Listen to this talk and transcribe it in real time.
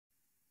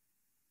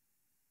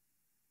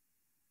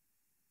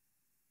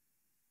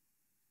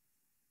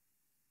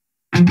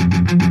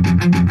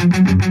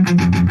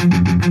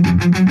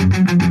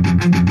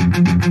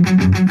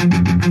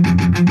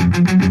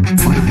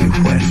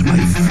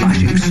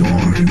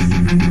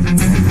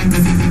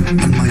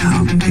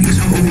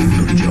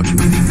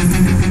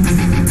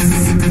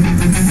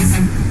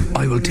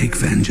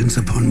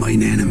Upon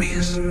mine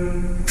enemies.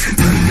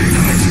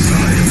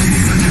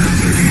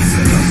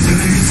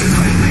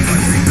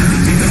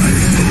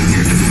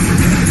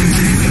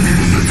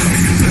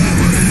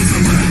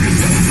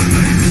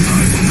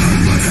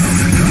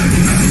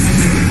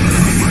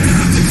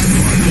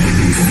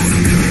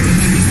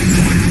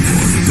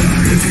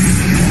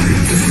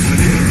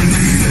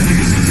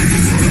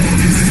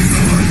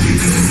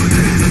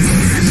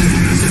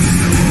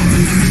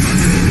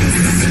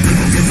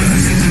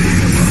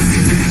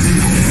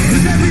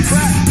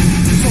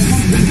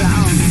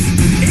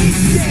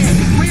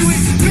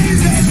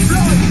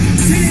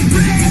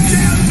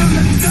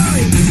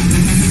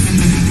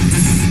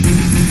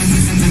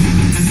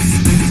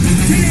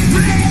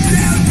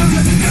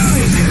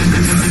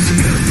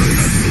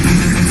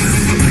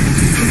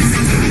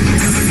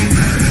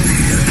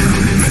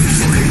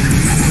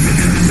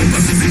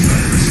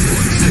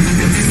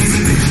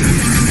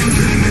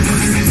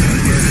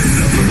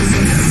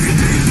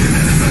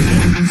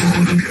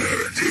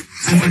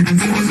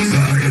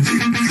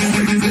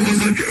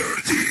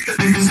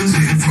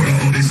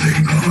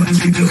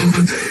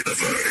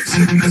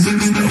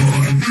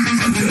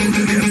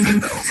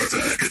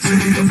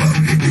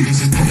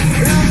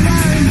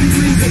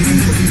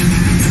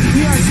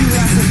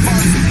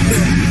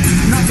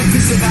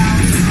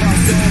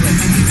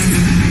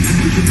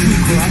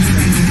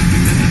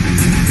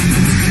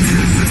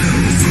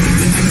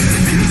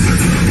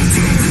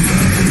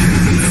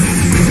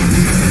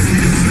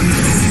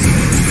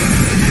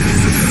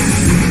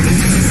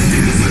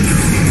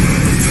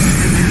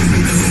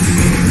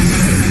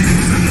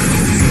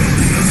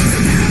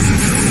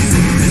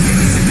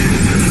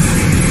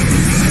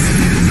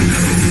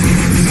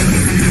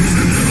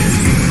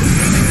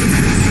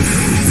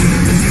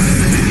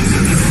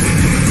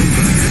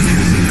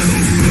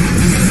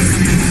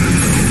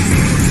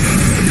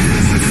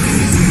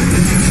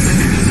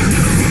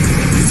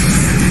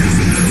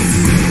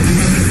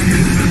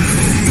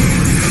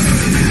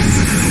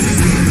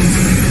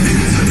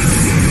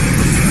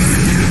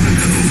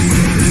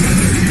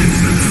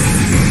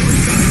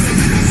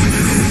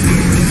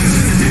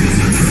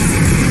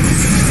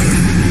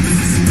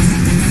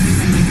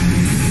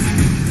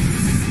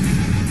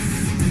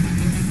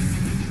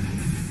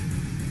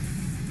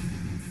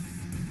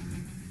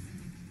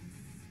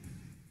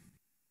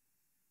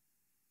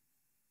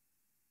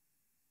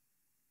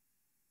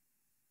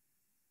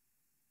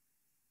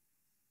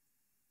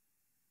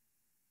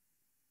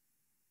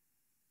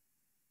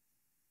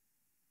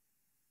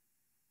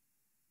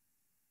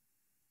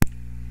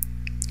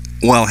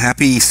 Well,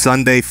 happy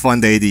Sunday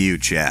fun day to you,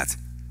 chat.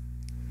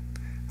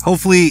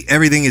 Hopefully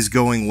everything is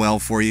going well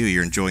for you.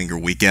 You're enjoying your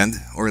weekend,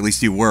 or at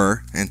least you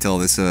were, until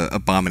this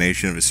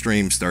abomination of a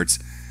stream starts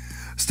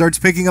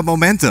picking up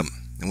momentum,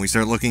 and we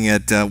start looking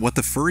at what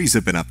the furries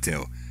have been up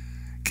to.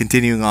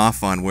 Continuing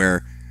off on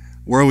where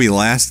we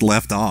last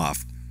left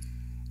off.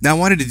 Now, I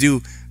wanted to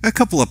do a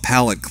couple of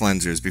palate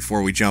cleansers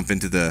before we jump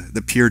into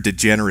the pure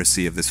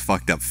degeneracy of this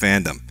fucked up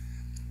fandom.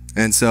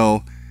 And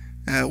so,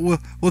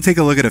 we'll take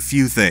a look at a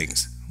few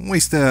things.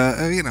 Waste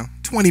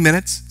 20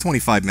 minutes,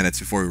 25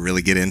 minutes before we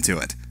really get into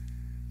it.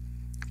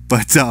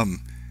 But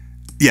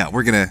yeah,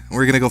 we're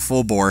gonna go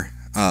full bore.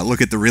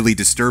 Look at the really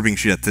disturbing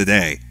shit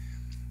today.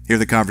 Hear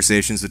the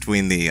conversations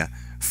between the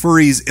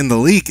furries in the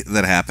leak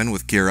that happened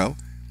with Kiro,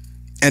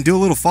 and do a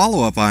little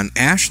follow up on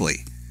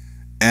Ashley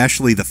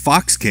the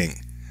Fox King.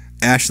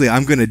 Ashley,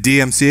 I'm gonna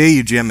DMCA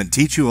you, Jim, and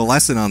teach you a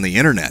lesson on the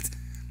internet.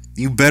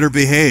 You better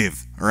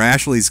behave, or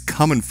Ashley's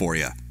coming for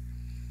you.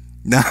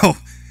 Now,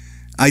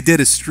 I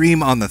did a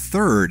stream on the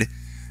 3rd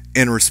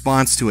in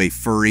response to a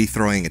furry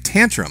throwing a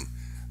tantrum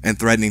and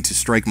threatening to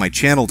strike my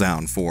channel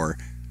down for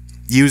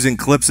using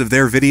clips of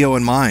their video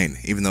and mine,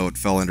 even though it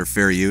fell under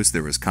fair use.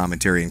 There was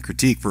commentary and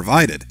critique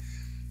provided.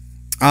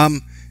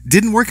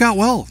 Didn't work out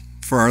well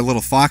for our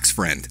little fox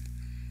friend.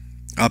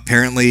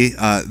 Apparently,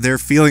 their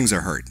feelings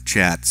are hurt,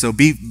 chat. So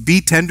be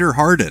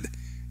tender-hearted.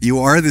 You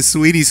are the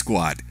sweetie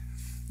squad.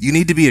 You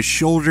need to be a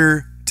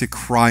shoulder to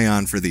cry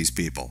on for these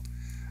people.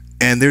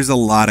 And there's a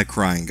lot of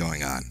crying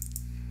going on.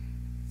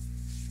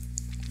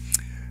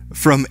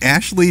 From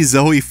Ashley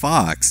Zoe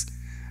Fox,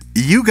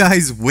 you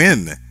guys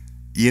win.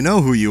 You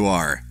know who you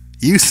are.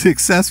 You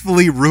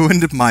successfully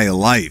ruined my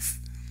life.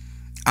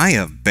 I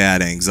have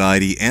bad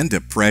anxiety and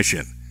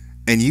depression,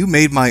 and you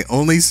made my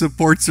only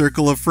support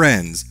circle of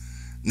friends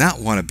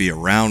not want to be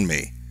around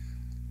me.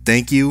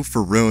 Thank you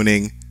for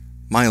ruining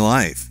my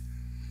life.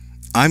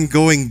 I'm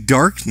going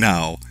dark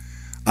now.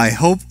 I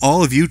hope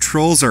all of you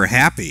trolls are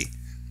happy.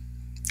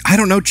 I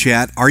don't know,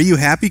 chat. Are you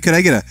happy?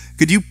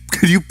 Could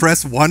you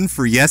press 1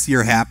 for yes,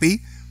 you're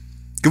happy?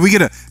 Could we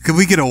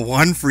get a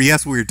 1 for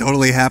yes, we're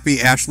totally happy?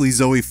 Ashley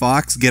Zoe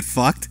Fox, get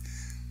fucked.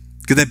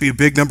 Could that be a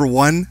big number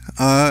 1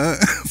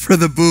 for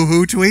the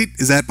boo-hoo tweet?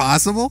 Is that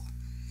possible?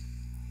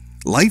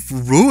 Life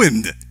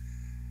ruined.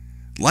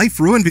 Life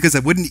ruined because I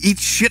wouldn't eat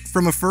shit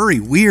from a furry.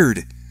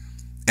 Weird.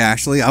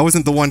 Ashley, I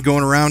wasn't the one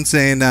going around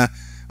saying, a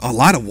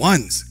lot of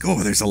ones.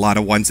 Oh, there's a lot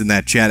of ones in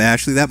that chat,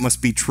 Ashley. That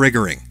must be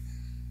triggering.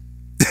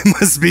 That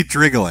must be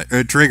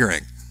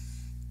triggering.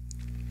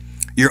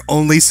 Your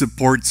only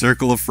support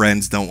circle of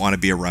friends don't want to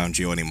be around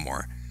you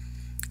anymore.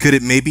 Could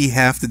it maybe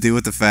have to do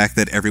with the fact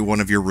that every one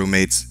of your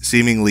roommates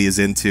seemingly is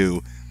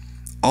into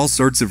all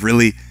sorts of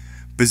really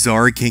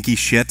bizarre, kinky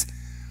shit,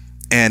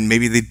 and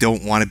maybe they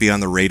don't want to be on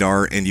the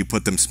radar, and you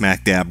put them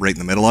smack dab right in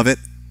the middle of it,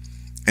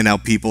 and now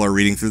people are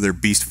reading through their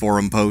Beast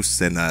Forum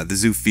posts, and the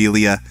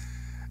zoophilia,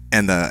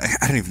 and I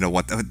don't even know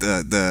what,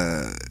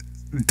 the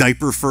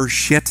diaper fur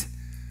shit?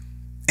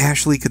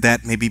 Ashley, could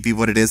that maybe be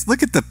what it is?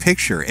 Look at the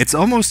picture. It's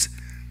almost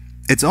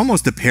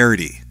a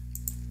parody.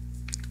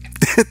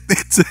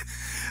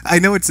 I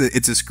know it's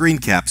a screen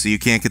cap, so you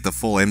can't get the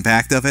full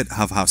impact of it,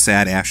 of how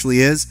sad Ashley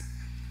is.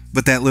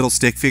 But that little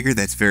stick figure,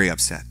 that's very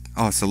upset.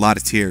 Oh, it's a lot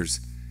of tears.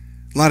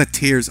 A lot of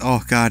tears.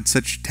 Oh, God,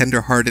 such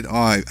tender-hearted. Oh,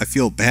 I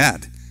feel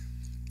bad.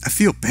 I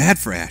feel bad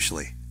for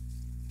Ashley.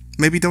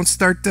 Maybe don't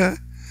start,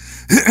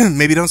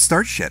 maybe don't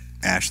start shit,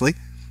 Ashley.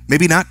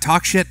 Maybe not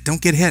talk shit,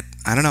 don't get hit.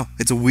 I don't know.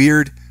 It's a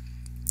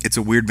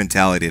weird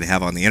mentality to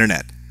have on the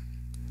internet.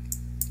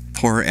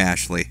 Poor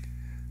Ashley.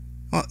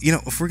 Well, you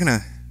know, if we're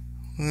gonna...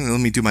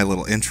 Let me do my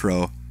little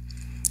intro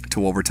to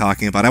what we're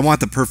talking about. I want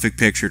the perfect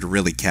picture to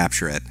really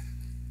capture it.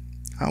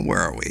 Where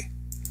are we?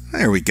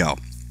 There we go.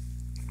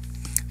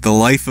 The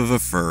life of a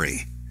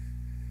furry.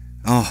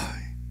 Oh,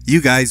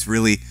 you guys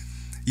really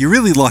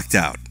lucked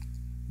out.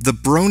 The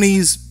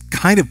bronies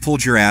kind of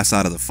pulled your ass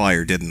out of the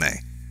fire, didn't they?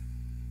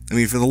 I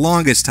mean, for the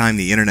longest time,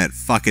 the internet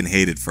fucking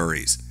hated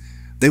furries.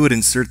 They would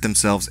insert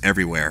themselves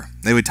everywhere.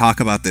 They would talk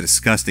about the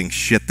disgusting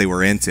shit they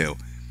were into.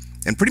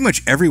 And pretty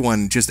much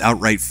everyone just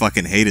outright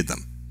fucking hated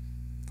them.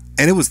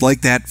 And it was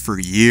like that for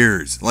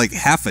years, like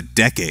half a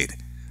decade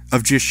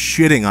of just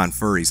shitting on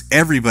furries.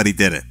 Everybody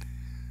did it.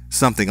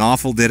 Something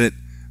Awful did it.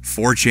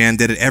 4chan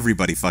did it.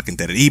 Everybody fucking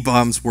did it.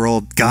 E-Bombs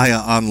World, Gaia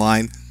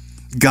Online,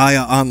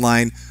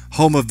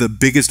 home of the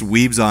biggest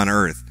weebs on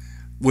earth,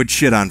 would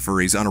shit on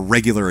furries on a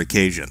regular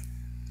occasion.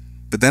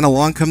 But then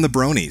along come the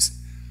bronies.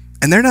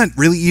 And they're not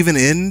really even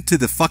into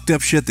the fucked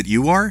up shit that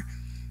you are.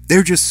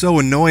 They're just so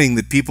annoying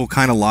that people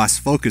kind of lost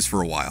focus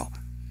for a while.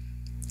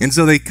 And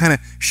so they kind of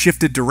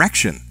shifted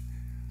direction.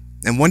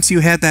 And once you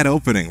had that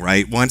opening,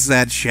 right? Once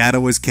that shadow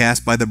was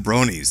cast by the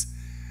bronies,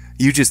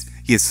 you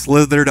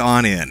slithered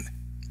on in.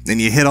 And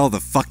you hit all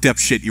the fucked up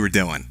shit you were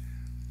doing.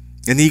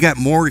 And then you got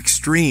more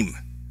extreme.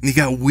 And you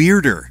got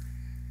weirder.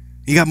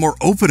 You got more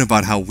open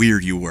about how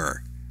weird you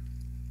were.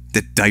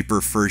 The diaper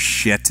fur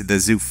shit, the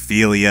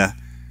zoophilia.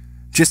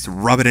 Just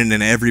rubbing it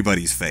in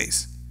everybody's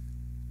face.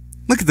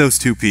 Look at those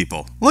two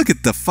people. Look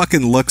at the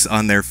fucking looks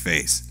on their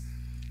face.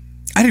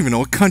 I don't even know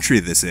what country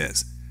this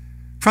is.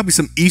 Probably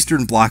some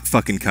Eastern Bloc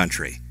fucking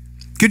country.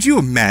 Could you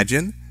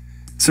imagine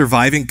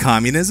surviving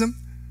communism?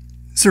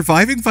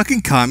 Surviving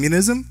fucking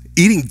communism?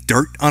 Eating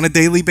dirt on a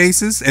daily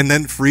basis and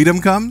then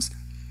freedom comes?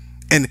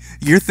 And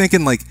you're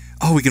thinking like,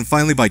 oh, we can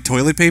finally buy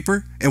toilet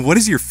paper? And what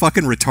does your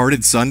fucking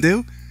retarded son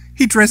do?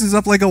 He dresses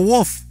up like a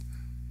wolf.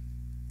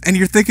 And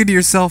you're thinking to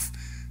yourself,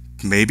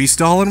 maybe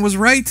Stalin was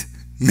right.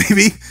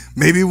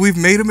 Maybe we've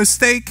made a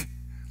mistake.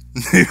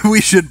 Maybe we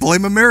should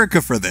blame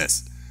America for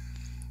this.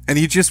 And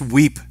you just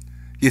weep.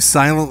 You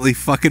silently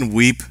fucking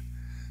weep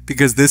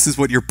because this is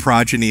what your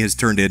progeny has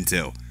turned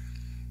into.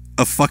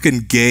 A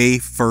fucking gay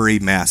furry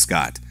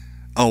mascot.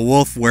 A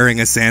wolf wearing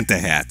a Santa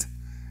hat.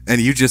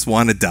 And you just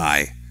want to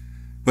die.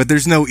 But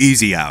there's no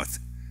easy out.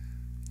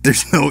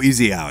 There's no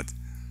easy out.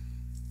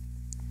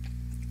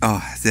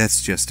 Oh,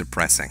 that's just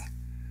depressing.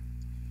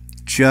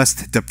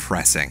 Just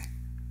depressing.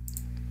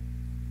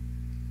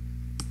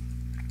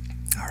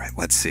 Alright,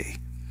 let's see.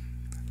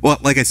 Well,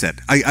 like I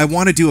said, I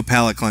want to do a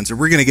palate cleanser.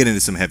 We're going to get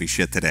into some heavy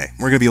shit today.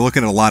 We're going to be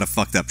looking at a lot of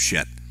fucked up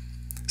shit.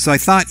 So I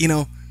thought, you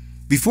know,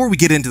 before we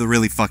get into the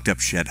really fucked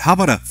up shit, how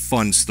about a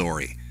fun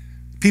story?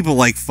 People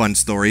like fun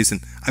stories,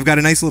 and I've got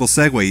a nice little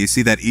segue. You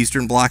see that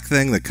Eastern Bloc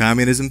thing, the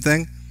communism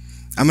thing?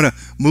 I'm going to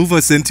move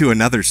us into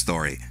another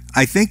story.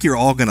 I think you're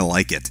all going to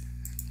like it.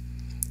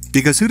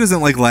 Because who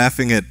doesn't like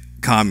laughing at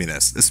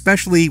communists,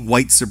 especially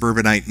white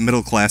suburbanite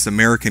middle-class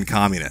American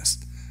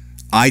communists?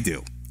 I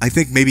do. I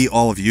think maybe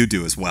all of you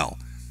do as well.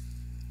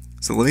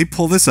 So let me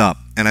pull this up,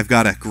 and I've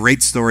got a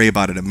great story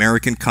about an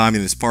American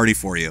Communist Party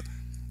for you,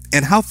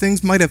 and how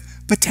things might have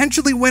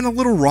potentially went a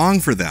little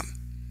wrong for them.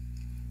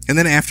 And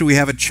then after we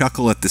have a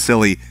chuckle at the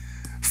silly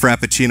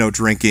Frappuccino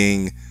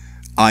drinking,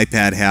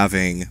 iPad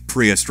having,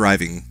 Prius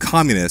driving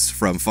communists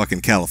from fucking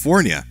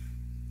California,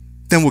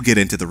 then we'll get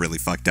into the really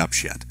fucked up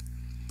shit.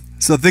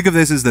 So think of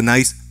this as the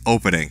nice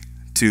opening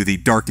to the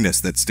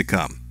darkness that's to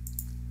come.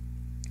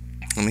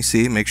 Let me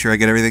see, make sure I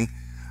get everything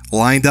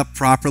lined up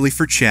properly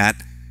for chat.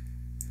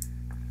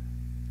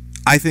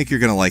 I think you're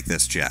going to like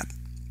this, chat.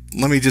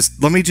 Let me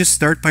just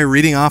start by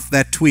reading off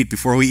that tweet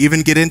before we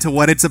even get into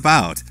what it's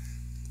about.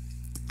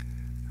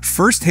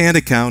 First-hand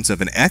accounts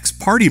of an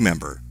ex-party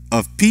member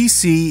of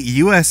PC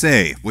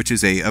USA, which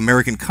is a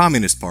American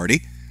Communist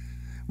Party,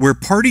 where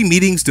party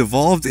meetings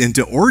devolved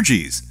into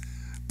orgies.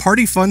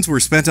 Party funds were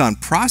spent on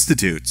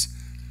prostitutes,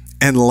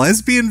 and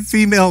lesbian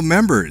female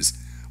members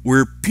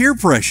were peer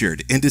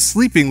pressured into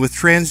sleeping with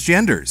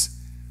transgenders.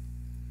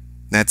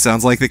 That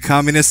sounds like the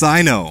communists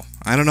I know.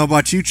 I don't know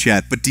about you,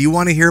 chat, but do you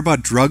want to hear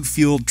about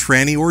drug-fueled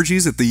tranny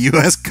orgies at the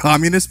U.S.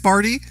 Communist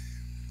Party?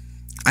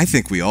 I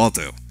think we all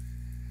do.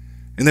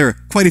 And there are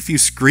quite a few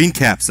screen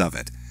caps of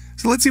it.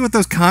 So let's see what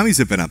those commies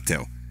have been up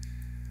to.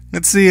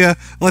 Let's see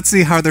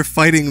how they're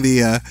fighting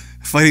the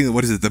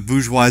the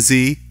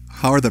bourgeoisie.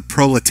 How are the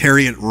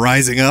proletariat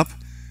rising up?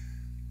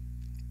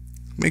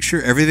 Make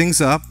sure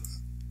everything's up.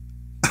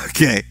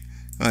 Okay,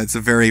 it's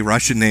a very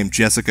Russian name,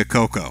 Jessica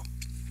Coco.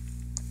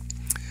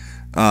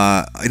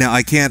 Now,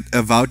 I can't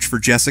vouch for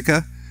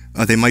Jessica.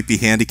 They might be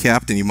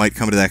handicapped, and you might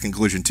come to that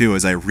conclusion too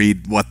as I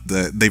read what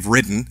they've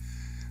written.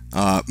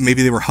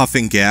 Maybe they were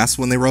huffing gas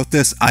when they wrote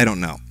this. I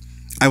don't know.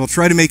 I will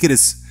try to make it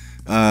as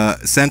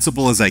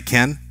sensible as I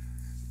can,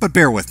 but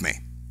bear with me.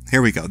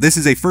 Here we go. This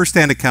is a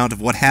first-hand account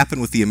of what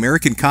happened with the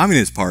American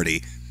Communist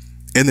Party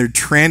and their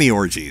tranny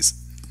orgies.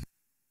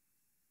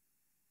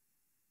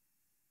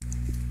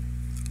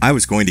 I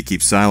was going to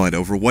keep silent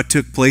over what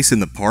took place in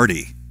the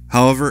party.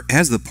 However,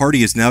 as the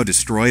party is now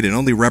destroyed and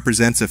only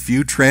represents a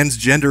few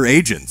transgender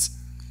agents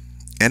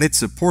and its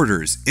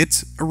supporters,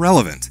 it's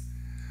irrelevant.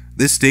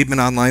 This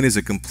statement online is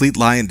a complete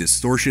lie and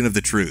distortion of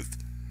the truth.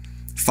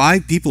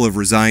 5 people have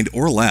resigned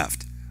or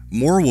left.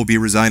 More will be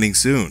resigning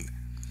soon.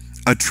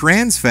 A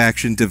trans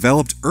faction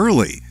developed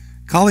early,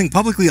 calling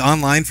publicly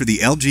online for the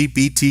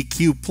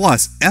LGBTQ+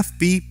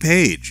 FB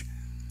page,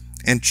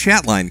 and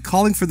chatline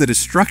calling for the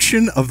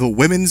destruction of the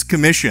Women's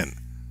Commission.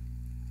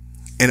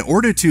 In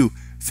order to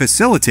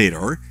facilitate,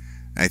 or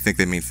I think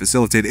they mean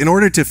facilitate, in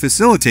order to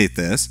facilitate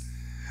this,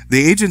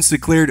 the agents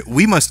declared,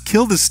 "We must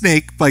kill the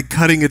snake by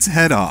cutting its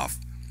head off.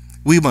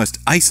 We must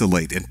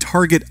isolate and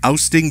target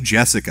ousting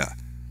Jessica."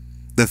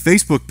 The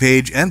Facebook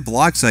page and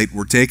blog site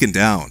were taken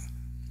down.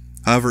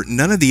 However,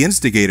 none of the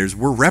instigators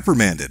were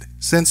reprimanded,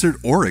 censored,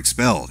 or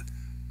expelled.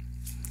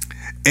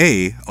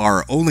 A,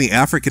 our only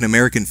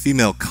African-American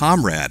female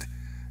comrade,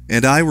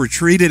 and I were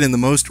treated in the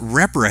most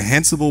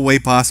reprehensible way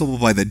possible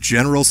by the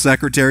General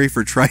Secretary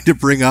for trying to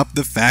bring up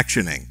the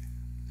factioning.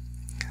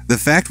 The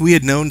fact we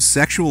had a known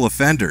sexual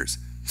offender,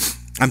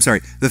 and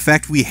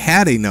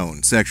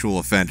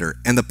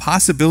the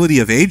possibility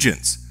of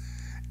agents.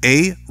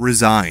 A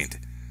resigned.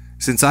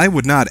 Since I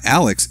would not,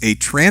 Alex, a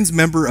trans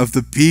member of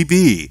the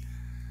PB,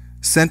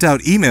 sent out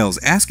emails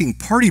asking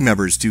party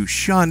members to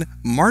shun,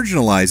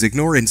 marginalize,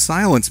 ignore, and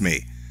silence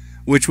me,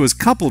 which was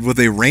coupled with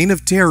a reign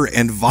of terror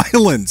and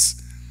violence,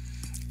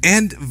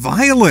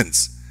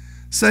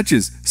 such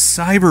as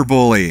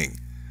cyberbullying,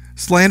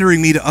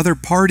 slandering me to other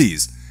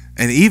parties,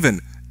 and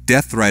even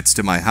death threats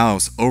to my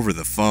house over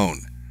the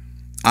phone.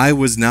 I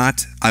was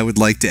not, I would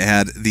like to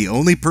add, the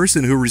only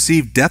person who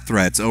received death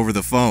threats over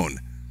the phone.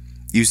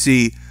 You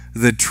see,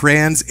 the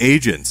trans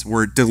agents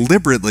were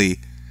deliberately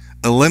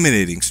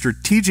eliminating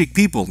strategic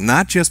people,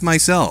 not just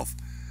myself,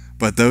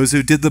 but those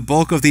who did the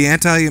bulk of the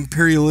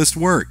anti-imperialist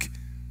work.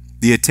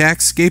 The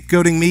attacks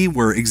scapegoating me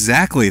were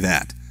exactly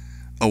that,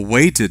 a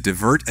way to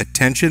divert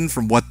attention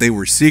from what they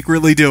were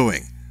secretly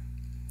doing.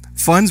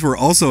 Funds were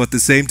also at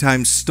the same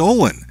time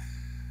stolen,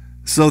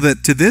 so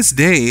that to this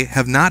day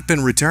have not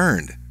been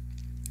returned.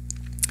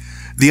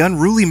 The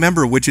unruly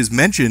member which is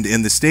mentioned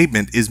in the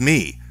statement is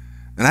me,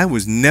 and I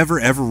was never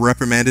ever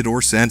reprimanded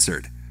or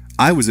censored.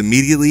 I was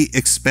immediately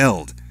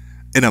expelled,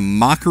 in a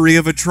mockery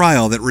of a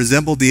trial that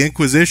resembled the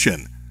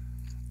Inquisition.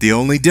 The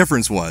only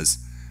difference was,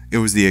 it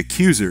was the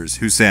accusers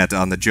who sat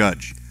on the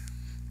judge.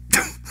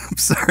 I'm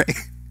sorry.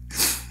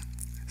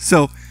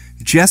 So,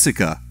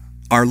 Jessica,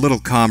 our little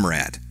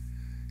comrade,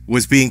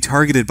 was being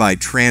targeted by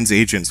trans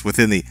agents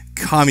within the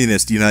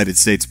Communist United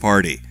States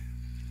Party.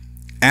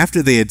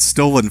 After they had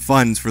stolen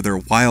funds for their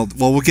wild...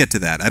 Well, we'll get to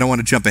that. I don't want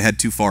to jump ahead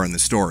too far in the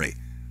story.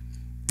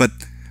 But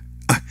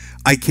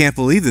I can't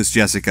believe this,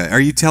 Jessica.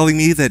 Are you telling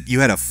me that you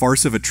had a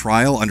farce of a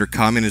trial under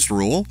communist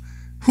rule?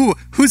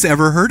 Who's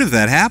ever heard of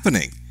that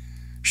happening?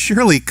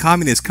 Surely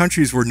communist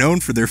countries were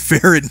known for their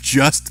fair and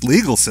just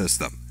legal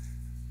system.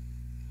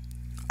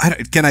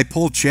 Can I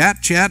pull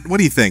chat? Chat? What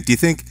do you think? Do you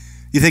think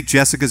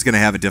Jessica's going to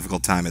have a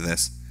difficult time of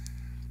this?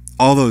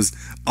 All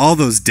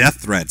those death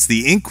threats,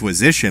 the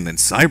Inquisition, and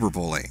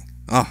cyberbullying.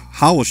 Oh,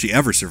 how will she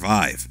ever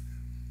survive?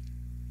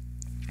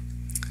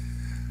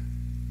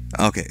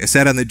 Okay, it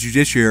said on the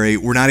judiciary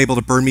were not able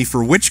to burn me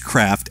for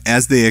witchcraft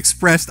as they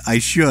expressed I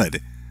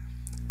should.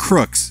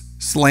 Crooks,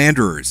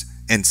 slanderers,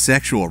 and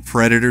sexual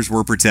predators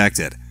were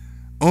protected.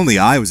 Only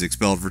I was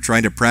expelled for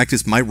trying to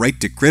practice my right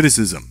to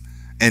criticism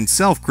and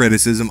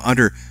self-criticism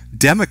under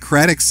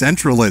democratic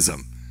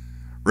centralism.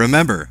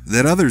 Remember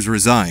that others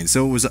resigned,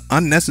 so it was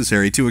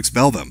unnecessary to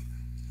expel them.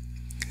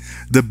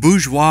 The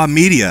bourgeois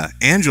media,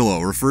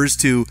 Angelo, refers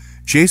to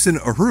Jason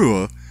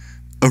Unruh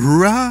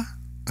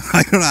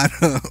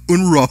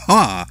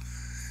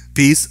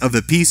piece of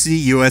the PC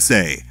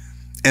USA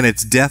and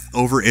its death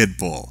over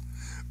Idpol.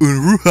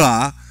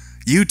 Unruh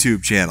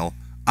YouTube channel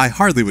I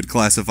hardly would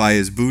classify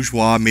as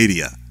bourgeois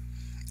media.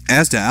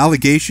 As to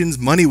allegations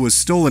money was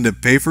stolen to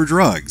pay for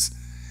drugs,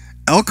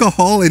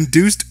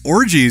 alcohol-induced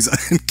orgies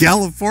in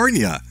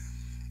California,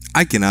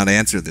 I cannot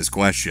answer this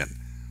question.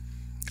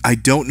 I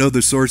don't know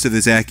the source of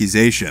this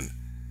accusation.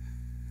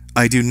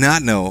 I do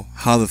not know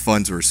how the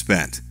funds were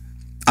spent.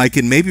 I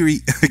can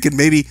maybe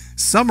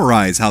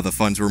summarize how the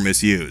funds were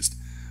misused,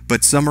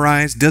 but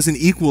summarize doesn't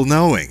equal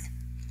knowing.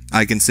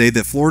 I can say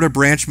that Florida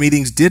branch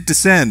meetings did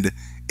descend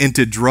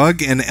into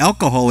drug and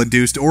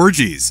alcohol-induced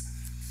orgies.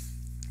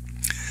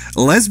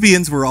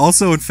 Lesbians were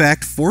also in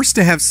fact forced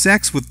to have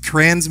sex with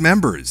trans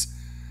members.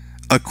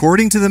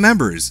 According to the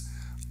members,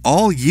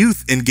 all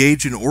youth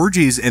engage in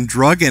orgies and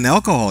drug and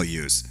alcohol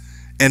use,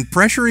 and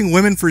pressuring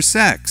women for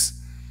sex.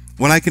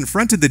 When I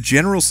confronted the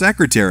General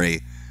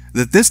Secretary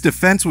that this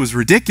defense was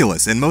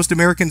ridiculous and most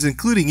Americans,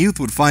 including youth,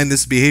 would find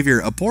this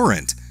behavior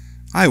abhorrent,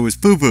 I was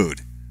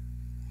poo-pooed.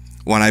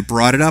 When I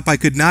brought it up, I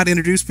could not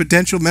introduce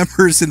potential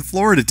members in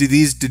Florida to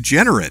these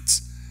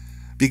degenerates,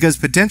 because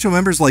potential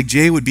members like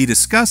Jay would be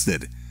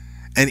disgusted,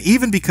 and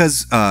even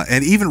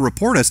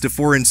report us to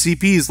foreign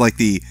CPs like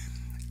the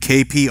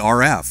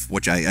KPRF,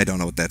 which I don't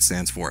know what that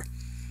stands for.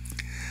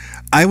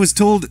 I was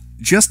told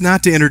just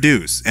not to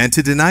introduce and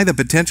to deny the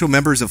potential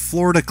members of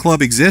Florida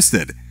Club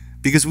existed,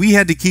 because we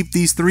had to keep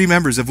these 3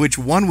 members, of which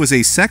one was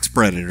a sex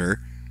predator.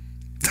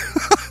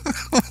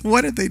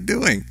 What are they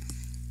doing?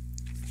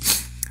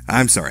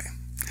 I'm sorry.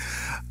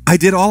 I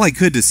did all I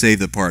could to save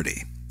the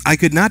party. I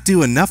could not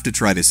do enough to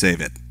try to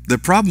save it. The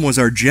problem was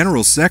our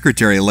General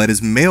Secretary let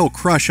his male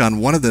crush on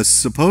one of the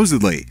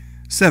supposedly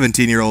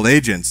 17-year-old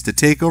agents to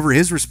take over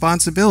his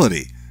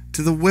responsibility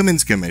to the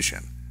Women's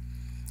Commission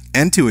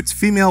and to its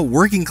female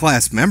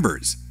working-class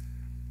members.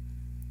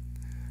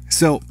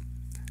 So,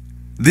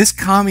 this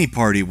commie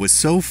party was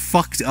so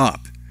fucked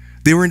up.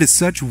 They were into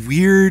such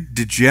weird,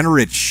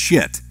 degenerate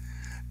shit.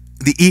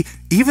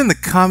 Even the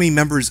commie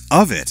members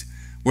of it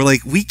were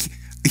like, we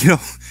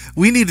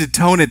need to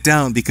tone it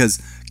down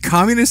because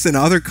communists in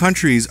other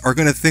countries are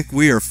going to think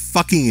we are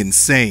fucking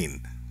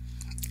insane.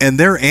 And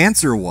their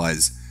answer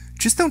was,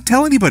 just don't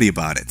tell anybody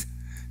about it.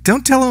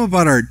 Don't tell them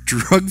about our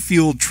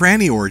drug-fueled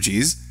tranny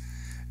orgies,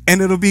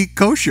 and it'll be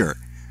kosher.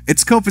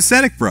 It's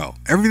copacetic, bro.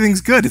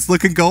 Everything's good. It's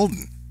looking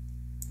golden.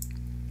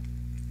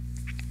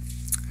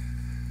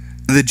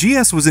 The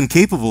GS was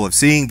incapable of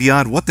seeing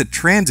beyond what the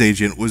trans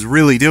agent was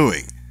really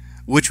doing,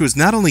 which was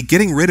not only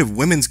getting rid of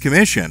Women's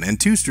Commission and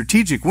 2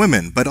 strategic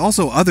women, but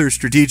also other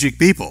strategic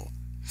people.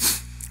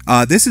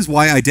 This is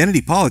why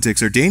identity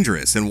politics are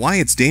dangerous, and why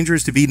it's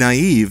dangerous to be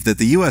naive that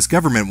the U.S.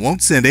 government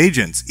won't send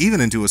agents even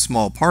into a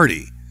small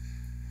party.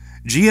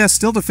 GS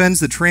still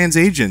defends the trans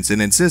agents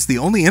and insists the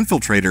only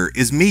infiltrator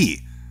is me,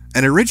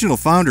 an original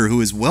founder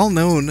who is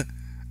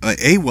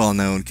a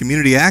well-known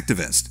community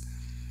activist.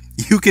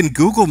 You can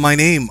Google my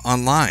name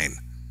online.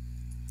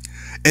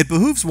 It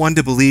behooves one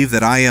to believe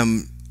that I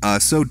am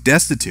so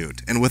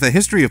destitute and with a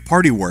history of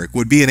party work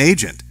would be an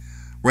agent,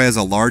 whereas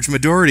a large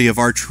majority of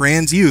our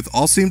trans youth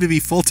all seem to be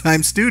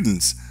full-time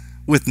students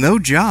with no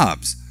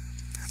jobs,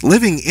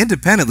 living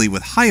independently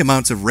with high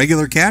amounts of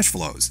regular cash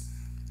flows.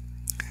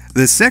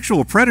 The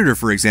sexual predator,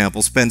 for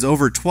example, spends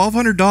over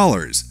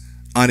 $1,200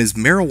 on his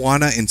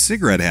marijuana and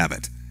cigarette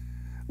habit.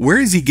 Where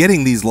is he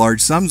getting these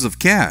large sums of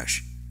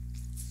cash?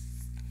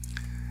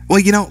 Well,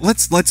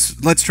 let's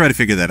try to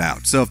figure that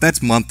out. So if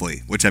that's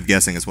monthly, which I'm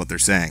guessing is what they're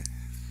saying,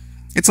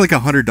 it's like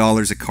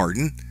 $100 a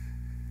carton.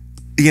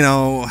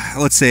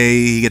 Let's say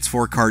he gets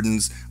 4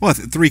 cartons,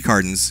 3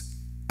 cartons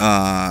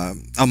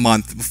a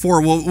month.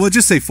 4, we'll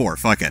just say 4,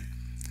 fuck it.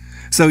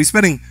 So he's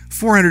spending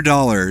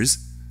 $400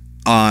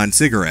 on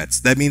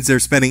cigarettes. That means they're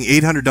spending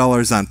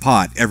 $800 on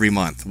pot every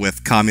month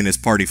with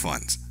Communist Party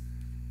funds.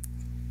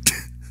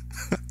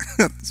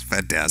 That's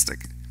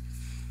fantastic.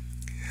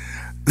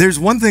 There's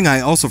one thing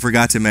I also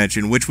forgot to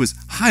mention, which was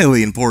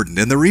highly important,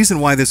 and the reason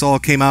why this all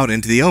came out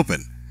into the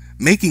open,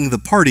 making the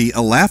party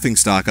a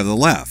laughingstock of the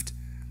left.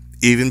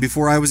 Even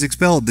before I was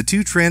expelled, the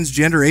 2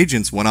 transgender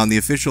agents went on the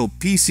official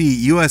PC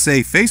USA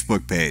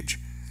Facebook page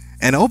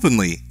and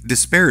openly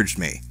disparaged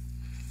me.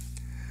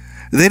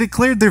 They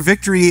declared their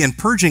victory in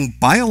purging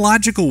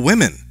biological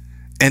women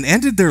and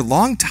ended their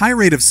long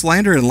tirade of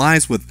slander and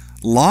lies with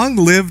 "Long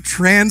live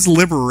trans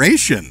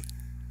liberation."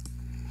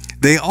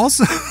 They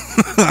also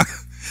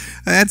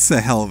that's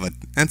a hell of a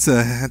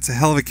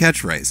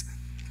catchphrase.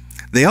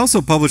 They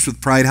also published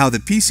with pride how the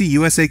PC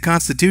USA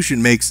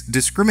Constitution makes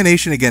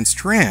discrimination against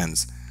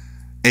trans,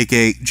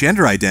 aka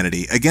gender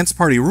identity, against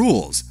party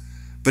rules,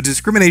 but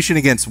discrimination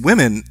against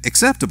women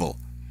acceptable.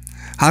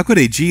 How could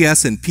a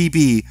GS and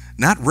PB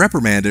not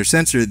reprimand or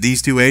censor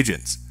these 2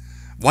 agents?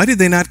 Why did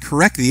they not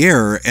correct the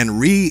error and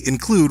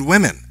re-include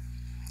women,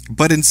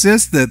 but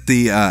insist that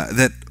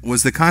that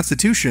was the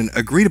Constitution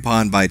agreed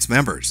upon by its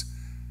members?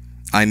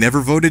 I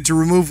never voted to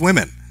remove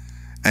women,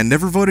 and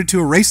never voted to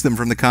erase them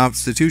from the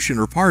Constitution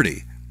or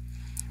party.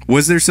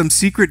 Was there some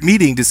secret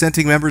meeting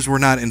dissenting members were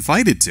not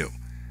invited to?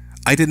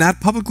 I did not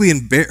publicly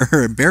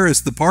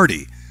embarrass the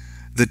party.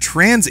 The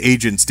trans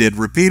agents did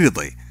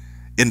repeatedly.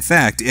 In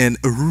fact, in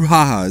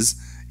Ruha's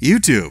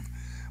YouTube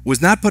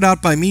was not put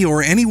out by me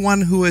or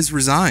anyone who has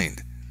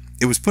resigned.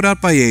 It was put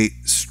out by a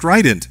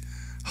strident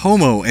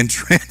homo and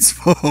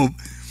transphobe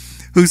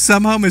who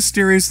somehow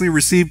mysteriously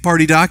received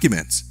party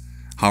documents.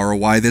 How or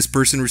why this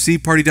person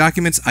received party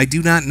documents, I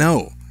do not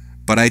know.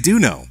 But I do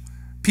know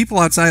people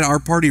outside our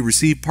party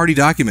received party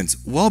documents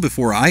well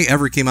before I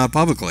ever came out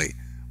publicly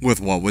with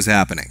what was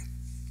happening.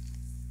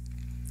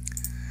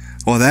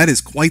 Well, that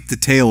is quite the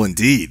tale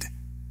indeed.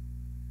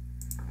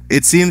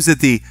 It seems that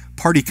the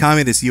Party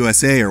Communist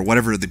USA, or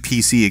whatever the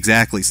PC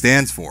exactly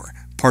stands for,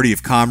 Party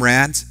of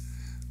Comrades,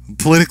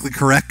 politically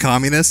correct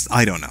communists,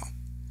 I don't know.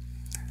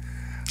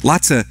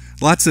 Lots of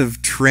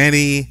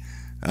tranny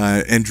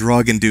and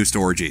drug-induced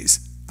orgies.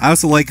 I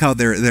also like how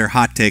their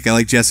hot take. I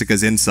like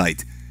Jessica's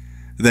insight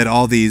that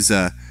all these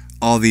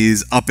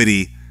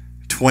uppity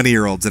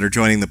 20-year-olds that are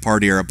joining the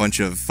party are a bunch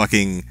of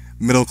fucking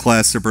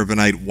middle-class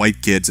suburbanite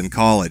white kids in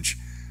college,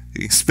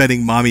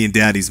 spending mommy and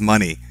daddy's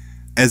money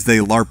as they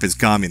LARP as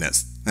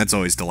communists. That's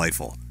always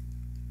delightful.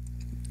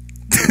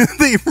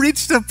 They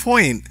reached a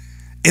point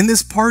in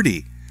this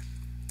party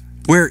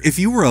where if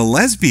you were a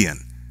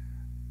lesbian,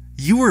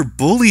 you were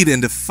bullied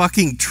into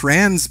fucking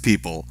trans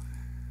people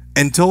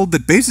and told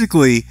that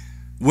basically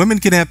women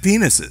can have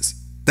penises.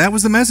 That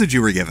was the message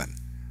you were given.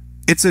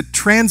 It's a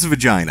trans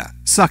vagina.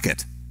 Suck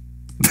it.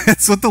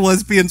 That's what the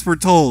lesbians were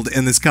told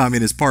in this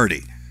communist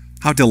party.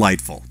 How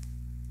delightful.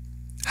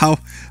 How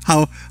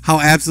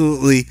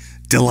absolutely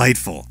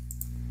delightful.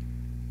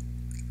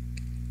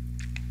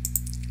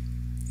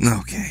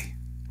 Okay.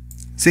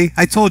 See,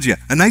 I told you,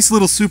 a nice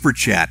little super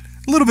chat.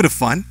 A little bit of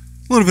fun.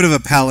 A little bit of a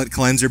palate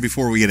cleanser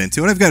before we get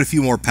into it. I've got a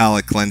few more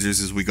palate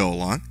cleansers as we go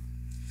along.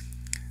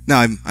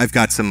 Now, I've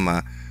got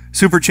some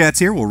super chats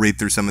here. We'll read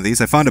through some of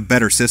these. I found a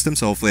better system,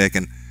 so hopefully I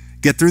can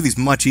get through these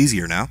much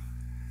easier now.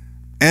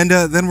 And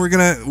then we're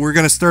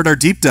gonna start our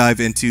deep dive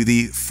into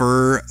the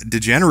fur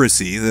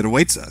degeneracy that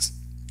awaits us.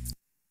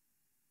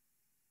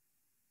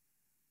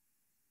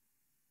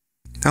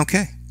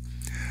 Okay.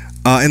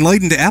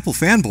 Enlightened Apple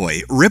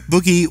fanboy, Rip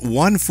Boogie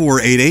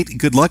 1488.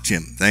 Good luck,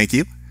 Jim. Thank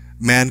you.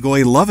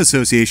 Mangoy Love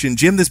Association.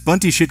 Jim, this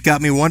Bunty shit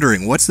got me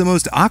wondering, what's the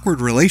most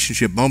awkward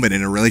relationship moment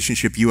in a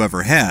relationship you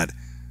ever had?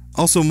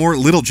 Also, more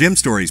Little Jim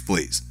stories,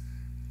 please.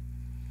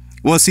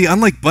 Well, see,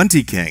 unlike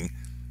Bunty King,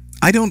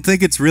 I don't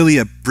think it's really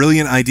a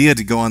brilliant idea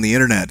to go on the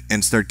internet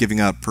and start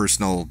giving out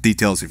personal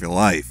details of your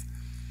life.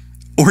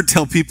 Or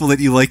tell people that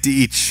you like to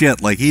eat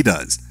shit like he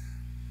does.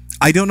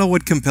 I don't know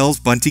what compels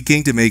Bunty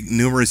King to make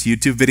numerous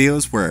YouTube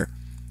videos where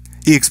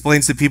he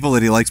explains to people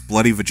that he likes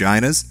bloody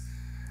vaginas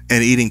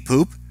and eating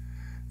poop,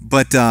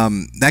 but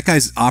that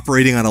guy's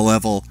operating on a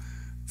level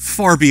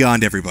far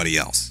beyond everybody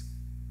else.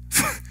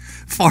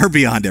 Far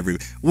beyond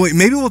everybody. Well,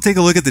 maybe we'll take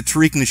a look at the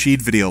Tariq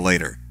Nasheed video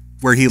later,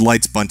 where he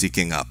lights Bunty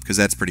King up, because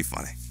that's pretty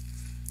funny.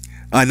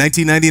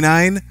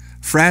 1999,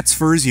 Frats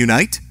Furs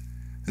Unite,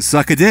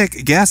 Suck a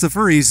Dick, Gas the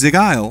Furries,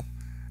 Zigile,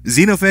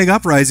 Xenophag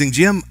Uprising.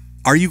 Jim,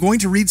 are you going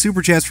to read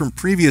super chats from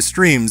previous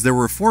streams? There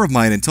were 4 of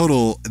mine in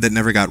total that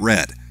never got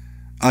read.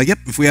 Yep,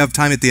 if we have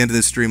time at the end of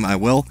this stream, I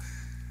will.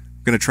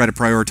 I'm going to try to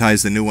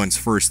prioritize the new ones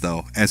first,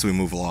 though, as we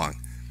move along.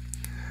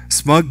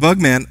 Smug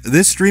Bugman,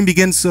 this stream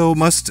begins so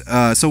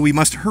we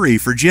must hurry.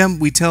 For Jim,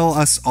 we tell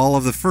us all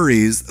of the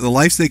furries, the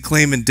lives they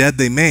claim and dead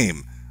they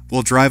maim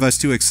will drive us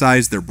to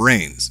excise their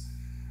brains.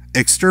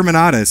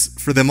 Exterminatus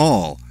for them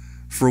all,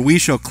 for we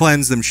shall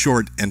cleanse them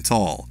short and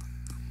tall.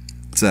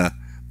 It's a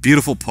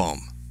beautiful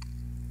poem.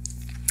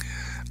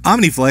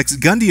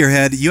 Omniflex, gun to your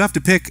head, you have to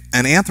pick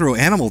an anthro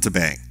animal to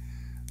bang.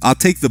 I'll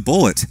take the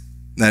bullet.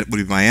 That would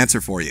be my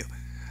answer for you.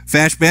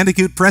 Fash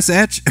Bandicoot, press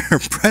H,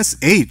 press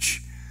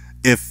H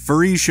if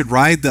furries should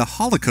ride the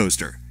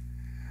Holocoaster.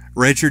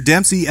 Richard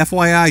Dempsey,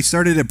 FYI,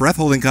 started a breath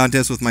holding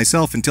contest with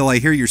myself until I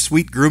hear your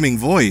sweet grooming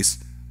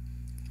voice.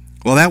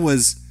 Well, that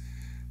was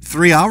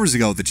 3 hours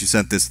ago that you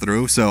sent this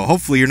through, so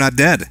hopefully you're not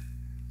dead.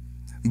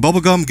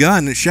 Bubblegum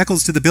Gun,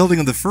 shekels to the building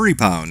of the furry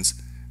pounds.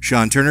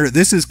 Sean Turner,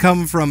 this has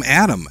come from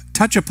Adam.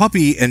 Touch a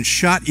puppy and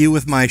shot you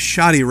with my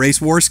shoddy race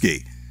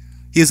Warski.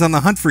 He is on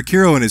the hunt for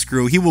Kiro and his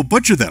crew. He will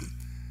butcher them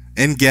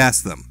and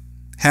gas them.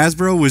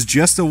 Hasbro was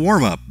just a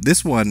warm-up.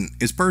 This one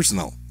is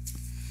personal.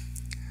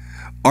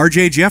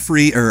 RJ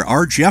Jeffrey, or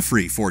R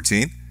Jeffrey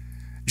 14.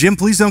 Jim,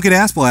 please don't get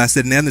ass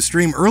blasted and end the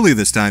stream early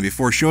this time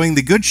before showing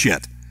the good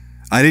shit.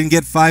 I didn't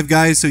get 5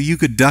 guys so you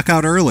could duck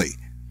out early.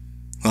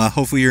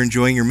 Hopefully you're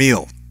enjoying your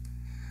meal.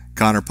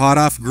 Connor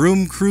Potoff,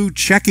 groom crew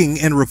checking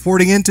and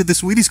reporting into the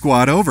Sweetie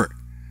Squad, over.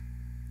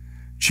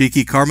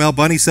 Cheeky Carmel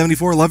Bunny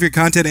 74, love your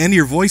content and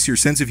your voice. Your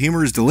sense of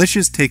humor is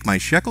delicious. Take my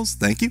shekels.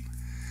 Thank you.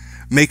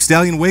 Make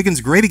Stallion Wiggins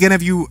great again.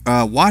 Have you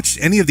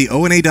watched any of the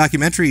O&A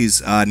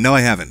documentaries? No,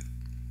 I haven't.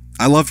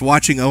 I loved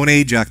watching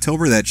O&Age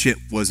October. That shit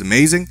was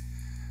amazing.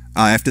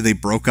 After they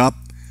broke up,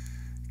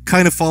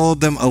 kind of followed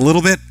them a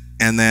little bit,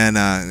 and then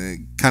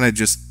kind of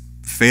just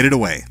faded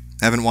away.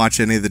 Haven't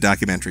watched any of the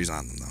documentaries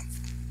on them, though.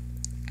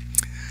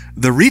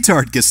 The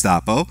Retard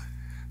Gestapo,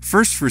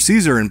 first for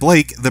Caesar and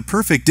Blake, the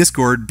perfect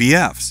Discord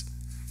BFs.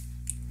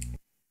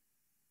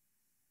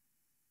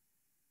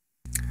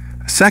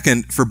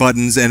 Second for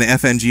buttons and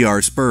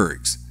FNGR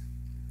Spurgs.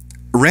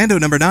 Rando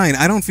number 9,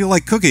 I don't feel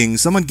like cooking.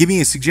 Someone give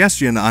me a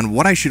suggestion on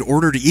what I should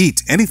order to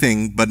eat.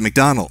 Anything but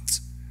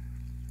McDonald's.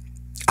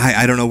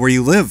 I don't know where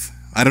you live.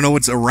 I don't know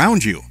what's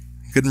around you.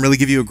 Couldn't really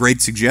give you a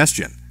great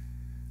suggestion.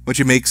 But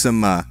you make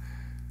some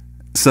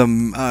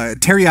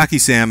teriyaki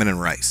salmon and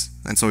rice.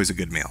 That's always a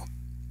good meal.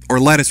 Or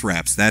lettuce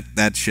wraps.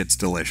 That shit's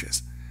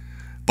delicious.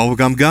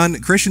 Bubblegum gun.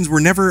 Christians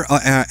were never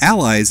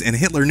allies, and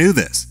Hitler knew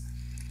this.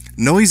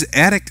 Noise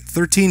Addict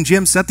 13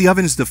 Jim set the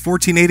ovens to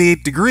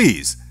 1488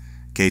 degrees.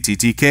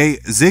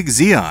 KTTK Zig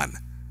Zeon.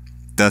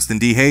 Dustin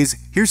D. Hayes,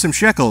 here's some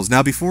shekels.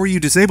 Now before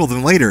you disable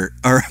them later,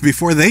 or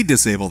before they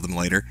disable them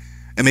later,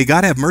 and may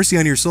God have mercy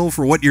on your soul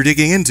for what you're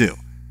digging into.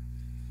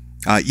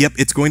 Yep,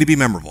 it's going to be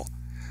memorable.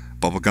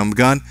 Bubblegum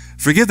Gun,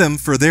 forgive them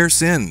for their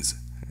sins.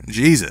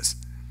 Jesus.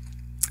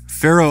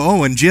 Pharaoh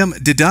Owen, Jim,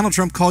 did Donald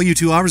Trump call you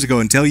 2 hours ago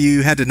and tell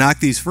you had to knock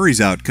these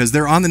furries out because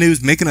they're on the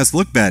news making us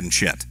look bad and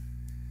shit?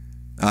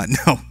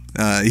 No,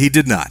 he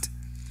did not.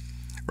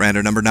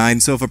 Rando number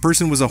 9, so if a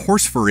person was a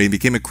horse furry and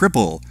became a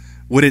cripple,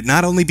 would it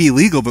not only be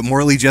legal but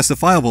morally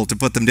justifiable to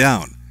put them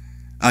down?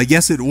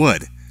 Yes, it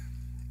would.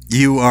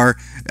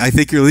 I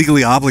think you're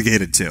legally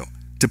obligated to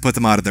put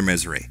them out of their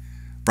misery.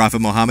 Prophet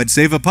Muhammad,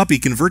 save a puppy,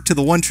 convert to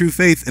the one true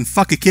faith, and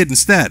fuck a kid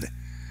instead.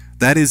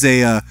 That is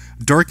a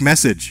dark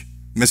message,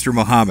 Mr.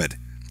 Muhammad.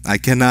 I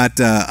cannot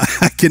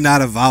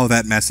avow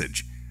that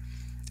message.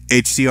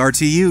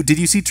 HCRTU, did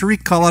you see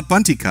Tariq call out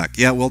Buntycuck?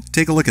 Yeah, well,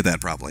 take a look at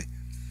that probably.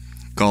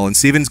 Colin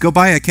Stevens, go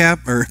buy a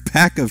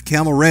pack of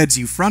Camel Reds,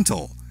 you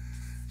frontal.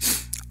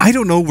 I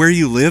don't know where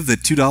you live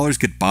that $2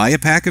 could buy a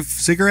pack of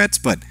cigarettes,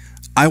 but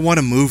I want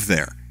to move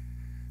there.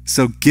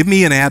 So give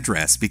me an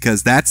address,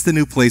 because that's the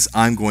new place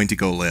I'm going to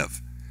go live.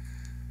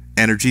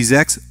 Energies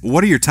X,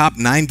 what are your top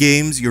 9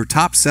 games, your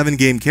top 7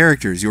 game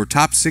characters, your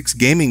top 6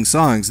 gaming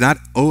songs, not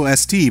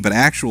OST, but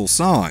actual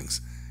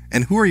songs?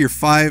 And who are your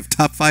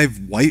top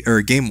 5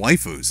 game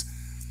waifus?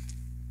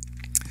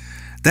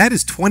 That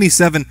is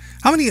 27.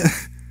 How many?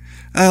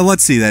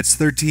 Let's see, that's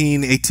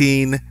 13,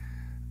 18.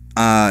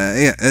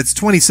 Yeah, it's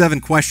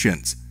 27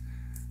 questions.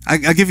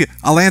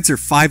 I'll answer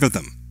 5 of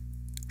them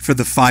for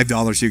the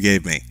 $5 you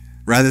gave me,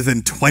 rather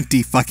than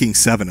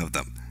 27 of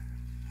them.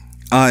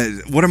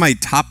 What are my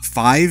top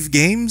 5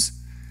 games?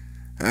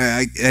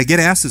 I get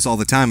asked this all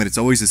the time, and it's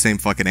always the same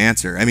fucking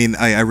answer. I mean,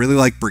 I really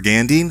like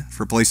Brigandine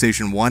for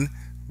PlayStation 1.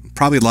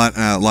 Probably a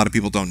lot of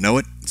people don't know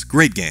it. It's a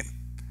great game.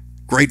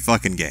 Great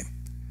fucking game.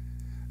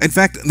 In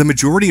fact, the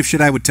majority of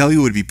shit I would tell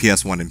you would be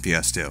PS1 and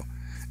PS2.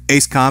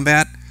 Ace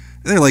Combat,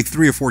 there are like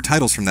 3 or 4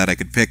 titles from that I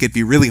could pick. It'd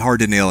be really hard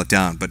to nail it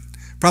down, but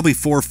probably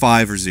 4,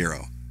 5, or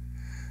 0.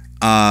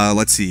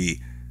 Let's see.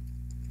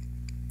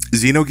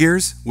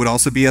 Xenogears would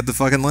also be at the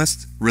fucking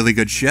list. Really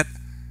good shit.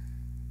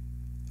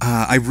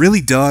 I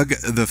really dug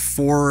the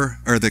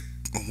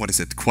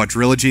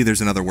quadrilogy,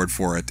 there's another word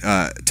for it.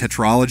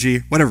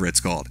 Tetralogy, whatever it's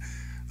called.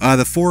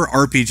 The 4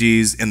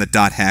 RPGs in the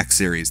Dot Hack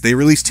series. They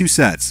released 2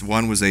 sets.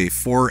 One was a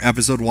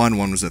 4-episode one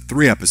was a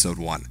 3-episode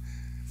one.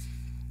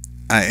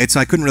 So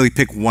I couldn't really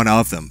pick one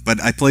of them,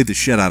 but I played the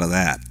shit out of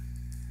that.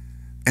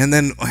 And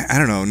then, I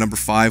don't know, number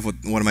 5, what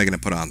am I going to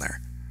put on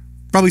there?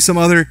 Probably some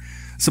other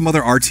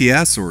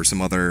RTS or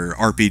some other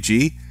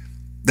RPG.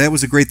 That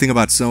was a great thing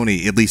about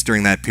Sony, at least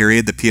during that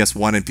period. The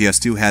PS1 and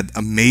PS2 had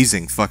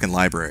amazing fucking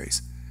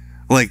libraries.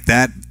 Like,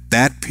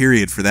 that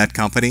period for that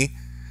company,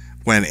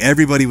 when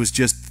everybody was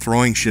just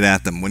throwing shit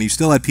at them, when you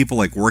still had people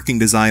like Working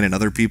Design and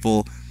other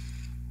people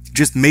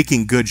just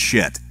making good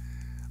shit,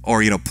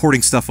 or,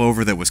 porting stuff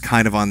over that was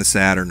kind of on the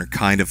Saturn or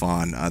kind of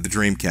on the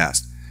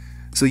Dreamcast.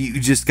 So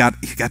you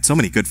got so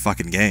many good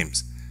fucking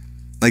games.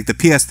 Like the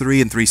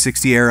PS3 and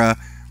 360 era,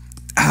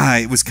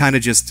 it was kind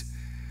of just,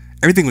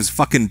 everything was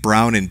fucking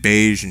brown and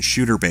beige and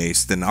shooter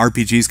based, and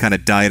RPGs kind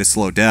of died a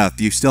slow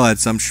death. You still had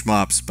some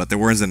shmups, but there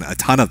wasn't a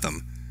ton of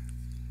them.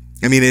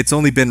 I mean, it's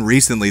only been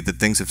recently that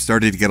things have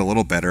started to get a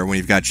little better when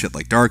you've got shit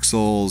like Dark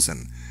Souls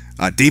and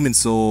Demon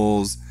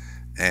Souls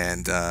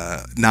and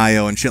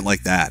Nioh and shit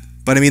like that.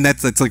 But I mean,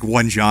 that's like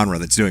one genre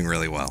that's doing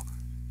really well.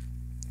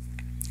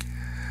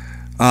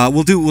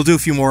 We'll do a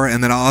few more,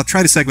 and then I'll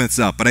try to segment this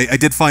up. But I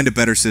did find a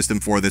better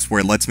system for this where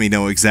it lets me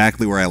know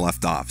exactly where I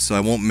left off, so I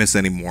won't miss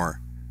any more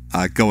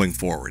going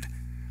forward.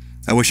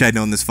 I wish I had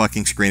known this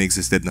fucking screen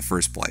existed in the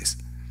first place.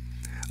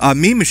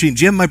 Meme Machine,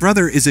 Jim, my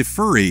brother is a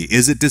furry.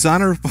 Is it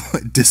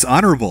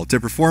dishonorable to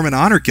perform an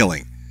honor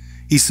killing?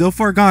 He's so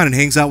far gone and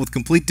hangs out with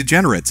complete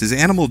degenerates. His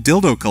animal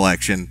dildo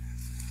collection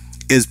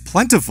is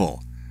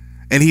plentiful,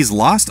 and he's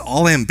lost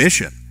all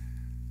ambition.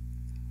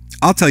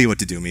 I'll tell you what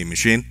to do, Meme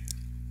Machine.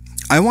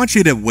 I want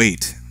you to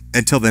wait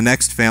until the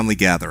next family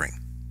gathering,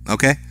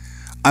 okay?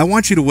 I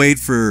want you to wait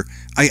for,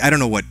 I don't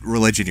know what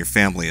religion your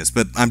family is,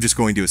 but I'm just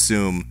going to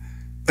assume,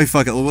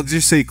 fuck it, we'll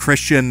just say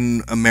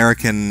Christian,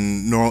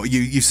 American, normal.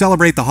 You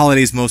celebrate the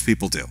holidays most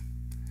people do.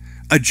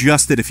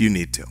 Adjust it if you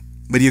need to,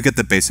 but you get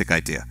the basic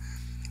idea.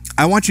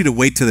 I want you to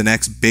wait till the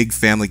next big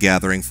family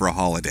gathering for a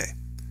holiday.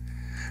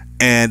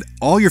 And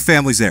all your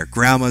family's there.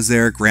 Grandma's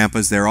there,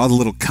 grandpa's there, all the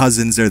little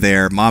cousins are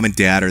there, mom and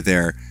dad are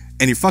there,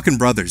 and your fucking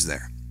brother's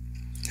there.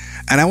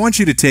 And I want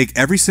you to take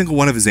every single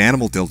one of his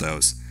animal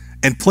dildos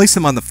and place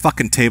them on the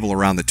fucking table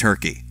around the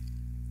turkey.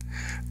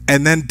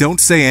 And then don't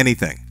say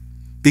anything.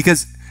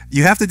 Because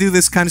you have to do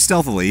this kind of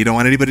stealthily. You don't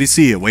want anybody to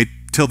see you. Wait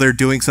till they're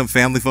doing some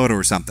family photo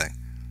or something.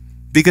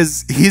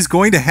 Because he's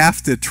going to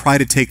have to try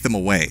to take them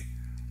away.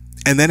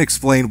 And then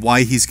explain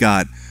why he's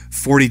got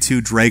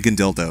 42 dragon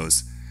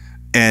dildos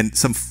and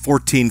some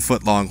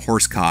 14-foot-long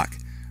horse cock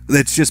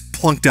that's just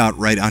plunked out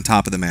right on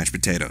top of the mashed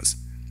potatoes.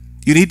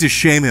 You need to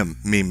shame him,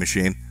 Meme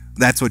Machine.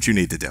 That's what you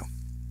need to do.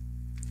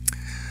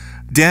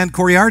 Dan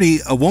Coriarty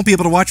won't be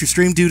able to watch your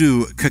stream due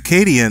to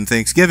Cacadian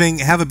Thanksgiving.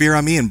 Have a beer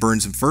on me and burn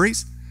some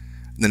furries.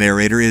 The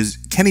narrator is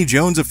Kenny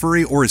Jones, a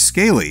furry or a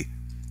scaly?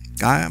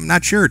 I'm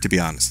not sure, to be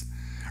honest.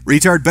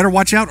 Retard, better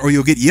watch out or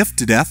you'll get yiffed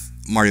to death.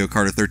 Mario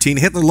Carter 13.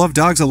 Hitler loved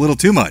dogs a little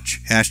too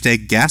much.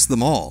 Hashtag gas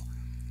them all.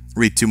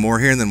 Read 2 more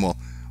here and then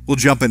we'll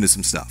jump into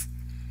some stuff.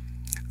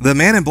 The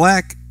Man in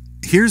Black.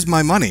 Here's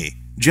my money.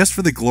 Just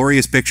for the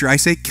glorious picture, I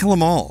say kill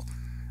them all.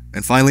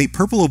 And finally,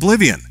 Purple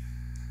Oblivion.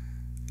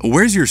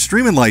 Where's your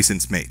streaming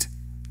license, mate?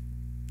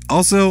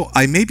 Also,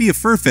 I may be a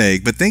fur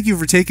fag, but thank you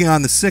for taking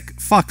on the sick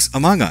fucks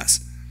among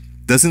us.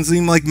 Doesn't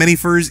seem like many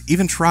furs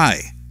even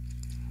try.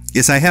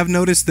 Yes, I have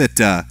noticed that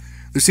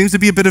there seems to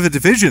be a bit of a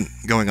division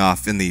going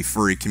off in the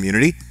furry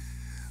community,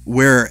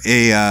 where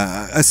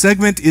a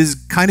segment is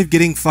kind of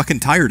getting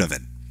fucking tired of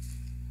it.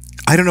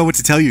 I don't know what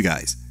to tell you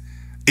guys.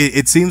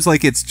 It seems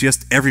like it's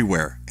just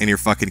everywhere in your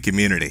fucking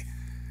community.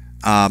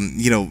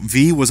 You know,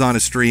 V was on a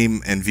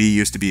stream, and V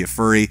used to be a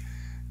furry,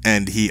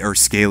 and or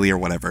scaly or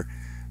whatever,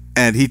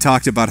 and he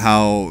talked about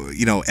how,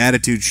 you know,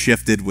 attitudes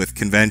shifted with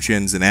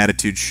conventions and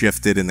attitudes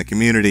shifted in the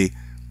community,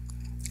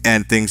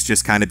 and things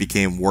just kind of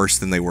became worse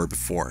than they were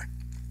before.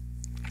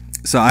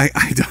 So I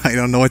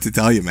don't know what to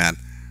tell you, man.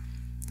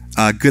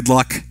 Good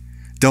luck.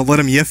 Don't let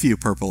him yiff you,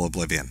 Purple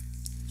Oblivion.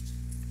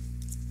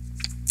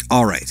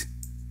 All right.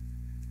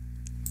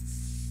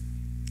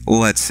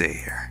 Let's see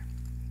here.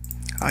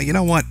 You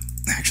know what?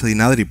 Actually,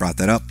 now that he brought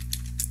that up,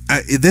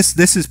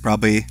 this is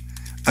probably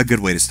a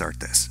good way to start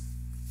this.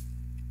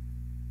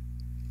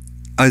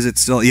 Is it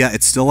still? Yeah,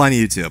 it's still on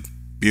YouTube.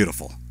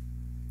 Beautiful.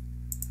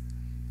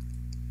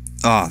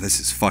 Oh, this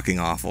is fucking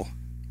awful.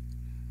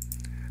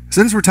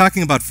 Since we're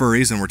talking about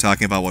furries and we're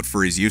talking about what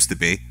furries used to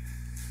be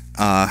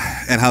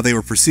and how they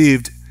were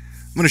perceived,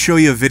 I'm going to show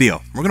you a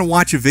video. We're going to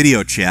watch a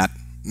video, chat,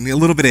 a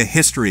little bit of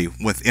history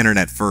with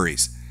internet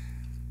furries.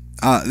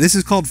 This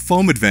is called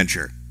Foam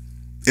Adventure.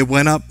 It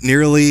went up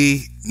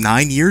nearly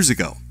 9 years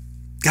ago.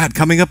 God,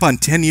 coming up on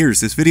 10 years.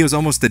 This video is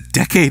almost a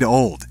decade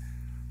old.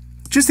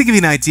 Just to give you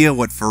an idea of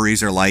what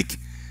furries are like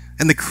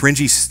and the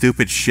cringy,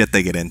 stupid shit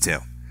they get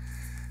into.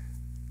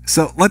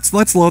 So let's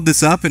load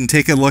this up and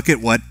take a look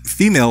at what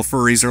female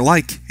furries are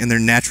like in their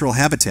natural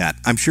habitat.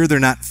 I'm sure they're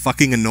not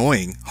fucking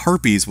annoying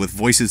harpies with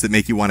voices that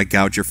make you want to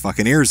gouge your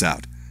fucking ears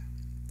out.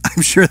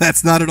 I'm sure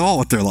that's not at all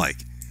what they're like.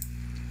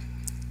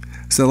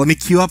 So let me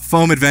cue up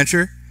Foam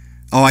Adventure.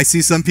 Oh, I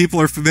see some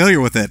people are familiar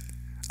with it.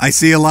 I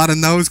see a lot of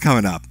no's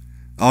coming up.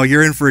 Oh,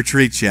 you're in for a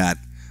treat, chat.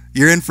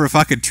 You're in for a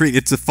fucking treat.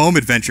 It's a Foam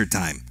Adventure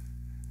time.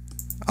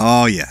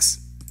 Oh, yes.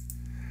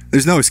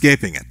 There's no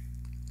escaping it.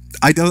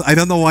 I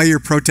don't know why you're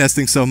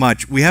protesting so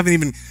much. We haven't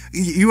even...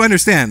 You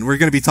understand, we're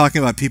going to be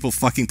talking about people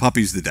fucking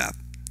puppies to death.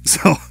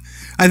 So,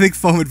 I think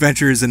Foam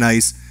Adventure is a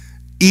nice,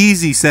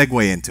 easy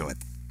segue into it.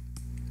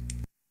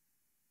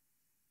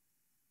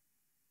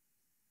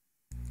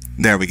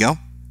 There we go.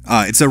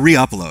 It's a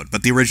re-upload,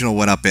 but the original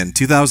went up in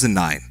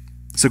 2009.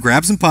 So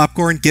grab some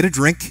popcorn, get a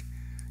drink,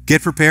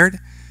 get prepared.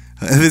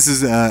 This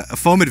is a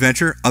Foam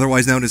Adventure,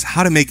 otherwise known as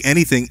How to Make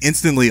Anything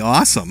Instantly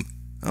Awesome.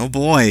 Oh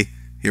boy.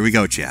 Here we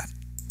go, chat.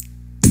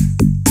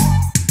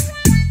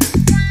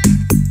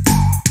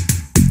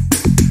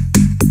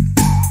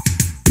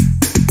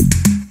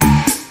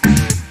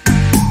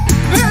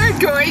 We're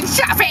going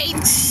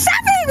shopping!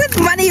 Shopping with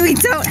money we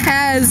don't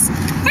have!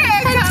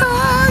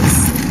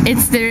 Headphones!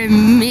 It's their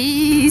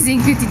amazing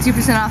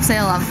 52% off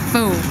sale on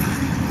foam.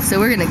 So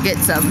we're gonna get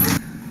some.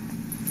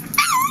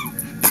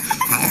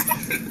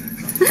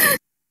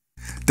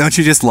 Don't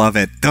you just love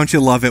it? Don't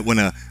you love it when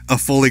a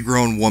fully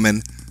grown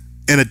woman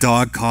in a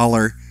dog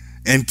collar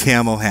and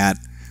camo hat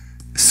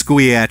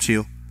squee at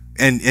you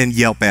and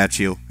yelp at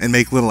you and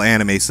make little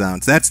anime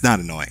sounds? That's not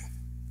annoying.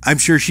 I'm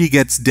sure she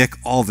gets dick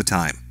all the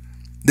time.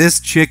 This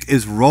chick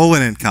is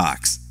rolling in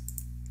cocks.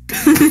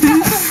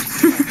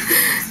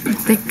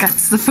 They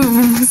guts the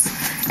foams,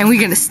 and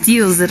we're gonna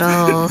steal it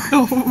all.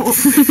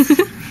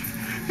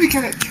 We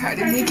gotta try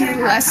to make it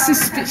less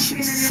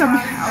suspicious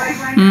somehow.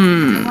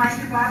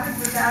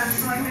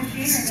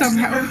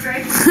 Somehow.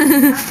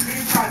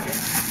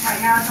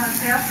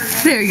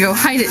 There you go.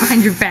 Hide it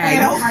behind your bag.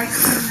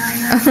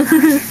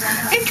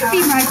 It could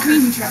be my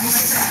green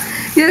dress.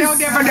 Yes. They'll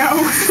never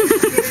know.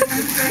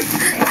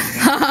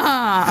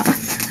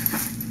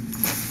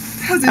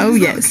 Oh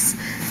yes.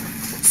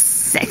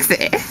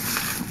 Sexy.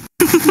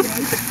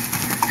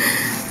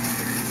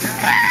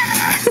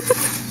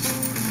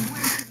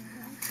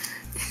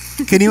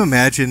 Can you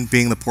imagine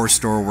being the poor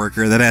store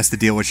worker that has to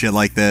deal with shit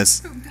like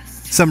this?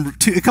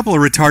 a couple of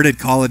retarded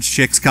college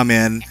chicks come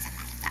in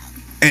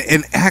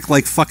and act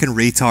like fucking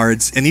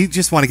retards, and you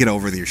just want to get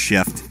over with your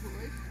shift.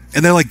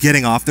 And they're like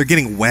getting off. They're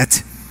getting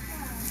wet.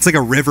 It's like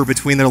a river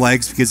between their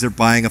legs because they're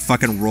buying a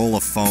fucking roll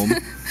of foam.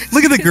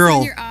 Look at the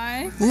girl.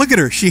 Look at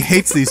her. She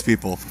hates these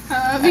people.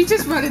 We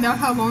just want to know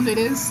how long it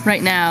is.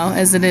 Right now,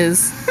 as it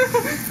is.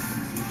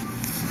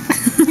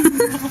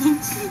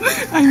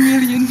 I'm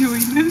really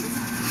enjoying this.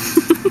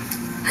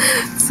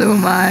 So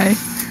am I.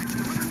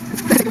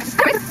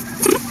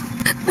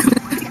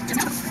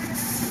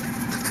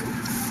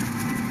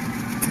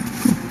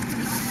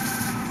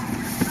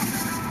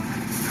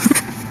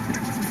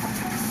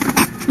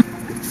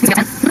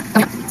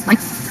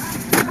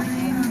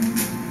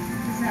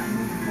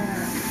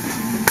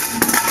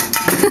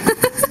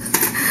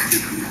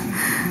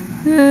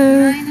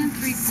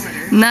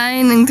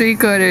 9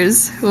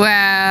 3/4.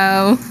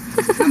 Wow.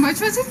 How much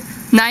was it?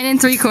 9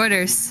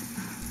 3/4.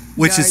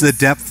 Which is the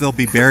depth they'll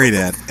be buried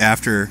at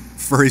after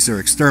furries are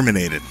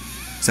exterminated.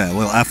 So a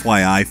little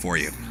FYI for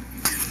you.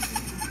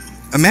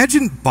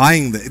 Imagine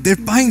they're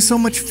buying so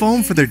much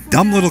foam for their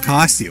dumb little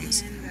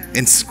costumes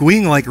and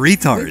squeeing like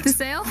retards. The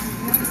sale?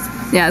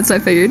 Yeah, that's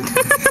what I figured.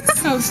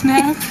 Oh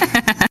snap.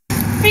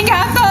 We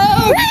got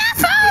foam! We got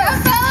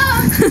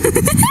foam!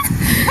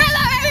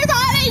 Hello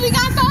everybody, we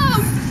got foam!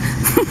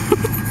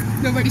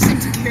 Nobody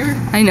seems to care.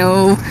 I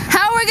know.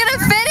 How are we gonna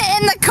fit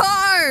it in the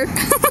car?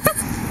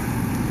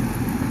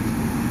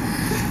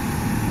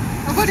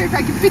 I wonder if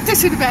I can fit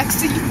this in the back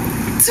seat.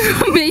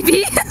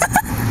 Maybe.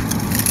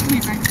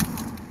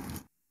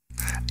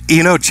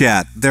 You know,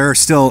 chat, there are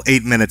still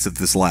 8 minutes of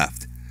this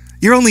left.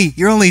 You're only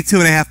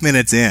 2.5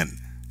 minutes in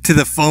to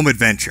the foam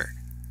adventure.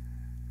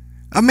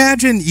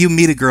 Imagine you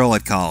meet a girl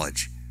at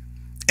college,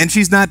 and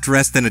she's not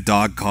dressed in a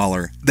dog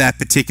collar that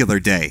particular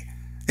day.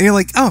 And you're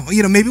like, oh,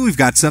 maybe we've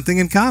got something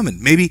in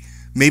common. Maybe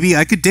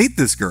I could date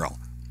this girl.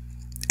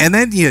 And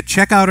then you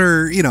check out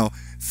her,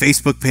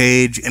 Facebook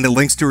page and it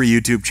links to her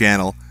YouTube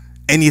channel,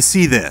 and you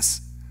see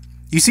this.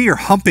 You see her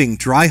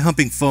dry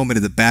humping foam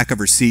into the back of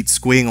her seat,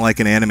 squeeing like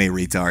an anime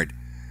retard,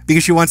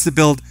 because she wants to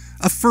build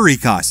a furry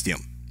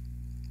costume.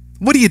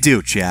 What do you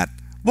do, chat?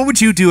 What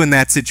would you do in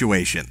that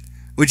situation?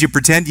 Would you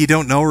pretend you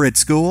don't know her at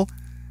school?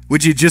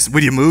 Would you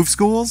move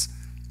schools?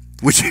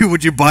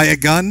 Would you buy a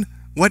gun?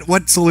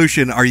 What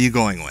solution are you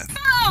going with?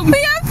 Oh,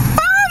 we have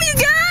foam, you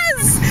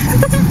guys!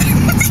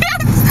 Yes!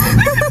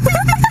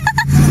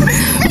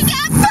 We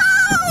got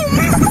foam!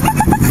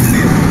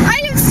 I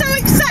am so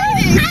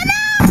excited! I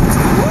know!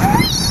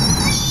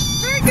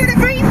 We're gonna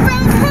bring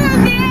foam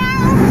home now!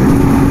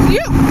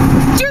 You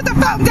do the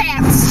foam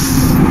dance!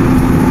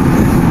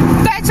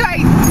 That's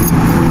right!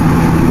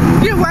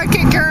 You work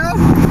it, girl!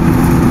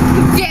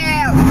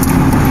 Yeah!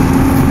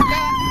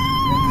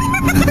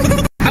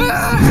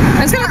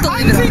 I just have to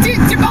leave it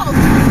unpredictable!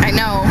 I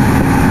know.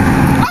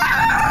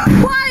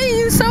 Why are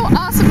you so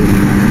awesome?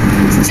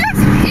 It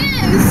just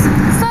is!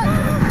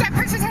 That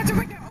person has a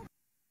window!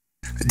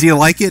 Do you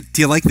like it?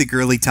 Do you like the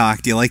girly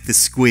talk? Do you like the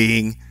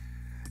squeeing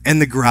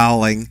and the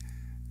growling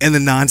and the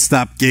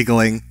nonstop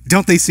giggling?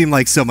 Don't they seem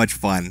like so much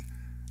fun?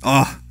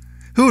 Oh,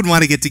 who would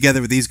want to get together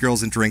with these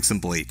girls and drink some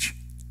bleach?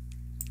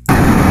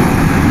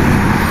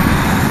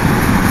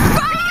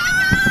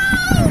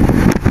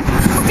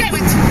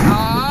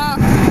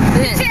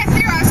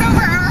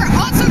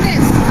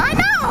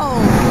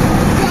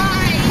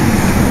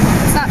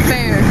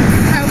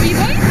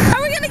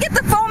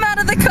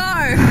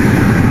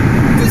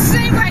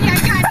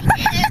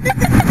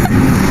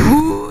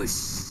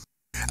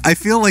 I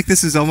feel like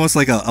this is almost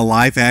like a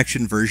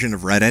live-action version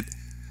of Reddit.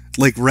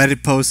 Like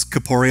Reddit posts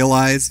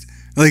corporealized.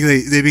 Like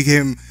they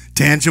became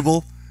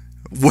tangible,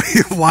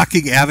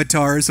 walking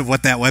avatars of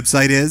what that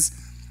website is.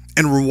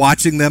 And we're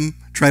watching them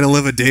try to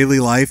live a daily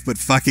life, but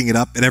fucking it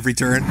up at every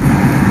turn.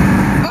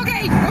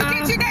 Okay, we'll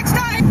get you next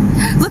time!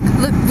 Look,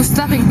 we're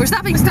stopping. We're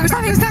stopping.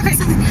 We're stopping.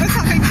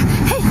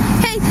 Hey,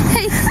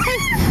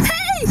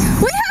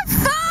 we have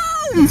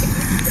foam!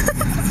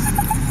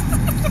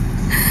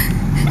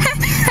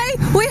 Hey,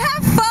 we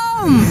have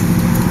foam!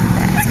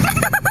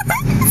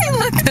 He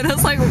looked at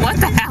us like, what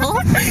the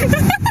hell?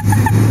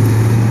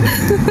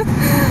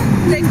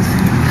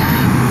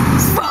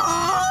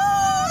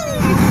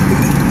 Foam!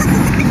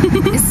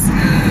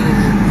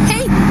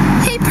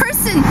 Hey,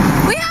 person,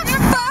 we have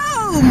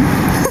foam!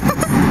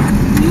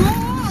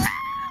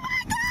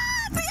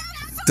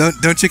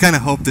 Don't you kind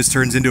of hope this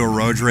turns into a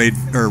road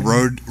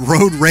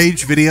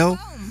rage video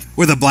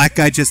where the black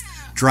guy just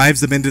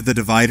drives them into the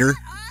divider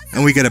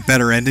and we get a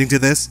better ending to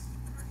this?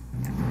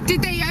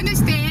 Did they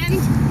understand?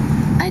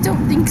 I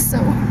don't think so.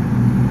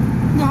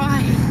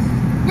 Why?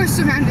 We're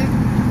surrounded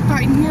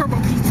by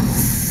normal people.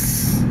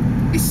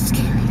 It's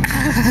scary.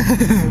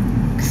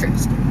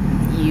 Chris.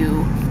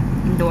 You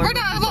normal. We're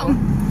not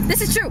alone.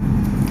 This is true.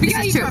 We This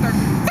got is each true. other.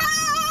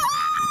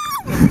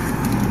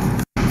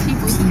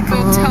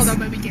 People, tell them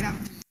when we get out.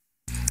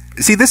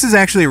 See, this is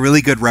actually a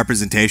really good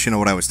representation of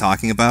what I was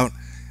talking about.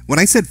 When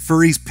I said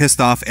furries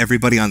pissed off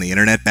everybody on the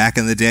internet back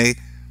in the day,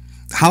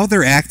 how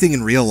they're acting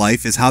in real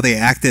life is how they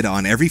acted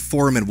on every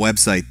forum and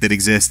website that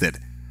existed.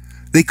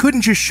 They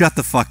couldn't just shut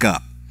the fuck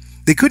up.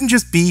 They couldn't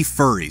just be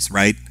furries,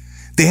 right?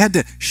 They had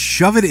to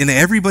shove it in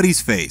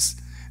everybody's face.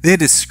 They had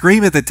to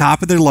scream at the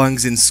top of their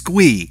lungs and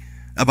squee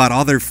about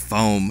all their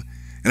foam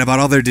and about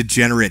all their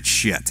degenerate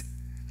shit.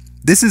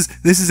 This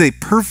is a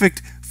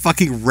perfect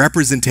fucking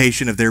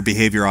representation of their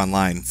behavior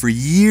online for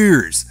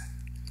years.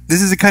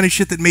 This is the kind of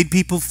shit that made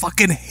people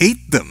fucking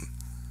hate them.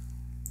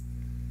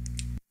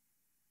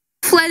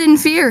 Fled in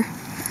fear.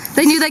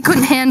 They knew they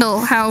couldn't handle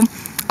how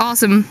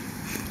awesome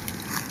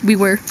we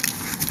were.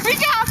 We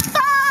got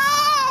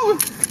foam!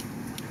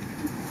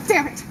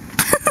 Damn it.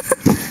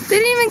 They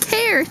didn't even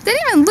care. They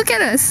didn't even look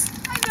at us.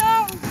 I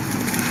know.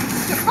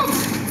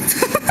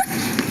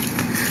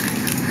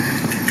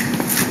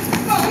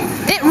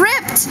 It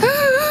ripped.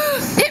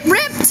 It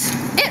ripped.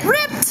 It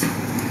ripped.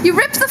 You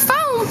ripped the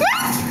foam.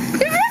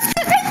 You ripped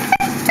it.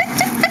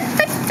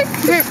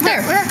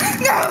 There.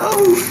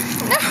 No!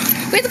 No.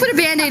 We have to put a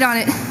band-aid on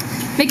it.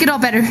 Make it all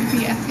better.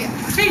 Yeah.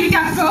 Hey, we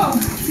got foam.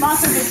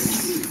 Lots of it.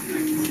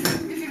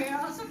 Isn't it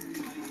awesome?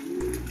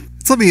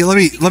 So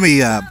let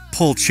me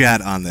pull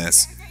chat on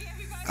this.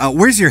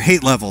 Where's your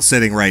hate level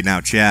sitting right now,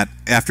 chat,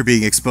 after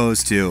being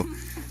exposed to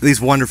these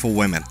wonderful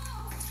women?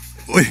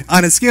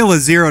 On a scale of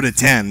 0 to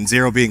 10,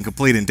 0 being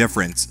complete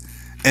indifference,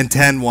 and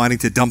 10 wanting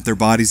to dump their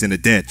bodies in a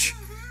ditch,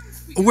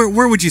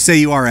 where would you say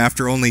you are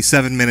after only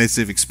 7 minutes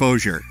of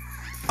exposure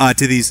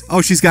to these?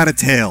 Oh, she's got a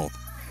tail.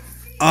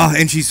 Oh,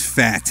 and she's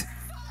fat.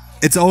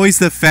 It's always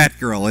the fat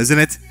girl, isn't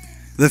it?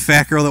 The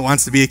fat girl that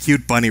wants to be a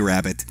cute bunny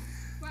rabbit.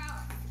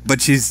 But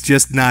she's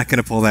just not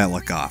going to pull that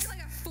look off. Like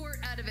a fort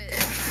out of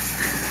it.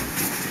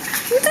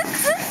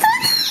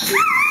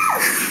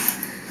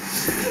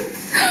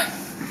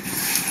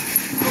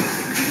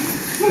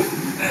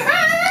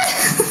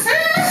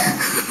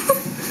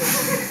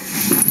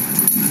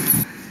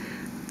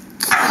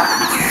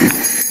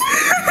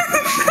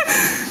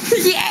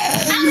 Yeah!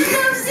 I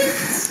love it!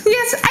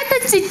 Yes, I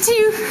love it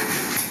too.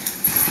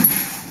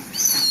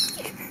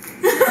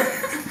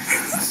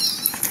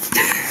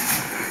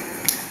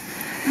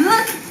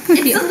 Look,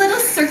 it's a little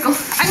circle.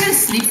 I'm gonna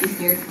sleep in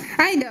here.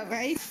 I know,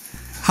 right?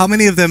 How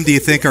many of them do you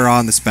think are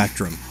on the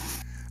spectrum?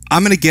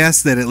 I'm going to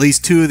guess that at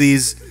least 2 of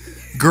these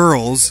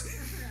girls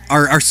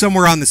are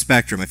somewhere on the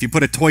spectrum. If you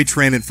put a toy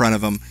train in front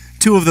of them,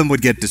 2 of them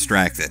would get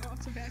distracted.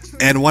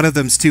 And one of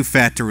them's too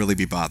fat to really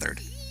be bothered.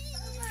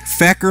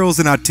 Fat girls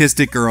and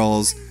autistic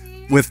girls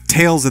with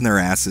tails in their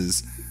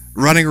asses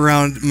running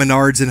around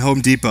Menards and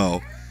Home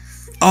Depot.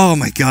 Oh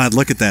my god,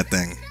 look at that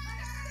thing.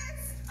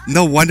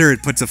 No wonder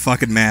it puts a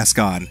fucking mask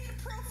on.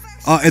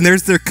 And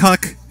there's their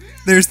cuck.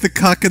 There's the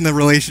cuck in the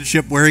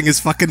relationship wearing his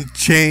fucking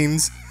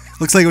chains.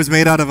 Looks like it was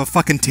made out of a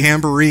fucking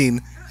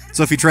tambourine.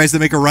 So if he tries to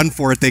make a run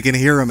for it, they can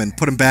hear him and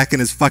put him back in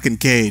his fucking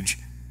cage.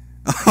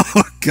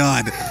 Oh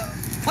god.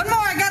 One more,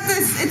 I got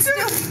this. It's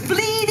still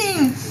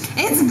bleeding.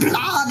 It's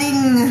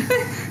blooding.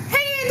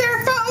 Hang in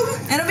there, foam!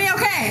 It'll be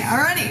okay.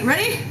 Alrighty,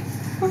 ready?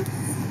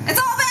 It's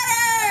all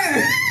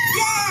better!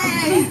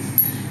 Yay!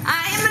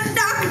 I am a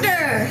doctor.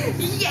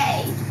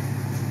 Yay!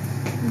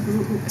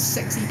 Ooh, a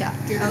sexy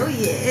doctor. Oh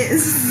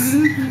yes.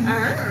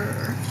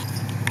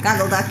 Got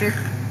a little doctor.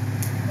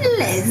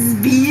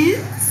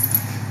 Lesbians.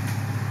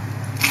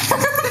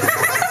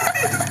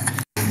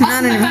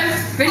 Not anymore.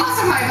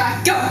 Awesome high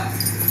five. Go!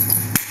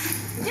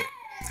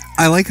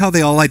 I like how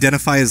they all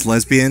identify as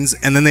lesbians,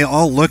 and then they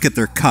all look at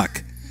their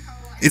cuck.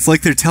 It's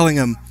like they're telling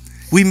them,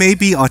 we may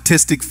be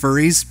autistic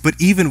furries, but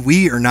even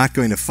we are not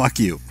going to fuck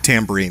you,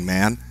 tambourine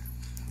man.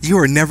 You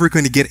are never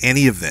going to get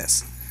any of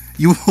this.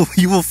 You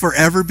will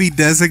forever be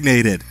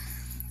designated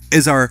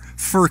as our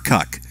fur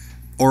cuck,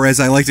 or as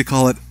I like to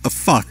call it, a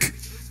fuck.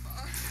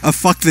 A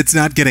fuck that's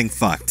not getting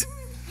fucked.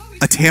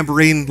 A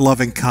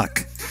tambourine-loving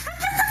cuck.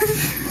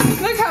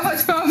 Look how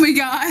much foam we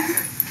got.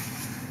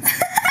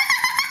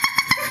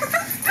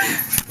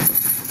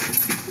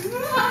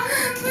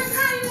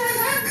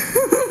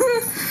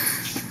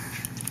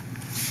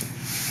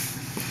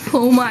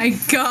 Oh my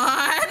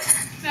god.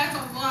 That's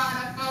a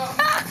lot of foam.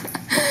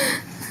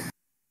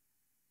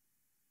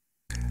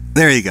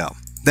 There you go.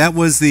 That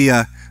was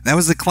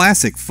the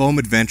classic foam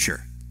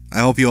adventure. I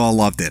hope you all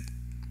loved it.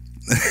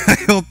 I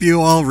hope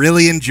you all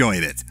really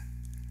enjoyed it.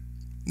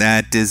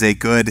 That is a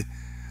good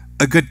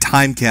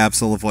time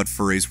capsule of what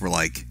furries were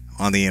like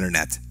on the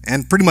internet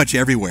and pretty much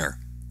everywhere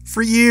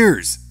for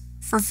years.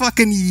 For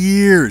fucking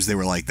years they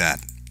were like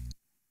that.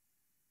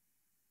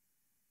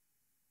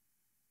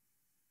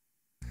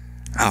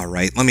 All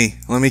right, let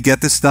me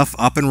get this stuff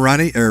up and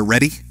running or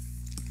ready.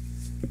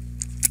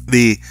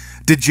 The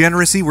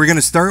degeneracy, we're going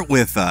to start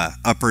with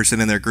a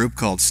person in their group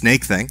called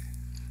SnakeThing.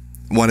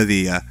 One of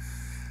the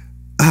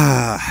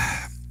I'm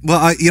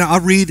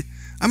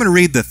going to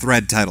read the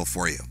thread title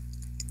for you.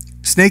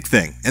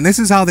 SnakeThing, and this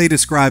is how they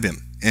describe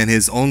him in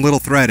his own little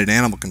thread in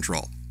Animal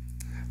Control.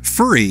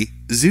 Furry,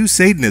 zoo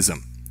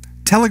satanism,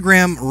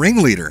 telegram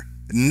ringleader,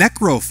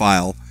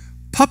 necrophile,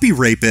 puppy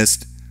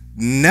rapist,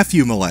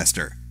 nephew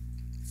molester.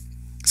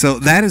 So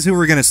that is who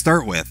we're going to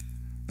start with.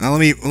 Now let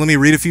me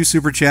read a few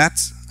super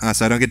chats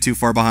so I don't get too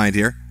far behind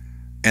here,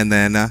 and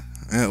then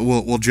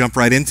we'll jump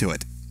right into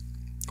it.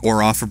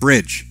 or off a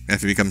bridge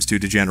if it becomes too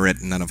degenerate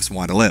and none of us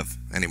want to live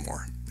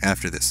anymore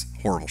after this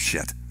horrible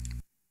shit.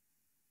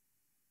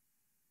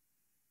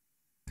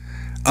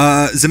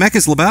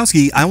 Zemeckis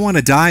Lebowski, I want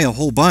to die a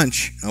whole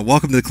bunch.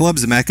 Welcome to the club,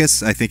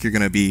 Zemeckis. I think you're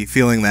going to be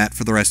feeling that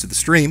for the rest of the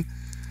stream.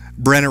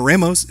 Brenna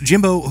Ramos,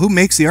 Jimbo, who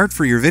makes the art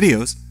for your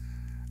videos?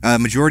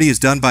 Majority is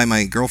done by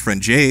my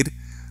girlfriend Jade.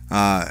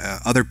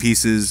 Other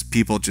pieces,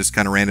 people just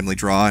kind of randomly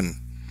draw, and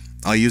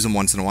I'll use them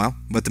once in a while,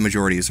 but the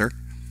majority is her.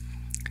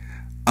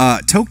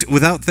 Toked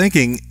without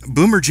thinking,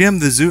 Boomer Jim,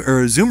 the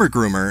Zoomer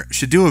groomer,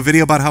 should do a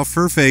video about how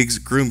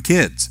furfags groom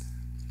kids.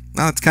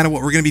 Well, that's kind of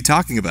what we're going to be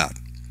talking about.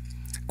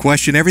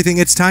 Question everything.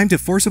 It's time to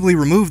forcibly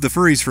remove the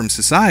furries from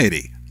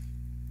society.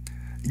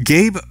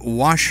 Gabe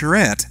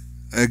Washeret,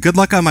 good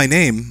luck on my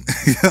name.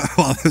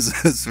 Well,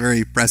 that's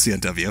very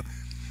prescient of you.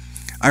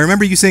 I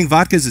remember you saying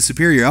vodka is a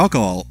superior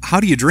alcohol. How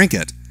do you drink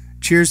it?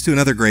 Cheers to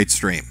another great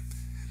stream.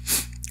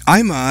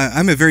 I'm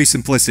a very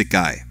simplistic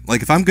guy.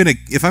 Like if I'm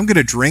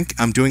gonna drink,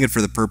 I'm doing it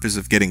for the purpose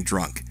of getting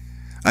drunk.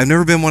 I've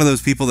never been one of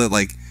those people that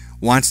like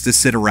wants to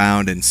sit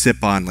around and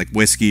sip on like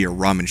whiskey or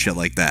rum and shit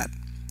like that.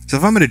 So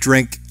if I'm gonna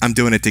drink, I'm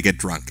doing it to get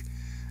drunk.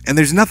 And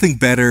there's nothing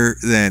better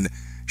than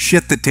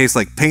shit that tastes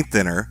like paint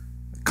thinner,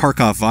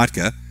 Kharkov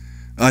vodka,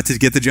 to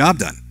get the job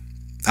done.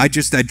 I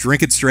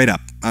drink it straight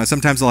up.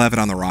 Sometimes I'll have it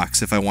on the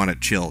rocks if I want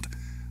it chilled.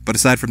 But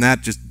aside from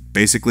that, just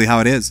basically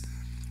how it is.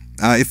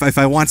 If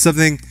I want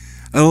something,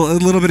 a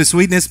little bit of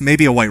sweetness,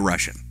 maybe a White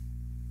Russian.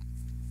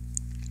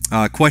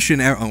 Question,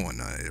 oh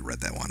no, I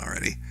read that one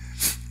already.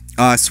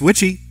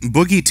 Switchy,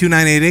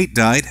 Boogie2988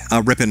 died.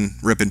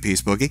 Rip in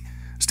peace, Boogie.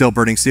 Still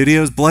Burning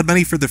Studios, blood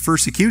money for the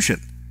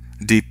Fursecution.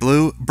 Deep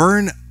Blue,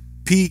 Burn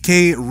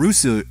PK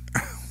Russell,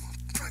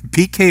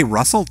 PK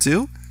Russell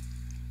too?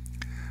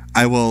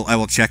 I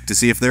will check to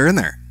see if they're in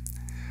there.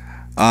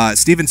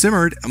 Steven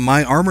Simmered,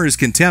 my armor is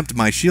contempt,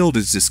 my shield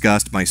is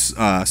disgust, my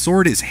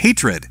sword is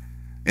hatred.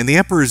 In the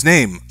Emperor's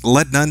name,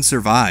 let none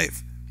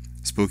survive.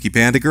 Spooky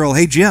Panda Girl,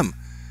 hey Jim,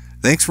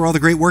 thanks for all the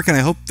great work and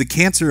I hope the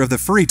cancer of the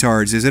furry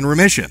tards is in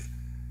remission.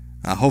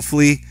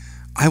 Hopefully,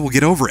 I will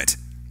get over it.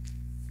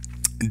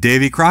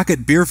 Davy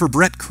Crockett, beer for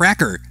Brett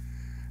Cracker.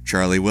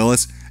 Charlie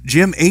Willis,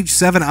 Jim, age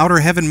 7 Outer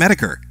Heaven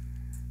Metokur.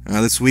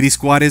 The Sweetie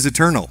Squad is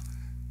eternal.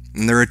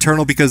 And they're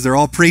eternal because they're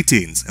all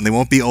preteens, and they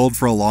won't be old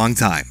for a long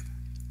time.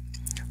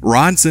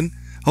 Ronson,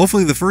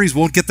 hopefully the furries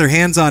won't get their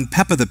hands on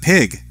Peppa the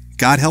Pig.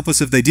 God help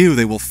us if they do,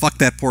 they will fuck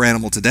that poor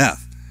animal to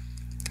death.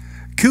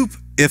 Coop,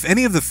 if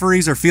any of the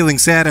furries are feeling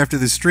sad after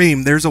the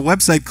stream, there's a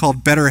website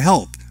called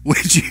BetterHelp,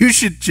 which you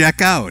should check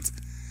out.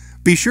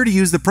 Be sure to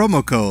use the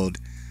promo code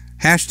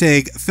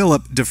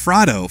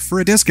 #PhilipDefrado for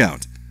a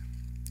discount.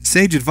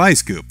 Sage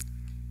advice, Coop.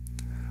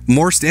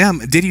 Morst M,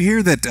 did you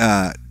hear that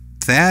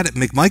Thad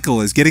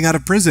McMichael is getting out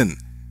of prison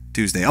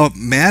Tuesday? Oh,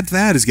 Mad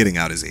Thad is getting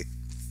out, is he?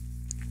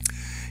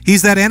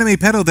 He's that anime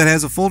pedo that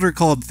has a folder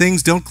called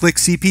Things Don't Click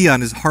CP on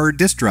his hard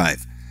disk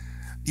drive.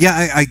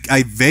 Yeah,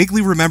 I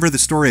vaguely remember the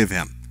story of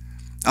him.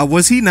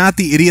 Was he not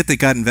the idiot that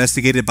got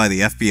investigated by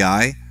the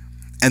FBI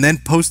and then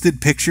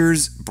posted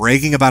pictures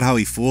bragging about how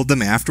he fooled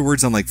them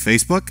afterwards on like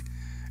Facebook?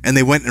 And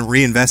they went and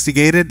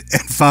reinvestigated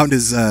and found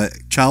his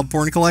child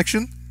porn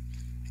collection?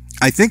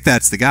 I think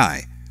that's the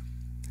guy.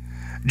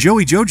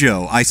 Joey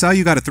Jojo, I saw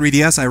you got a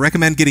 3DS. I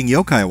recommend getting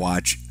Yokai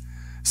Watch,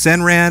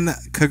 Senran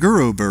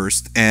Kaguru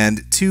Burst,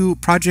 and 2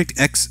 Project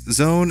X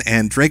Zone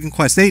and Dragon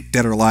Quest VIII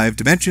Dead or Alive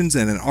Dimensions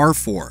and an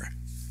R4.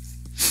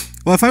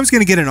 Well, if I was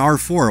going to get an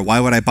R4,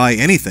 why would I buy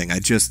anything?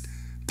 I'd just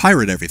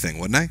pirate everything,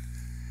 wouldn't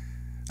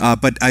I?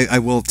 But I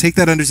will take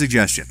that under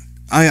suggestion.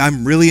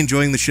 I'm really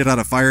enjoying the shit out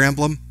of Fire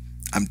Emblem.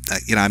 I'm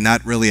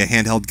not really a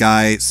handheld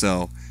guy,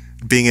 so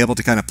being able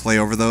to kind of play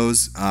over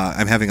those,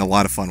 I'm having a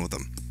lot of fun with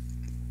them.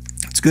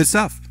 It's good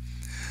stuff.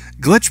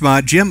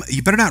 Glitchmod, Jim,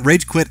 you better not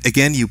rage quit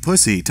again, you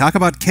pussy. Talk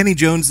about Kenny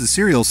Jones, the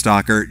serial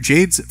stalker.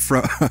 Jade's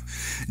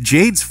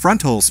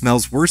front hole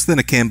smells worse than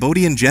a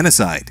Cambodian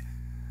genocide.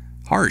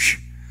 Harsh.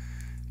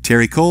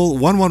 Terry Cole,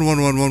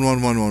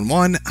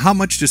 111111111. How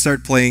much to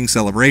start playing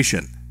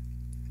Celebration?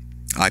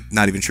 I'm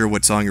not even sure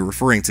what song you're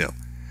referring to.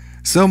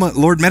 Soma,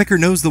 Lord Metokur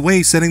knows the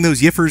way, sending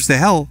those yiffers to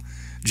hell.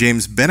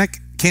 James Bennick,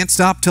 can't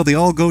stop till they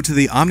all go to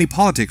the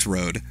omnipolitics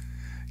road.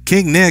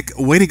 King Nick,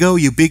 way to go,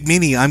 you big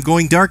meanie. I'm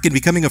going dark and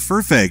becoming a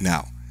furfag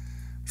now.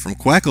 From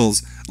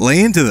Quackles, lay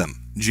into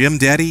them. Jim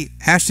Daddy,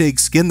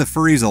 #skin the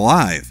furries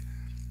alive.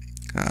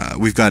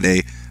 We've got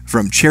a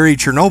from Cherry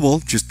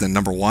Chernobyl, just the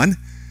number 1.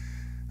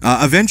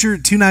 Avenger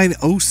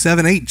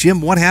 29078, Jim,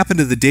 what happened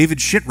to the David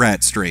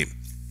Shitrat stream?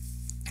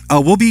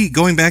 We'll be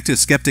going back to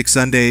Skeptic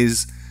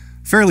Sundays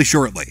fairly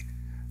shortly.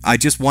 I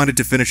just wanted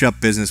to finish up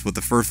business with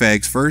the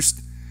furfags first,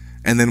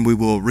 and then we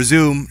will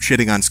resume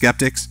shitting on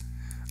skeptics.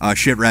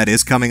 Shitrat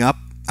is coming up.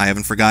 I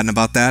haven't forgotten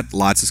about that.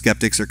 Lots of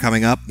skeptics are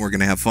coming up. We're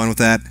going to have fun with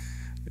that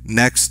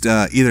next,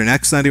 either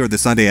next Sunday or the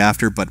Sunday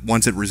after, but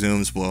once it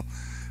resumes, we'll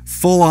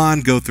full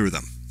on go through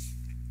them.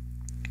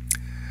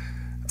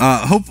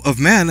 Hope of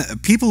Men,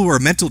 people who are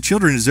mental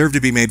children deserve to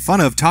be made fun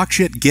of. Talk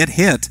shit, get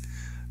hit.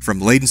 From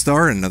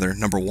Ladenstar, another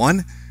number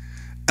 1.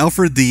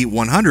 Alfred the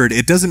 100,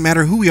 it doesn't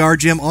matter who we are,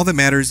 Jim. All that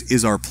matters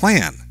is our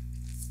plan.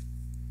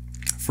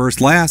 First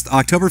last,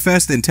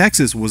 Oktoberfest in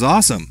Texas was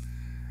awesome.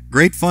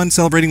 Great fun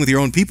celebrating with your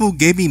own people,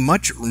 gave me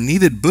much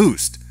needed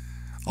boost.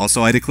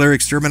 Also, I declare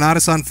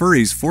exterminatus on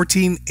furries,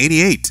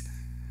 1488.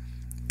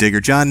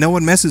 Digger John, no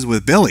one messes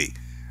with Billy.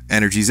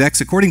 Energy's X,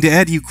 according to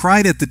Ed, you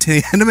cried at the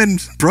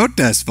Tiananmen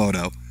protest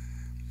photo.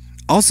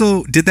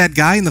 Also, did that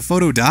guy in the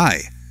photo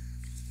die?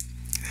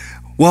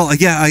 Well,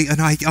 yeah,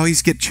 I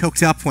always get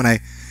choked up when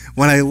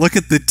I look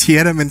at the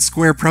Tiananmen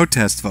Square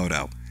protest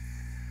photo.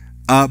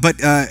 But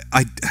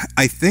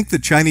I think the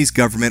Chinese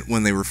government,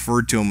 when they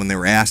referred to him, when they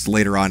were asked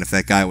later on if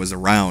that guy was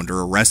around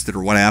or arrested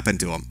or what happened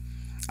to him,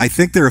 I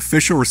think their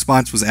official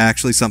response was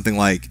actually something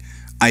like,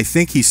 I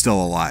think he's still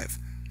alive.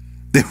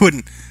 They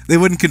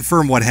wouldn't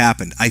confirm what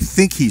happened. I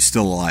think he's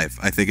still alive,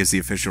 I think is the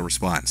official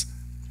response.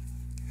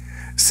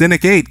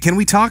 Cynic 8, can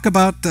we talk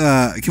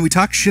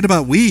shit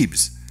about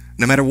weebs?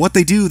 No matter what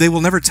they do, they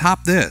will never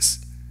top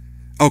this.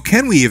 Oh,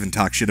 can we even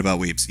talk shit about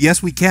weebs?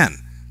 Yes, we can.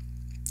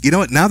 You know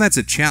what? Now that's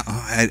a chat.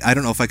 Oh, I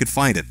don't know if I could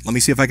find it. Let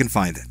me see if I can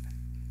find it.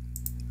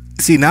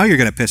 See, now you're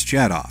going to piss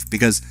Chad off,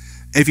 because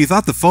if you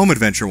thought the Foam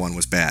Adventure one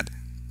was bad,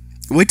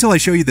 wait till I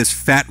show you this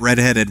fat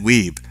redheaded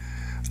weeb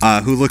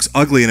who looks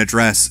ugly in a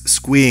dress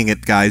squeeing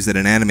at guys at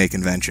an anime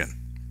convention.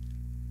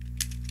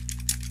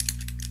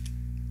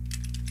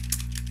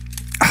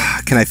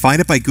 Can I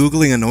find it by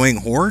Googling annoying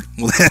whore?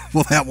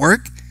 Will that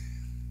work?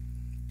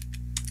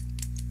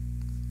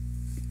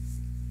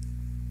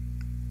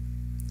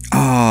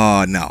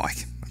 Oh, no,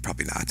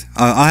 probably not.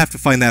 I'll have to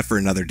find that for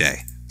another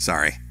day.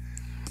 Sorry.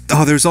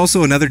 Oh, there's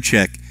also another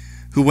chick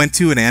who went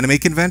to an anime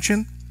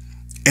convention,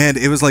 and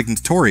it was like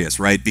notorious,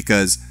 right?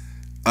 Because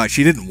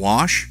she didn't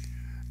wash,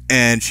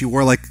 and she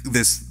wore like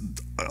this,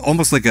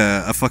 almost like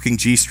a fucking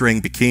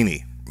G-string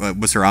bikini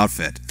was her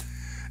outfit.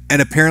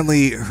 And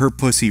apparently her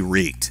pussy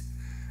reeked.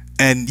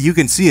 And you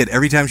can see it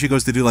every time she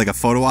goes to do like a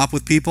photo op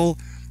with people.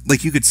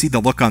 Like you could see the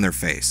look on their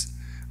face.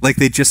 Like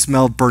they just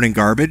smelled burning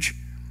garbage.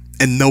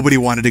 And nobody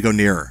wanted to go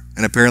near her.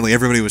 And apparently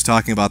everybody was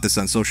talking about this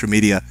on social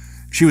media.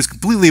 She was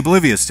completely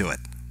oblivious to it.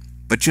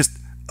 But just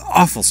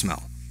awful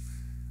smell.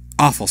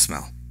 Awful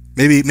smell.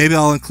 Maybe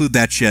I'll include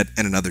that shit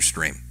in another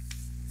stream.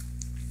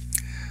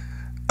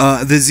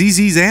 The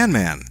ZZ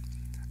Zanman.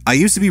 I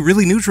used to be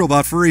really neutral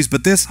about furries,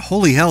 but this,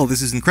 holy hell,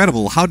 this is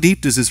incredible. How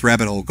deep does this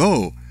rabbit hole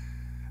go?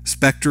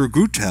 Spectre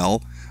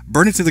Gutel.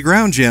 Burn it to the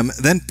ground, Jim,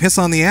 then piss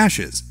on the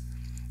ashes.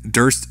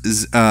 Durst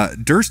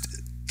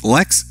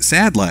Lex,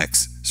 Sad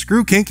Lex.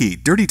 Screw kinky.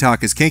 Dirty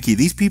talk is kinky.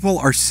 These people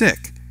are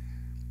sick.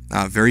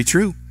 Very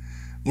true.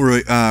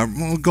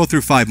 We'll go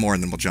through 5 more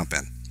and then we'll jump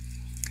in.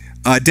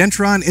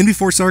 Dentron, in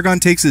before Sargon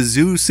takes a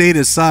zoo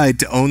sadist side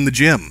to own the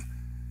gym.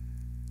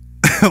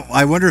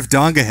 I wonder if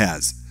Donga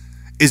has.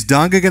 Is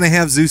Donga going to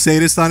have zoo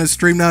sadist on his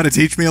stream now to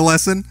teach me a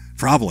lesson?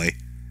 Probably.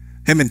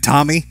 Him and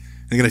Tommy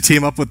are going to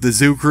team up with the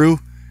zoo crew.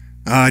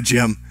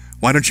 Jim,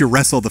 why don't you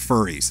wrestle the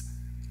furries?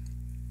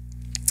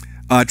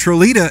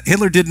 Trolita,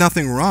 Hitler did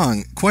nothing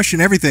wrong.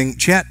 Question everything.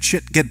 Chat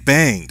shit get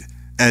banged,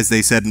 as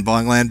they said in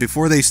Bongland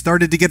before they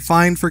started to get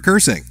fined for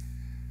cursing.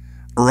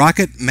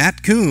 Rocket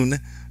Matt Kuhn,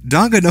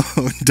 Donga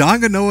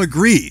no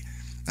agree.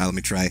 Now let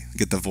me try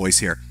get the voice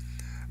here.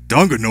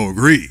 Donga no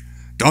agree.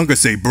 Donga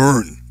say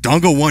burn.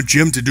 Donga want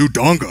Jim to do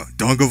Donga.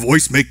 Donga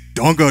voice make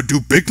Donga do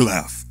big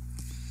laugh.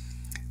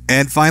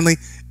 And finally,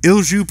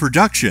 Ilju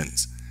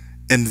Productions,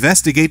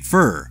 investigate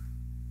fur.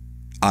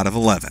 Out of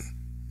 11.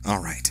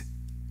 All right.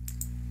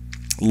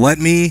 Let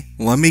me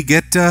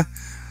get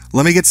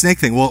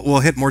SnakeThing. We'll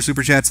hit more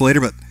super chats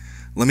later, but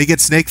let me get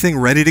SnakeThing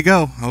ready to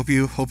go. Hope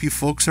you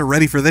folks are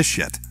ready for this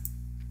shit.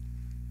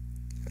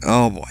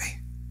 Oh boy.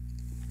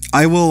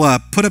 I will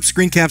put up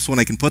screen caps when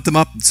I can put them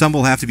up. Some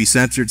will have to be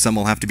censored, some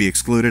will have to be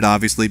excluded,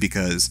 obviously,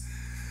 because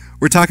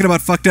we're talking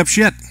about fucked up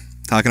shit.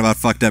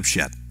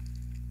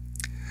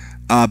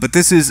 But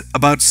this is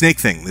about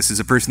SnakeThing. This is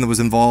a person that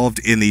was involved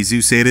in the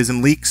zoo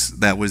sadism leaks.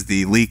 That was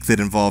the leak that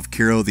involved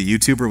Kiro, the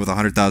YouTuber with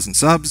 100,000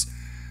 subs,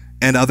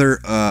 and other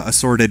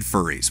assorted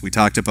furries. We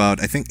talked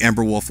about, I think,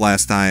 EmberWolf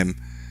last time,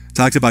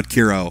 talked about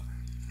Kiro,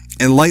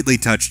 and lightly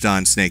touched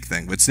on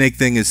SnakeThing. But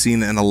SnakeThing is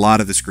seen in a lot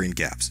of the screen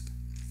caps.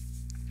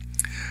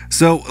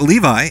 So,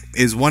 Levi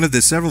is one of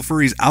the several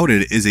furries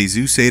outed as a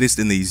zoo sadist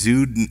in the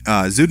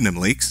pseudonym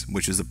leaks,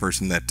 which is the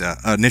person that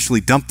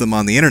initially dumped them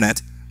on the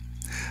internet.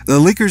 The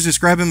leakers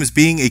describe him as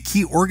being a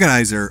key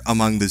organizer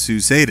among the zoo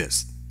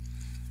sadists.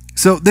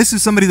 So, this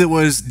is somebody that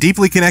was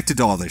deeply connected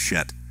to all this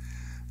shit.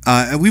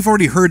 And we've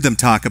already heard them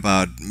talk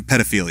about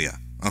pedophilia,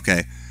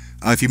 okay?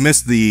 If you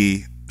missed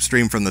the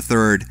stream from the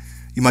 3rd,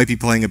 you might be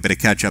playing a bit of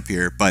catch-up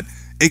here, but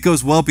it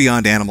goes well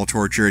beyond animal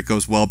torture. It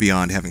goes well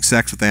beyond having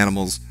sex with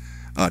animals,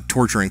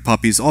 torturing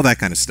puppies, all that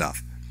kind of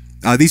stuff.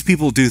 These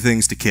people do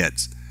things to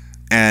kids,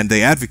 and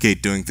they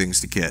advocate doing things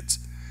to kids.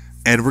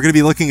 And we're going to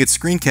be looking at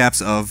screen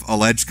caps of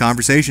alleged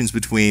conversations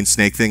between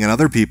SnakeThing and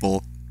other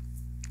people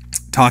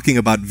talking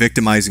about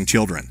victimizing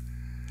children.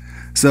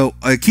 So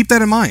keep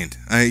that in mind.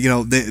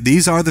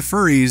 These are the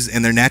furries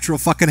in their natural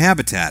fucking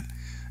habitat,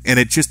 and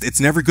it's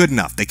never good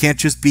enough. They can't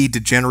just be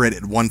degenerate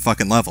at one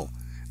fucking level.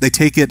 They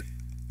take it,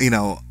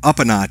 up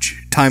a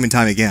notch time and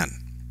time again.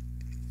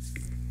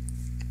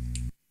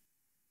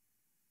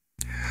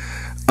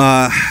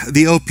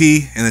 The OP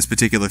in this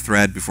particular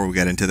thread, before we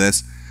get into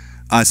this,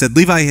 said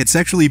Levi had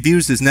sexually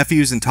abused his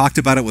nephews and talked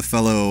about it with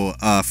fellow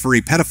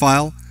furry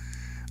pedophile.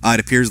 It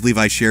appears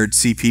Levi shared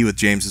CP with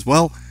James as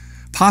well.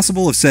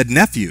 Possible of said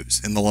nephews.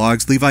 In the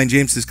logs, Levi and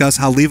James discuss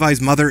how Levi's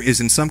mother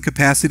is in some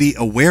capacity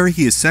aware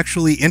he is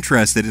sexually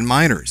interested in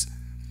minors.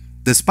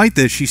 Despite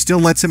this, she still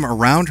lets him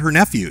around her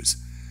nephews,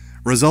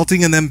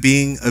 resulting in them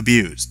being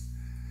abused.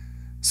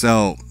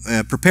 So,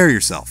 prepare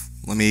yourself.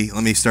 Let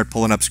me start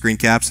pulling up screen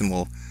caps and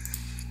we'll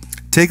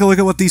take a look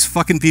at what these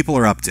fucking people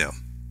are up to.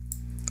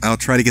 I'll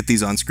try to get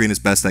these on screen as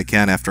best I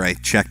can after I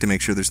check to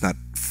make sure there's not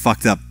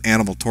fucked up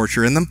animal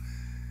torture in them.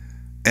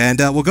 And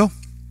we'll go.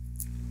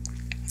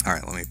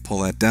 Alright, let me pull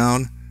that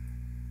down.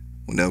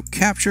 Window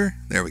capture.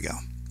 There we go.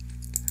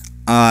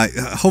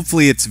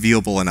 Hopefully it's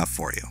viewable enough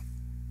for you.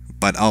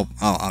 But I'll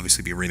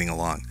obviously be reading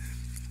along.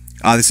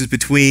 This is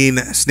between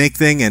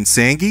SnakeThing and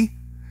Sangi.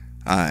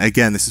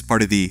 Again, this is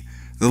part of the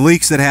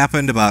leaks that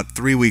happened about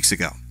 3 weeks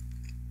ago.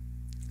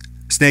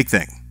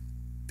 SnakeThing.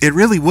 It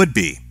really would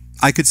be.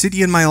 I could sit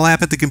you in my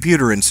lap at the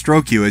computer and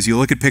stroke you as you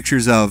look at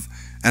pictures of,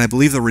 and I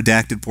believe the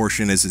redacted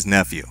portion is his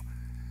nephew.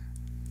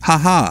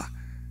 Haha.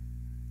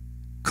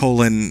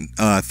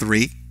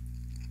 :3.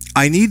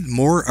 I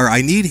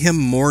need him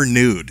more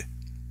nude.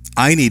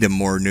 I need him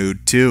more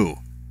nude too.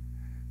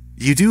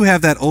 You do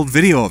have that old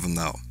video of him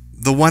though.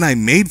 The one I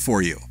made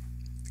for you.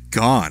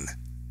 Gone.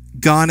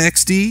 Gone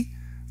XD?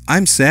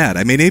 I'm sad.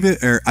 I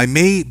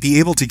may be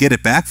able to get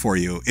it back for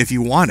you if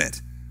you want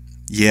it.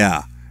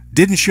 Yeah.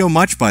 Didn't show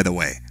much, by the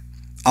way.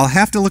 I'll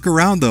have to look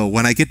around though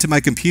when I get to my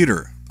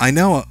computer. I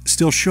know it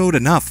still showed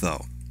enough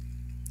though.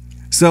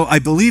 So I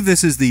believe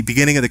this is the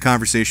beginning of the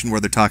conversation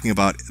where they're talking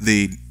about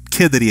the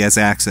kid that he has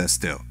access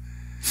to.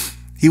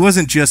 He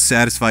wasn't just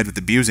satisfied with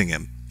abusing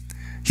him.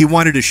 He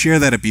wanted to share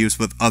that abuse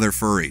with other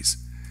furries.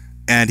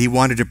 And he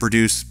wanted to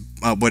produce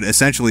what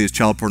essentially is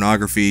child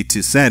pornography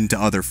to send to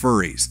other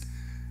furries.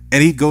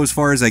 And he'd go as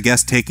far as, I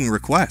guess, taking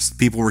requests.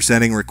 People were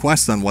sending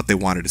requests on what they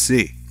wanted to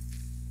see.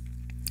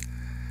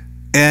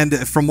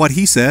 And from what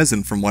he says,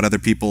 and from what other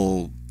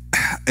people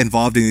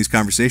involved in these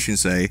conversations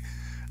say,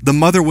 the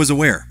mother was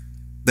aware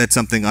that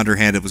something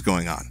underhanded was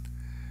going on.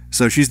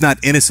 So she's not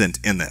innocent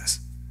in this.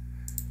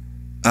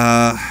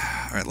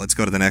 Alright, let's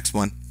go to the next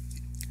one.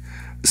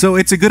 So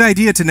it's a good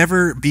idea to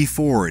never be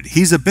forward.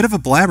 He's a bit of a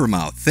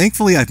blabbermouth.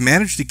 Thankfully, I've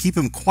managed to keep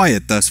him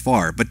quiet thus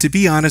far, but to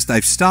be honest,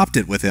 I've stopped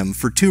it with him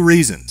for 2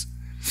 reasons.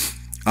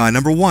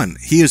 Number 1,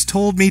 he has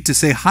told me to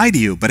say hi to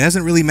you, but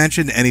hasn't really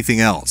mentioned anything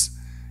else.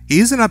 He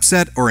isn't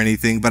upset or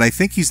anything, but I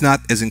think he's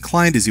not as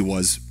inclined as he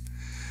was.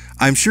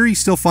 I'm sure he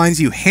still finds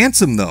you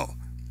handsome, though.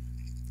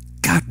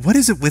 God, what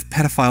is it with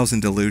pedophiles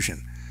and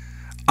delusion?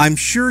 I'm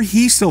sure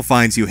he still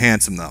finds you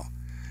handsome, though.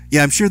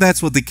 Yeah, I'm sure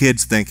that's what the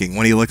kid's thinking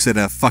when he looks at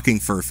a fucking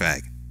fur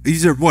fag.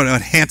 What a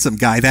handsome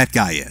guy that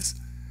guy is.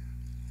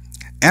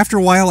 After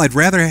a while, I'd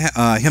rather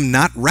him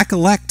not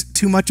recollect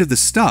too much of the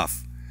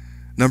stuff.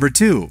 Number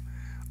 2,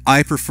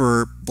 I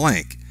prefer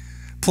blank.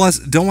 Plus,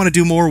 don't want to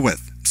do more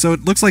with. So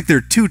it looks like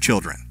they're 2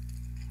 children.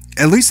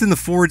 At least in the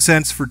forward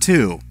sense for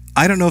 2.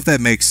 I don't know if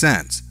that makes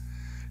sense.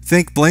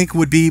 Think blank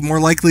would be more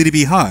likely to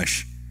be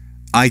Hush.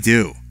 I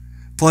do.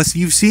 Plus,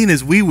 you've seen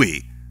his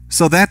wee-wee,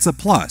 so that's a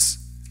plus.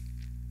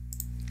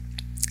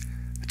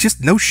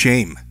 Just no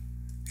shame.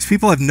 These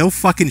people have no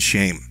fucking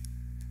shame.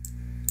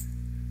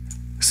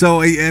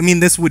 So, I mean,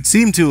 this would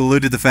seem to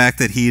allude to the fact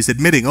that he's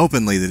admitting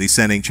openly that he's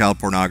sending child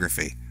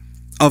pornography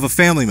of a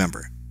family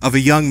member, of a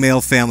young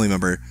male family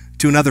member,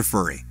 to another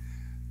furry,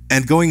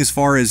 and going as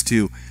far as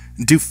to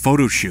do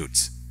photo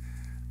shoots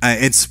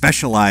and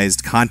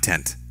specialized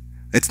content.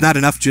 It's not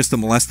enough just to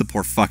molest the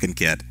poor fucking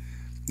kid.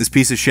 This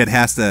piece of shit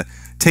has to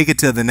take it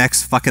to the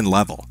next fucking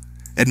level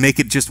and make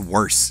it just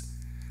worse.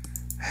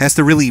 Has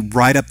to really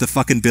ride up the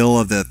fucking bill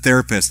of the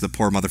therapist the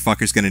poor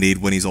motherfucker's gonna need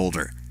when he's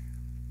older.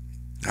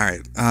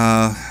 Alright,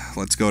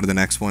 let's go to the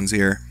next ones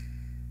here.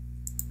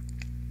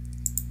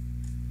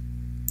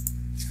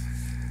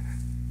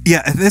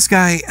 Yeah, this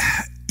guy,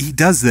 he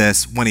does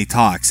this when he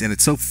talks, and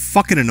it's so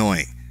fucking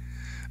annoying.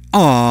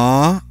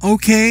 Aww,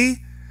 okay.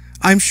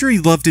 I'm sure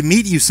he'd love to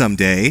meet you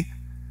someday.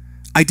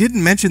 I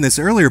didn't mention this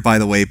earlier, by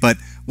the way, but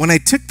when I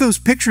took those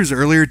pictures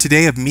earlier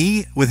today of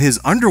me with his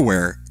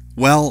underwear,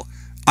 well,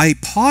 I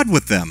pawed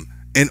with them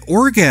and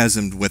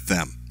orgasmed with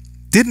them.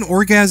 Didn't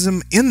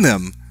orgasm in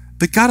them,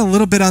 but got a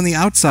little bit on the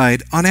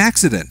outside on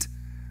accident.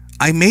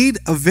 I made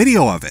a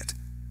video of it.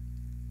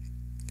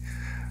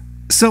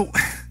 So,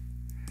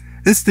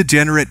 this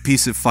degenerate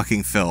piece of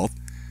fucking filth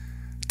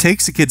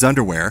takes the kid's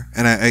underwear,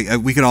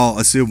 and we can all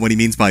assume what he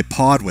means by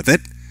pawed with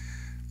it,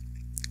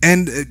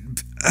 and...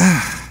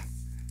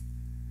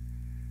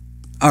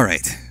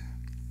 Alright.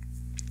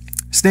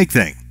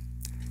 SnakeThing.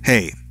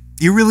 Hey,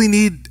 you really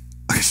need...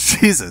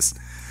 Jesus.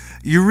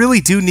 You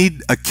really do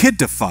need a kid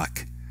to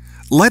fuck.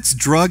 Let's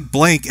drug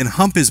blank and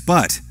hump his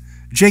butt.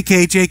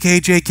 JK, JK,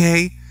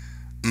 JK.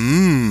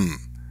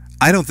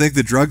 I don't think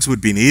the drugs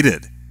would be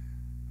needed.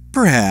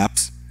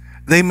 Perhaps.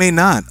 They may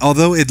not,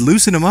 although it'd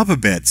loosen him up a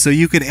bit so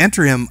you could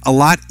enter him a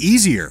lot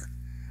easier.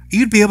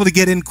 You'd be able to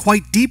get in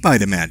quite deep,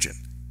 I'd imagine.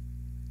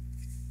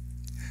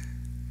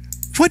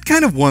 What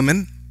kind of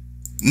woman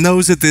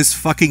knows that this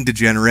fucking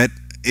degenerate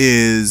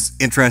is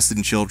interested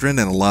in children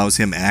and allows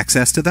him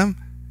access to them?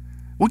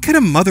 What kind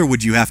of mother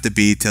would you have to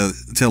be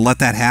to let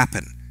that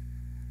happen?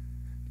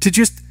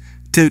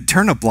 To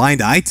turn a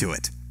blind eye to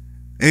it?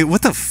 I mean,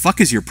 what the fuck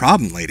is your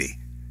problem, lady?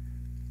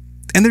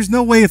 And there's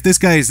no way if this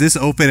guy is this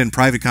open in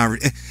private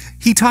conversation.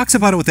 He talks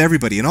about it with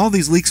everybody. In all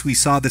these leaks we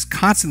saw, this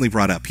constantly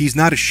brought up. He's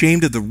not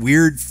ashamed of the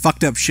weird,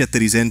 fucked up shit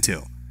that he's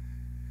into.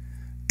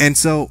 And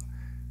so,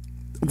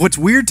 what's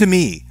weird to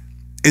me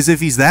is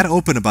if he's that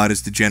open about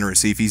his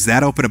degeneracy, if he's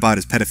that open about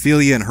his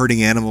pedophilia and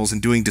hurting animals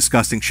and doing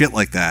disgusting shit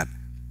like that,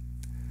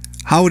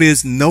 how it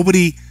is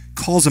nobody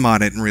calls him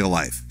on it in real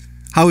life.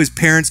 How his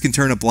parents can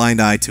turn a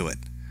blind eye to it.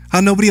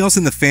 How nobody else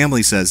in the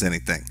family says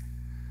anything.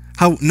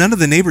 How none of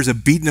the neighbors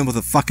have beaten him with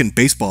a fucking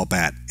baseball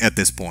bat at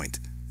this point.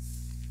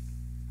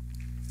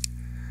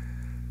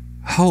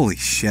 Holy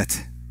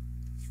shit.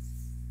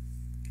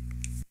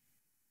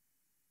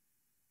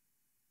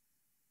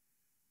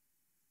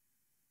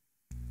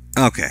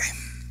 Okay.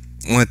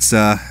 Let's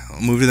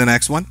move to the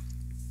next one.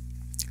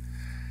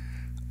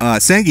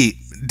 Sangi,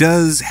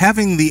 does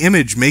having the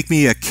image make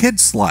me a kid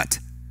slut?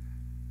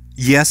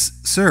 Yes,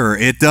 sir,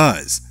 it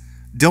does.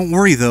 Don't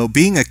worry, though,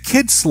 being a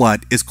kid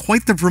slut is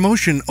quite the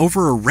promotion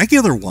over a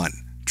regular one.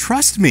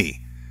 Trust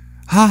me.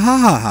 Ha ha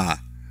ha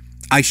ha.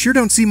 I sure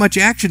don't see much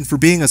action for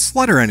being a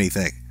slut or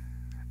anything.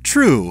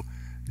 True.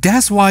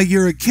 That's why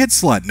you're a kid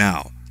slut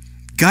now.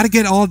 Gotta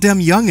get all them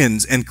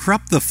youngins and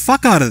corrupt the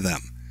fuck out of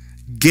them.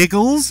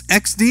 Giggles,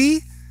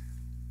 XD?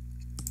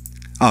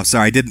 Oh,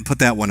 sorry, I didn't put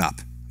that one up.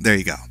 There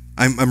you go.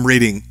 I'm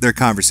reading their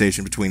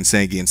conversation between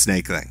Sangi and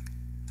SnakeThing.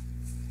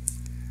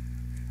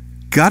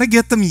 Gotta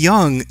get them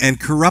young and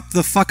corrupt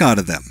the fuck out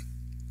of them.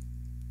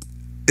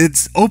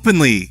 It's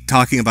openly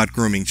talking about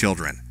grooming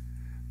children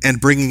and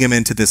bringing them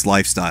into this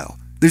lifestyle.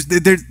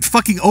 They're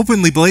fucking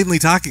openly, blatantly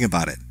talking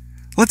about it.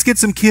 Let's get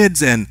some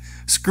kids and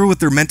screw with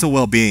their mental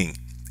well-being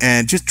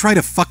and just try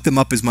to fuck them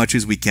up as much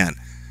as we can.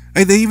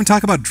 They even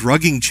talk about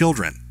drugging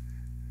children.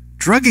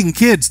 Drugging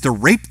kids to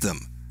rape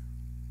them.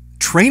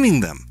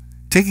 Training them.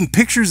 Taking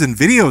pictures and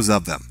videos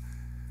of them.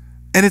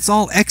 And it's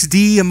all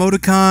XD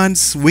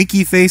emoticons,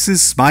 winky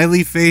faces,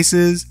 smiley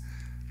faces.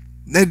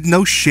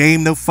 No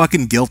shame, no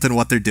fucking guilt in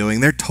what they're doing.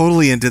 They're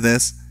totally into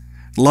this.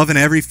 Loving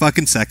every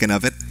fucking second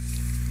of it.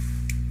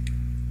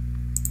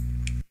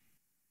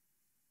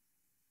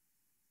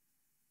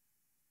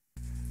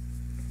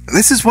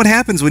 This is what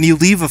happens when you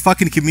leave a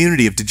fucking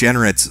community of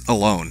degenerates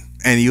alone.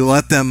 And you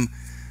let them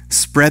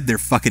spread their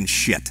fucking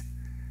shit.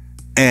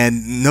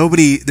 And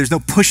there's no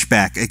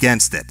pushback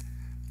against it.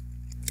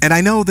 And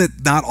I know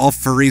that not all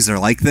furries are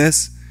like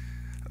this,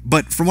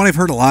 but from what I've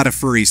heard a lot of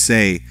furries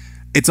say,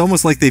 it's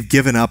almost like they've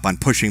given up on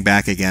pushing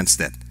back against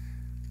it.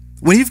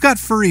 When you've got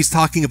furries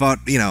talking about,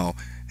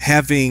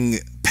 having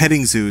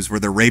petting zoos where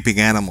they're raping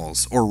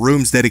animals, or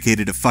rooms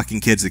dedicated to fucking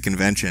kids at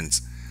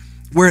conventions,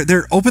 where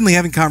they're openly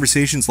having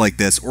conversations like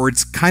this, or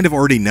it's kind of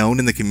already known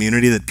in the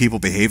community that people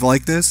behave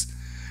like this,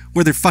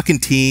 where they're fucking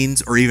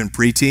teens, or even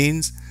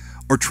preteens,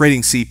 or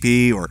trading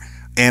CP, or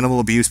animal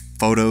abuse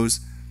photos,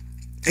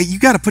 you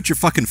got to put your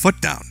fucking foot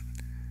down.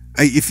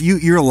 If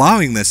you're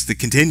allowing this to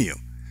continue,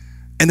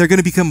 and they're going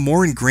to become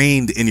more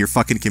ingrained in your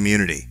fucking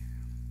community.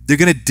 They're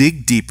going to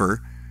dig deeper.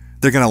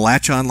 They're going to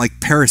latch on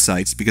like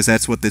parasites, because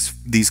that's what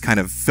these kind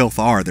of filth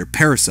are. They're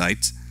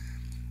parasites,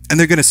 and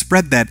they're going to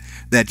spread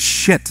that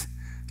shit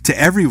to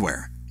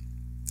everywhere.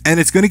 And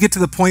it's going to get to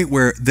the point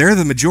where they're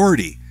the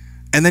majority,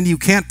 and then you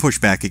can't push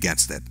back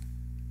against it,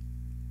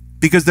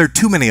 because there are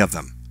too many of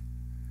them.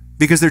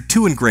 Because they're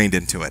too ingrained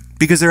into it.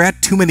 Because they're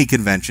at too many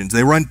conventions.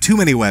 They run too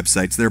many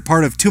websites. They're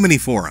part of too many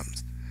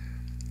forums.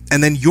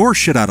 And then you're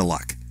shit out of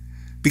luck.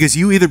 Because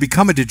you either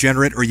become a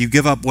degenerate or you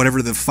give up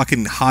whatever the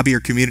fucking hobby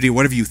or community,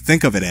 whatever you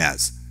think of it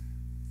as.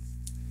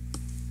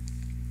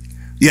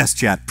 Yes,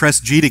 chat. Press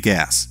G to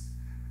gas.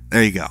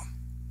 There you go.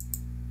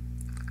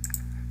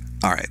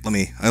 Alright,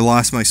 I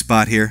lost my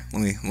spot here.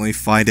 Let me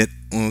find it.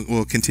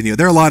 We'll continue.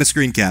 There are a lot of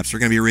screen caps. We're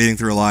going to be reading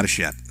through a lot of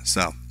shit.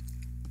 So...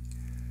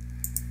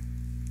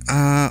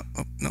 oh,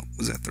 no,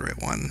 was that the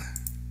right one?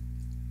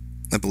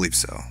 I believe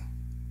so.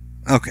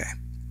 Okay.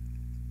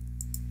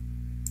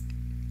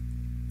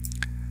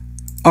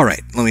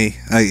 Alright,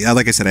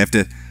 like I said, I have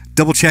to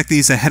double check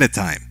these ahead of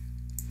time.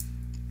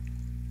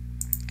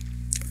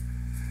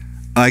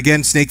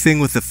 Again, SnakeThing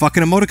with the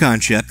fucking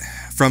emoticon shit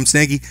from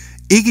Snaggy.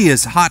 Iggy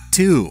is hot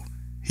too.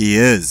 He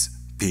is,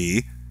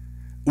 P.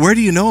 Where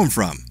do you know him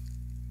from?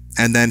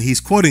 And then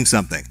he's quoting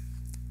something.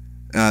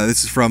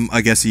 This is from,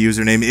 I guess, a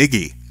username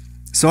Iggy.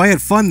 So I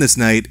had fun this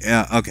night.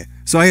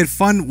 So I had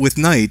fun with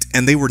night,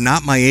 and they were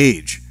not my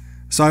age.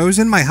 So I was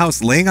in my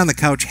house laying on the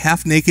couch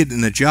half naked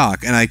in a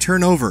jock, and I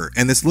turn over,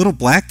 and this little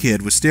black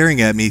kid was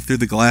staring at me through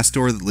the glass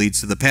door that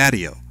leads to the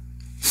patio.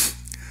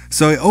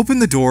 So I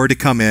opened the door to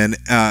come in,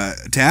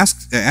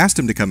 asked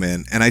him to come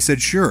in, and I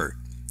said sure.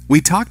 We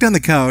talked on the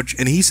couch,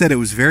 and he said it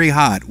was very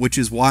hot, which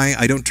is why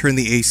I don't turn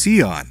the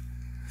AC on.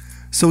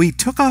 So he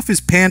took off his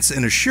pants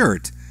and a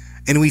shirt,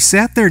 and we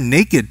sat there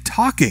naked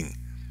talking.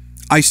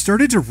 I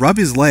started to rub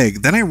his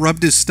leg, then I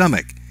rubbed his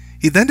stomach.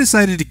 He then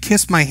decided to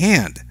kiss my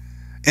hand.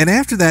 And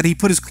after that, he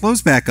put his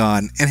clothes back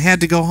on and had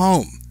to go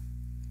home.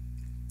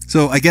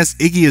 So I guess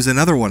Iggy is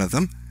another one of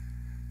them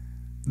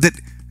that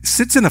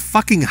sits in a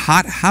fucking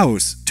hot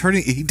house.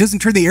 He doesn't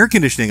turn the air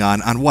conditioning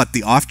on what?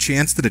 The off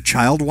chance that a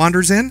child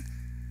wanders in?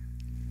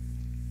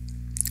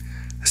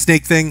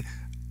 SnakeThing,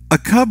 a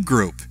cub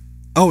group.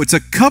 Oh, it's a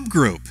cub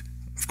group.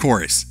 Of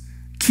course.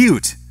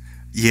 Cute.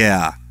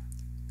 Yeah.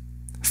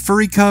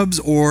 Furry cubs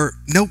or,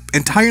 nope,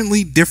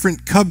 entirely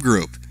different cub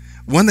group.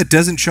 One that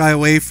doesn't shy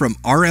away from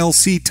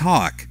RLC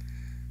talk.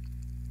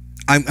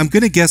 I'm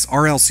going to guess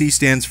RLC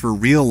stands for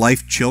real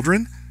life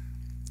children,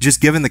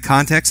 just given the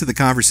context of the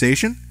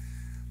conversation.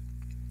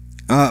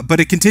 But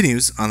it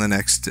continues on the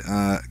next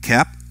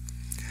cap.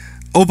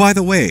 Oh, by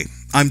the way,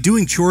 I'm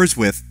doing chores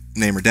with,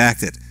 name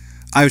redacted.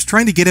 I was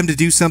trying to get him to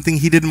do something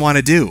he didn't want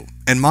to do.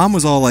 And Mom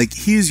was all like,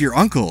 he is your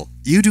uncle.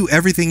 You do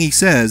everything he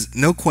says,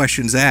 no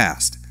questions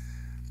asked.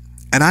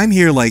 And I'm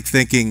here like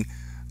thinking,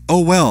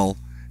 oh well,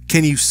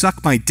 can you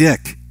suck my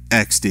dick,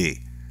 XD?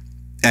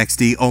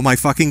 XD, oh my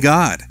fucking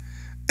god.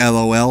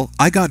 LOL,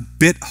 I got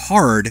bit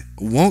hard,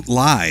 won't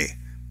lie.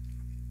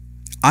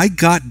 I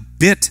got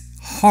bit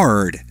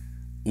hard,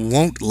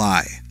 won't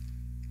lie.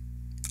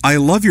 I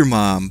love your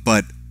mom,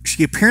 but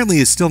she apparently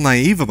is still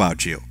naive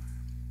about you.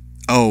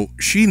 Oh,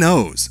 she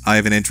knows I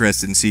have an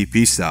interest in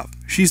CP stuff.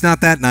 She's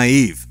not that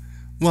naive.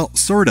 Well,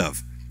 sort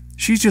of.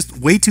 She's just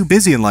way too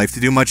busy in life to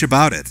do much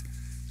about it.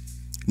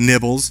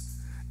 Nibbles.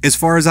 As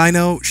far as I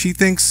know, she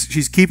thinks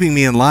she's keeping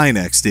me in line,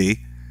 XD.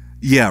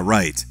 Yeah,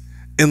 right.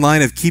 In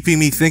line of keeping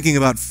me thinking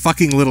about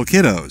fucking little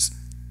kiddos.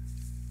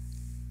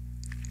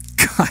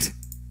 God.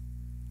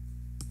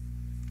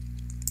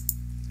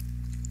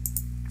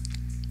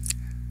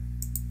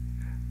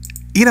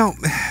 You know,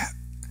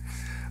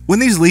 when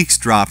these leaks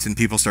dropped and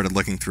people started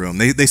looking through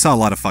them, they saw a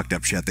lot of fucked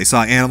up shit. They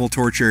saw animal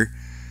torture,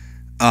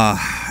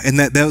 and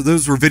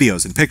those were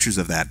videos and pictures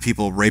of that.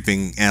 People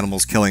raping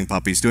animals, killing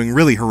puppies, doing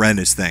really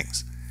horrendous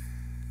things.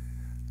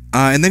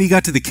 And then you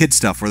got to the kid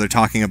stuff where they're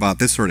talking about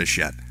this sort of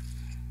shit.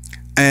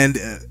 And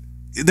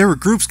there were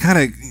groups kind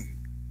of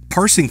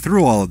parsing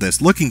through all of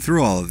this, looking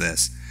through all of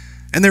this,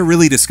 and they're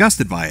really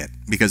disgusted by it,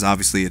 because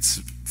obviously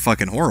it's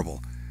fucking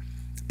horrible.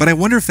 But I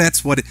wonder if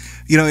that's what,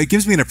 it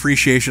gives me an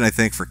appreciation, I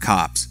think, for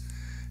cops.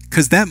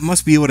 Because that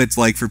must be what it's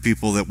like for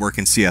people that work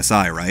in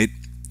CSI, right?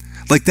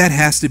 Like, that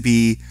has to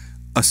be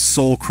a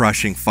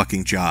soul-crushing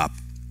fucking job.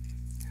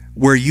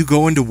 Where you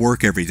go into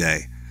work every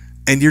day,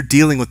 and you're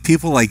dealing with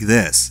people like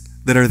this,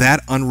 that are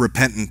that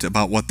unrepentant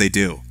about what they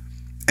do.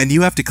 And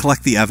you have to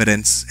collect the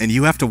evidence, and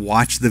you have to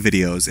watch the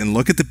videos, and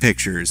look at the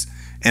pictures,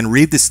 and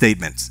read the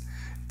statements,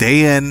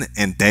 day in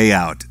and day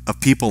out,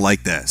 of people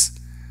like this.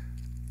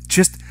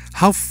 Just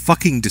how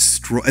fucking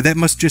that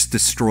must just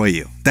destroy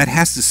you. That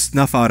has to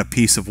snuff out a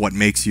piece of what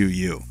makes you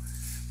you.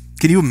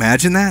 Can you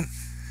imagine that?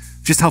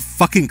 Just how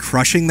fucking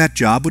crushing that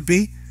job would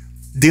be?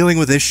 Dealing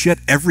with this shit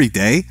every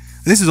day?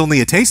 This is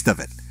only a taste of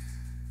it.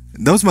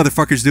 Those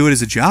motherfuckers do it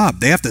as a job.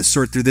 They have to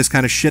sort through this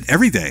kind of shit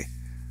every day.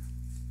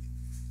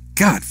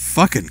 God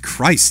fucking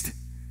Christ.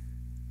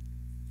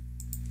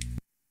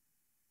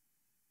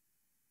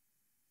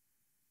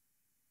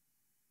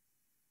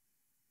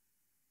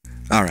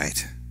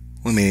 Alright,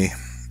 let me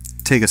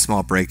take a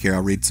small break here.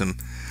 I'll read some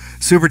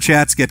super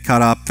chats, get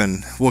caught up,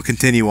 and we'll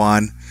continue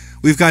on.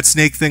 We've got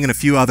SnakeThing and a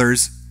few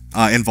others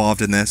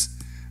involved in this.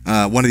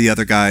 One of the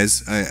other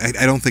guys,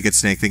 I don't think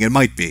it's SnakeThing, it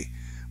might be,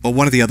 but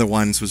one of the other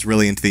ones was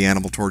really into the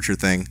animal torture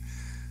thing.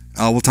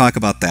 We'll talk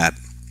about that.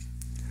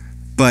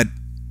 But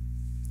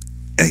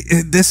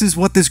this is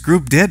what this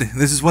group did.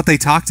 This is what they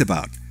talked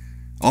about.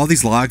 All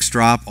these logs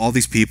drop, all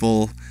these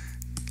people,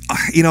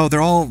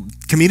 they're all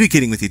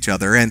communicating with each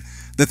other. And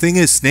the thing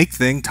is,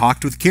 SnakeThing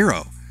talked with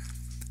Kiro.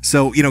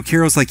 So,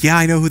 Kiro's like, yeah,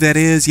 I know who that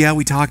is. Yeah,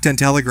 we talked on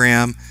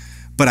Telegram.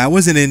 But I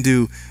wasn't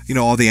into,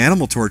 all the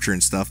animal torture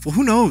and stuff. Well,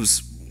 who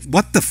knows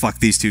what the fuck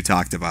these two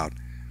talked about?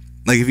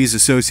 Like, if he's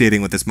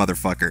associating with this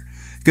motherfucker.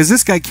 Because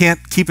this guy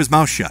can't keep his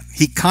mouth shut.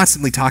 He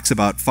constantly talks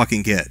about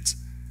fucking kids.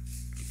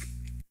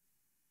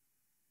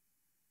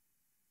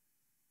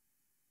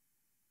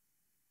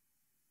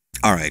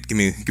 Alright, give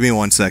me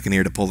 1 second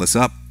here to pull this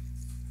up.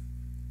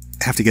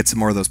 I have to get some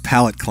more of those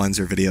palate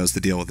cleanser videos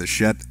to deal with this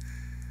shit.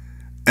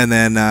 And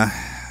then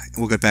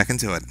we'll get back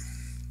into it.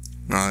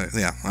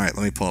 Yeah, alright,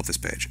 let me pull up this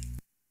page.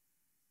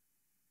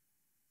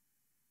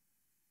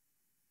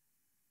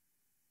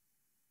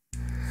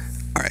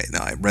 Alright,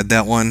 now I read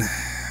that one. Where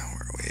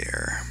are we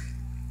here?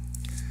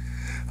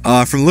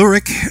 From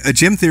Lurik,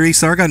 Jim Theory,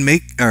 Sargon,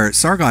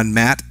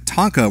 Matt,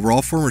 Tonka were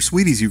all former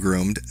sweeties you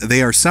groomed.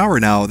 They are sour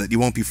now that you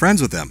won't be friends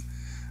with them.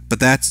 But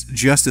that's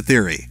just a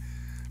theory.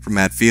 From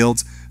Matt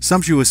Fields,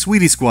 Sumptuous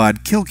Sweetie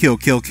Squad, kill, kill,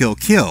 kill, kill,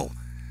 kill.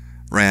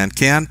 Rand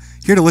Can,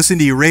 here to listen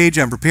to you rage.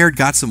 I'm prepared,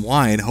 got some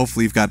wine.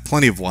 Hopefully you've got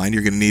plenty of wine.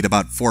 You're going to need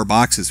about 4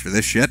 boxes for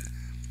this shit.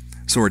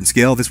 Sword and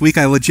Scale, this week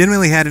I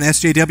legitimately had an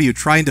SJW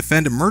try and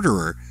defend a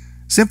murderer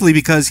simply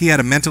because he had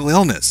a mental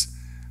illness.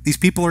 These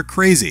people are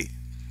crazy.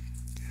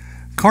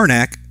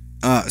 Karnak,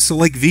 so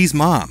like V's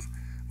mom.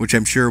 which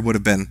I'm sure would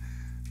have been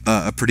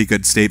a pretty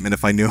good statement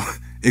if I knew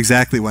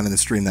exactly when in the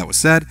stream that was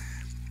said.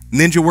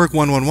 Ninja Work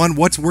 111,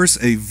 what's worse,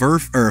 a fur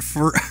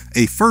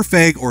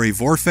fag or a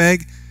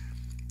vorfag?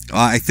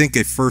 I think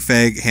a fur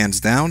fag,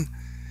 hands down.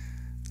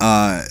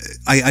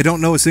 I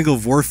don't know a single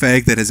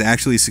vorfag that has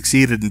actually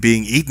succeeded in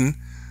being eaten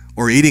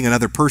or eating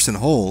another person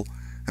whole.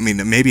 I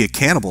mean, maybe a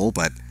cannibal,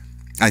 but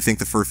I think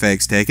the fur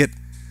fags take it.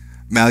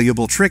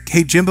 Malleable Trick,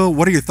 hey Jimbo,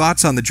 what are your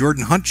thoughts on the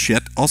Jordan Hunt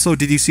shit? Also,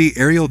 did you see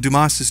Ariel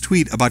Dumas's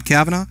tweet about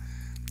Kavanaugh?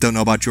 Don't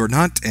know about Jordan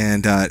Hunt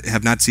and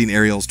have not seen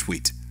Ariel's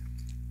tweet.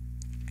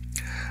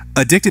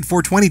 Addicted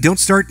 420, don't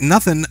start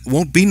nothing,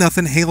 won't be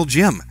nothing, hail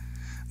Jim.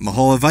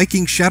 Mahola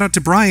Viking, shout out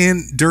to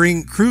Brian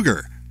Dunning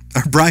Kruger.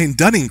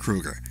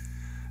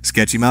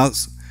 Sketchy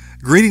Mouse,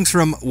 greetings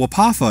from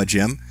Wapafa,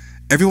 Jim.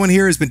 Everyone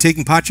here has been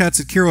taking pot shots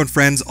at Kiro and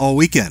friends all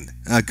weekend.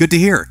 Good to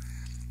hear.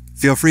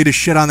 Feel free to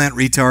shit on that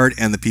retard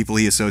and the people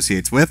he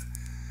associates with.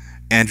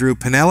 Andrew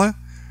Panarella,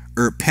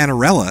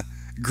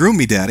 Groom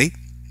Me Daddy,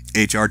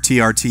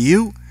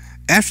 HRTRTU.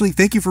 Ashley,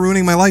 thank you for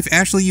ruining my life.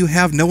 Ashley, you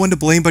have no one to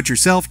blame but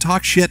yourself.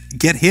 Talk shit,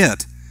 get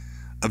hit.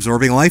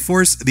 Absorbing Life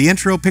Force, the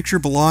intro picture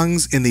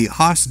belongs in the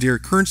Haas der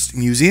Kunst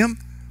Museum.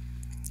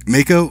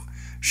 Mako,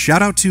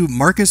 shout out to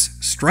Marcus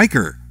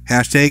Stryker,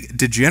 hashtag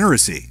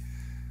degeneracy.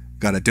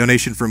 Got a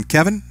donation from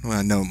Kevin,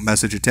 no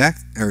message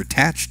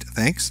attached,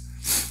 thanks.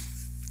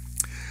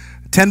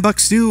 $10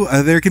 Stu,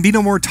 there can be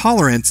no more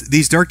tolerance.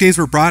 These dark days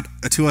were brought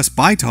to us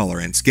by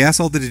tolerance. Gas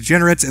all the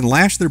degenerates and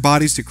lash their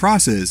bodies to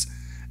crosses.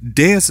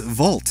 Deus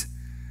Volt.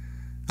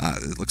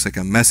 It looks like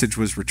a message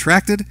was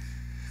retracted.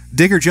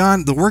 Digger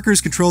John, the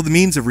workers control the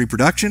means of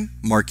reproduction.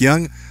 Mark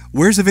Young,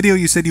 where's the video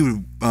you said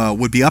you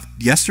would be up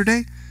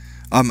yesterday?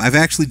 I've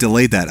actually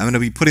delayed that. I'm going to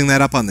be putting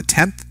that up on the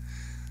 10th,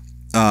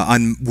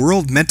 on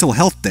World Mental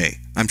Health Day.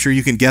 I'm sure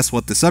you can guess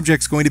what the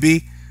subject's going to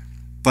be,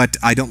 but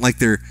I don't like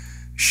their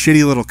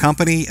shitty little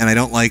company, and I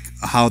don't like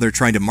how they're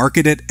trying to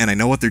market it, and I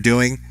know what they're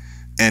doing,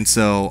 and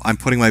so I'm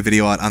putting my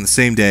video out on the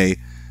same day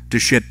to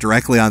shit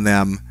directly on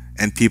them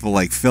and people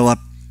like Philip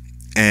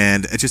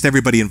and just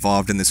everybody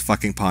involved in this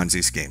fucking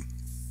Ponzi scheme.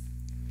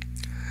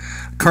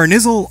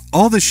 Carnizzle,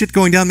 all this shit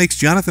going down makes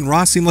Jonathan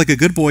Ross seem like a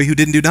good boy who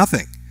didn't do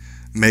nothing.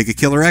 Mega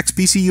Killer X,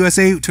 PC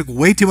USA took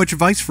way too much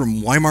advice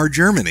from Weimar,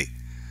 Germany.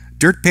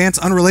 Dirt Pants,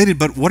 unrelated,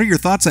 but what are your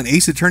thoughts on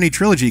Ace Attorney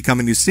Trilogy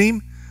coming to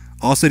Steam?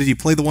 Also, did you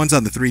play the ones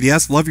on the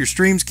 3DS? Love your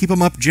streams. Keep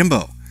them up,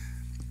 Jimbo.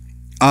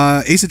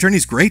 Ace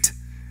Attorney's great.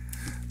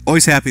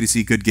 Always happy to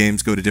see good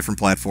games go to different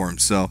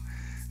platforms. So,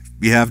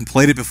 if you haven't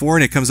played it before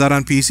and it comes out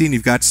on PC and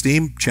you've got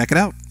Steam, check it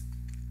out.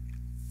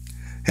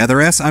 Heather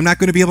S., I'm not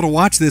going to be able to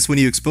watch this when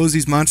you expose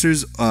these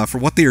monsters for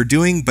what they are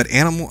doing to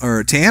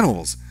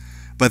animals.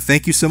 But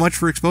thank you so much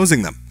for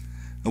exposing them.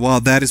 Well,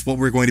 that is what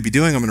we're going to be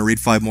doing. I'm going to read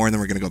 5 more and then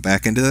we're going to go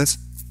back into this.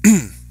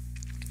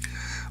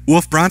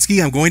 Wolf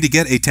Bronsky, I'm going to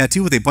get a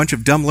tattoo with a bunch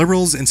of dumb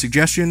liberals and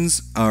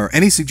suggestions, or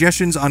any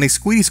suggestions on a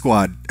Sweetie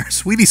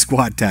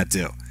Squad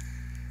tattoo.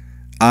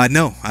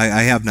 No,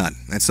 I have none.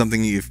 That's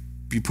something you'll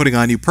be putting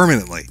on you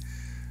permanently.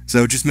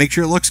 So just make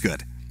sure it looks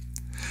good.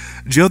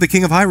 Joe, the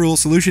King of Hyrule,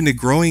 solution to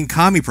growing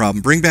commie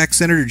problem. Bring back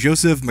Senator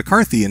Joseph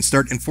McCarthy and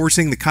start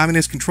enforcing the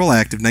Communist Control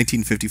Act of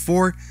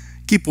 1954.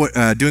 Keep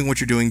doing what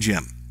you're doing,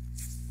 Jim.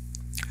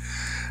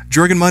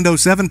 Jorgen Mundo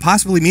 7,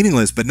 possibly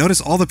meaningless, but notice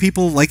all the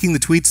people liking the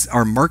tweets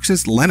are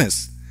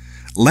Marxist-Leninists.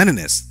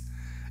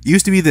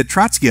 Used to be the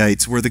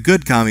Trotskyites were the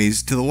good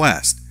commies to the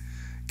west.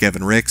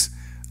 Kevin Ricks,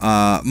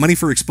 money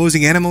for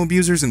exposing animal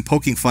abusers and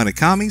poking fun at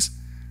commies.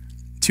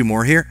 2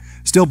 more here.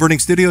 Still Burning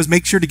Studios,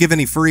 make sure to give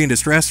any furry in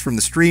distress from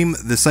the stream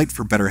the site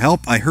for better help.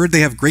 I heard they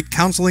have great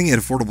counseling at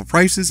affordable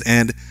prices.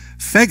 And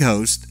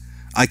Feghost,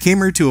 I came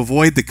here to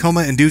avoid the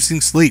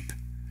coma-inducing sleep.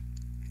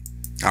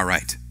 All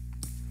right.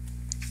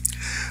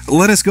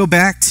 Let us go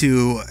back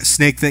to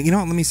SnakeThing. You know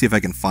what? Let me see if I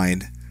can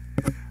find...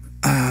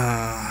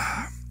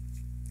 let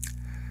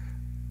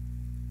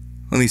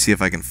me see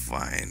if I can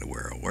find...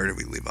 Where did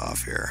we leave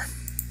off here?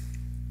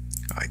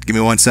 All right, give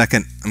me 1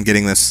 second. I'm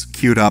getting this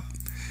queued up.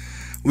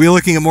 We're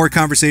looking at more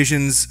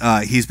conversations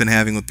he's been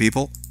having with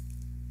people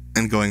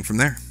and going from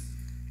there.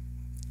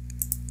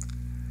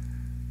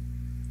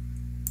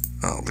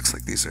 Oh, looks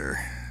like these are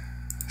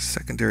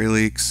secondary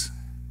leaks.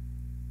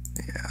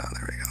 Yeah,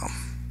 there we go.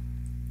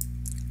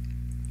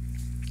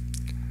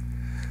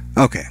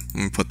 Okay, I'm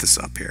going to put this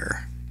up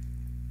here.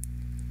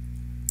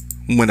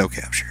 Window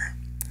capture.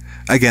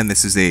 Again,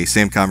 this is the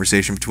same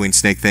conversation between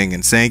SnakeThing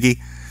and Sangi.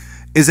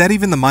 Is that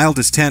even the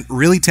mildest tint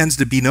really tends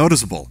to be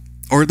noticeable?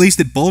 Or at least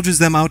it bulges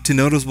them out to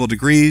noticeable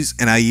degrees,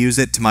 and I use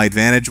it to my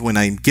advantage when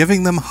I'm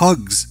giving them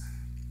hugs.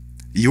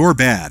 You're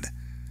bad.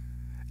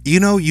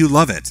 You know you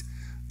love it.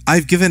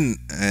 I've given,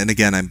 and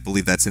again, I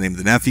believe that's the name of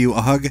the nephew,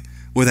 a hug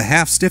with a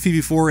half stiffy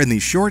before in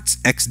these shorts,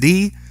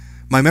 XD.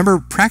 My member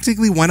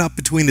practically went up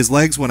between his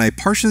legs when I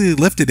partially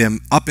lifted him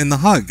up in the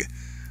hug.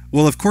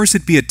 Well, of course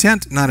it'd be a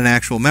tent, not an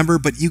actual member,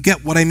 but you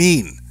get what I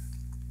mean.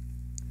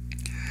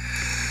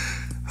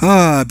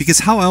 Because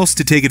how else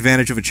to take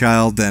advantage of a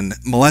child than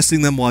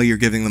molesting them while you're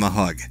giving them a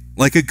hug?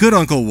 Like a good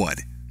uncle would.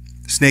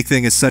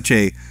 SnakeThing is such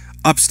a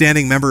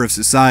upstanding member of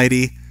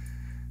society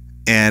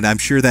And I'm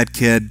sure that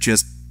kid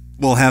just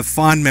will have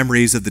fond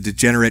memories of the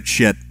degenerate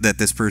shit that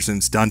this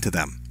person's done to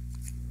them.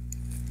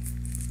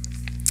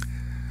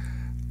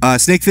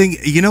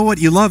 SnakeThing, you know what?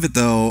 You love it,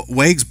 though.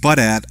 Wags butt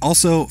at.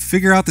 Also,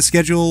 figure out the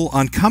schedule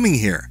on coming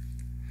here.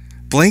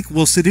 Blank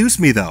will seduce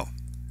me, though.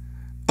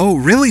 Oh,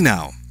 really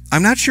now?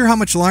 I'm not sure how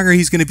much longer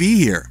he's going to be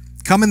here.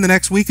 Come in the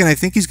next week, and I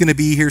think he's going to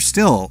be here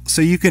still,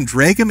 so you can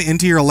drag him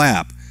into your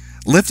lap,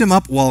 lift him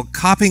up while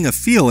copping a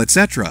feel,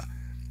 etc.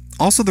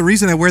 Also, the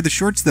reason I wear the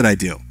shorts that I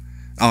do.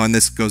 Oh, and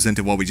this goes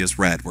into what we just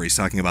read, where he's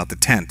talking about the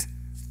tent.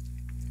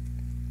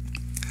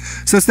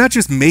 So it's not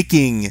just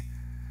making,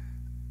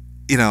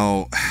 you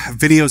know,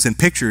 videos and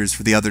pictures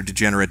for the other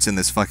degenerates in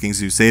this fucking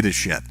Zoosada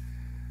shit.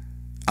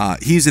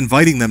 He's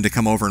inviting them to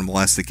come over and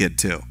molest the kid,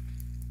 too.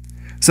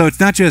 So it's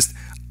not just,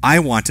 I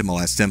want to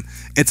molest him,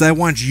 it's I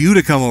want you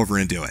to come over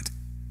and do it.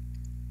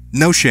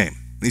 No shame.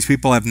 These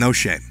people have no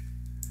shame.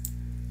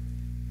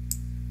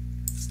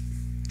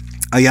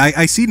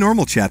 I see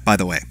normal chat, by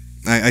the way.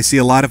 I see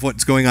a lot of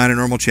what's going on in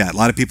normal chat. A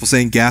lot of people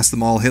saying gas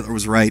them all, Hitler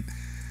was right.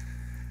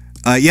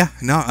 Yeah,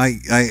 no,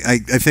 I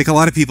think a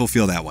lot of people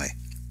feel that way.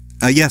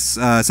 Yes,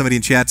 somebody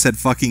in chat said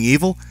fucking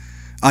evil.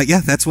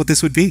 Yeah, that's what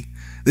this would be.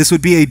 This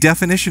would be a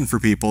definition for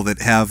people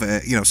that have,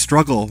 you know,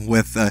 struggle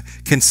with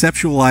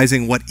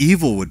conceptualizing what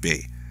evil would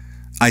be.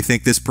 I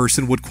think this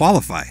person would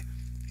qualify.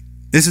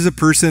 This is a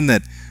person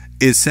that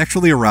is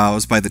sexually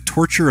aroused by the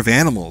torture of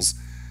animals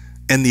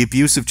and the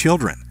abuse of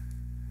children.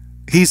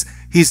 He's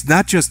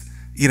not just,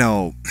 you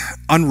know,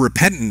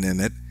 unrepentant in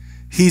it.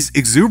 He's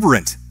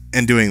exuberant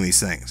in doing these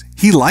things.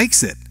 He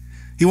likes it.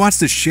 He wants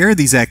to share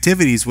these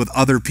activities with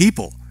other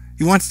people.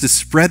 He wants to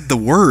spread the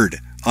word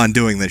on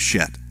doing this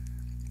shit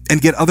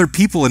and get other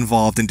people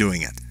involved in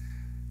doing it.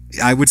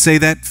 I would say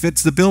that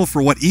fits the bill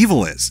for what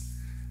evil is.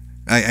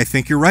 I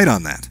think you're right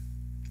on that.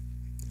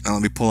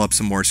 Let me pull up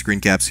some more screen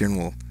caps here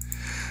and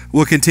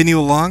we'll continue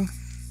along.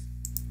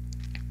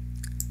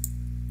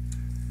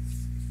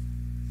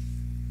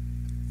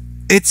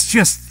 It's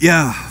just,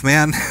 yeah,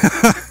 man.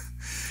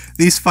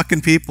 These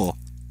fucking people.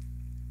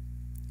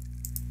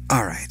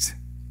 All right.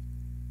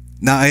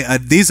 Now,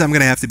 these I'm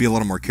going to have to be a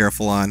little more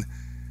careful on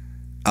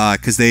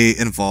because they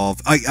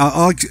involve...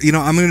 you know,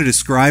 I'm going to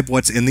describe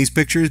what's in these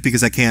pictures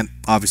because I can't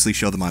obviously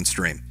show them on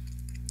stream.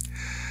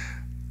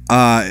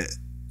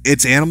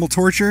 It's animal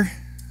torture.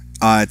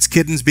 It's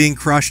kittens being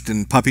crushed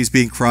and puppies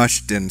being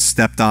crushed and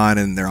stepped on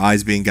and their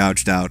eyes being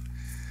gouged out.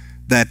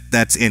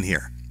 That's in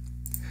here.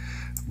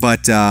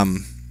 But...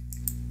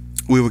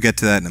 we will get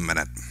to that in a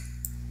minute.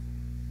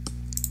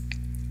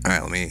 All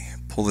right, let me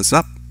pull this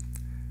up.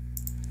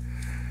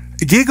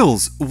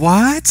 Giggles,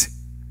 what?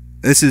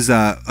 This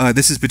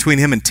is between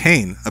him and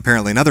Tane,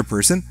 apparently another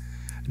person.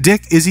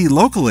 Dick, is he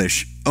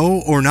localish?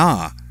 Oh or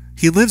nah?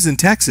 He lives in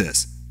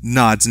Texas.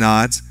 Nods,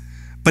 nods.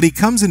 But he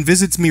comes and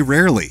visits me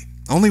rarely.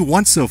 Only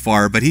once so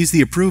far, but he's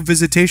the approved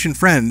visitation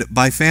friend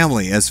by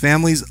family, as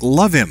families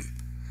love him.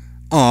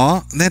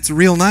 Aw, that's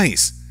real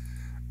nice.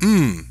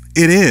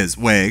 It is,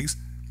 Wags.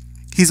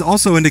 He's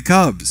also into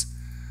cubs.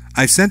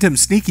 I've sent him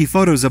sneaky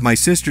photos of my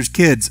sister's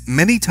kids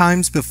many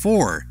times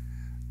before.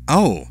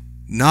 Oh,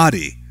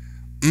 naughty.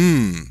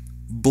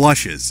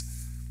 Blushes.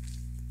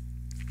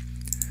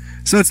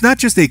 So it's not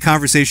just a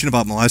conversation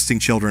about molesting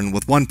children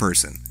with one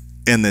person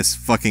in this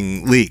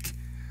fucking leak.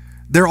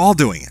 They're all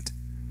doing it.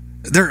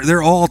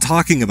 They're all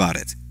talking about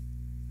it.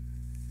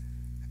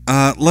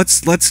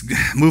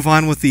 Let's move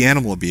on with the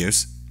animal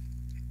abuse.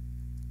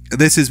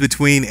 This is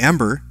between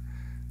Ember.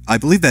 I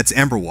believe that's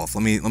EmberWolf.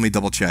 Let me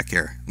double check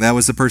here. That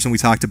was the person we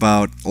talked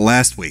about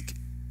last week.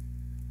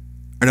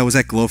 Or no, was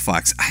that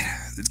Glowfox?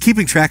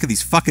 Keeping track of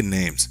these fucking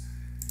names.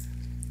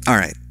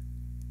 Alright.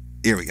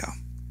 Here we go.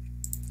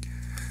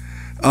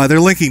 They're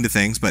linking to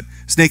things, but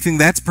SnakeThing,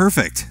 that's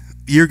perfect.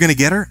 You're gonna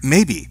get her?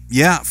 Maybe.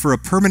 Yeah, for a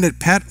permanent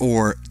pet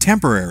or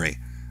temporary.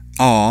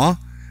 Aw.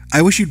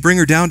 I wish you'd bring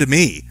her down to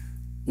me.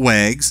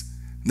 Wags.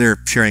 They're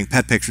sharing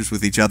pet pictures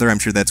with each other. I'm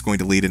sure that's going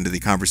to lead into the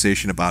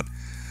conversation about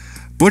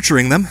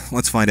butchering them.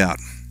 Let's find out.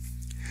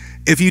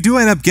 If you do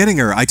end up getting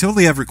her, I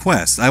totally have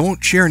requests. I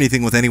won't share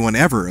anything with anyone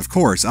ever, of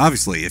course,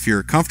 obviously, if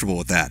you're comfortable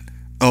with that.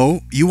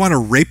 Oh, you want to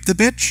rape the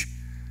bitch?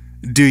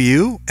 Do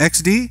you,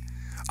 XD?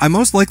 I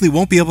most likely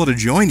won't be able to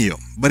join you,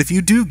 but if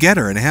you do get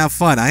her and have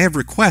fun, I have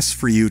requests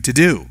for you to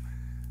do.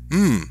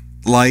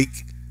 Like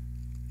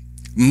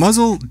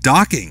muzzle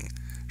docking,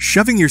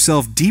 shoving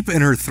yourself deep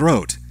in her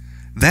throat.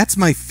 That's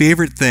my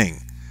favorite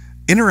thing.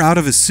 In or out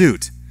of a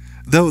suit.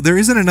 Though there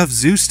isn't enough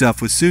zoo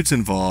stuff with suits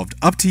involved.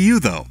 Up to you,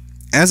 though.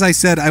 As I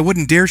said, I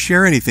wouldn't dare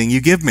share anything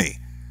you give me.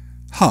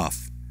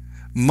 Huff.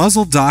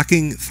 Muzzle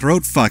docking,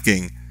 throat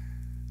fucking,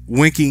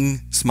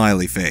 winking,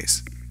 smiley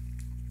face.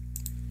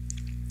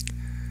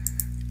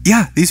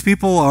 Yeah, these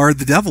people are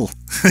the devil.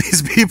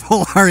 These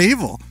people are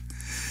evil.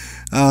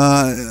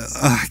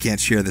 I can't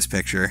share this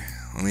picture.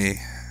 Let me...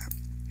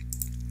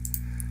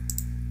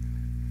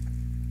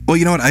 Well,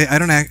 you know what? I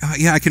don't...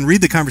 Yeah, I can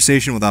read the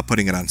conversation without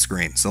putting it on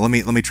screen. So let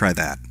me try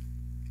that.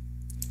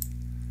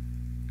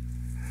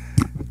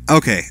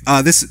 Okay,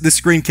 this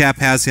Screencap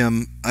has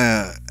him,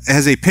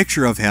 has a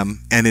picture of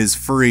him and his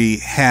furry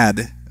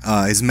head,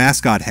 his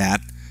mascot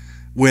hat,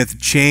 with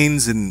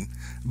chains and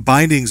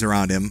bindings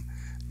around him,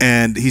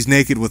 and he's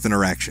naked with an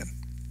erection.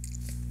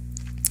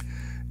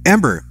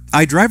 Ember,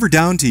 I drive her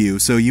down to you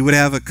so you would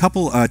have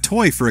a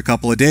toy for a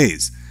couple of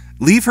days.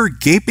 Leave her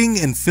gaping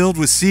and filled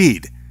with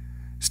seed.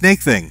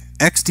 SnakeThing,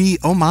 XD,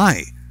 oh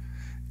my.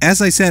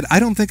 As I said,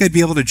 I don't think I'd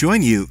be able to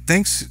join you,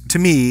 thanks to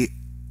me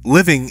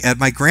living at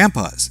my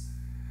grandpa's.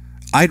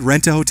 I'd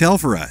rent a hotel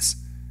for us.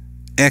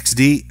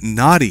 XD,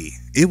 naughty,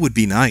 it would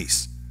be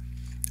nice.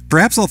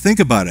 Perhaps I'll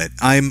think about it.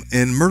 I'm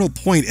in Myrtle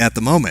Point at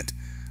the moment.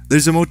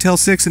 There's a Motel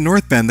 6 in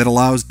North Bend that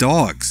allows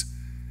dogs.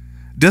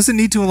 Doesn't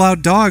need to allow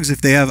dogs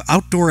if they have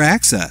outdoor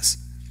access.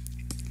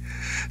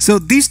 So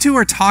these two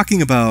are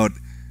talking about...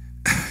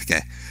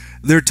 Okay.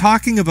 They're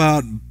talking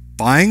about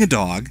buying a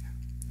dog,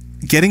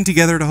 getting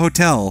together at a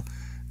hotel,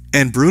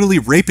 and brutally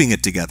raping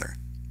it together.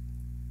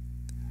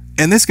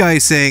 And this guy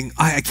is saying,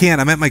 I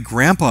can't, I'm at my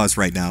grandpa's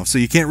right now, so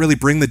you can't really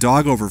bring the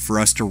dog over for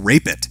us to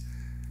rape it.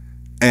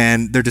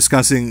 And they're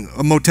discussing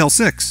a Motel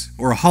 6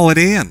 or a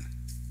Holiday Inn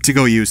to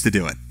go use to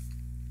do it.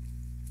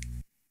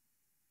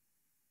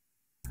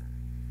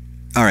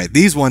 Alright,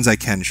 these ones I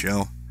can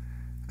show.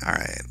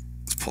 Alright,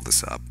 let's pull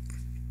this up.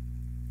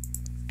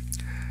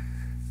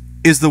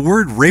 Is the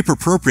word rape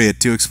appropriate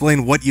to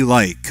explain what you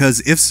like?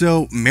 Because if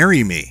so,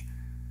 marry me.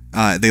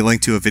 They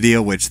link to a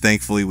video which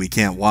thankfully we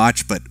can't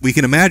watch, but we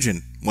can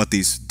imagine what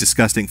these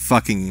disgusting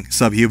fucking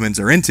subhumans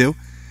are into.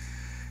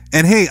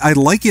 And hey, I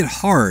like it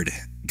hard.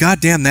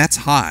 Goddamn, that's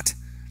hot.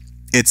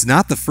 It's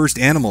not the first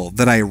animal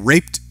that I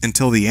raped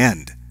until the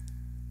end.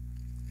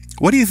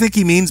 What do you think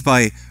he means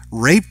by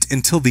raped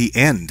until the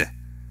end?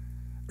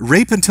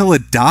 Rape until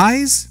it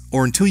dies?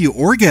 Or until you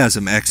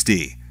orgasm,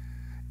 XD?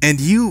 And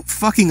you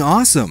fucking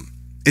awesome.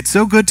 It's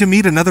so good to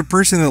meet another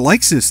person that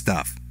likes this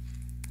stuff.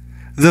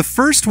 The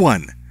first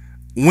one,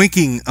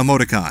 winking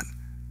emoticon.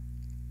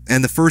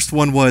 And the first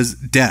one was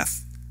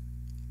death.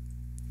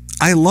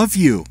 I love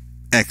you,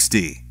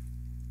 XD.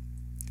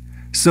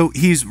 So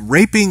he's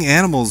raping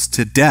animals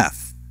to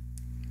death.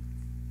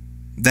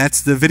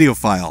 That's the video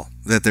file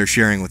that they're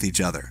sharing with each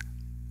other.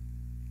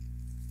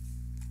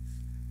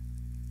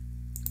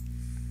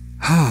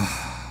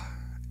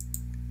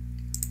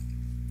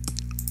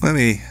 Let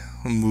me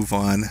move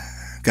on.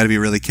 Got to be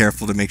really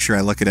careful to make sure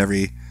I look at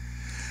every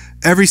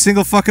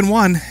single fucking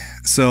one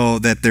so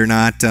that they're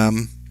not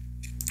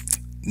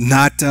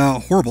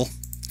horrible.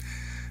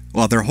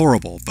 Well, they're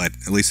horrible, but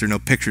at least there are no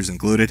pictures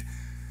included.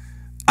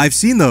 I've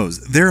seen those.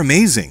 They're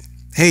amazing.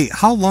 Hey,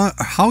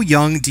 how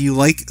young do you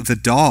like the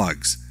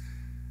dogs?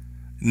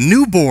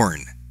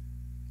 Newborn.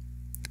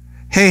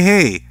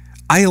 Hey,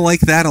 I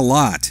like that a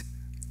lot.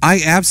 I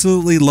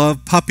absolutely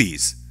love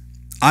puppies.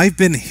 I've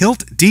been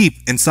hilt deep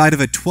inside of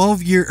a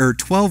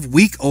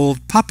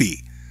 12-week-old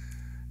puppy.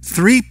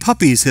 3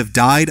 puppies have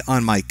died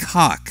on my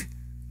cock.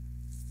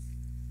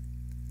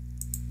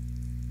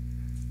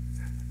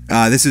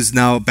 This is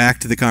now back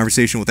to the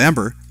conversation with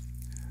Ember.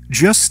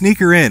 Just sneak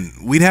her in.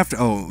 We'd have to...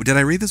 Oh, did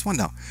I read this one?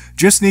 No.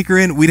 Just sneak her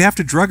in. We'd have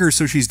to drug her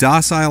so she's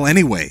docile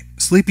anyway.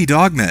 Sleepy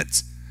dog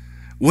meds.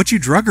 What you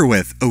drug her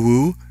with,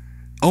 awoo?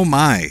 Oh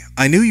my.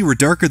 I knew you were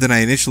darker than I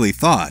initially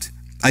thought.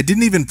 I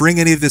didn't even bring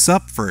any of this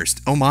up first.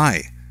 Oh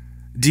my.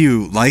 Do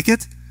you like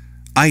it?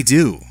 I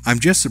do. I'm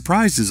just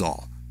surprised is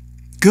all.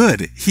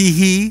 Good. Hee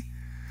hee.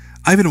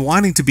 I've been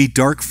wanting to be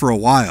dark for a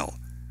while.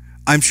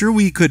 I'm sure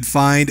we could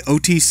find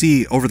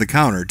OTC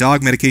over-the-counter,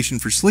 dog medication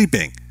for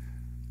sleeping.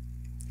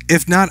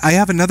 If not, I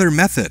have another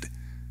method.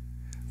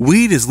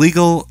 Weed is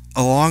legal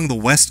along the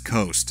West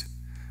Coast.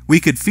 We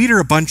could feed her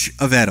a bunch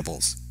of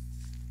edibles.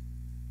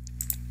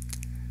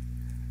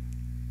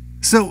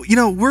 So, you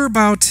know, we're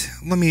about...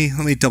 Let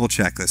me double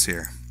check this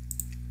here.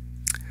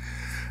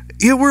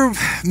 Yeah, we're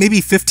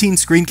maybe 15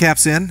 screen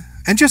caps in.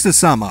 And just to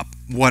sum up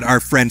what our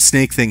friend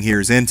SnakeThing here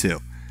is into.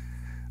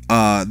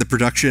 The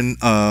production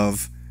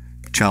of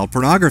child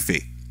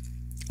pornography.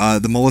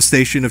 The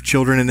molestation of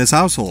children in his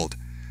household.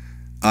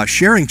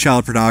 Sharing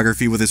child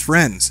pornography with his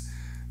friends.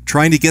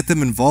 Trying to get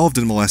them involved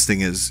in molesting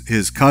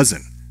his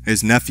cousin,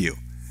 his nephew.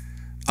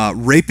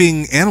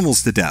 Raping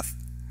animals to death.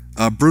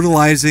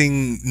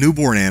 Brutalizing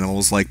newborn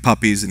animals like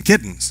puppies and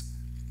kittens.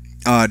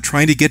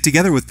 Trying to get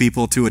together with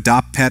people to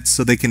adopt pets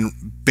so they can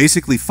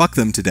basically fuck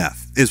them to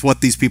death is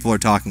what these people are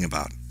talking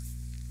about.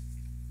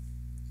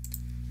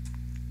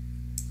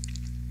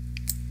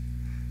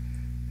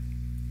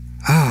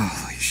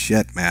 Holy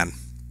shit, man.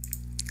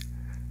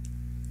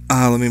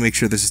 Let me make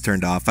sure this is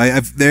turned off.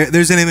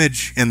 There's an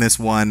image in this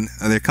one.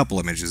 There are a couple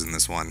images in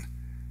this one.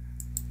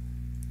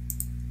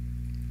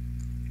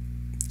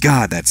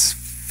 God, that's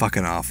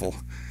fucking awful.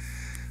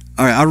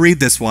 Alright, I'll read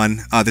this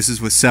one. This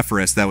is with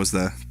Sephiroth. That was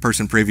the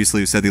person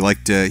previously who said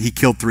he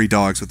killed 3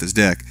 dogs with his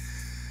dick.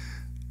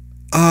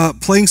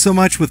 Playing so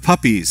much with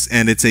puppies,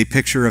 and it's a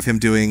picture of him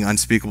doing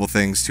unspeakable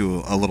things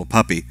to a little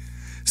puppy.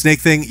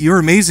 SnakeThing, you're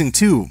amazing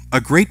too. A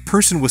great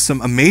person with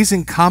some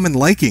amazing common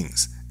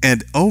likings.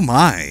 And oh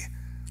my.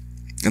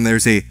 And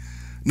there's a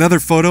Another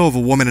photo of a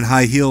woman in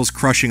high heels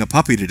crushing a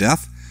puppy to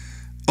death.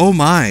 Oh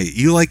my,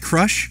 you like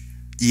crush?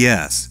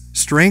 Yes,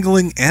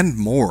 strangling and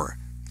more.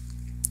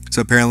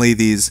 So apparently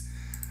these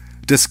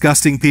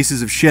disgusting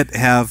pieces of shit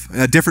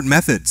have different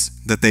methods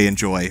that they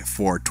enjoy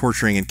for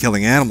torturing and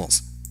killing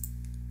animals.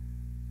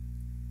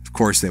 Of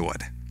course they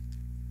would.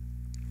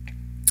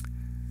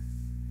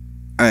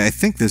 I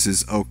think this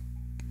is... Oh,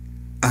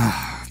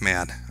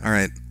 man.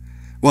 Alright.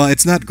 Well,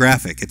 it's not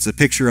graphic. It's a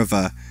picture of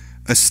a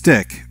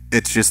stick.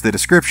 It's just the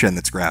description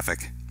that's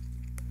graphic.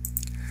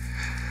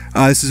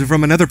 This is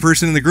from another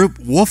person in the group.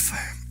 Wolf.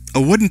 A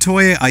wooden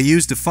toy I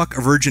used to fuck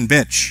a virgin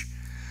bitch.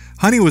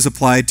 Honey was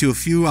applied to a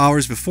few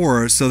hours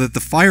before so that the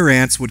fire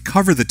ants would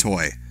cover the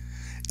toy.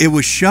 It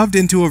was shoved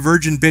into a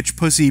virgin bitch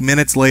pussy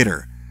minutes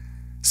later.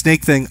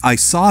 SnakeThing, I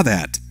saw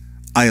that.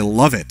 I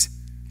love it.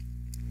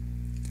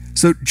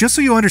 So, just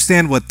so you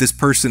understand what this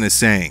person is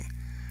saying,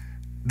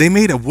 they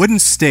made a wooden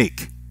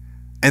stake,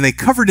 and they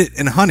covered it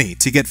in honey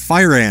to get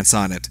fire ants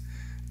on it,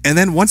 and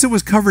then once it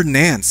was covered in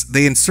ants,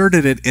 they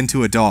inserted it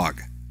into a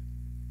dog.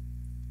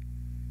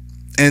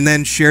 And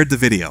then shared the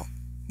video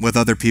with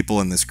other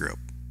people in this group.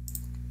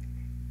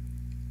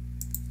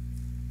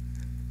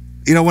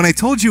 You know, when I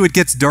told you it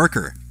gets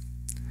darker,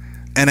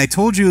 and I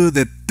told you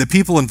that the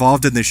people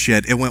involved in this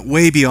shit, it went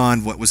way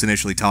beyond what was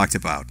initially talked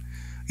about.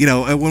 You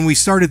know, when we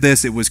started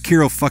this, it was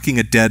Kiro fucking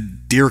a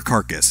dead deer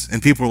carcass,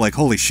 and people were like,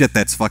 holy shit,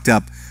 that's fucked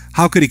up.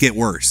 How could it get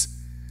worse?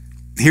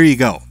 Here you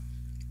go.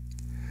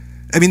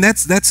 I mean,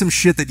 that's some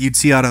shit that you'd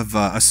see out of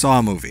a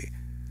Saw movie.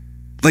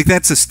 Like,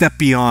 that's a step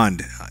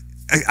beyond.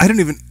 I don't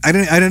even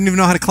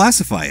know how to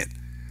classify it.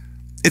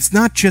 It's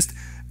not just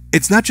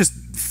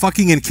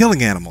fucking and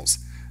killing animals.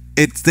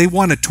 They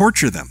want to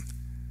torture them.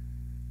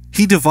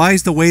 He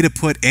devised a way to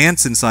put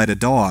ants inside a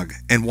dog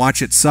and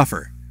watch it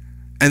suffer.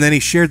 And then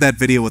he shared that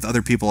video with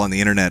other people on the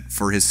internet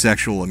for his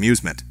sexual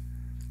amusement.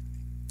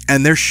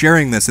 And they're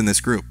sharing this in this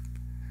group.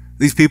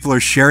 These people are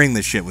sharing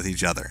this shit with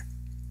each other.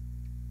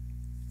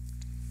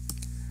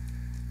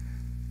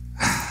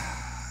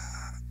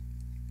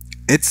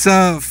 It's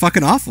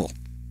fucking awful,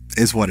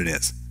 is what it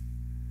is.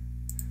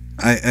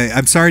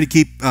 I'm sorry to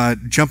keep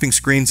jumping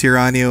screens here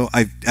on you.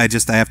 I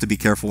have to be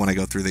careful when I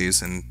go through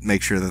these and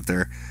make sure that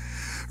they're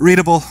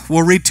readable.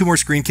 We'll read 2 more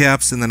screen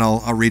caps, and then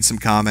I'll read some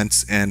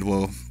comments, and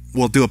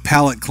we'll do a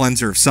palate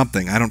cleanser of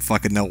something. I don't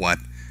fucking know what.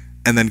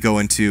 And then go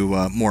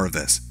into more of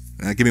this.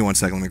 Give me 1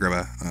 second. Let me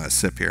grab a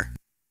sip here.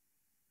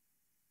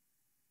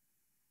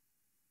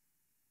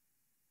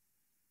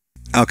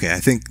 Okay, I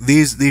think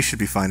these should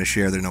be fine to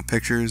share. There are no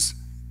pictures.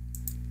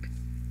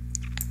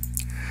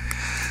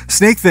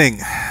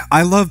 SnakeThing.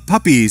 I love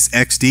puppies,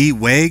 XD.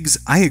 Wags.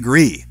 I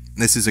agree.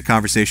 This is a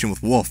conversation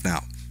with Wolf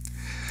now.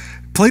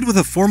 Played with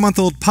a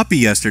 4-month-old puppy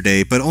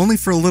yesterday, but only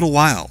for a little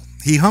while.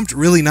 He humped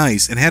really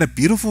nice and had a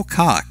beautiful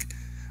cock.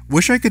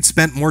 Wish I could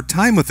spend more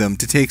time with him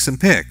to take some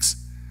pics.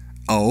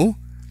 Oh?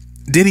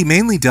 Did he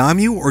mainly dom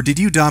you, or did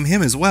you dom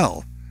him as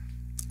well?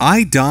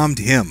 I dommed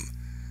him,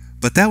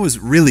 but that was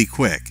really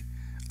quick.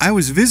 I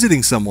was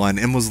visiting someone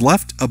and was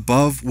left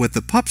above with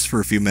the pups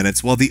for a few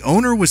minutes while the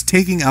owner was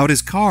taking out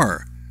his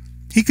car.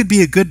 He could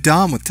be a good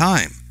dom with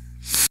time.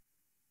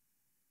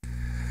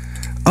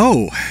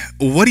 Oh,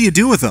 what do you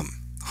do with him?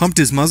 Humped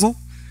his muzzle?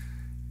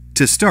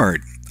 To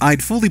start,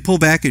 I'd fully pull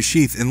back his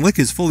sheath and lick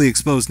his fully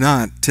exposed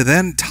knot to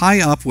then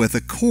tie up with a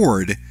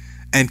cord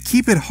and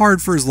keep it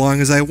hard for as long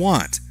as I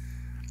want.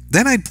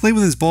 Then I'd play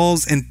with his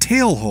balls and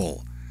tail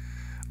hole.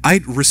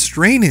 I'd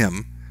restrain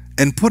him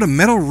and put a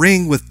metal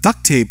ring with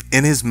duct tape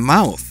in his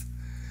mouth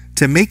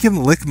to make him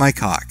lick my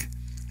cock,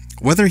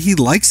 whether he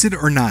likes it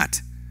or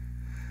not.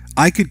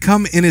 I could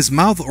come in his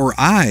mouth or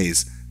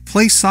eyes,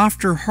 play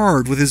soft or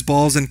hard with his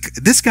balls, and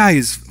this guy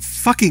is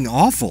fucking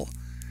awful.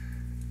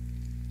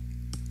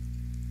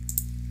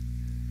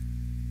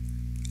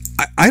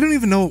 I don't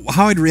even know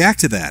how I'd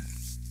react to that.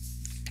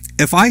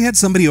 If I had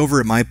somebody over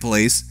at my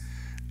place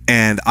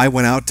and I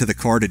went out to the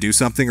car to do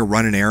something or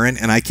run an errand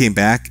and I came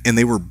back and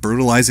they were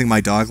brutalizing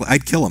my dog,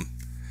 I'd kill him.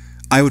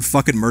 I would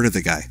fucking murder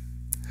the guy.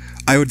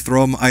 I would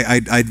throw him.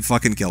 I'd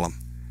fucking kill him.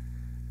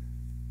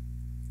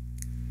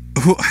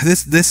 Do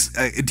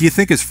you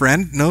think his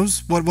friend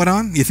knows what went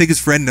on? You think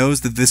his friend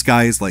knows that this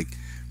guy is like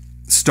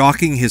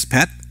stalking his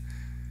pet?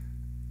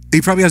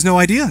 He probably has no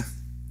idea.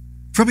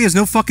 Probably has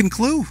no fucking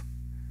clue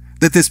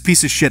that this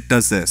piece of shit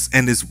does this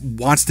and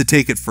wants to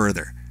take it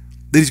further.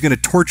 That he's going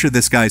to torture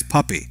this guy's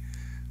puppy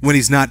when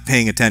he's not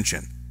paying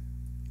attention.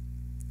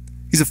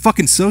 He's a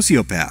fucking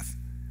sociopath.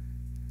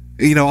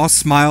 You know, all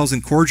smiles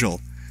and cordial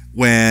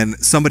when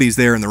somebody's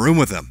there in the room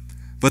with him.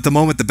 But the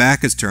moment the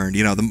back is turned,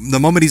 you know, the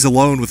moment he's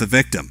alone with a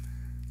victim,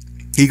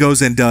 he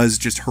goes and does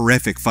just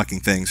horrific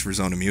fucking things for his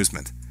own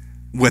amusement.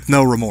 With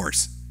no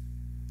remorse.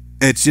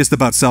 It's just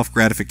about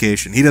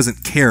self-gratification. He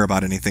doesn't care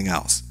about anything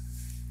else.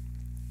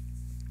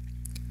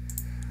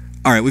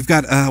 Alright, we've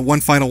got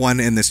one final one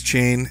in this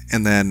chain,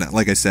 and then,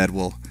 like I said,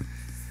 we'll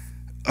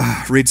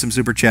read some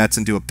super chats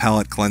and do a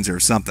palate cleanser or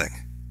something.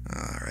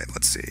 Alright,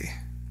 let's see.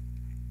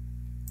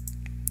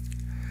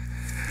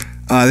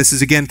 This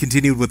is again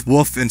continued with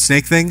Wolf and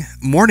SnakeThing.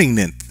 Morning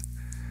Nymph.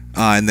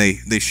 and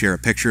they share a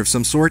picture of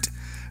some sort.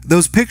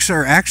 Those pics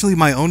are actually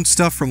my own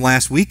stuff from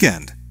last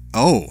weekend.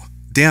 Oh,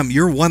 damn,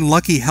 you're one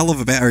hell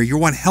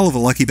of a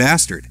lucky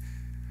bastard.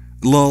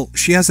 Lol,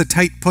 she has a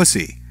tight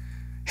pussy.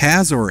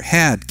 Has or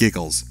had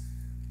giggles.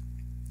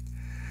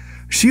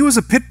 She was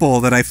a pit bull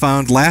that I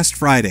found last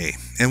Friday,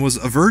 and was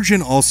a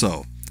virgin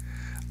also.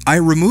 I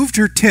removed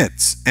her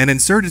tits and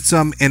inserted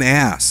some in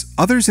ass,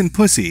 others in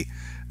pussy,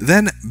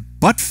 then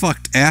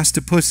butt-fucked ass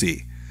to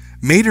pussy.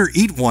 Made her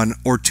eat one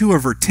or two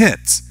of her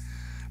tits.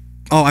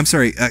 Oh, I'm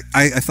sorry,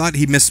 I thought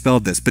he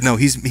misspelled this, but no,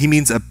 he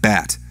means a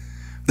bat.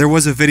 There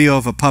was a video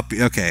of a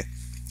puppy, okay.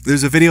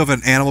 There's a video of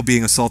an animal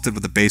being assaulted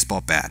with a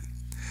baseball bat.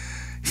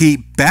 He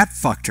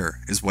bat-fucked her,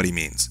 is what he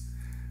means.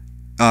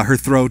 Her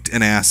throat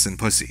and ass and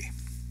pussy.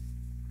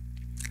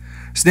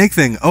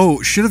 SnakeThing,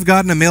 oh, should have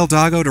gotten a male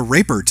doggo to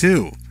rape her,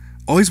 too.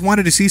 Always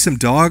wanted to see some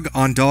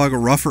dog-on-dog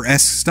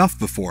rougher-esque stuff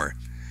before.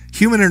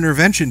 Human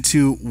intervention,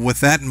 too, with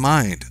that in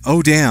mind.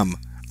 Oh, damn,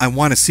 I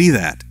want to see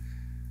that.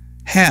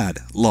 Had,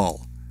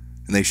 lol.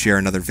 And they share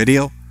another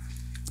video.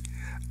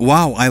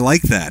 Wow, I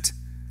like that.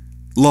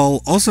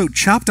 Lol, also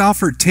chopped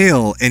off her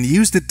tail and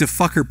used it to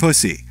fuck her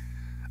pussy.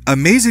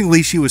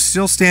 Amazingly, she was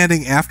still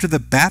standing after the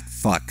bat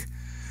fuck.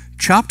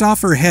 Chopped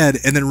off her head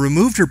and then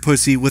removed her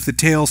pussy with the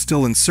tail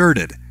still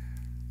inserted.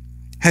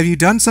 Have you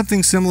done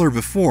something similar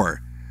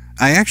before?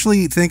 I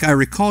actually think I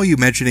recall you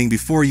mentioning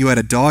before you had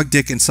a dog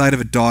dick inside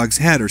of a dog's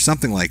head or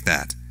something like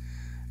that.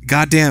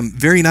 Goddamn,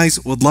 very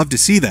nice, would love to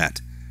see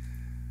that.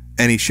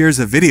 And he shares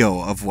a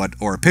video of what,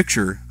 or a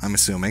picture, I'm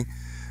assuming,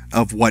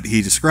 of what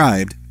he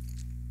described.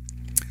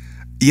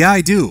 Yeah,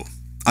 I do.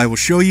 I will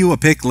show you a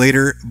pic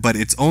later, but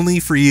it's only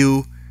for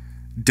you.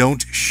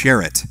 Don't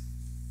share it.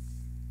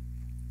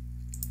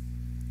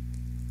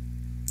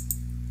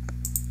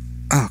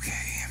 Okay.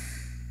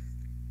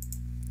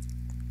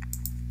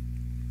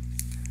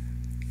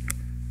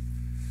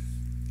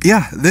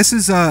 Yeah, this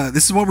is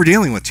what we're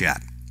dealing with,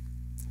 chat.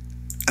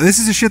 This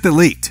is a shit that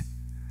leaked.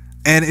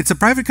 And it's a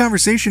private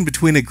conversation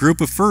between a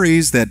group of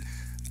furries that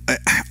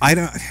I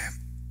don't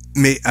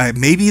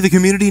maybe the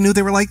community knew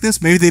they were like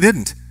this, maybe they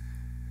didn't.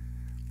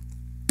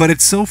 But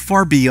it's so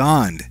far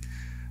beyond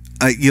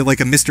like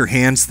a Mr.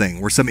 Hands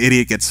thing where some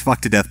idiot gets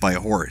fucked to death by a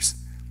horse.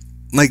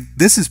 Like,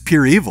 this is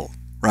pure evil,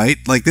 right?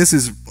 Like, this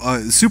is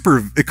a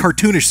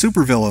cartoonish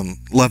supervillain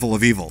level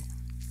of evil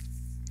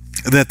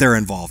that they're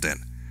involved in.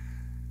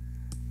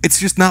 It's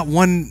just not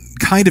one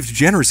kind of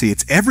degeneracy,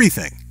 it's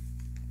everything.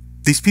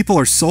 These people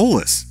are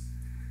soulless.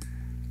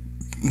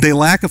 They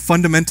lack a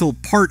fundamental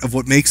part of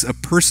what makes a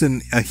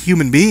person a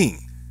human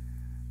being.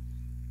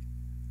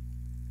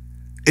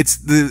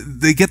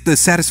 They get the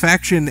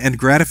satisfaction and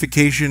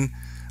gratification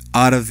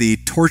out of the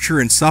torture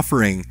and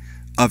suffering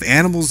of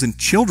animals and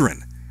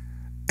children,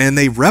 and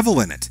they revel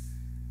in it,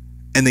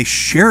 and they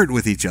share it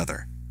with each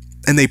other,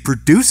 and they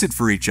produce it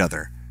for each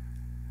other.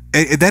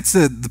 That's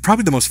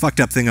probably the most fucked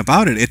up thing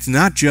about it. It's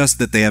not just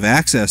that they have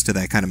access to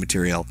that kind of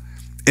material.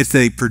 It's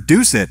they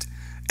produce it,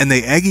 and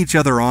they egg each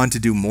other on to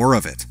do more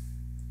of it.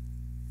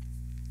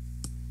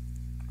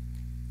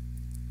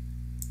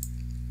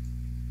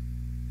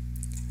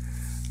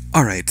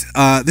 Alright,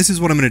 this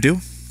is what I'm going to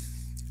do.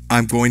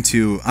 I'm going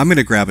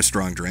to grab a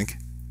strong drink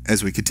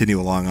as we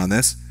continue along on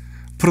this.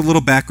 Put a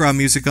little background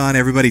music on.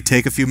 Everybody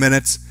take a few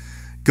minutes.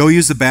 Go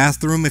use the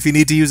bathroom if you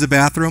need to use the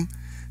bathroom.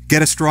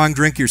 Get a strong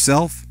drink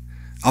yourself.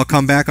 I'll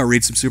come back, I'll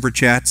read some super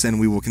chats, and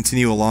we will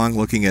continue along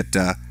looking at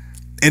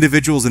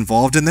individuals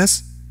involved in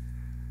this.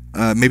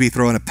 Maybe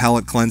throw in a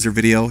palate cleanser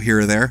video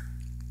here or there.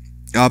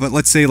 But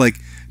let's say like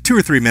 2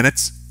 or 3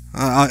 minutes.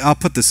 I'll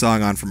put the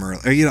song on from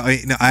earlier.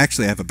 I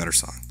actually have a better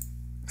song.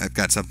 I've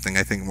got something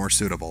I think more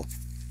suitable.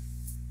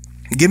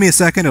 Give me a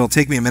second, it'll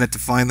take me a minute to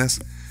find this.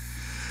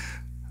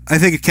 I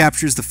think it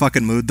captures the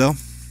fucking mood, though.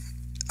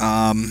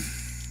 I'm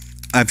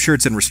sure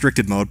it's in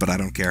restricted mode, but I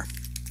don't care.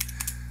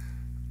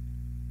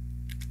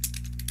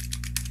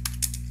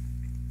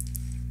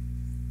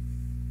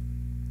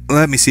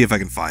 Let me see if I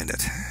can find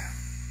it.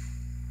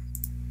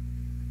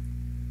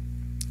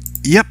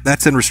 Yep,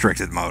 that's in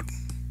restricted mode.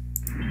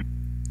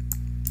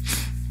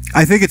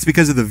 I think it's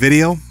because of the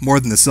video more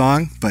than the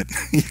song, but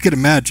you can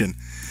imagine.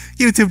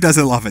 YouTube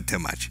doesn't love it too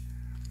much.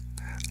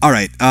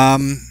 Alright, yeah,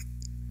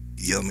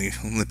 let me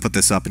put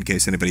this up in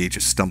case anybody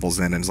just stumbles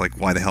in and is like,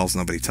 why the hell is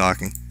nobody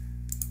talking?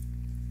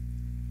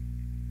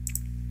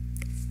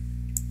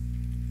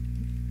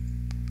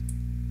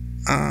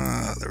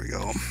 There we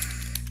go.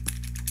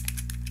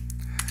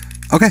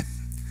 Okay.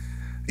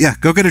 Yeah,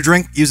 go get a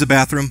drink, use the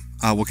bathroom.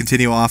 We'll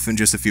continue off in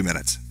just a few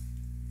minutes.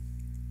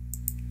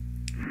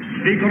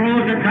 Die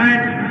große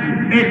Zeit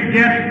ist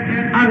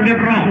jetzt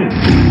angebrochen.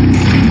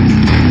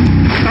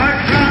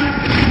 Deutschland,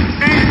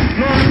 es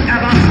muss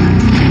erwachen.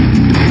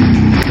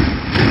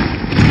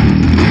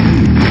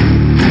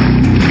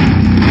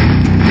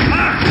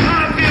 Was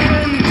haben wir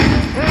uns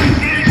und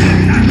gilt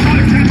es das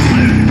deutsche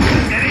Volk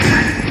zu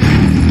gewinnen?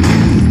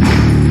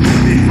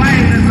 Ich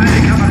weiß, meine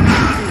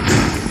Kameraden,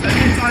 es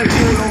ist euch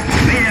wohl noch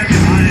schwer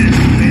gefallen.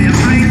 Wer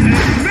meint,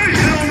 es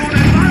müsse nun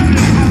ohne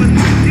Wandel kommen,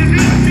 ihr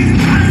dürft nicht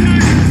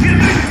handeln, ihr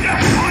müsst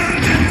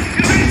erfolgen.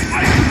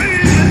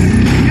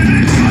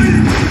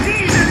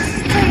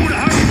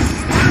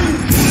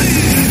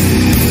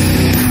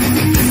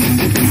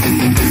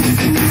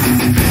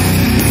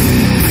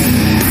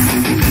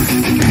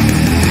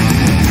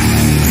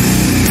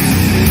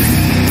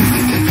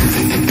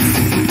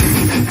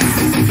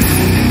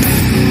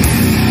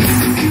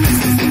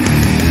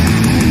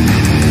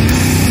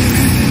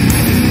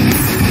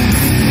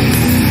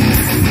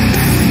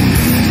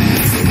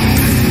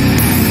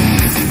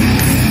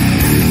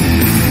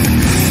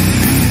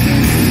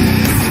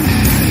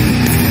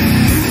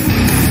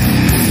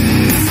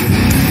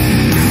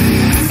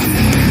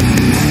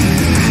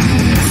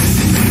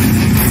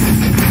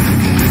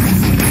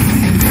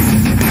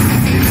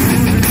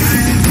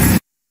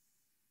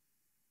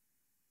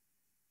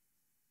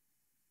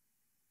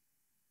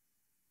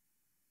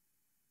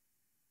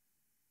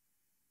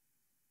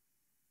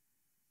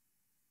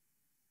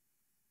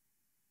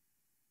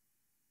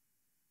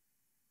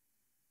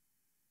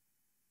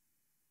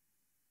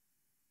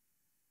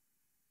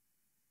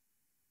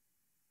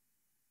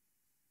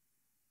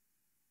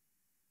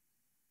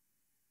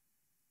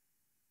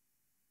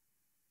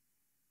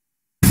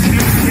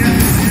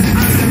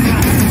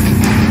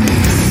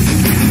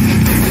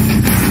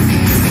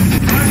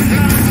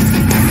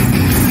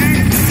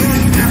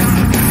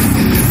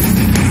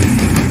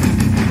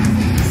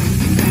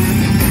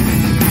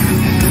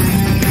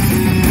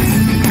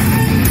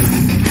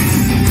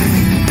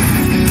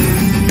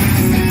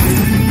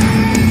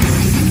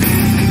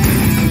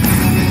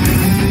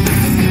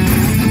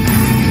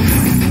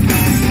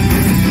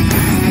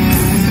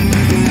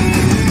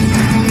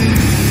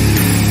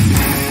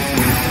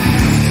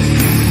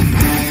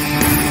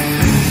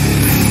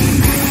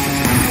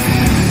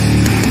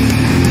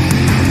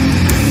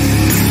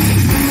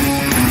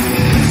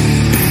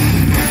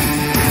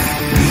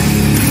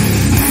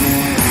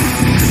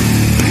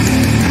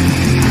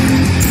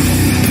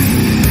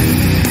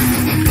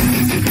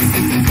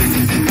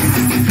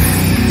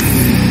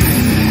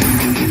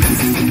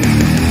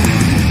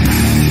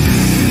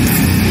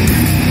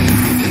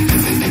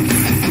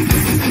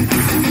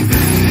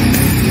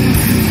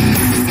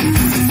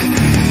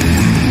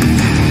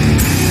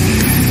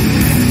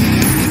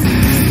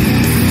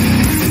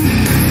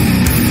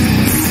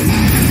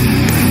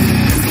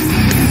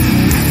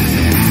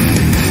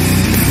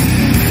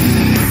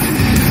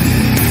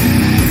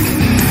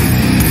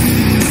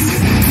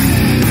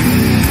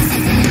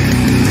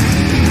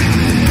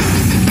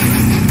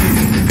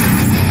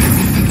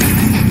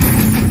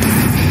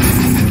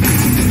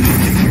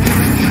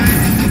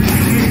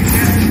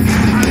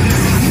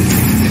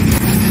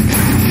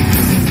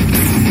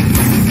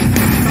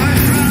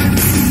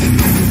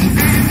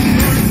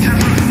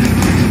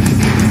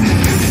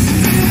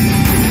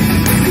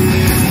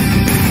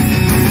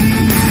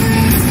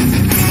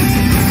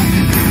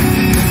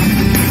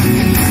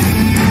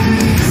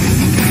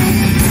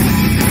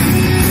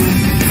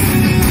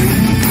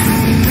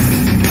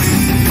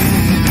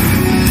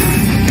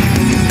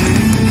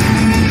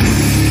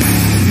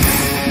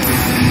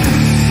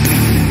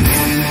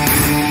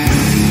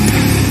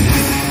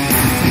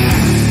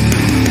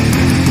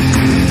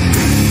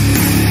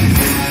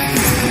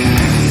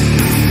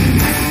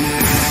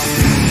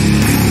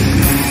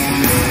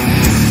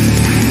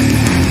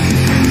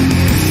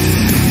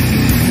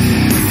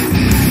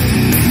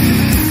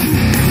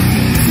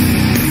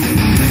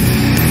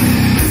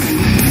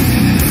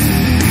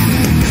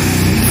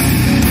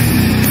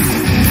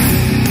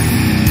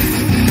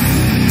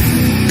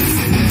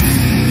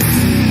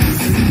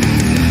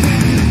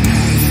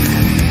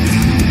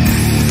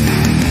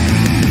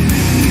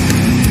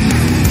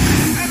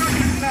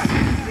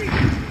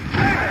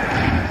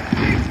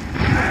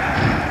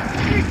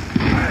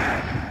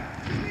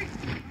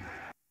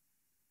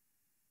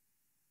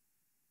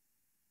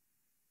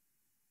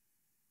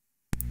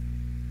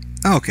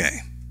 Okay,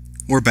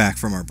 we're back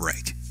from our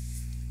break.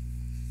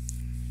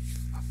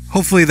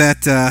 Hopefully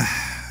that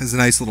is a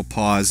nice little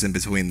pause in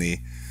between the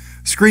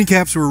screen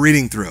caps we're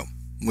reading through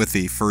with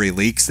the furry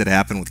leaks that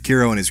happened with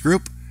Kiro and his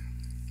group.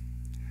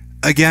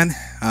 Again,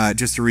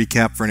 just to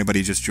recap for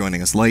anybody just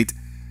joining us late,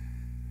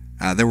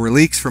 there were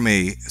leaks from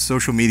a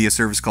social media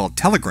service called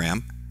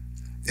Telegram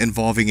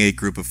involving a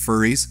group of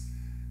furries.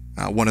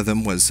 One of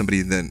them was somebody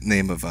in the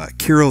name of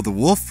Kiro the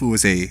Wolf, who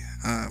was a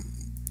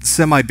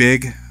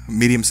semi-big,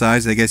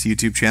 medium-sized, I guess,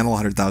 YouTube channel,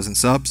 100,000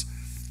 subs.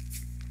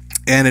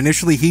 And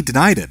initially he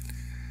denied it.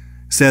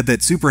 Said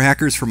that super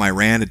hackers from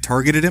Iran had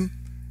targeted him,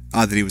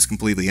 that he was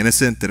completely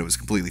innocent, that it was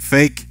completely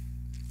fake.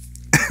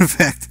 In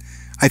fact,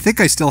 I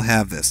think I still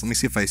have this. Let me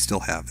see if I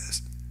still have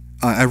this.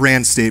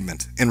 Iran's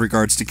statement in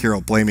regards to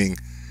Kiro blaming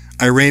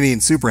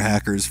Iranian super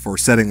hackers for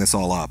setting this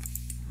all up.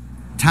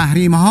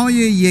 تحریم‌های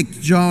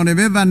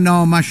یکجانبه و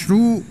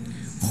نامشروع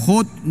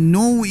خود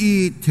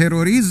نوعی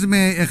تروریسم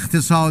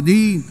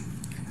اقتصادی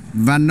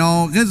و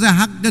ناقض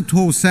حق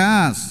توسعه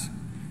است.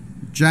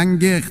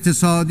 جنگ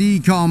اقتصادی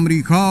که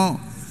آمریکا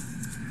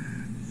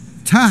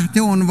تحت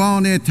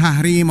عنوان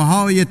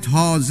تحریم‌های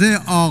تازه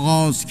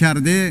آغاز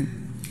کرده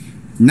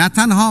نه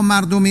تنها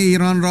مردم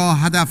ایران را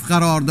هدف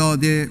قرار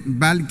داده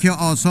بلکه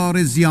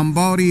آثار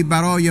زیانباری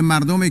برای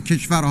مردم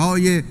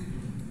کشورهای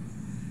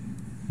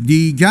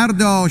دیگر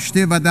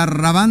داشته و در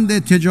روند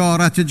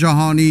تجارت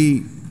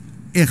جهانی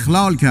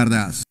اخلال کرده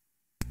است.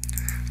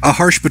 A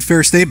harsh but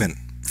fair statement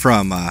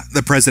from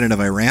the president of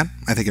Iran.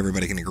 I think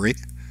everybody can agree.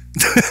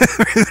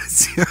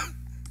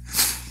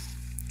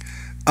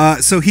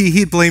 So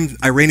he blamed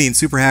Iranian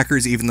super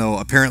hackers, even though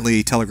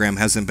apparently Telegram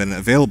hasn't been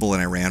available in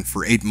Iran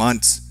for 8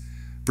 months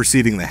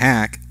preceding the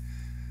hack.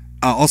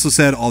 Also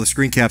said all the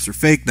screen caps are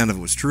fake, none of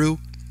it was true.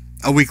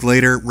 A week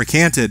later,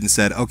 recanted and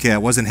said, okay, I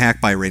wasn't hacked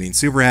by Iranian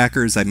super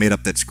hackers, I made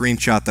up that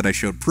screenshot that I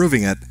showed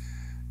proving it,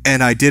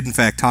 and I did in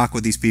fact talk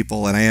with these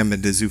people, and I am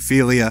into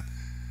zoophilia,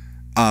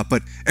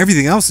 but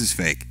everything else is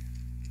fake.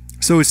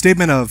 So his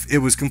statement of, it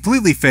was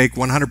completely fake,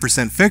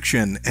 100%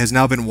 fiction, has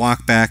now been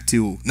walked back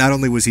to, not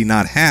only was he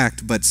not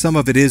hacked, but some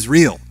of it is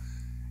real.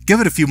 Give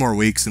it a few more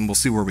weeks and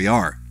we'll see where we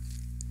are.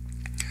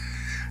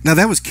 Now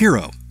that was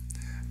Kiro.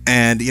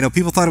 And, you know,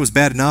 people thought it was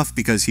bad enough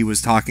because he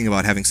was talking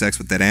about having sex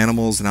with dead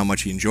animals and how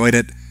much he enjoyed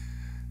it.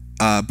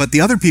 But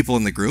the other people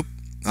in the group,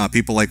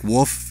 people like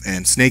Wolf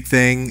and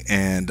SnakeThing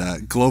and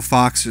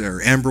Glowfox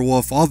or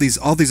EmberWolf,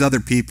 all these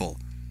other people,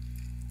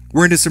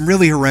 were into some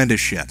really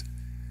horrendous shit.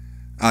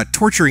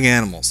 Torturing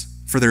animals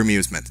for their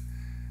amusement,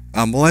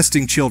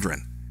 molesting children,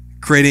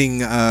 creating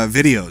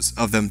videos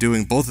of them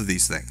doing both of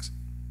these things.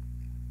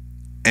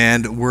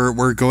 And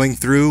we're going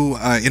through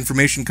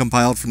information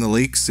compiled from the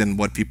leaks and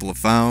what people have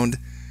found.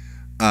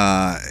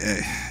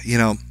 You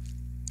know,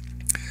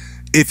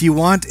 if you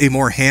want a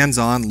more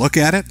hands-on look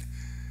at it,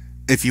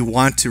 if you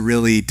want to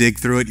really dig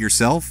through it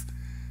yourself,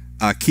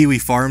 Kiwi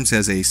Farms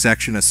has a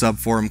section, a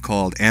subforum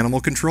called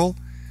Animal Control,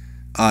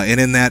 and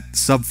in that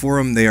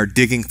subforum they are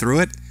digging through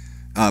it,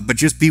 but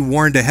just be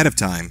warned ahead of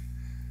time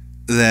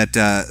that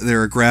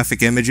there are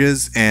graphic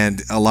images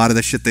and a lot of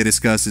the shit they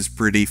discuss is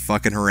pretty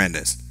fucking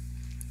horrendous.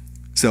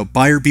 So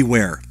buyer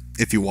beware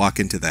if you walk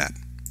into that.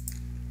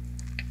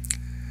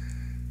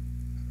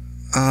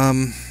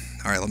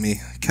 Alright, let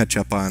me catch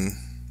up on...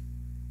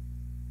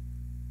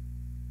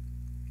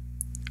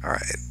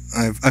 Alright,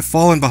 I've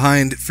fallen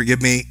behind,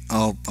 forgive me.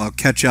 I'll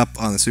catch up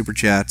on the super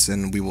chats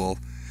and we will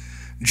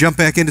jump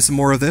back into some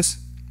more of this.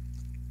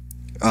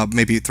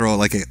 Maybe throw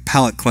like a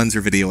palate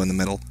cleanser video in the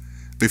middle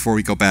before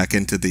we go back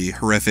into the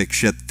horrific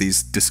shit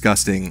these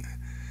disgusting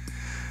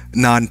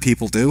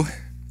non-people do.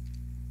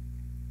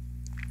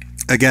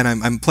 Again,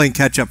 I'm playing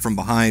catch up from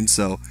behind,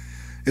 so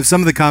if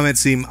some of the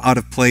comments seem out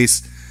of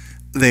place,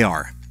 they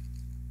are.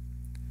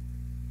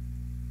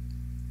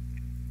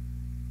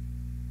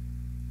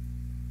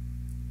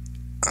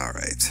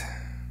 Alright.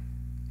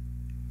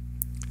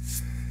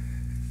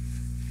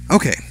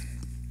 Okay.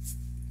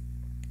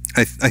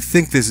 I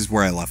think this is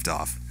where I left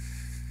off.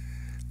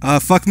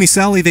 Fuck me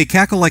Sally, they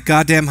cackle like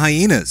goddamn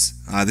hyenas.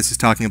 This is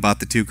talking about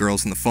the two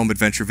girls in the Foam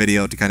Adventure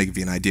video to kind of give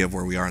you an idea of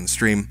where we are in the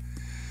stream.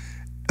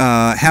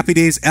 Happy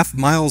Days, F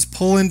Miles,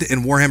 Poland,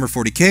 and Warhammer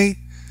 40k.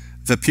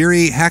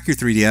 Vapiri, Hack Your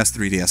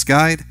 3DS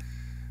Guide.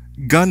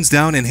 Guns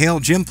Down, Inhale,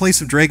 Jim, play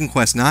some Dragon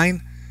Quest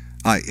 9.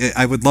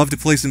 I would love to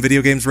play some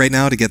video games right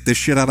now to get this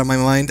shit out of my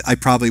mind. I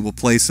probably will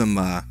play some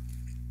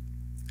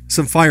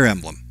Fire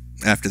Emblem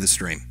after the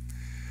stream.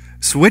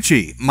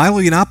 Switchy, Milo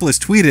Yiannopoulos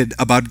tweeted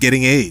about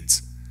getting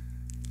AIDS.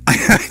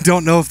 I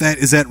don't know if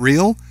is that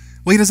real?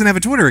 Well, he doesn't have a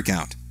Twitter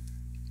account.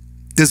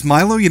 Does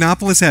Milo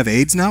Yiannopoulos have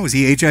AIDS now? Is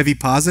he HIV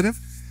positive?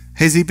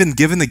 Has he been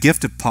given the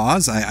gift of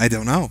pause? I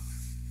don't know.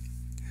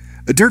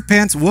 Dirt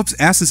Pants Whoops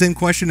asked the same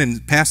question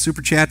in past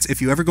super chats.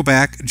 If you ever go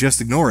back,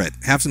 just ignore it.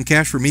 Have some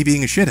cash for me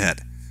being a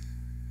shithead.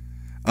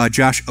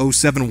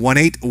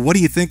 Josh0718, what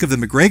do you think of the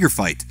McGregor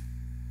fight?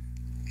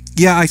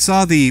 Yeah, I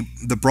saw the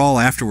brawl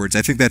afterwards.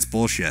 I think that's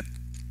bullshit.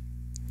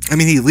 I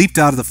mean, he leaped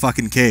out of the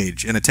fucking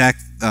cage and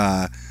attacked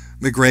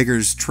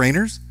McGregor's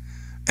trainers,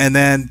 and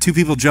then two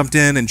people jumped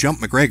in and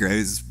jumped McGregor. It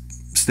was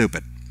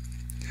stupid.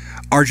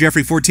 R.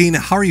 Jeffrey14,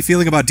 how are you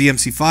feeling about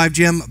DMC5,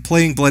 Jim?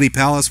 Playing Bloody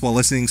Palace while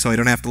listening so I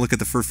don't have to look at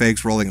the fur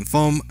fags rolling in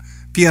foam.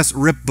 P.S.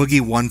 Rip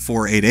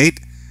Boogie1488.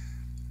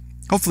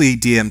 Hopefully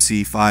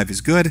DMC5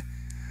 is good.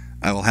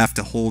 I will have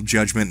to hold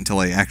judgment until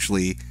I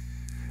actually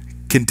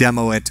can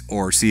demo it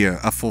or see a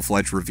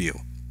full-fledged review.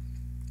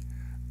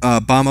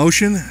 Bomb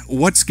Ocean,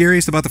 what's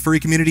scariest about the furry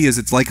community is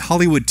it's like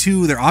Hollywood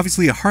 2. There's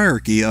obviously a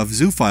hierarchy of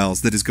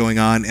zoophiles that is going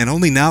on, and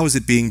only now is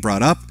it being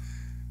brought up.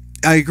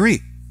 I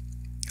agree.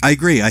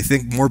 I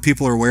think more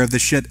people are aware of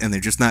this shit, and they're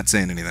just not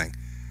saying anything.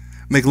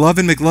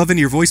 McLovin,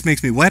 your voice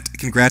makes me wet.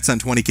 Congrats on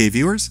 20k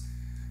viewers.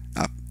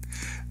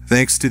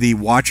 Thanks to the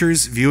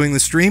watchers viewing the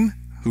stream,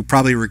 who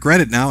probably regret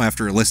it now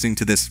after listening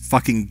to this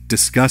fucking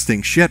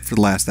disgusting shit for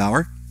the last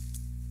hour.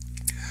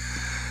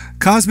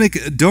 Cosmic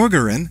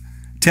Dogarin,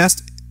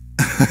 test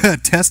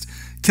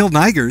killed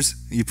Nigers.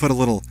 You put a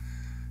little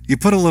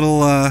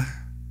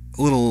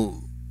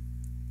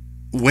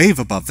wave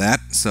above that,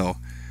 so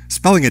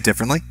spelling it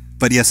differently.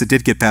 But yes, it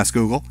did get past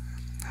Google.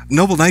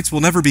 Noble Knights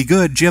will never be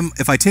good. Jim,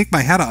 if I take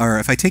my hat off, or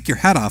if I take your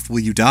hat off, will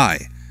you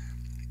die?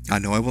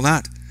 No, I will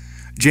not.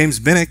 James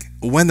Binnick,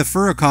 when the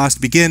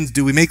Fursecution begins,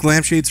 do we make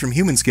lampshades from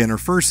human skin or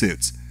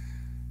fursuits?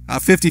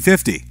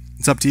 50-50.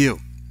 It's up to you.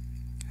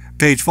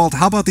 Page Fault,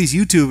 how about these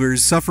YouTubers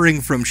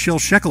suffering from Shill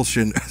Shekel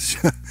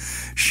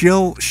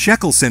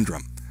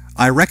syndrome?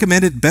 I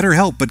recommended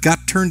BetterHelp, but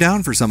got turned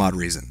down for some odd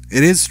reason.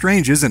 It is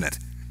strange, isn't it?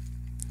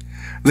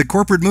 The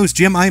Corporate Moose,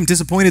 Jim, I am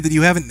disappointed that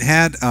you haven't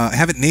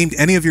named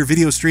any of your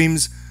video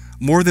streams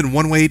more than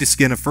one way to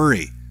skin a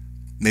furry.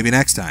 Maybe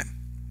next time.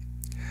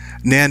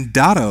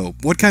 Nandato,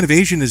 what kind of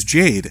Asian is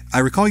Jade? I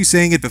recall you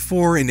saying it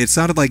before, and it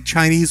sounded like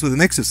Chinese with a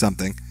mix of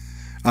something.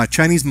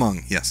 Chinese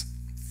Hmong, yes.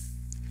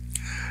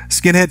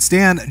 Skinhead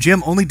Stan,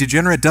 Jim, only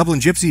degenerate Dublin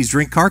gypsies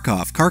drink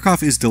Kharkov.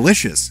 Kharkov is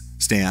delicious,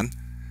 Stan.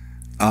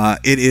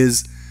 It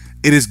is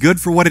good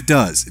for what it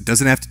does. It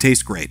doesn't have to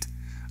taste great.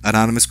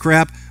 Anonymous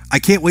Crap, I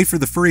can't wait for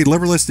the furry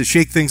liberalists to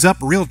shake things up.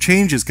 Real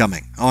change is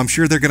coming. Oh, I'm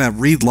sure they're going to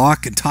read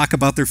Locke and talk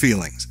about their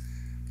feelings.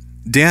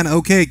 Dan,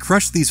 okay,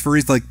 crush these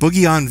furries like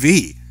Boogie on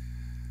V.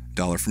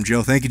 $1 from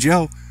Joe. Thank you,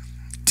 Joe.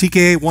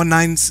 TKA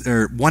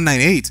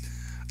 198.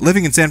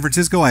 Living in San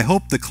Francisco, I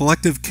hope the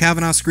collective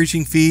Kavanaugh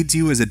screeching feeds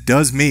you as it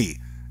does me.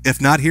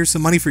 If not, here's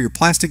some money for your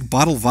plastic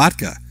bottle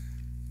vodka.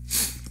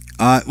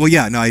 Well,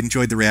 yeah, no, I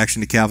enjoyed the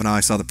reaction to Kavanaugh. I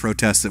saw the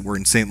protests that were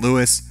in St.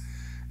 Louis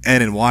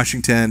and in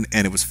Washington,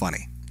 and it was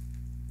funny.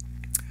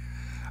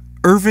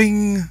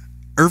 Irving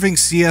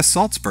C.S.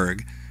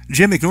 Salzburg.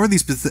 Jim, ignore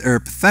these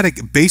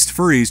pathetic based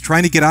furries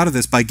trying to get out of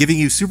this by giving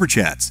you super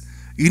chats.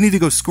 You need to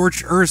go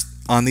scorched earth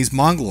on these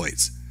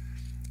mongoloids.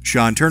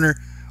 Sean Turner,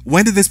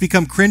 when did this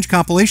become cringe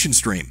compilation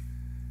stream?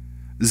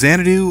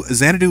 Xanadu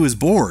is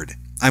bored.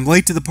 I'm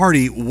late to the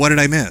party. What did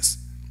I miss?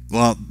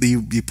 Well,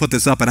 you put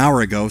this up an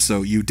hour ago,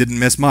 so you didn't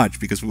miss much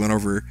because we went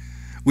over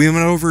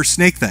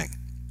SnakeThing.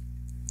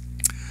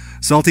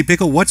 Salty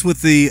Pickle, what's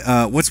with these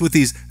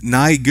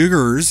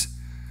Nigers?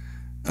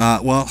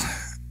 Well,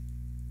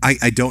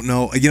 I don't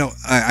know. You know,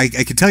 I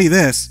can tell you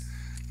this.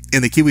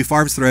 In the Kiwi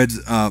Farms threads,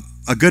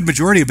 a good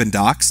majority have been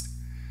doxxed,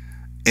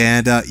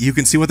 and you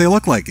can see what they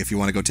look like if you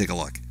want to go take a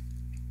look.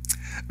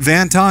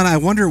 Van Ton, I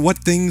wonder what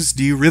things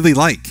do you really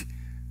like?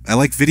 I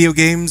like video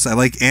games, I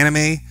like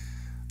anime,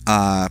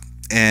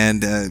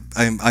 and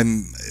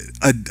I'm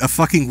a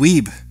fucking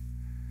weeb.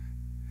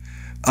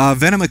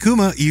 Venom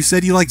Akuma, you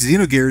said you liked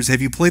Xenogears.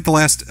 Have you played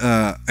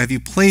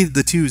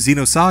the 2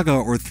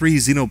 Xenosaga or 3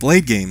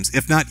 Xenoblade games?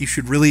 If not, you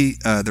should really.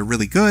 They're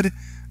really good,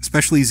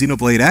 especially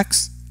Xenoblade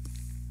X.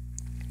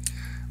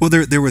 Well,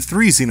 there were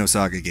 3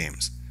 Xenosaga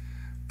games.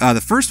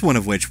 The first one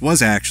of which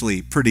was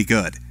actually pretty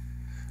good,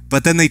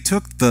 but then they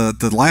took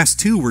the last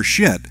 2 were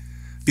shit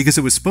because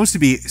it was supposed to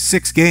be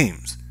 6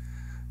 games,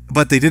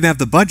 but they didn't have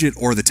the budget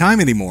or the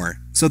time anymore,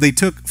 so they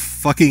took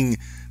fucking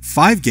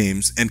 5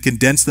 games and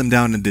condensed them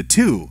down into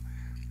 2.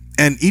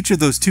 And each of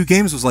those 2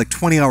 games was like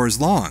 20 hours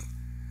long.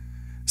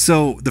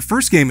 So the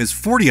first game is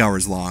 40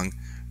 hours long.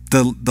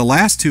 The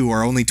last 2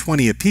 are only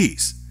 20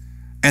 apiece.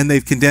 And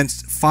they've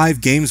condensed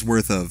 5 games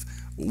worth of,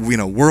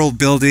 world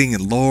building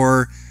and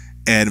lore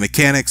and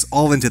mechanics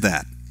all into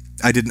that.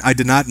 I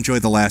did not enjoy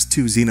the last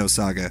 2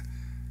 Xenosaga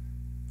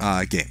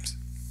games.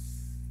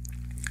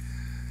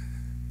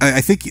 I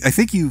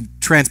think you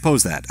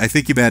transposed that. I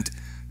think you meant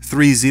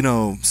 3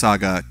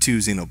 Xenosaga, 2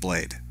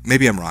 Xenoblade.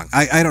 Maybe I'm wrong.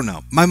 I don't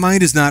know. My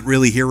mind is not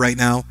really here right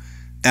now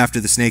after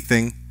the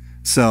SnakeThing,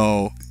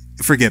 so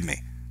forgive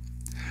me.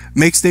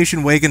 Make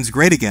Station Wagons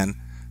great again.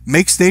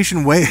 Make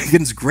Station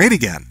Wagons great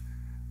again.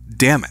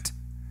 Damn it.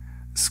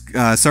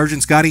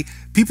 Sergeant Scotty,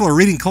 people are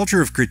reading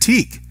Culture of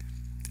Critique.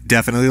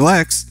 Definitely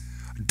Lex.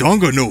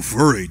 Donga no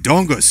furry,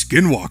 Donga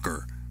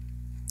skinwalker.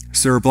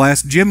 Sir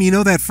Blast, Jim, you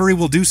know that furry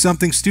will do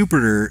something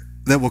stupider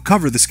that will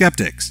cover the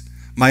skeptics.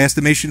 My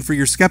estimation for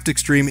your skeptic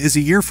stream is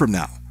a year from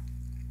now.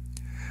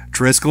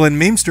 Triskel and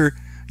Memester,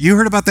 you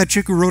heard about that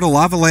chick who rode a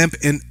lava lamp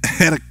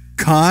at a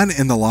con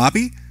in the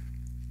lobby?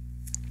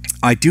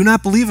 I do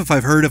not believe if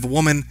I've heard of a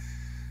woman...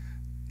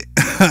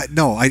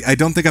 No, I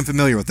don't think I'm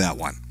familiar with that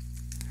one.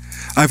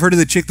 I've heard of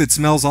the chick that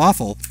smells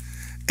awful,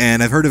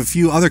 and I've heard of a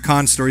few other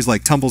con stories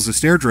like Tumbles the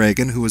Stair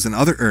Dragon, who was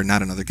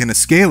a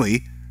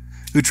scaly,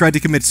 who tried to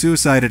commit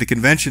suicide at a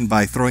convention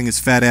by throwing his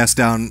fat ass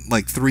down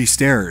like 3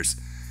 stairs,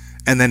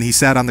 and then he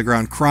sat on the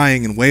ground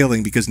crying and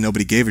wailing because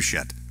nobody gave a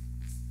shit.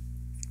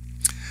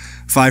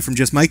 5 from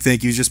Just Mike.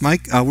 Thank you, Just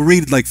Mike. We'll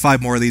read like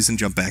 5 more of these and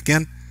jump back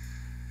in.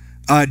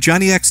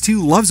 Johnny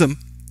X2 loves them.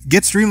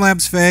 Get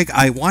Streamlabs fag.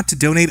 I want to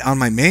donate on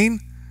my main.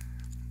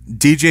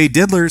 DJ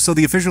Diddler. So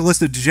the official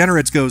list of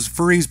degenerates goes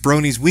furries,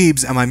 bronies,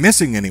 weebs. Am I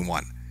missing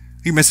anyone?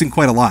 You're missing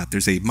quite a lot.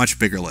 There's a much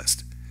bigger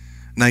list.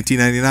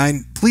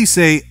 1999. Please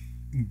say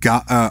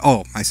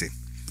oh, I see.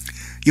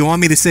 You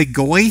want me to say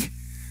goy?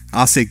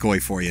 I'll say goy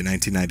for you.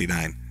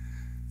 1999.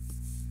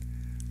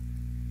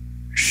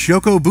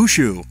 Shoko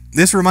Bushu.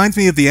 This reminds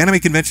me of the anime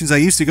conventions I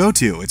used to go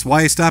to. It's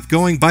why I stopped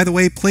going. By the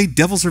way, play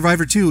Devil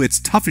Survivor 2. It's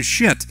tough as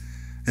shit.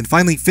 And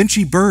finally,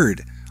 Finchy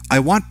Bird. I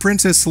want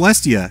Princess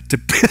Celestia to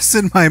piss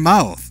in my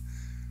mouth.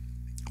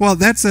 Well,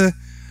 that's a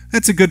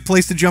good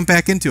place to jump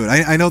back into it.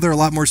 I know there are a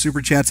lot more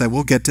super chats. I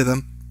will get to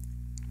them.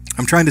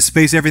 I'm trying to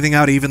space everything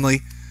out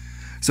evenly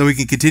so we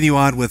can continue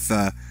on with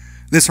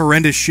this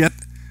horrendous shit.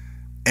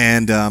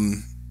 And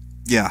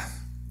yeah,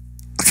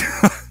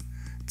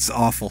 it's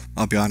awful.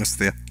 I'll be honest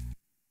with you.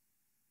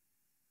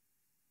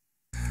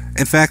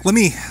 In fact, let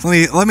me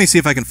see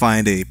if I can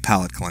find a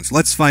palate cleanser.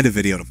 Let's find a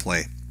video to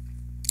play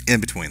in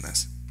between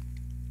this.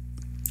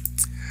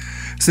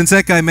 Since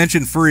that guy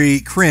mentioned furry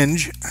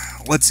cringe,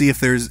 let's see if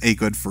there's a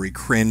good furry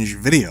cringe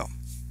video.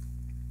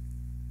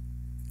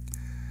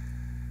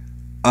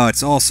 Oh,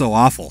 it's all so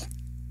awful.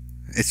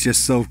 It's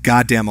just so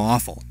goddamn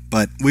awful.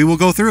 But we will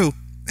go through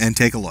and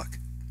take a look.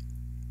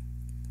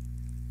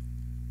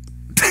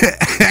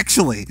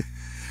 Actually,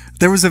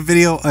 there was a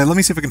video. Let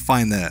me see if I can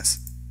find this.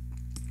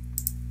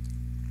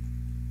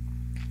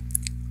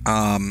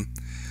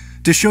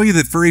 To show you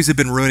that furries have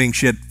been ruining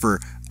shit for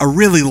a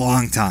really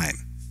long time.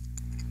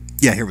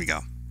 Yeah, here we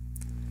go.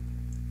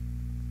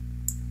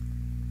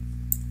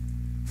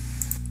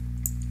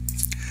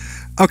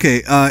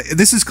 Okay,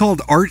 this is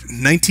called Art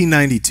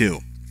 1992.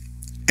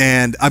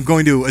 And I'm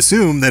going to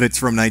assume that it's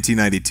from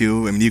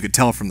 1992. I mean, you could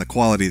tell from the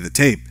quality of the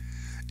tape.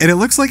 And it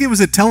looks like it was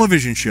a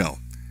television show.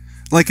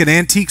 Like an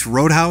Antiques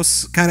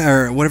Roadhouse, kind of,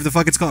 or whatever the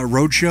fuck it's called, a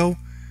road show.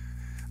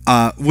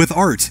 With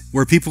art,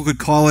 where people could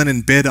call in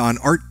and bid on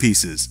art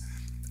pieces.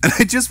 And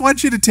I just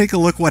want you to take a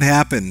look what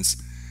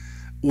happens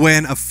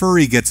when a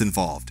furry gets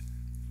involved.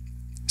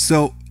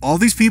 So, all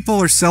these people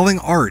are selling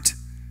art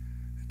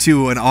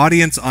to an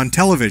audience on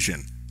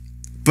television,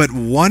 but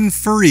one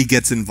furry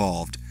gets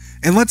involved.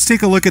 And let's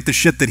take a look at the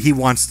shit that he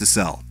wants to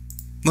sell.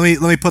 Let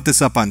me put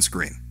this up on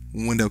screen.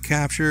 Window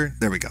capture,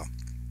 there we go.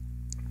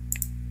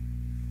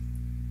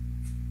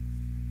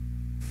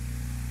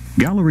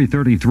 Gallery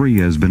 33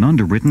 has been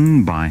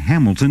underwritten by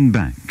Hamilton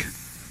Bank.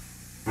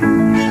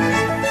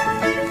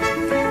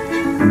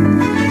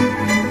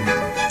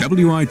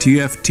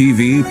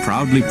 WITF-TV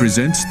proudly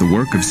presents the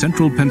work of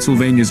Central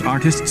Pennsylvania's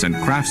artists and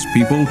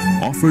craftspeople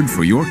offered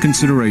for your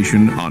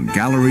consideration on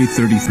Gallery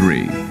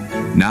 33.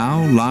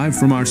 Now, live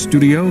from our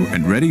studio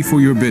and ready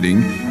for your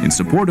bidding in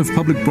support of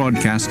public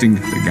broadcasting,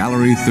 the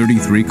Gallery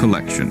 33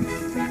 collection.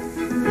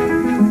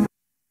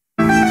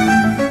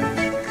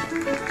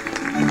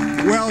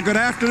 Well, good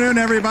afternoon,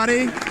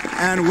 everybody,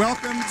 and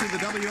welcome to the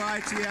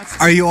WITF.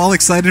 Are you all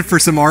excited for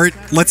some art?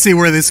 Let's see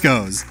where this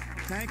goes.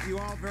 Thank you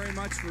all very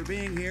much for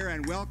being here,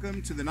 and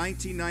welcome to the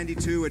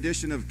 1992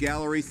 edition of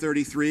Gallery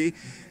 33,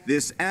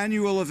 this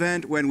annual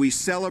event when we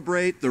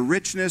celebrate the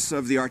richness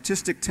of the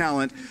artistic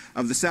talent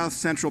of the South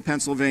Central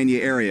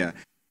Pennsylvania area.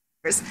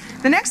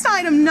 The next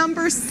item,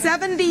 number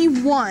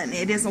 71.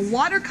 It is a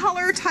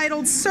watercolor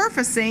titled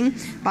Surfacing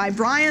by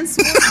Brian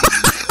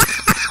Swartz.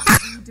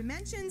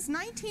 Dimensions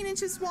 19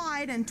 inches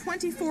wide and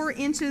 24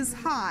 inches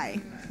high.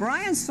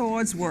 Brian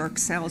Sword's work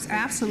sells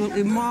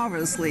absolutely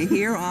marvelously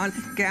here on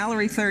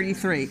Gallery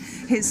 33.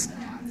 His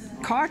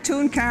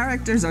cartoon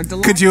characters are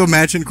delightful. Could you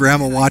imagine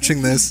Grandma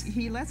watching this?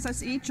 He lets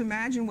us each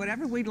imagine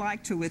whatever we'd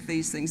like to with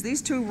these things.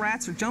 These 2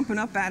 rats are jumping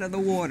up out of the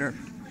water.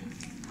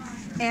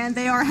 And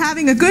they are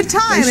having a good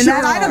time. And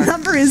that item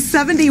number is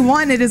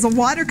 71. It is a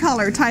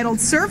watercolor titled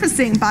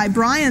Surfacing by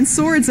Brian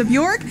Swords of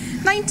York,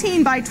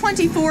 19 by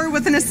 24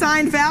 with an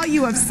assigned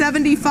value of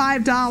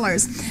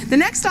 $75. The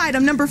next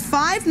item, number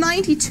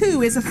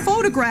 592, is a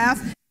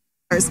photograph.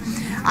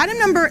 Item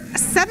number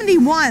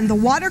 71, the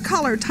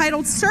watercolor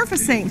titled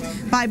Surfacing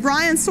by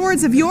Brian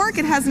Swords of York.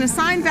 It has an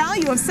assigned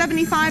value of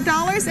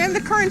 $75 and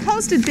the current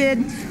posted bid,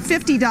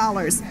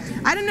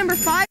 $50. Item number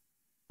 5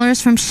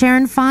 from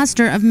Sharon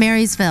Foster of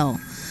Marysville.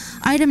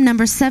 Item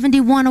number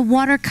 71, a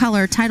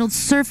watercolor titled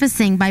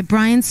Surfacing by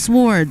Brian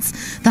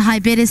Swords. The high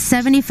bid is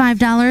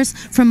 $75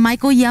 from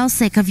Michael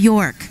Yelsick of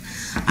York.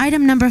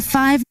 Item number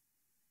 5.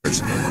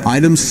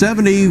 Item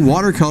 70,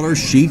 watercolor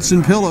sheets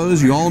and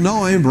pillows. You all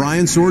know him,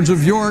 Brian Swords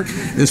of York.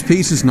 This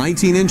piece is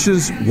 19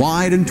 inches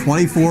wide and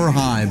 24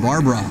 high.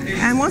 Barbara.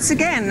 And once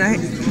again,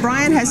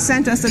 Brian has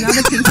sent us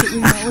another piece that we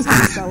know is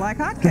going to go like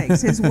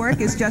hotcakes. His work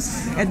is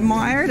just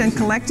admired and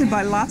collected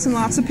by lots and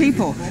lots of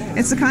people.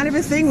 It's the kind of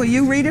a thing where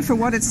you read it for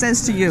what it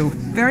says to you.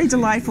 Very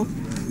delightful.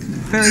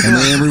 Very and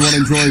everyone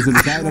enjoys it.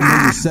 It's item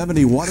number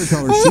 70,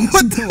 watercolor sheets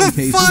and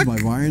pillowcases by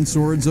Brian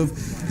Swords of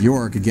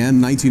York.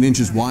 Again, 19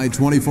 inches wide,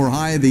 24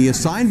 high. The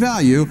assigned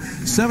value,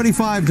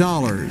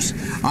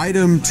 $75.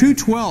 Item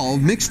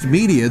 212, mixed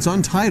media. It's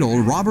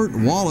untitled, Robert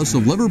Wallace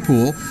of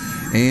Liverpool.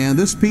 And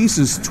this piece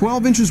is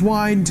 12 inches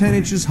wide, 10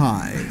 inches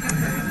high.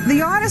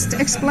 The artist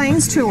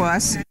explains to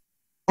us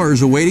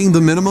awaiting the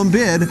minimum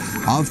bid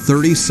of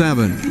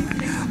 $37.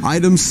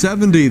 Item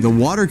 70, the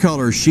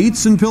watercolor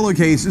sheets and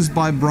pillowcases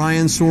by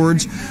Brian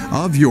Swords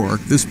of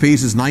York. This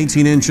piece is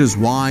 19 inches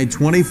wide,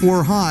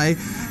 24 high.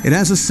 It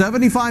has a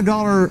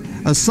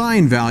 $75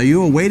 assigned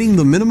value, awaiting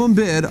the minimum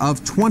bid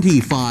of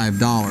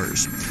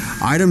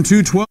 $25. Item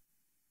 212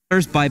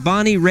 by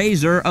Bonnie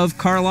Razor of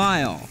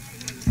Carlisle.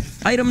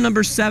 Item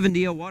number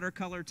 70, a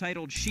watercolor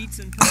titled Sheets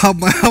and How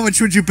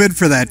much would you bid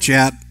for that,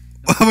 chat?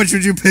 How much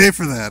would you pay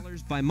for that?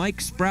 By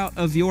Mike Sprout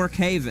of York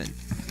Haven.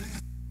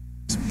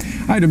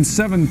 Item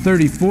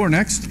 734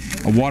 next,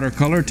 a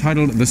watercolor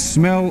titled The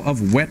Smell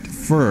of Wet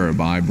Fur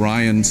by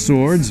Brian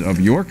Swords of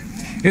York.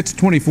 It's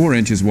 24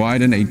 inches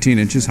wide and 18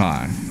 inches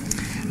high.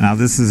 Now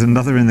this is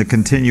another in the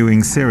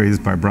continuing series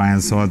by Brian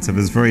Swords of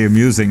his very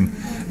amusing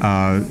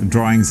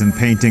drawings and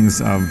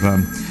paintings of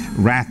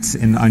rats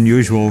in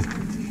unusual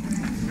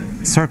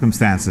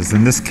circumstances.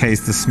 In this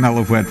case, the smell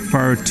of wet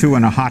fur, two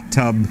in a hot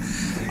tub,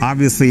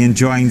 obviously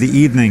enjoying the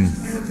evening.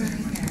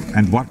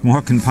 And what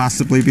more can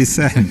possibly be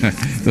said?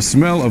 The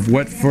Smell of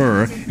Wet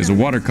Fur is a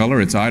watercolor.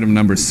 It's item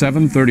number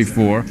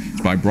 734.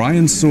 It's by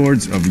Brian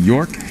Swords of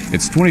York.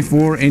 It's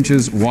 24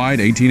 inches wide,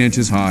 18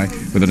 inches high,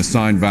 with an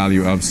assigned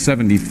value of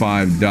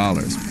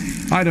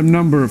 $75. Item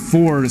number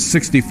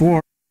 464.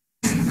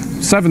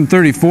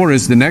 734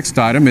 is the next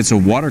item. It's a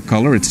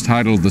watercolor. It's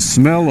titled The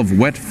Smell of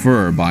Wet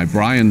Fur by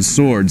Brian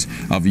Swords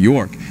of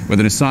York, with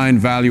an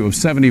assigned value of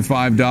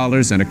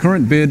 $75 and a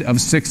current bid of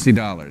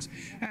 $60.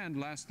 And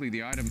lastly,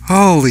 the item...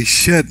 Holy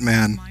shit,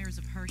 man.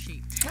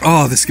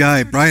 Oh, this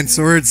guy, Brian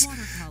Swords,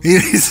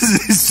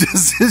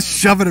 he's just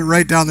shoving it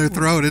right down their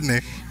throat,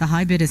 isn't he? The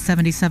high bid is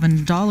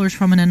 $77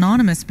 from an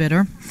anonymous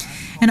bidder.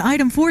 And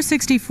item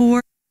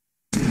 464...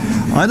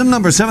 Item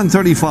number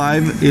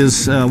 735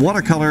 is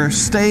watercolor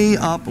Stay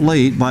Up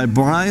Late by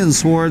Brian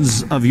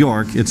Swords of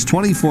York. It's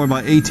 24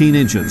 by 18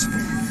 inches.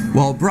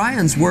 Well,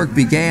 Brian's work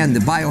began, the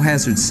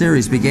Biohazard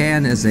series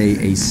began as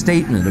a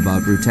statement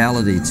about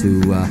brutality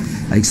to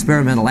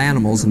experimental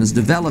animals, and has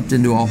developed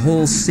into a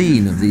whole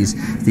scene of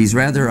these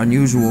rather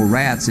unusual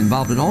rats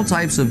involved in all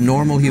types of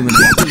normal human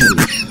activity.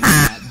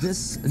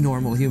 This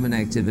normal human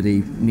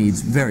activity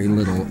needs very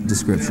little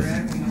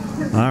description.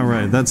 All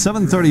right, that's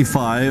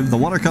 735. The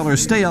watercolor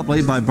Stay Up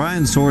Late by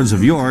Brian Swords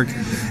of York,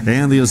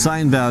 and the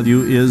assigned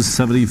value is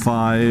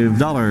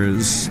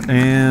 $75.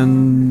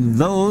 And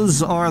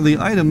those are the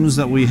items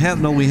that we have.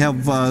 No, we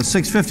have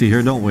 650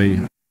 here, don't we?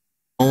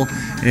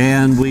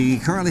 And we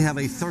currently have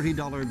a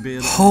 $30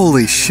 bid.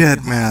 Holy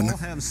shit, man. All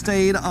have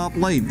stayed up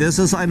late. This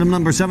is item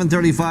number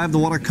 735, the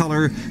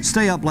watercolor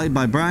Stay Up Late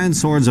by Brian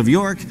Swords of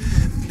York.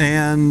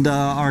 And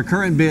our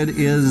current bid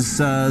is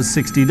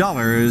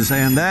 $60.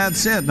 And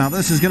that's it. Now,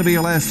 this is going to be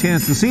your last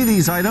chance to see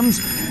these items.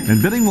 And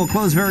bidding will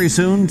close very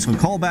soon, so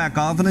call back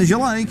often as you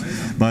like.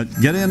 But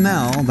get in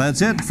now.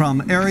 That's it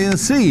from Area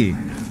C.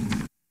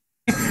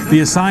 The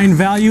assigned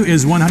value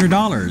is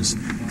 $100.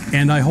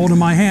 And I hold in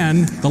my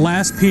hand the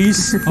last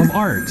piece of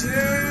art.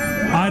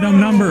 Item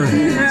number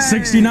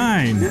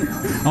 69,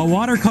 a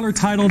watercolor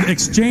titled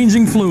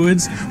Exchanging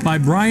Fluids by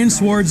Brian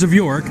Swords of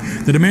York.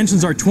 The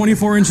dimensions are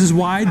 24 inches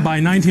wide by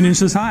 19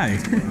 inches high.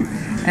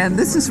 And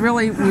this is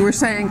really, we were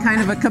saying, kind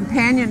of a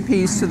companion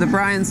piece to the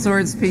Brian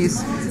Swords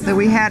piece that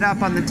we had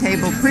up on the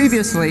table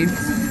previously.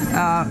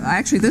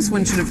 Actually, this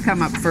one should have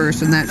come up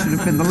first, and that should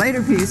have been the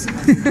later piece.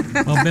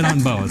 I'll bid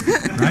on both,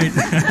 right?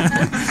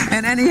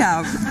 And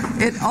anyhow,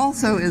 it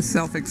also is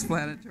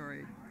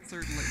self-explanatory,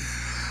 certainly.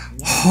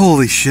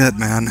 Holy shit,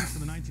 man.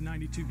 The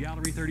 1992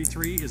 Gallery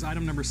 33 is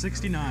item number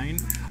 69,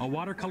 a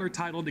watercolor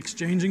titled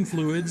Exchanging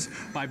Fluids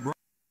by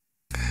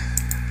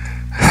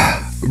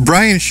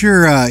Brian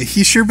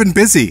he's sure been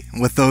busy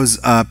with those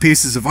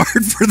pieces of art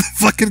for the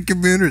fucking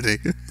community.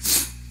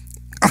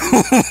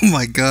 Oh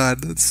my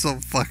god, that's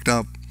so fucked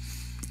up.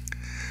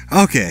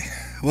 Okay,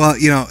 well,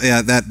 you know,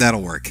 yeah,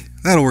 that'll work.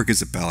 That'll work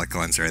as a palate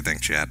cleanser, I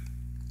think, Chad.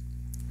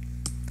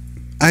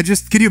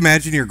 Can you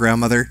imagine your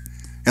grandmother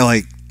at,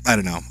 like, I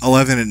don't know,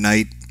 11 at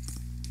night,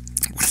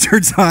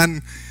 turns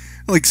on,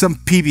 like, some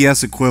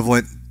PBS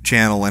equivalent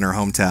channel in her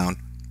hometown,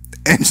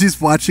 and she's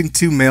watching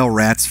two male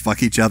rats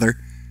fuck each other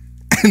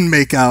and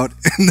make out,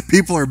 and the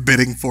people are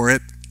bidding for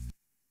it.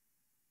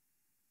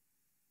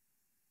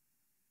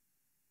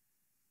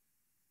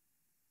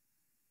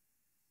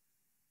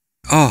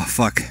 Oh,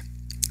 fuck.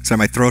 Sorry,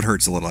 my throat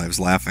hurts a little. I was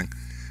laughing.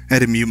 I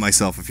had to mute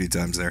myself a few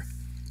times there.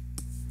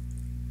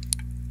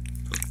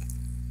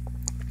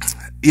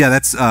 Yeah,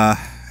 that's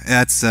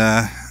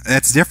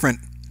different.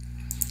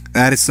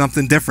 That is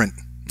something different.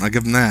 I'll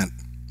give them that.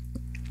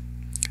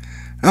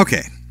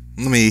 Okay,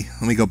 let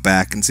me go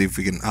back and see if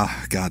we can.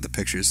 Oh God, the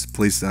pictures.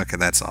 Please, okay,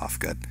 that's off.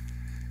 Good.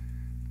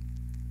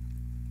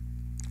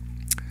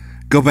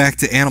 Go back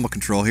to animal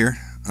control here.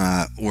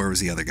 Where was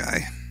the other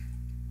guy?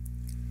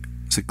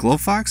 Was it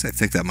Glowfox? I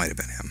think that might have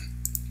been him.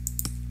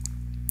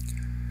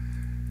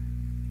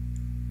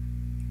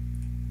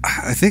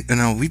 I think,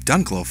 no, we've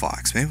done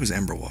Glowfox. Maybe it was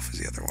EmberWolf was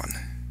the other one.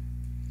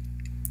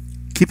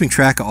 Keeping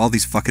track of all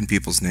these fucking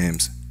people's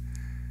names.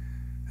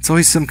 It's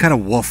always some kind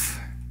of wolf.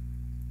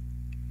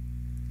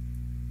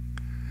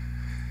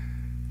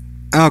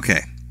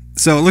 Okay,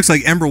 so it looks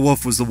like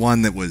EmberWolf was the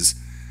one that was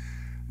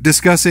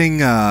discussing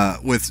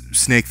with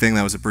SnakeThing,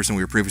 that was the person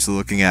we were previously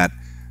looking at,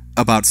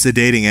 about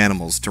sedating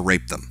animals to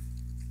rape them.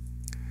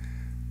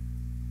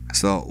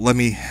 So let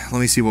me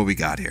see what we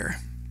got here.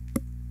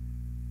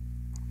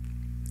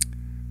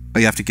 Oh,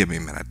 you have to give me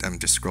a minute. I'm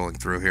just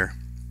scrolling through here.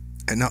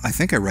 And no, I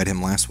think I read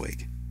him last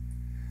week.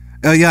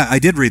 Oh yeah, I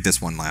did read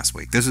this one last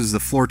week. This is the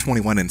Floor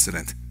 21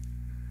 incident.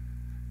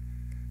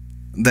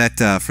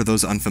 That, for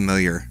those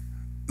unfamiliar,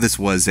 this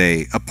was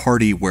a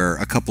party where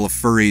a couple of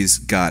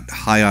furries got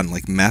high on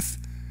like meth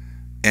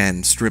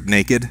and stripped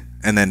naked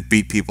and then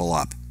beat people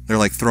up. They're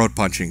like throat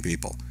punching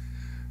people.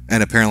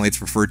 And apparently it's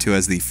referred to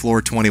as the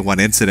Floor 21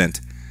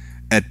 incident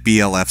at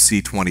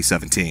BLFC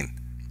 2017,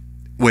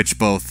 which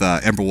both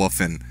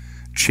EmberWolf and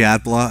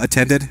Chudbuds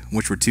attended,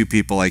 which were two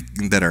people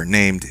that are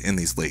named in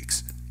these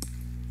leaks.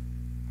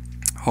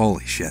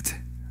 Holy shit.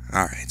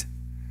 Alright.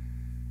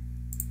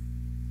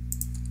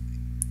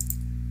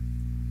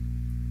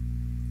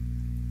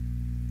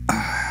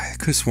 I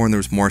could have sworn there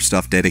was more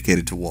stuff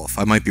dedicated to Wolf.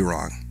 I might be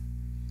wrong.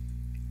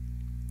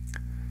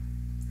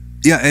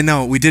 Yeah, and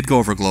no, we did go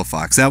over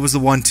Glowfox. That was the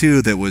one,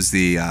 too, that was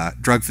the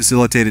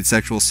drug-facilitated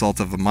sexual assault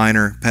of a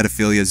minor,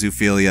 pedophilia,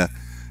 zoophilia,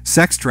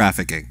 sex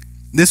trafficking.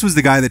 This was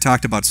the guy that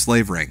talked about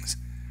slave rings.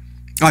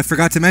 Oh, I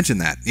forgot to mention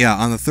that. Yeah,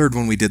 on the third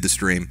one we did the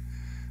stream.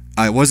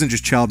 It wasn't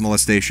just child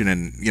molestation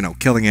and, you know,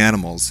 killing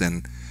animals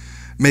and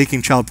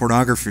making child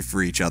pornography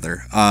for each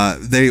other.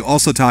 They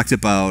also talked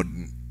about,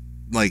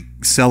 like,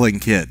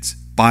 selling kids,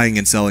 buying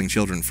and selling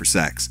children for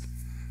sex.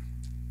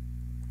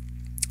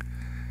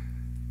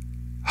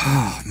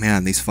 Oh,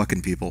 man, these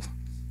fucking people.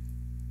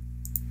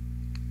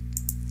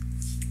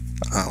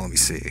 Let me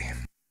see.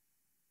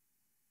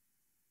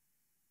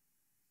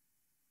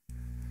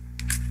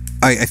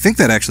 I think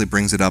that actually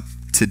brings it up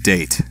to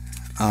date.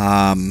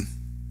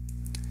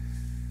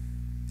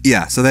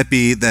 Yeah, so that's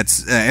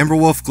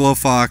EmberWolf,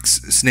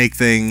 Glowfox,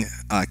 SnakeThing,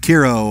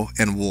 Kiro,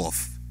 and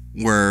Wolf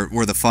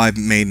were the 5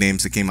 main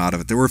names that came out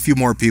of it. There were a few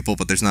more people,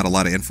 but there's not a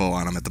lot of info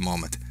on them at the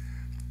moment.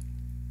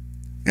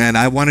 And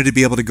I wanted to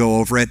be able to go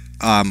over it.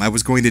 I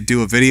was going to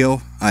do a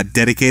video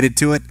dedicated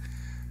to it,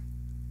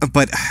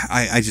 but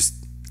I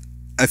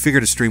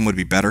figured a stream would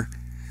be better.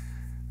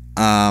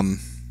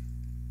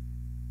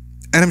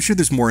 And I'm sure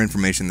there's more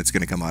information that's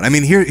going to come out. I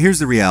mean, here's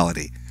the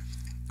reality.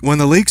 When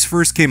the leaks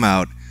first came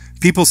out,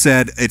 people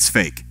said it's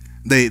fake.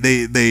 They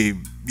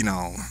you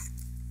know,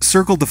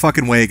 circled the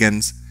fucking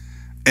wagons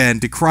and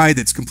decried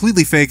it's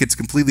completely fake, it's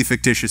completely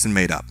fictitious and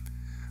made up.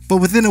 But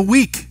within a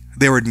week,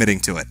 they were admitting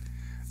to it.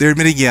 They're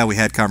admitting, yeah, we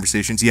had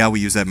conversations, yeah, we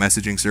use that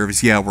messaging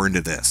service, yeah, we're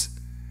into this.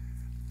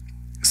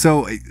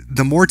 So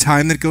the more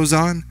time that goes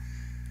on,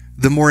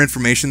 the more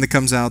information that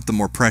comes out, the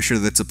more pressure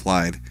that's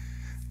applied.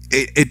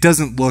 It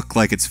doesn't look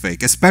like it's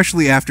fake,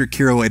 especially after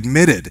Kiro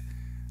admitted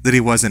that he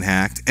wasn't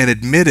hacked and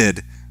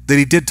admitted that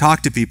he did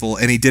talk to people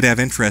and he did have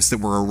interests that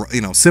were,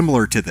 you know,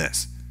 similar to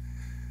this.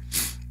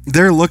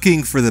 They're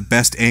looking for the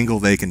best angle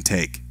they can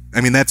take.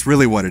 I mean, that's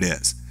really what it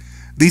is.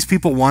 These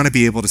people want to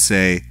be able to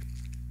say,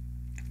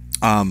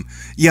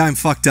 yeah, I'm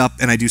fucked up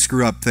and I do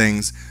screw up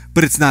things,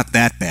 but it's not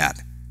that bad.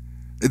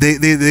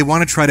 They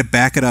want to try to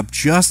back it up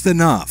just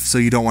enough so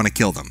you don't want to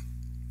kill them.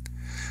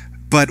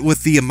 But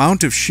with the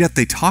amount of shit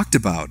they talked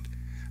about,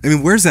 I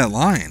mean, where's that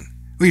line?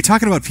 Well, you're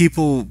talking about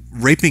people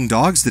raping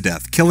dogs to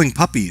death, killing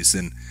puppies,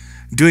 and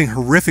doing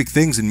horrific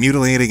things and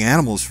mutilating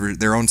animals for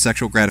their own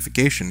sexual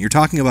gratification. You're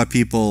talking about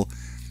people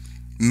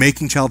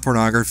making child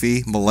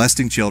pornography,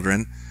 molesting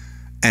children,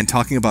 and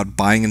talking about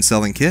buying and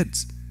selling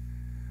kids.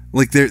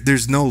 Like,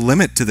 there's no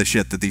limit to the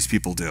shit that these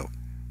people do.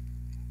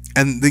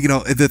 And, you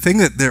know, the thing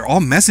that they're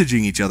all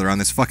messaging each other on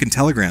this fucking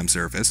Telegram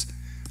service,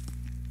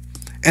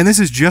 and this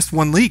is just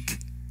one leak.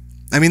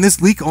 I mean,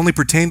 this leak only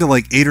pertained to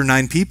like 8 or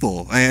 9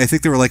 people. I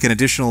think there were like an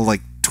additional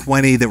like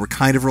 20 that were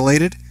kind of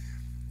related.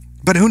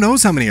 But who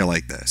knows how many are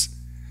like this?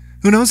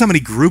 Who knows how many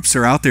groups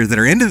are out there that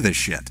are into this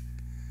shit?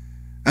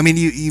 I mean,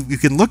 you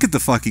can look at the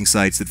fucking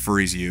sites that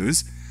furries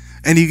use,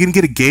 and you can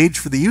get a gauge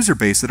for the user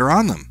base that are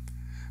on them.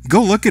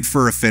 Go look at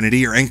Fur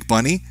Affinity or Ink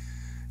Bunny,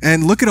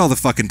 and look at all the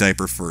fucking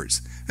diaper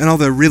furs, and all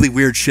the really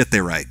weird shit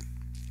they write.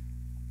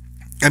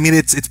 I mean,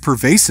 it's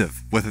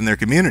pervasive within their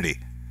community.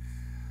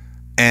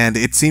 And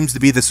it seems to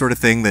be the sort of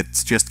thing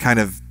that's just kind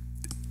of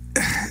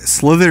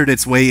slithered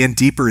its way in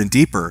deeper and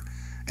deeper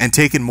and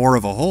taken more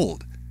of a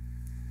hold.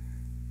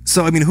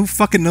 So, I mean, who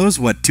fucking knows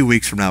what 2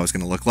 weeks from now is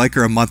going to look like,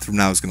 or a month from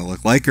now is going to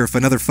look like, or if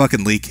another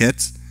fucking leak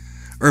hits,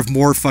 or if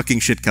more fucking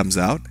shit comes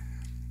out.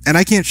 And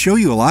I can't show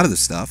you a lot of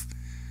this stuff.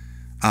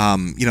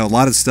 You know, a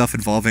lot of stuff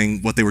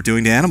involving what they were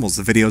doing to animals,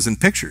 the videos and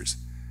pictures.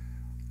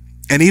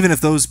 And even if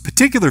those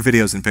particular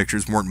videos and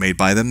pictures weren't made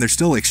by them, they're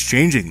still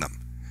exchanging them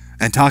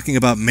and talking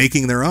about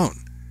making their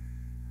own.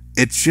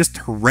 It's just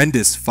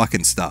horrendous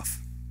fucking stuff.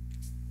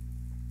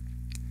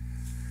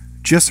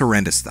 Just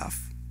horrendous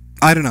stuff.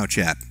 I don't know,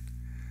 chat.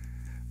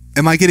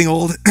 Am I getting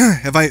old?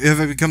 Have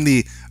I become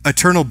the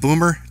eternal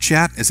boomer,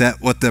 chat? Is that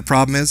what the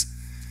problem is?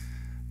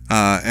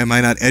 Am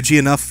I not edgy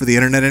enough for the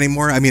internet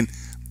anymore? I mean,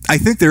 I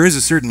think there is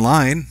a certain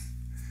line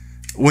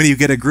when you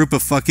get a group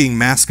of fucking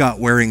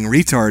mascot-wearing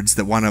retards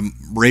that want to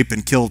rape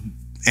and kill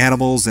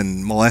animals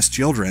and molest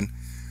children.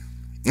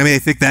 I mean, I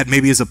think that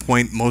maybe is a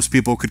point most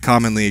people could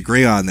commonly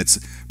agree on that's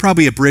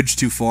probably a bridge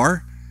too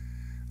far,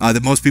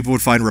 that most people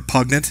would find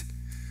repugnant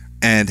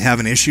and have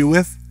an issue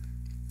with.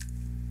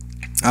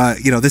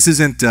 You know, this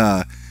isn't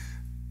them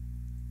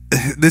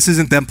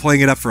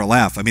playing it up for a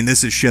laugh. I mean,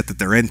 this is shit that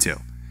they're into.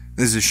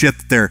 This is shit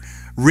that they're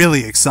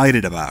really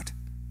excited about.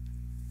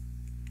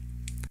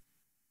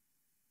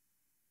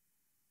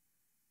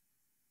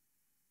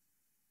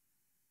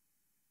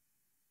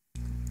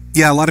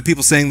 Yeah, a lot of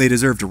people saying they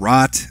deserve to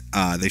rot.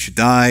 They should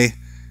die.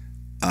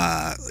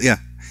 Yeah.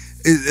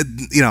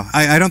 You know,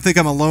 I don't think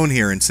I'm alone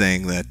here in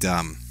saying that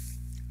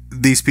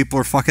these people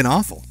are fucking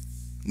awful.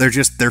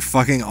 They're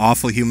fucking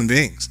awful human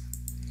beings.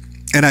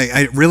 And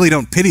I really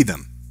don't pity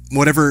them.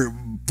 Whatever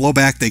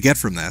blowback they get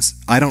from this,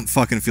 I don't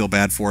fucking feel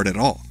bad for it at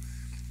all.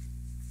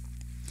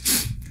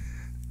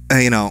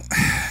 You know,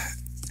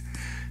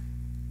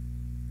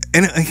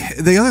 and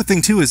the other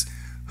thing too is,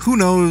 who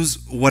knows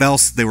what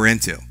else they were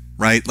into,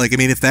 right? Like, I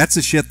mean, if that's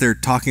the shit they're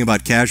talking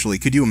about casually,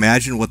 could you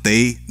imagine what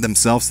they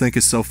themselves think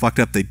is so fucked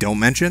up they don't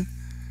mention?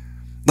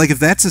 Like, if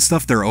that's the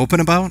stuff they're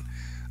open about,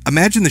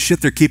 imagine the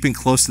shit they're keeping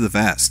close to the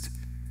vest.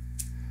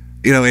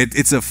 You know,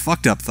 it's a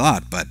fucked up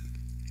thought, but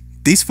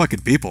these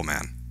fucking people,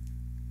 man.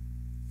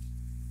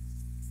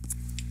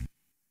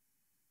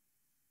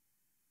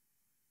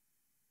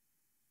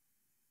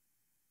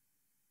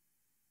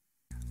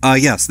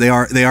 Yes, they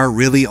are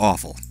really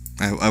awful.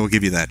 I will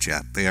give you that,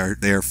 chat. They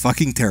are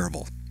fucking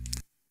terrible.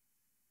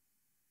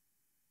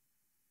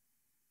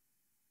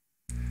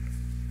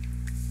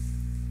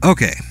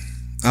 Okay,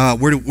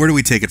 where do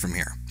we take it from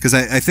here? Because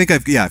I think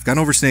I've gone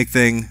over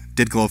SnakeThing,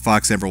 did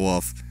Glowfox,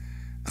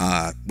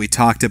 EmberWolf. We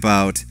talked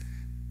about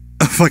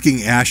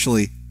fucking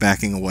Ashley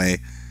backing away.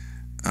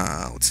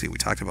 Let's see, we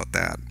talked about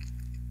that.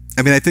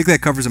 I mean, I think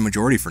that covers a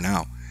majority for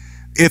now.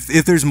 If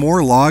there's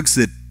more logs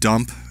that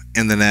dump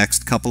in the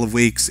next couple of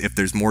weeks, if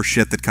there's more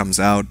shit that comes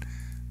out,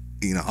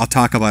 you know, I'll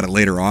talk about it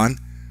later on.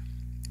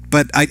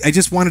 But I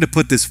just wanted to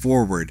put this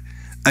forward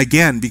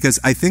again because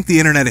I think the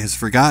internet has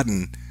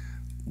forgotten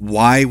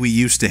why we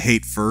used to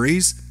hate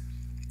furries,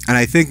 and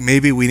I think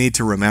maybe we need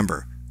to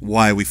remember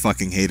why we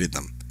fucking hated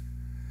them.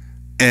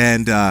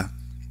 And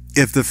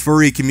if the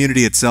furry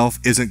community itself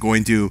isn't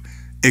going to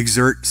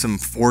exert some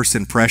force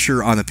and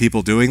pressure on the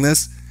people doing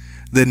this,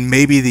 then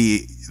maybe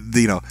the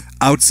you know,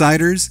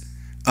 outsiders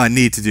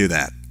need to do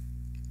that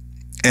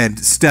and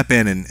step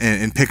in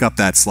and pick up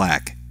that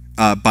slack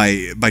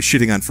by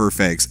shitting on fur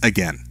fags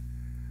again.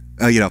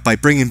 You know, by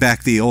bringing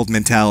back the old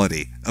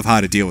mentality of how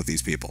to deal with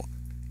these people.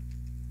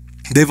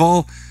 They've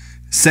all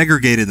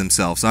segregated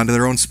themselves onto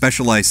their own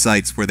specialized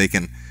sites where they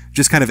can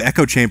just kind of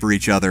echo chamber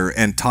each other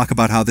and talk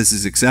about how this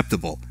is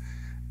acceptable.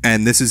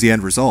 And this is the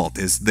end result,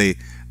 is they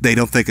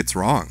don't think it's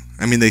wrong.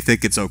 I mean, they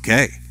think it's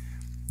okay.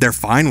 They're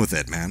fine with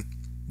it, man.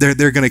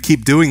 They're going to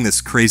keep doing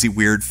this crazy,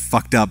 weird,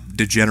 fucked up,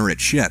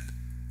 degenerate shit.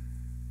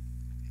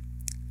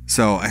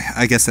 So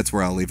I guess that's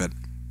where I'll leave it.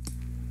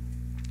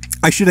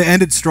 I should have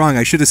ended strong.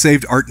 I should have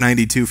saved Art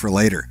 92 for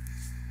later.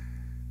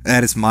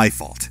 That is my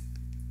fault.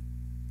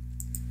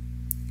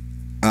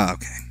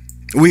 Okay.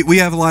 We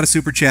have a lot of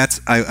super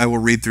chats. I will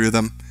read through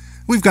them.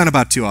 We've gone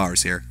about 2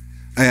 hours here.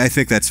 I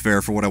think that's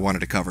fair for what I wanted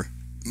to cover.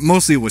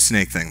 Mostly it was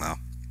SnakeThing, though,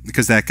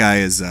 because that guy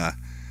is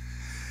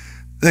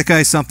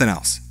something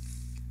else.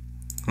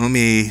 Let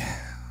me...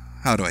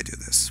 How do I do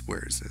this?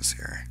 Where is this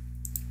here?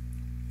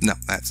 No,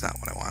 that's not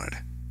what I wanted.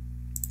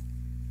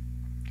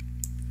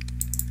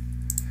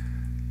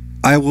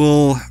 I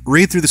will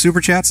read through the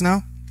super chats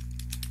now.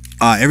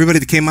 Everybody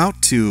that came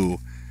out to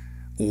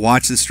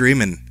watch the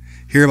stream and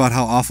hear about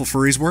how awful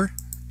furries were,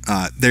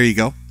 there you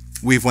go.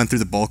 We've went through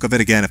the bulk of it.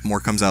 Again, if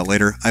more comes out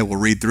later, I will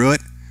read through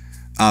it.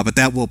 But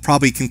that will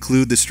probably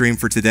conclude the stream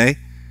for today.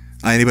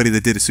 Anybody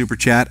that did a super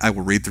chat, I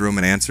will read through them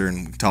and answer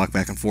and talk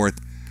back and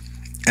forth.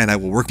 And I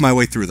will work my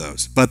way through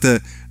those. But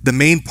the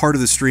main part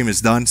of the stream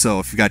is done, so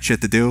if you got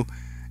shit to do,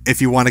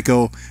 if you want to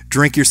go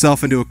drink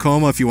yourself into a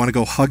coma, if you want to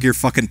go hug your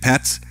fucking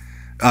pets,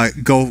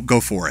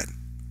 go for it.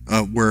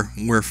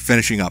 We're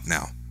finishing up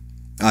now.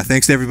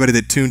 Thanks to everybody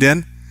that tuned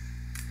in.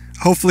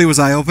 Hopefully it was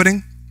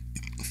eye-opening.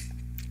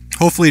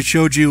 Hopefully it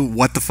showed you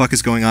what the fuck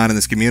is going on in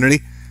this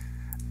community.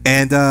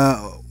 and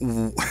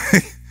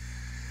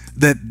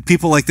that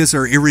people like this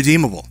are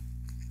irredeemable.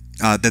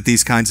 That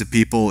these kinds of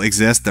people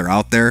exist, they're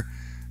out there,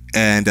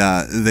 and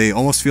they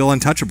almost feel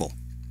untouchable.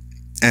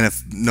 And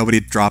if nobody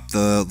dropped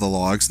the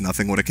logs,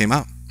 nothing would have came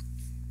out.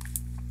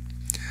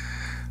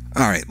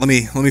 All right, let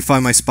me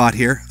find my spot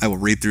here. I will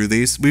read through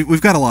these.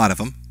 We've got a lot of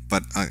them,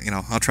 but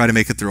I'll try to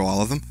make it through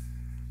all of them.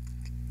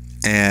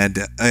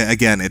 And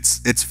again,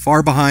 it's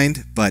far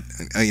behind, but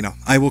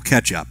I will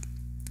catch up.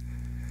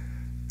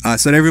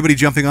 So to everybody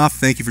jumping off,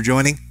 thank you for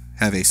joining.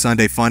 Have a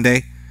Sunday fun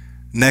day.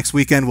 Next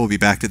weekend we'll be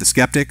back to the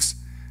skeptics,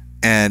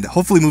 and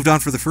hopefully moved on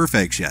for the fur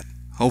fag shit.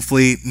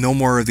 Hopefully no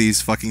more of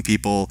these fucking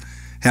people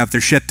have their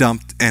shit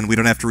dumped, and we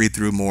don't have to read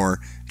through more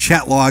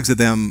chat logs of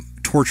them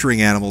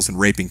torturing animals and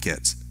raping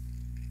kids.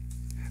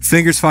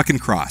 Fingers fucking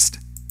crossed.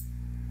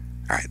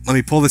 All right, let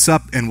me pull this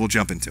up and we'll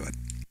jump into it.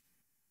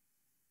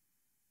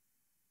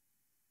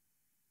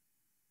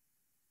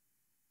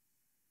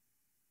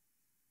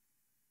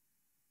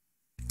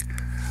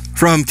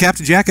 From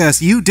Captain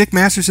Jackass, you, Dick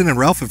Masterson, and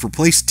Ralph have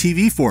replaced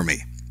TV for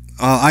me.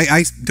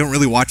 I don't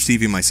really watch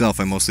TV myself.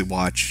 I mostly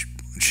watch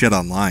shit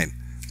online.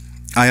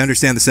 I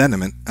understand the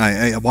sentiment.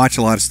 I watch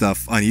a lot of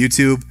stuff on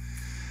YouTube,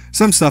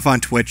 some stuff on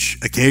Twitch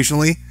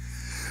occasionally.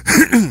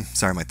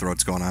 Sorry, my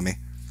throat's going on me.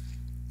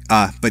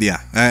 But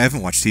yeah, I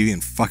haven't watched TV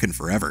in fucking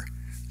forever.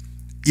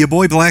 Ya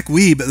boy Black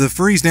Weeb, the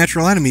furry's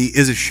natural enemy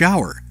is a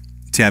shower.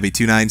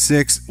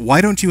 Tabby296,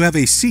 why don't you have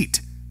a seat?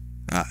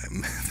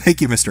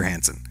 Thank you, Mr.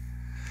 Hansen.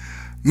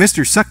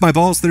 Mr. Suck My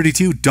Balls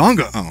 32,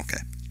 Donga. Oh,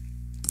 okay.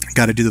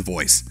 Gotta do the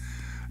voice.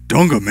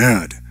 Donga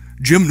mad.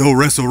 Jim no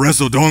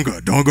wrestle Donga.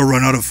 Donga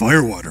run out of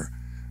firewater.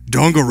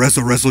 Donga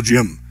wrestle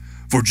Jim.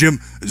 For Jim,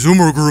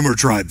 Zoomer Groomer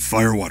tribe,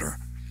 firewater.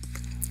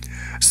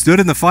 Stood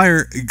in the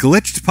fire,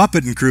 glitched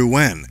puppet and crew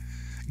when.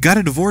 Got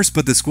a divorce,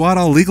 but the squad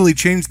all legally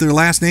changed their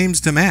last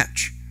names to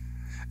match.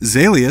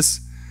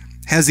 Zalius,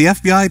 has the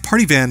FBI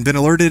party van been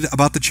alerted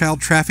about the child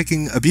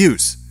trafficking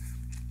abuse?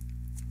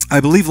 I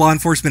believe law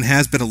enforcement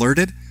has been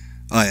alerted,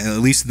 at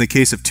least in the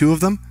case of 2 of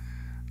them.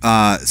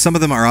 Some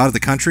of them are out of the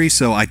country,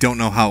 so I don't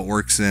know how it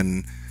works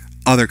in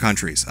other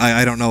countries.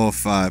 I don't know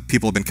if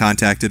people have been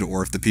contacted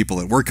or if the people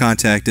that were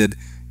contacted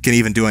can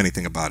even do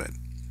anything about it.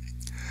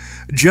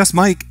 Just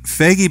Mike,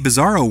 Faggy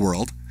Bizarro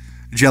World,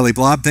 Jelly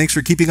Blob, thanks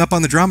for keeping up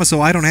on the drama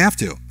so I don't have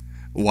to.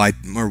 Why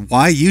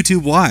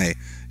YouTube, why?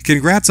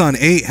 Congrats on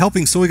A,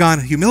 helping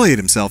Soigon humiliate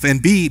himself,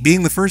 and B,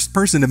 being the first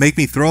person to make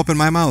me throw up in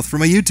my mouth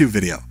from a YouTube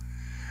video.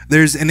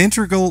 There's an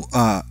integrally,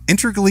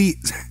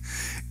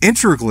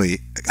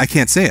 I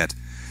can't say it.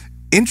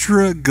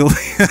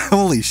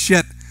 Holy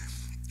shit.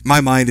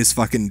 My mind is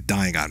fucking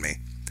dying on me.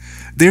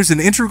 There's an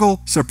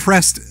integral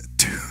suppressed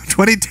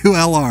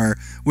 22LR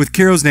with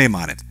Kiro's name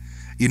on it.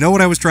 You know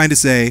what I was trying to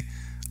say?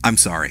 I'm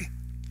sorry.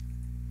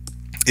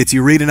 It's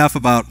you read enough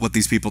about what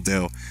these people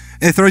do,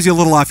 and it throws you a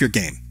little off your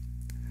game.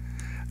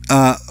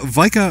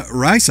 Vika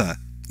Raisa,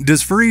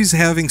 does furries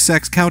having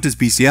sex count as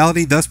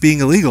bestiality, thus being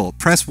illegal?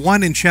 Press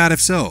 1 in chat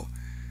if so.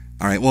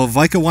 Alright, well,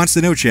 Vika wants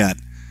to know, chat,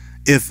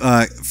 if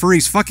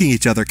furries fucking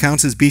each other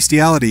counts as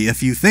bestiality.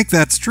 If you think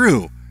that's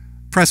true,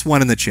 press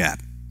 1 in the chat.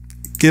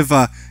 Give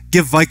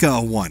Vika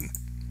a 1.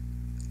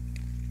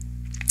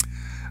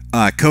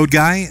 Code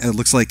Guy, it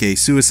looks like a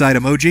suicide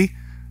emoji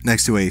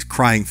next to a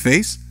crying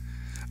face.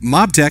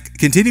 MobTech,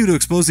 continue to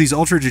expose these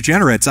ultra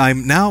degenerates.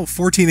 I'm now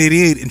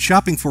 1488 and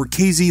shopping for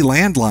KZ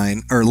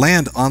Landline or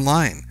Land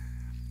Online.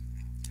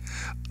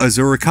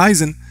 Azura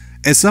Kaizen,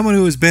 as someone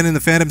who has been in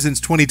the fandom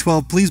since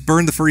 2012, please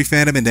burn the furry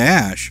fandom into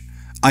ash.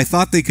 I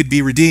thought they could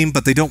be redeemed,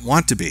 but they don't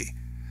want to be.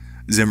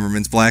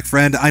 Zimmerman's Black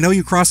Friend, I know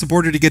you crossed the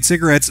border to get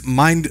cigarettes,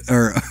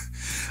 Mindstokuk,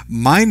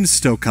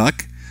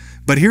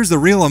 but here's the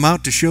real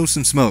amount to show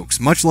some smokes.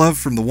 Much love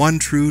from the one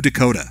true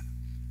Dakota.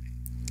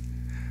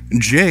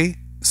 Jay,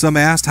 some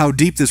asked how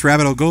deep this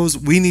rabbit hole goes.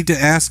 We need to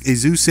ask a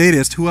zoo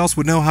sadist. Who else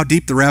would know how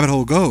deep the rabbit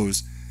hole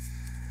goes?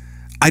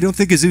 I don't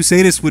think a zoo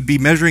sadist would be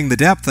measuring the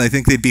depth. I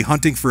think they'd be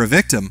hunting for a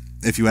victim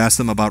if you ask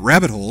them about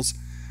rabbit holes.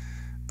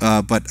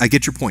 But I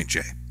get your point,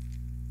 Jay.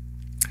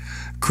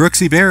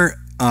 Crooksy Bear,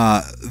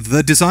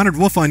 the Dishonored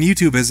Wolf on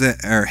YouTube has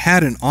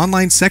had an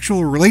online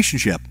sexual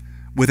relationship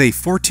with a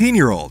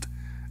 14-year-old,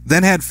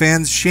 then had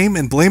fans shame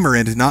and blame her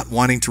into not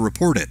wanting to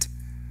report it.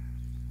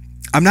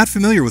 I'm not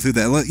familiar with who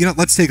that.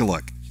 Let's take a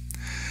look.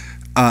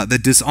 The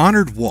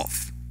Dishonored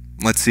Wolf.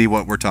 Let's see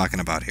what we're talking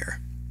about here.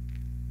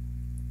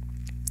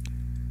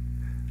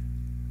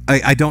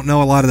 I don't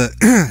know a lot of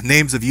the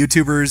names of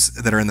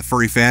YouTubers that are in the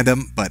furry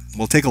fandom, but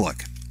we'll take a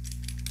look.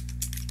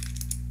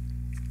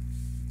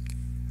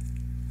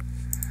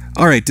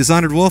 Alright,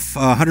 Dishonored Wolf,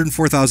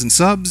 104,000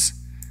 subs.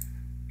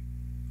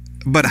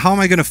 But how am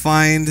I going to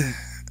find...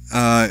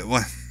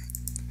 what?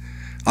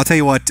 I'll tell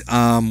you what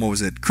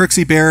was it?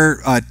 Crooksy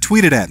Bear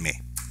tweeted at me.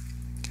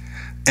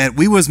 At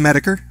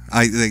Metokur.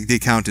 The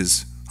account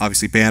is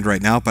obviously banned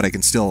right now, but I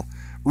can still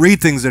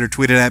read things that are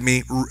tweeted at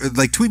me.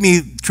 Like, tweet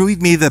me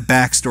the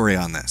backstory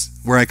on this,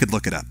 where I could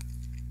look it up.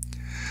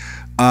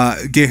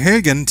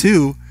 Gehagen,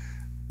 too,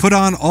 Put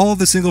on all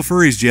the single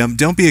furries, Jim.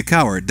 Don't be a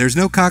coward. There's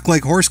no cock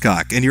like horse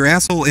cock, and your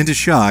asshole into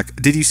shock.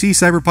 Did you see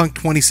Cyberpunk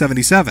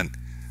 2077?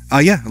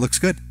 Yeah, it looks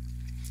good.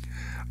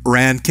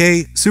 Rand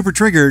K, super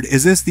triggered.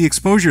 Is this the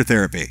exposure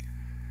therapy?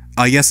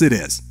 Yes, it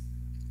is.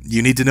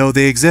 You need to know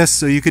they exist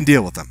so you can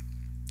deal with them.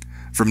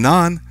 From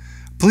Non,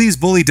 please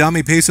bully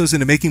Dame Pesos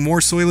into making more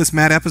Soyless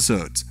Matt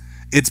episodes.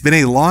 It's been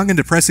a long and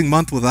depressing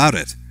month without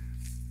it.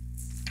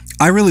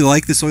 I really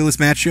like the Soyless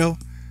Matt show.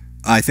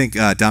 I think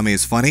Dame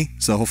is funny,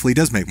 so hopefully he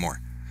does make more.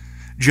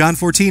 John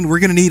 14, we're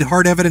going to need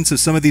hard evidence of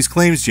some of these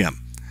claims, Jim.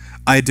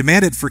 I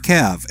demand it for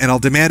Cav, and I'll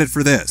demand it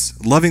for this.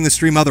 Loving the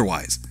stream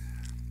otherwise.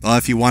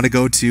 If you want to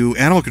go to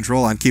Animal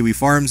Control on Kiwi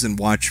Farms and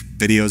watch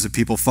videos of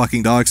people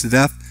fucking dogs to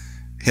death,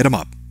 hit them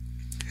up.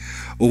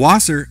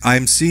 Wasser,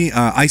 I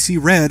see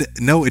red.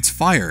 No, it's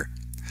fire.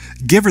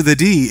 Giver the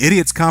D,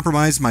 idiots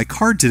compromised my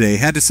card today.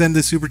 Had to send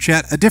the super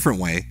chat a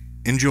different way.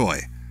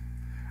 Enjoy.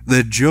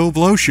 The Joe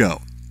Blow Show.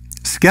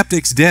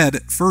 Skeptics dead,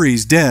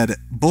 furries dead,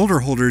 boulder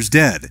holders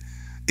dead.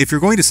 If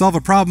you're going to solve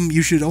a problem,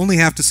 you should only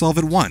have to solve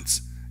it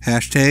once.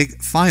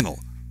 Hashtag final.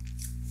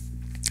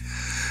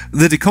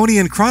 The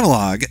Draconian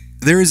Chronologue.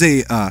 There is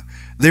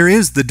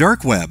the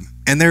dark web,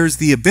 and there's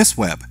the abyss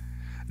web.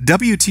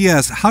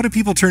 WTS, how do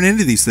people turn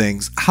into these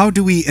things? How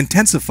do we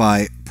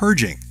intensify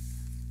purging?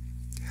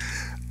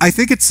 I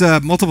think it's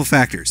multiple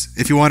factors,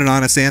 if you want an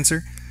honest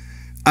answer.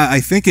 I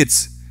think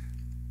it's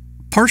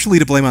partially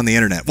to blame on the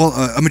internet. Well,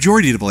 a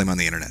majority to blame on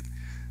the internet.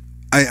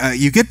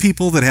 You get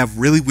people that have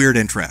really weird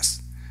interests.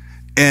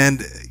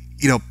 And,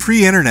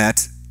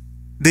 pre-internet,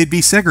 they'd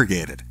be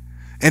segregated.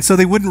 And so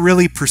they wouldn't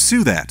really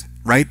pursue that,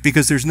 right?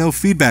 Because there's no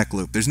feedback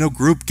loop. There's no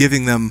group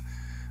giving them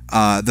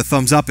the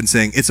thumbs up and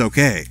saying, it's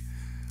okay.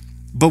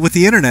 But with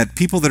the internet,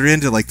 people that are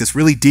into like this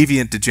really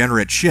deviant,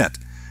 degenerate shit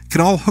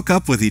can all hook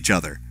up with each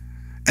other.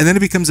 And then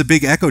it becomes a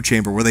big echo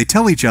chamber where they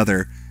tell each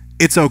other,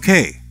 it's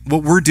okay.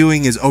 What we're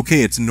doing is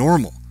okay. It's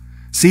normal.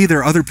 See, there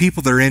are other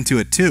people that are into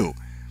it too.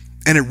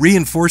 And it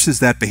reinforces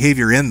that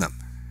behavior in them.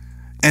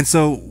 And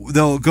so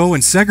they'll go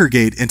and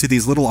segregate into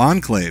these little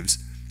enclaves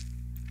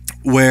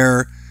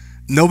where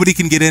nobody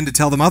can get in to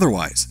tell them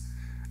otherwise.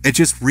 It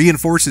just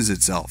reinforces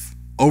itself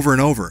over and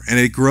over, and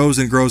it grows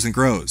and grows and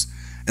grows.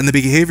 And the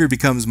behavior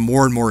becomes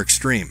more and more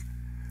extreme.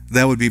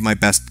 That would be my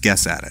best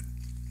guess at it.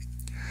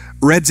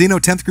 Red Xeno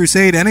 10th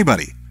Crusade,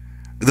 anybody?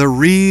 The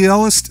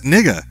realist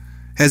nigga.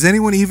 Has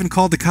anyone even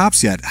called the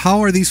cops yet? How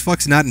are these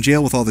fucks not in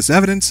jail with all this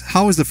evidence?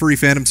 How is the furry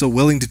fandom so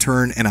willing to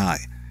turn an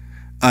eye?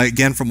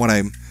 Again, from what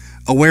I'm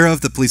aware of,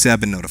 the police have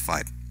been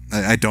notified.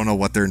 I don't know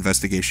what their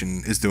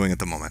investigation is doing at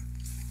the moment.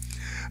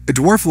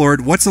 Dwarf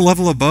Lord, what's the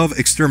level above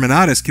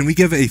Exterminatus? Can we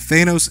give a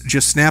Thanos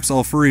just snaps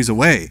all furries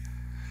away?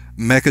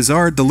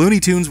 Mechazard, the Looney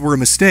Tunes were a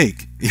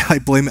mistake. Yeah, I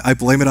blame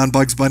it on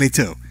Bugs Bunny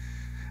too.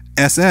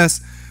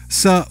 SS,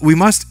 so we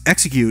must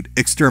execute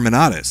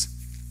Exterminatus.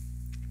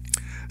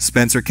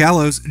 Spencer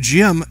Callows,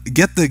 Jim,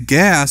 get the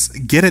gas,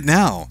 get it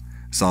now.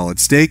 Solid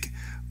Steak,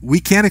 we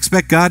can't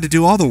expect God to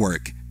do all the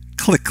work.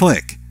 Click,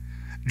 click.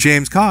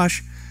 James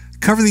Kosh,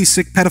 cover these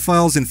sick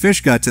pedophiles in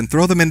fish guts and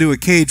throw them into a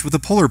cage with a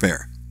polar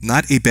bear.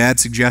 Not a bad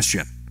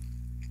suggestion.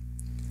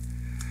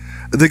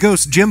 The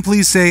Ghost, Jim,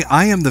 please say,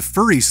 I am the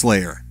furry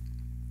slayer.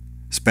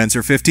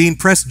 Spencer 15,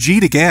 press G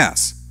to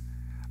gas.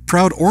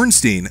 Proud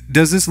Ornstein,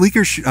 does this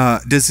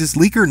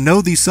leaker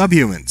know these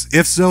subhumans?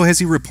 If so, has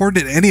he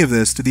reported any of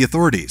this to the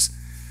authorities?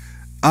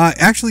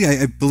 Actually,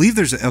 I believe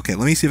there's... Okay,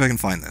 let me see if I can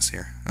find this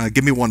here.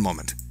 Give me one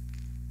moment.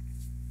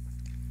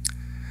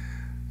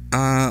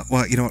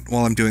 Well, you know what?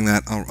 While I'm doing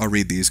that, I'll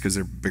read these because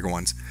they're bigger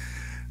ones.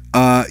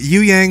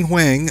 Yu Yang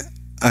Huang,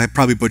 I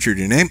probably butchered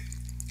your name.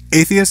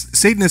 Atheists,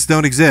 Satanists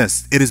don't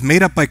exist. It is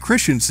made up by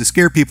Christians to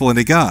scare people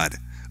into God.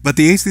 But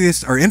the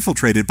atheists are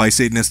infiltrated by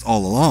Satanists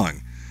all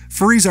along.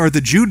 Furries are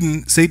the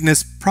Judean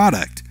Satanist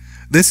product.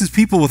 This is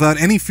people without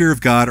any fear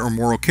of God or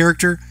moral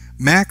character.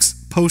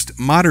 Max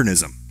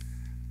postmodernism.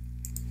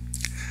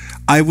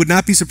 I would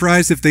not be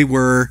surprised if they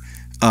were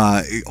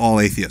all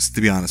atheists,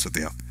 to be honest with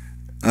you.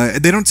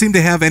 They don't seem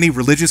to have any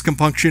religious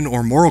compunction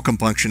or moral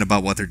compunction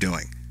about what they're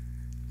doing.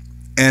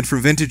 And for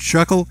Vintage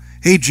Chuckle,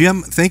 hey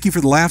Jim, thank you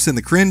for the laughs and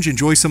the cringe.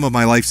 Enjoy some of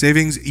my life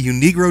savings. You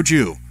Negro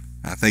Jew.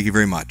 Thank you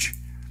very much.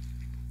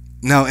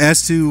 Now,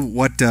 as to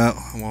what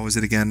was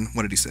it again?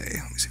 What did he say?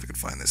 Let me see if I can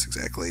find this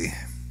exactly.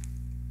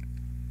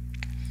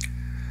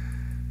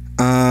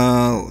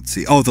 Let's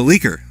see. Oh, the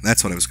leaker.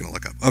 That's what I was going to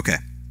look up. Okay.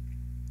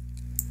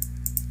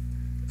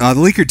 The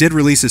leaker did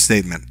release a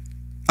statement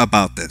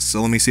about this,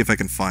 so let me see if I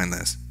can find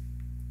this.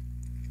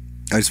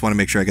 I just want to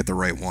make sure I get the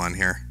right one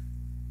here.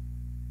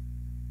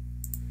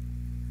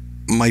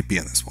 Might be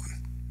in this one.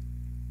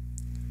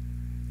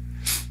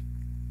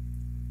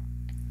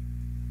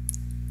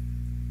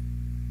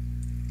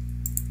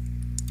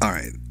 All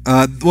right.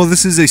 Well,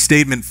 this is a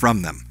statement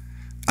from them,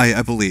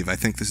 I believe. I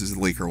think this is the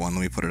leaker one.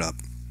 Let me put it up.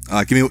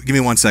 Give me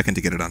 1 second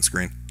to get it on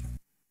screen.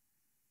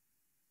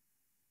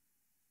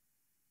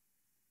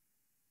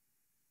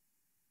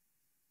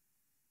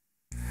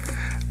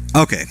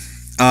 Okay.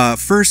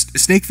 First,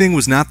 SnakeThing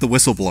was not the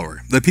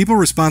whistleblower. The people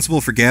responsible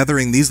for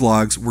gathering these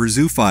logs were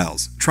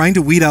zoophiles, trying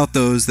to weed out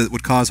those that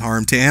would cause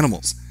harm to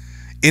animals.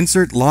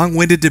 Insert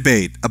long-winded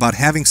debate about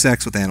having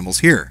sex with animals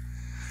here.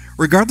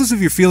 Regardless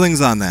of your feelings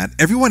on that,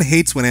 everyone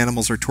hates when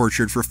animals are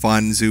tortured for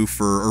fun, zoo,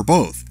 fur, or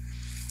both.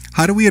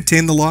 How do we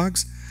obtain the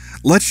logs?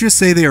 Let's just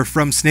say they are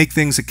from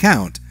SnakeThing's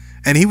account,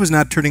 and he was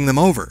not turning them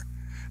over.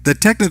 The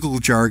technical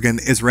jargon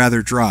is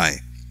rather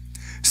dry.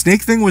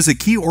 SnakeThing was a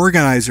key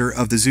organizer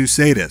of the zoo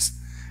sadists,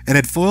 and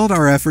had foiled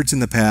our efforts in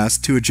the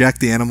past to eject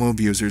the animal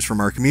abusers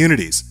from our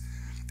communities.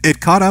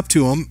 It caught up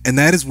to him, and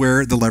that is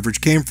where the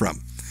leverage came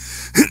from.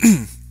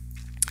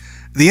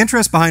 The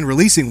interest behind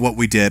releasing what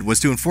we did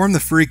was to inform the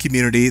furry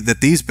community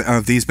that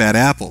these bad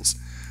apples.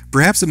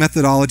 Perhaps the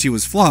methodology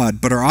was flawed,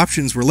 but our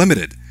options were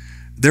limited.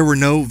 There were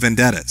no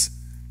vendettas.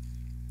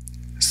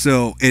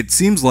 So it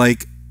seems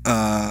like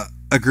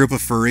a group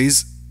of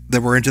furries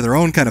that were into their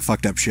own kind of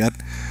fucked up shit.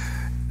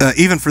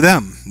 Even for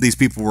them, these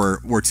people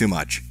were too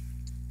much.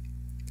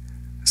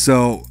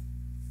 So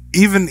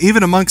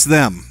even amongst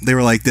them, they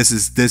were like, this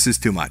is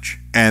too much,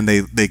 and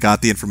they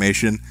got the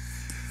information,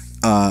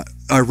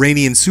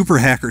 Iranian super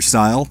hacker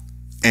style,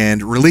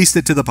 and released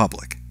it to the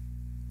public.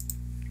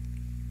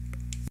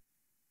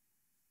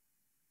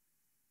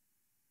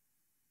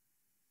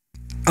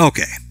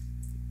 Okay.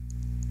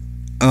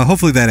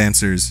 Hopefully that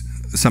answers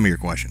some of your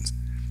questions.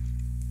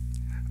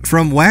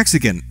 From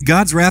Waxigan,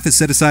 God's wrath is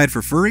set aside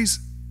for furries?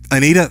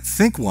 Anita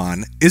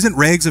Thinkwan, isn't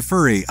Rags a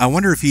furry? I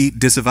wonder if he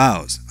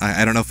disavows.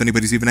 I don't know if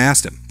anybody's even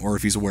asked him, or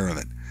if he's aware of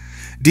it.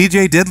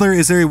 DJ Diddler,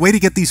 is there a way to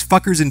get these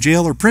fuckers in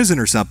jail or prison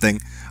or something?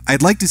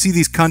 I'd like to see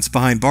these cunts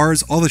behind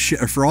bars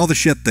for all the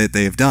shit that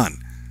they have done.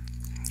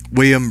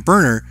 William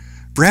Berner,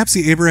 perhaps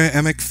the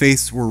Abrahamic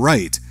faiths were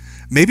right.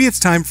 Maybe it's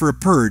time for a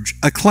purge,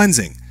 a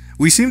cleansing.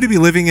 We seem to be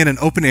living in an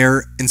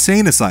open-air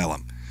insane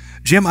asylum.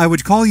 Jim, I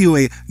would call you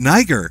a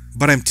Niger,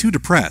 but I'm too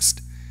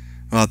depressed.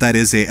 Well, that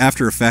is a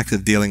after effect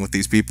of dealing with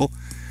these people.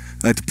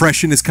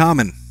 Depression is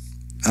common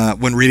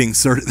when reading this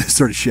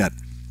sort of shit.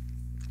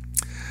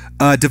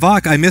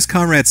 Devok, I miss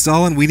Comrade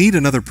Stalin. We need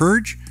another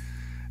purge.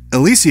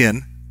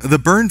 Elysian, the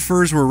burned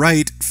furs were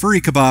right.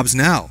 Furry kebabs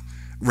now.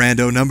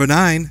 Rando number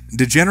 9,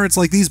 degenerates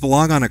like these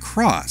belong on a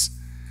cross.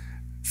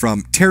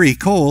 From Terry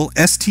Cole,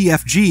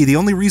 STFG, the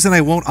only reason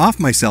I won't off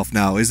myself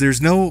now is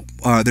there's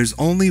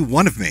only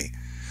one of me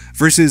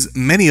versus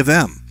many of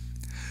them.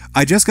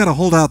 I just gotta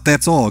hold out,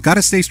 that's all.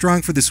 Gotta stay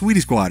strong for the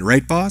Sweetie Squad,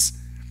 right, boss?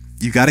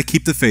 You gotta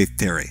keep the faith,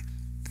 Terry.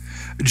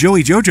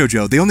 Joey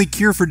Jojo, the only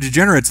cure for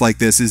degenerates like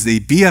this is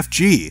the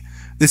BFG.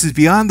 This is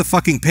beyond the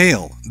fucking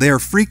pale. They are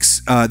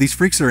freaks, these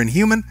freaks are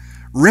inhuman.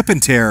 Rip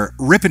and tear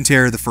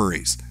the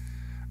furries.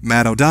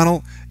 Matt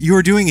O'Donnell, you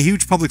are doing a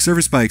huge public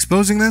service by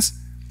exposing this.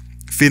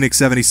 Phoenix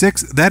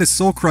 76, that is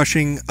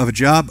soul-crushing of a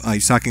job.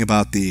 He's talking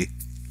about the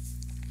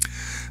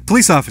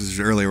police officers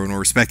earlier when we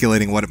were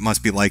speculating what it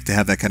must be like to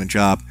have that kind of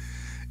job.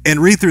 And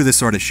read through this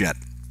sort of shit.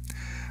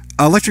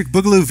 Electric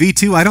Boogaloo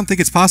V2, I don't think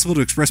it's possible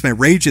to express my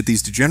rage at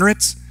these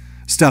degenerates.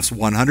 Stuff's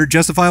 100,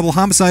 justifiable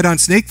homicide on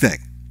SnakeThing.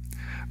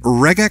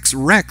 Regex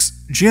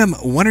Rex, Jim,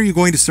 when are you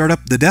going to start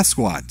up the death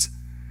squads?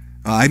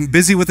 I'm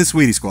busy with the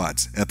Sweetie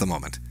Squads at the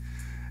moment.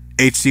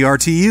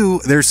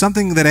 HCRTU, there's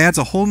something that adds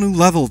a whole new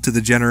level to the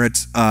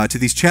degenerates, to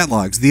these chat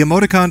logs, the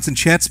emoticons and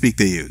chat speak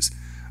they use.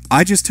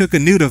 I just took a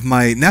nude of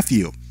my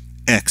nephew,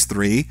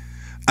 X3.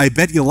 I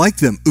bet you like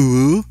them,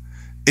 ooh.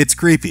 It's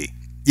creepy.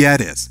 Yeah,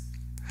 it is.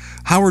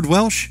 Howard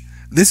Welsh,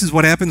 this is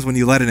what happens when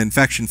you let an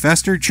infection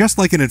fester. Just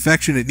like an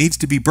infection, it needs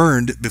to be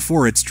burned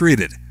before it's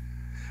treated.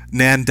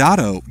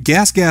 Nandato,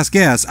 gas, gas,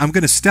 gas, I'm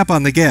going to step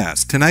on the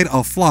gas. Tonight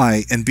I'll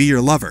fly and be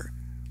your lover.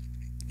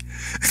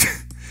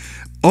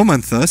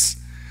 Omanthus,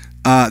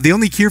 the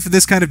only cure for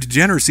this kind of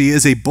degeneracy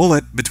is a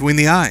bullet between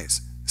the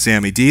eyes.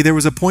 Sammy D, there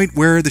was a point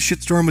where the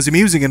shitstorm was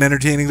amusing and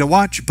entertaining to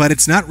watch, but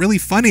it's not really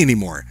funny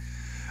anymore.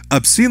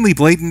 Obscenely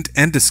blatant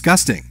and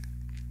disgusting.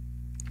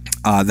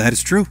 That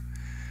is true.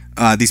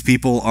 These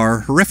people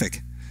are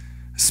horrific.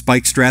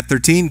 Spike Strat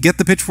 13, get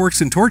the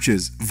pitchforks and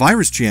torches.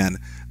 Virus Chan,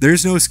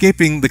 there's no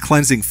escaping the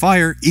cleansing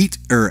fire.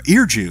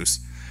 Ear juice.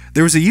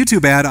 There was a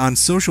YouTube ad on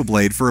Social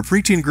Blade for a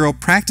preteen girl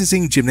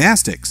practicing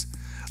gymnastics.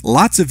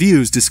 Lots of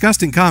views,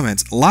 disgusting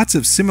comments, lots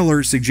of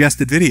similar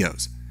suggested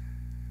videos.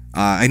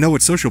 I know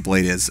what Social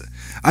Blade is.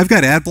 I've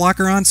got ad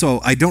blocker on, so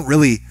I don't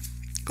really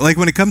like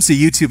when it comes to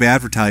YouTube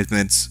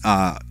advertisements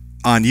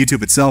on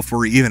YouTube itself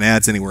or even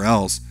ads anywhere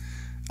else.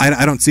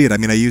 I don't see it. I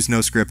mean, I use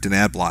no script and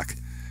ad block.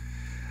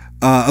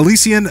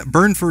 Elysian,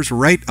 burn first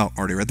right. Oh,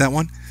 already read that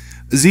one.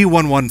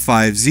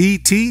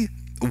 Z115ZT,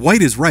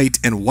 white is right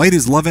and white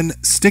is lovin'.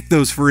 Stick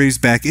those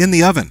furries back in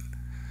the oven.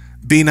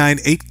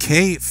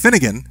 B98K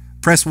Finnegan,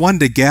 press 1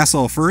 to gas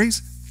all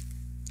furries.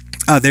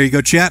 There you go,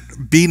 chat.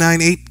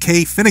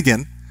 B98K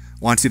Finnegan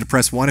wants you to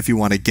press 1 if you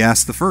want to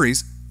gas the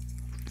furries.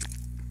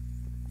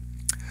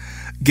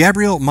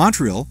 Gabrielle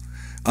Montreal,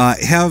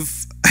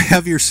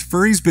 have your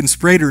furries been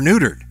sprayed or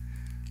neutered?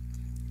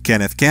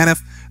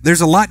 Kenneth,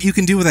 there's a lot you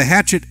can do with a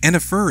hatchet and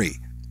a furry.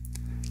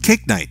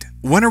 Cake Knight,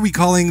 When are we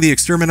calling the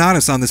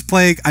exterminatus on this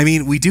plague? I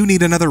mean, we do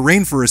need another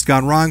rainforest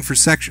gone wrong for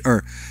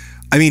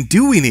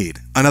do we need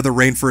another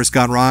rainforest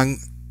gone wrong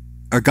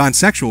or gone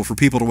sexual for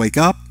people to wake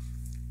up?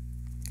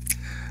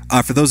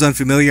 For those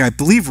unfamiliar, I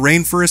believe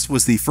Rainforest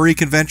was the furry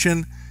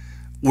convention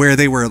where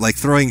they were like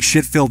throwing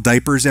shit-filled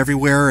diapers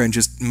everywhere and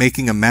just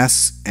making a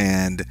mess,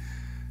 and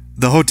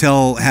the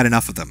hotel had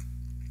enough of them.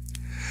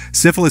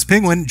 Syphilis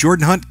Penguin,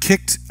 Jordan Hunt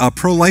kicked a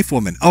pro-life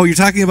woman. Oh, you're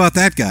talking about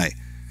that guy.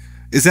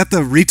 Is that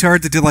the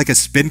retard that did like a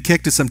spin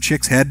kick to some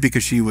chick's head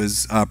because she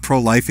was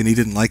pro-life and he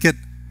didn't like it?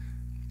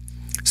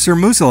 Sir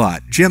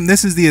Moosalot, Jim,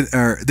 this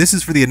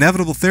is for the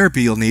inevitable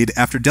therapy you'll need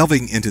after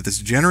delving into this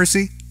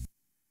degeneracy.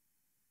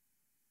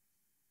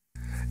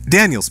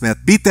 Daniel Smith,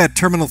 beat that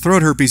terminal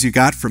throat herpes you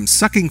got from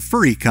sucking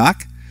furry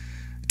cock.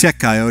 Tech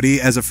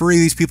Coyote, as a furry,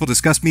 these people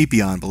disgust me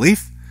beyond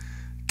belief.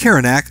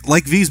 Karanak,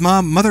 like V's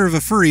mom, mother of a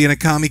furry in a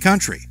commie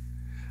country.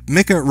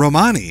 Mika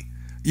Romani,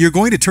 you're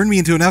going to turn me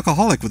into an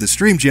alcoholic with the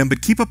stream, Jim,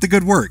 but keep up the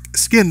good work.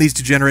 Skin these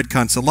degenerate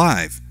cunts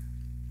alive.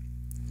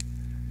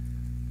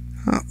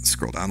 Oh,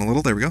 scroll down a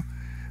little, there we go.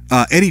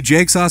 Eddie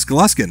Jagsauce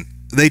Gluskin,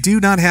 they do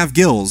not have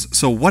gills,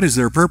 so what is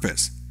their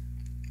purpose?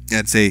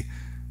 It's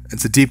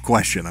a deep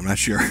question, I'm not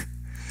sure.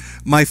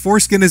 My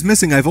foreskin is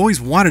missing. I've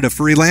always wanted a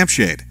furry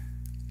lampshade.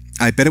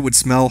 I bet it would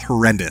smell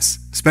horrendous,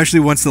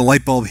 especially once the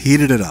light bulb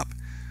heated it up.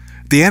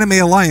 The Anime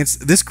Alliance,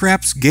 this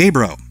crap's gay,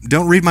 bro.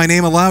 Don't read my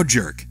name aloud,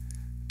 jerk.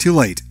 Too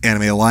late,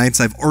 Anime Alliance.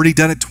 I've already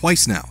done it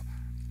twice now.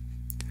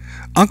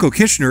 Uncle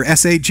Kishner,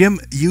 S.A. Jim,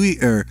 you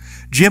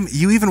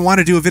even want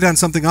to do a vid on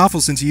something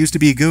awful since you used to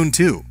be a goon,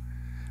 too.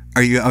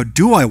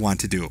 Do I want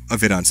to do a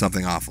vid on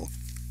something awful?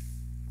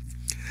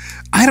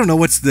 I don't know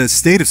what's the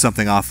state of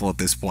something awful at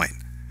this point.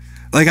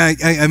 Like,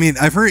 I mean,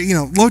 I've heard,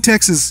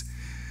 Lotex has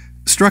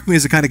struck me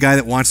as the kind of guy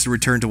that wants to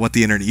return to what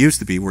the internet used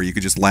to be, where you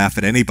could just laugh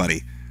at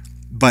anybody.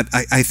 But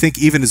I think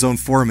even his own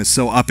forum is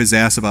so up his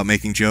ass about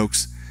making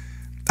jokes,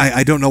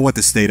 I don't know what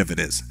the state of it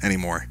is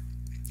anymore.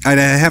 I'd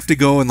have to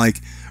go and, like,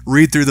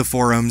 read through the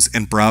forums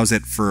and browse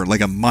it for,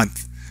 like, a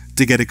month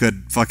to get a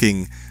good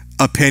fucking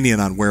opinion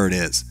on where it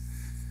is.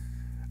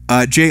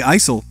 Jay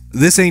Isel,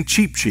 this ain't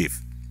cheap,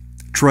 Chief.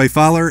 Troy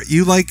Fowler,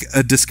 you like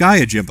a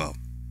Disgaea, Jimbo.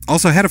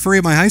 Also had a furry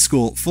at my high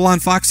school, full-on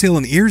foxtail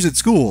and ears at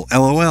school,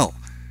 LOL.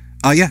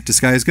 Yeah,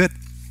 Disgaea is good.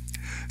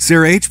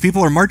 Sarah H.,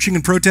 people are marching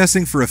and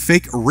protesting for a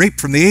fake rape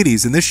from the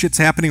 80s, and this shit's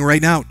happening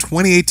right now,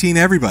 2018,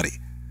 everybody.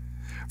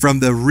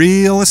 From the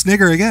realest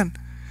nigger again.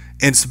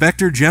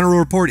 Inspector General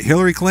Report,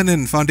 Hillary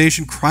Clinton and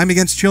Foundation Crime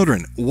Against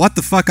Children. What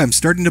the fuck, I'm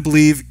starting to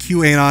believe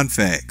QAnon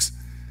fags.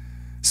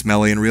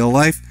 Smelly in real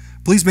life,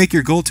 please make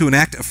your goal to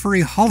enact a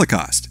furry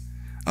holocaust.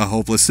 A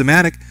hopeless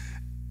semantic,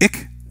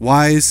 Ich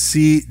Wise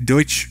C.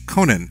 Deutsch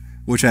Conan,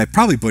 which I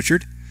probably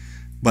butchered,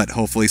 but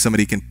hopefully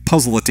somebody can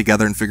puzzle it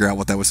together and figure out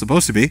what that was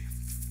supposed to be.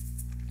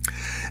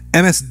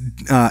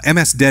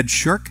 MS Dead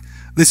Shirk,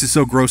 this is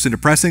so gross and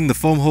depressing. The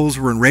foam holes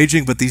were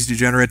enraging, but these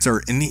degenerates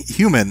are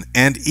inhuman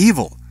and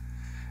evil.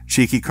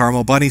 Cheeky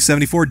Caramel Bunny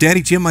 74,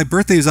 Daddy Jim, my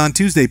birthday is on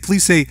Tuesday.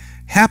 Please say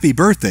happy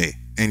birthday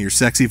in your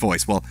sexy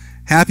voice. Well,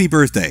 happy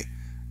birthday,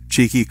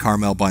 Cheeky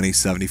Caramel Bunny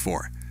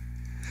 74.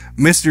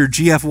 Mr.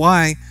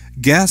 GFY,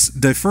 Gas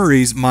de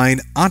Furries, mein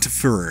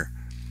Antführer.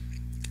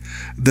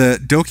 The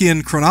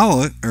Dokian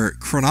Chronologue,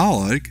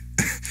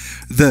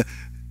 the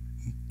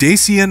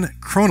Dacian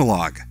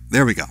Chronologue.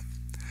 There we go.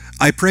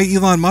 I pray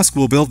Elon Musk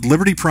will build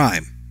Liberty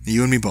Prime.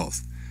 You and me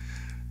both.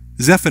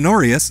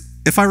 Zephinorius,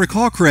 if I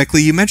recall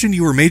correctly, you mentioned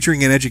you were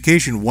majoring in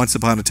education once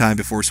upon a time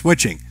before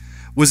switching.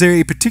 Was there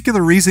a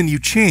particular reason you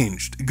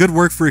changed? Good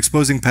work for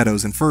exposing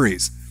pedos and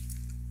furries.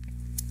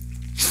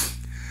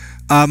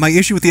 My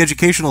issue with the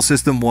educational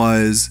system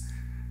was,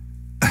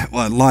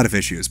 well, a lot of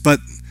issues, but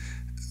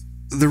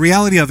the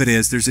reality of it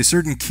is there's a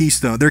certain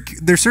keystone,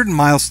 there's certain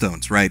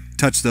milestones, right,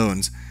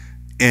 touchstones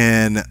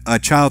in a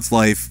child's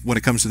life when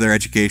it comes to their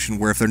education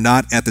where if they're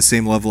not at the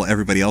same level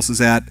everybody else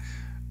is at,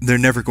 they're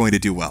never going to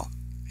do well.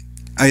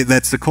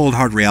 That's the cold,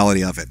 hard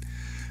reality of it.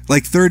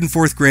 Like 3rd and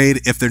 4th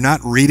grade, if they're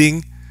not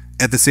reading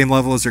at the same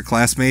level as their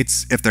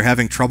classmates, if they're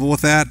having trouble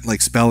with that,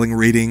 like spelling,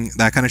 reading,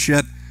 that kind of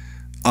shit,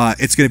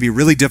 it's going to be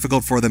really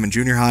difficult for them in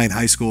junior high and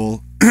high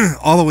school,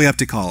 all the way up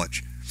to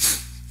college.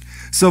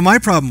 So my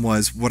problem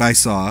was, what I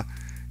saw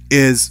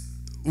is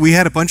we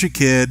had a bunch of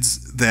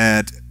kids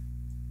that,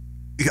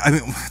 I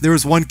mean, there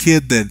was one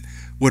kid that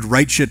would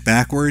write shit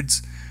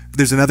backwards.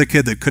 There's another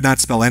kid that could not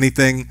spell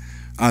anything.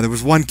 There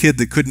was one kid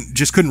that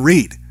couldn't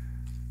read.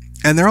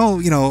 And they're all,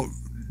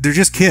 they're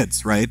just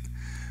kids, right?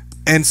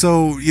 And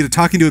so,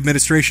 talking to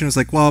administration was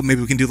like, well,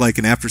 maybe we can do like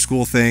an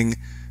after-school thing.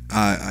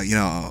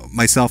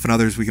 Myself and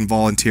others, we can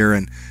volunteer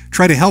and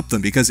try to help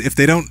them, because if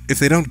they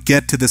don't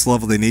get to this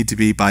level they need to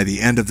be by the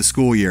end of the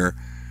school year,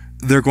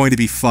 they're going to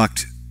be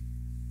fucked,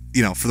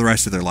 for the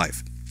rest of their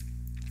life.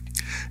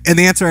 And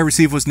the answer I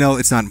received was, no,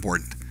 it's not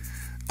important.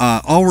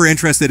 All we're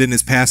interested in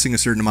is passing a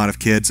certain amount of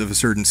kids of a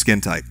certain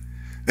skin type.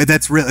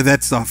 That's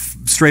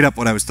straight up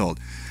what I was told.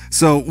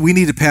 So we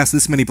need to pass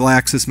this many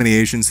blacks, this many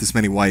Asians, this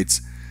many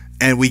whites,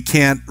 and we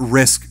can't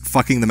risk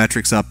fucking the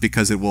metrics up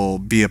because it will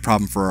be a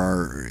problem for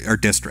our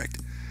district.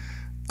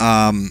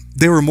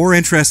 They were more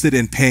interested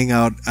in paying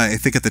out, I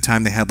think at the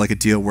time they had like a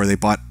deal where they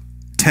bought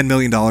 $10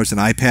 million in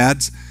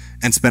iPads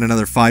and spent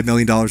another $5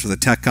 million with a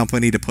tech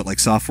company to put like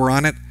software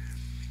on it.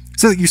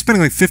 So you're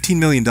spending like $15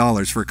 million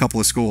for a couple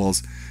of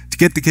schools to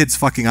get the kids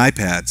fucking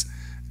iPads,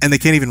 and they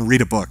can't even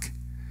read a book.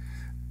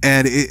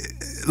 And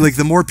like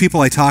the more people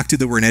I talked to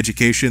that were in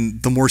education,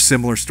 the more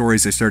similar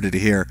stories I started to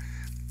hear,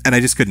 and I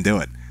just couldn't do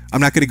it.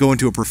 I'm not going to go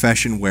into a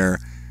profession where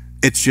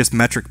it's just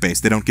metric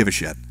based. They don't give a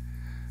shit.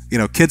 You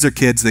know, kids are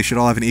kids. They should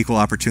all have an equal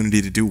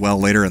opportunity to do well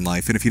later in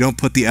life. And if you don't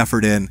put the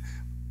effort in,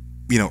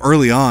 you know,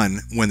 early on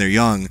when they're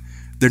young,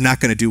 they're not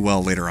going to do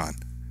well later on.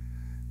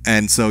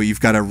 And so you've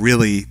got to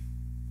really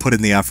put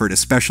in the effort,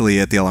 especially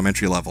at the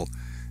elementary level.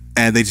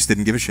 And they just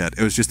didn't give a shit.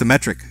 It was just a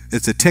metric.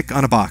 It's a tick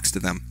on a box to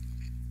them.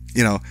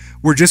 You know,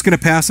 we're just going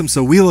to pass him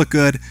so we look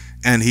good,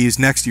 and he's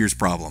next year's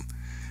problem.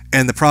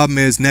 And the problem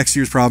is next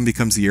year's problem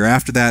becomes the year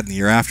after that and the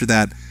year after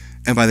that.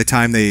 And by the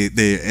time they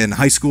in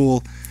high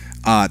school,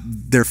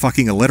 they're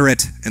fucking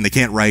illiterate, and they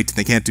can't write,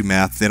 they can't do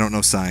math, they don't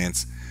know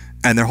science,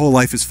 and their whole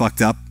life is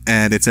fucked up,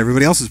 and it's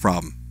everybody else's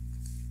problem.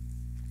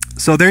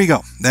 So there you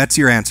go. That's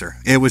your answer.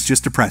 It was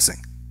just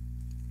depressing.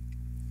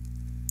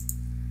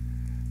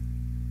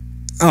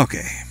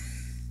 Okay.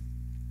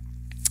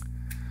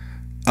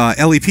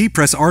 LEP,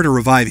 press R to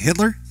revive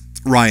Hitler.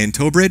 Ryan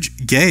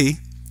Tobridge, gay.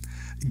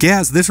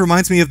 Gaz, this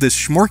reminds me of this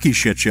Schmorky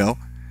shit show.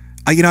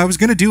 You know, I was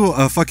going to do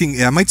a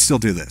fucking... I might still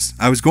do this.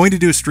 I was going to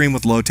do a stream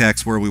with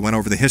Lotex where we went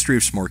over the history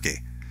of Schmorky.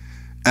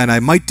 And I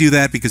might do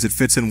that because it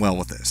fits in well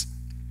with this.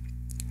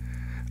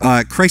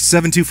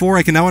 Christ724,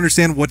 I can now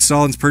understand what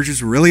Stalin's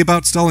purges were really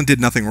about. Stalin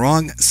did nothing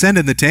wrong. Send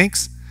in the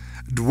tanks.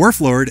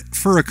 Dwarf Lord,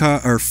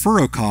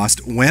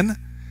 Furrocost, when?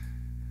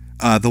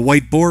 The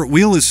white boar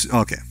wheel is...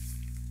 Okay.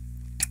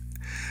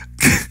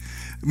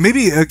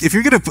 Maybe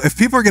if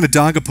people are gonna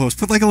donga post,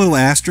 put like a little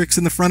asterisk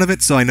in the front of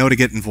it so I know to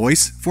get in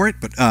voice for it.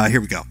 But here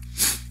we go.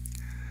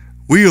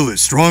 Wheel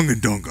is strong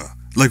in donga,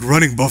 like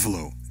running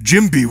buffalo.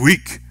 Jim be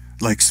weak,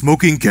 like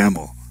smoking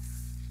camel.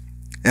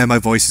 And my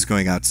voice is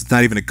going out, so it's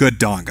not even a good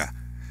donga.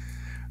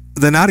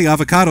 The naughty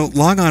avocado,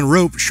 long on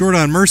rope, short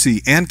on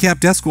mercy, and cap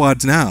death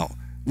squads now.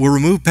 Will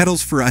remove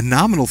pedals for a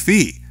nominal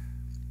fee.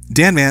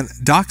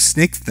 Danman, Doc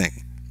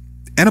SnakeThing.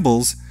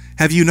 Edibles.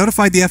 Have you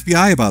notified the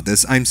FBI about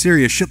this? I'm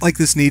serious. Shit like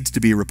this needs to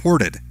be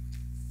reported.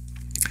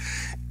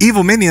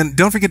 Evil Minion,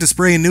 don't forget to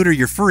spray and neuter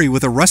your furry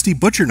with a rusty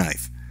butcher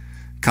knife.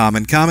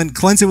 Common,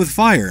 cleanse it with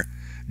fire.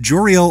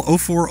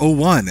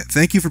 Joriel0401,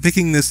 thank you for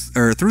picking this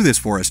through this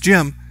for us.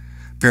 Jim,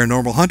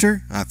 Paranormal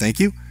Hunter, thank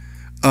you.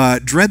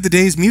 Dread the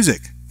Day's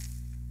music.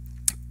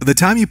 The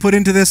time you put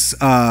into this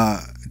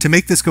to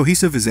make this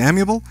cohesive is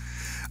amiable.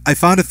 I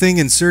found a thing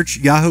in search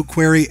Yahoo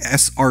query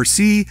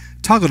SRC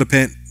toggle to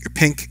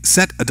pink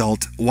set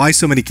adult. Why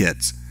so many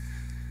kids?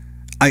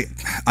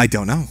 I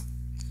don't know.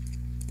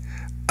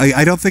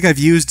 I don't think I've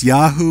used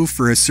Yahoo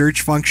for a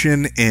search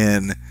function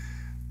in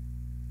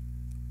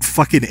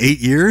fucking 8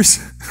 years.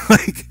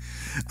 Like,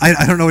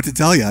 I don't know what to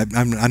tell you.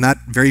 I'm not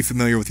very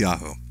familiar with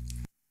Yahoo.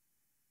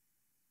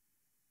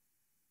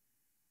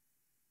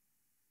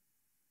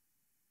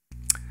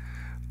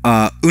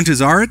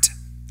 Untazaret,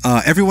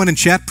 everyone in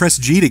chat press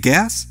G to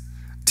gas.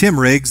 Tim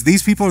Riggs,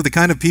 these people are the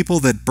kind of people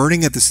that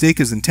burning at the stake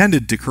is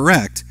intended to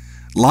correct.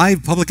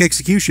 Live public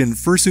execution,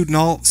 fursuit and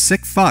all,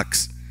 sick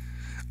fucks.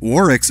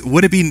 Warwick's,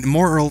 would it be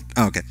immoral?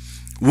 Okay.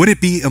 Would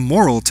it be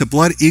immoral to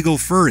blood eagle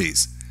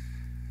furries?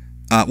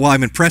 Well,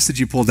 I'm impressed that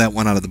you pulled that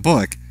one out of the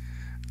book.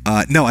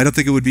 No, I don't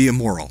think it would be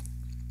immoral.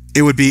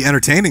 It would be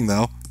entertaining,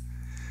 though.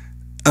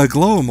 A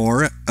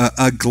glowmero,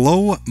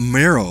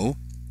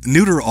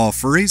 neuter all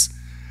furries.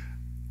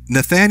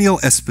 Nathaniel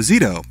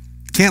Esposito,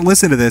 can't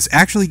listen to this,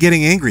 actually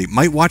getting angry.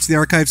 Might watch the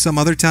archive some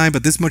other time,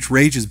 but this much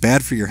rage is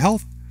bad for your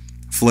health.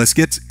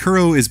 Fliskit,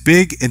 Kiro is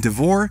big and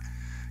Devore.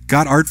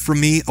 Got art from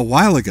me a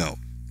while ago.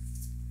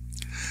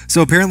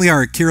 So apparently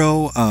our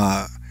Kiro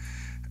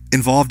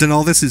involved in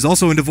all this is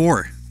also in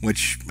Devore,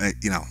 which,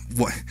 you know,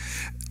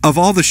 of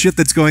all the shit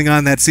that's going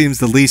on, that seems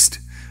the least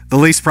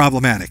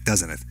problematic,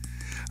 doesn't it?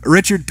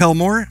 Richard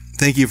Pelmore,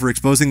 thank you for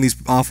exposing these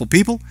awful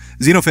people.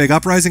 Xenophag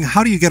Uprising,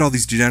 how do you get all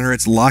these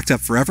degenerates locked up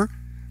forever?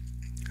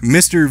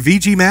 Mr.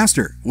 VG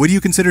Master, would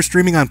you consider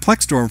streaming on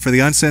Plexstorm for the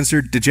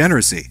uncensored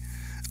degeneracy?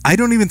 I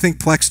don't even think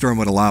Plexstorm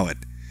would allow it.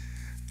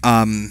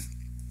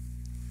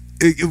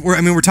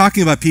 We're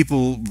talking about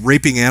people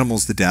raping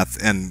animals to death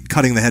and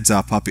cutting the heads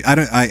off puppies.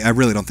 I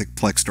really don't think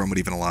Plexstorm would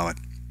even allow it.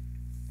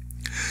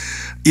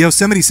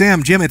 Yosemite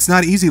Sam, Jim, it's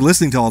not easy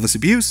listening to all this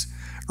abuse.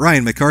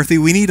 Ryan McCarthy,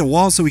 we need a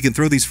wall so we can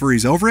throw these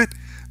furries over it.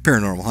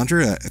 Paranormal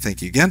Hunter,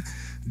 thank you again.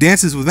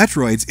 Dances with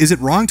Metroids, is it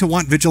wrong to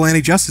want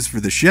vigilante justice for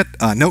this shit?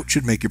 Note,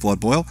 should make your blood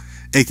boil.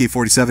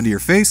 AK-47 to your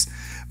face.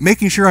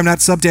 Making sure I'm not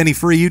subbed to any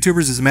furry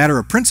YouTubers is a matter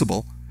of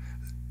principle.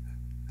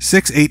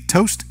 6-8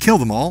 Toast, kill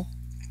them all.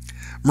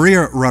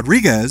 Maria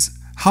Rodriguez,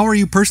 how are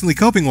you personally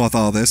coping with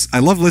all this? I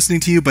love listening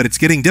to you, but it's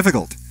getting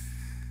difficult.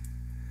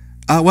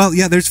 Well,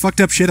 yeah, there's fucked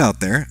up shit out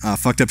there.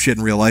 Fucked up shit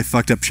in real life,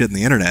 fucked up shit in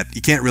the internet.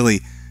 You can't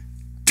really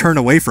turn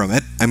away from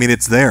it. I mean,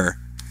 it's there.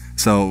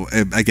 So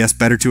I guess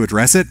better to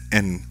address it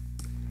and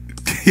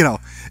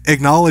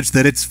acknowledge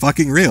that it's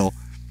fucking real.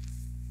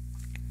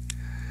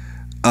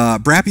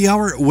 Brappy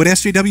Hour, would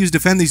SJWs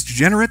defend these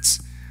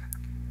degenerates?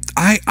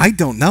 I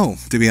don't know,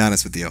 to be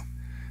honest with you.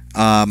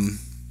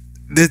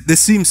 This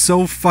seems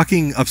so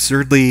fucking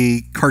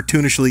absurdly,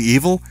 cartoonishly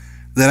evil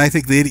that I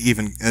think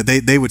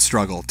they would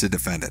struggle to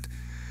defend it.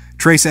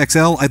 Trace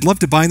XL, I'd love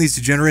to bind these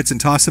degenerates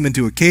and toss them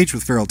into a cage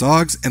with feral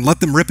dogs and let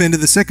them rip into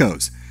the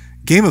sickos.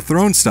 Game of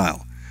Thrones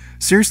style.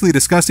 Seriously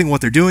discussing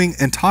what they're doing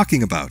and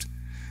talking about.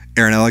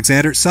 Aaron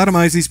Alexander,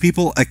 sodomize these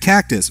people a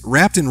cactus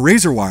wrapped in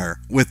razor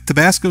wire with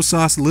Tabasco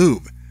sauce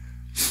lube.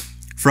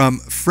 From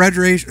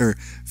Federation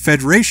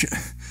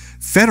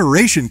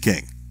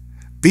King.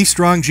 Be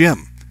strong,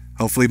 Jim.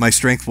 Hopefully my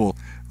strength will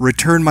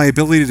return my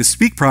ability to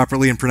speak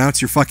properly and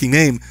pronounce your fucking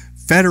name.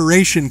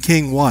 Federation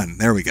King 1.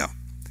 There we go.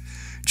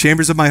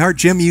 Chambers of my heart,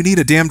 Jim, you need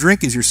a damn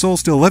drink. Is your soul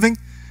still living?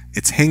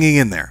 It's hanging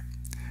in there.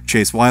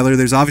 Chase Weiler,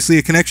 there's obviously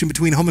a connection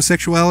between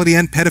homosexuality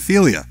and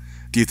pedophilia.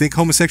 Do you think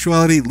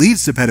homosexuality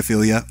leads to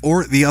pedophilia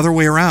or the other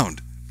way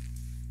around?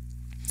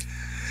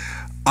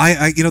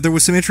 There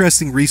was some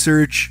interesting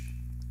research.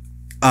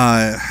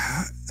 I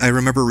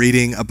remember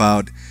reading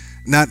about,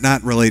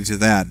 not related to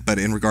that, but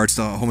in regards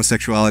to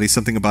homosexuality,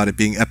 something about it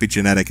being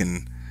epigenetic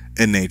in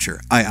nature.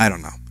 I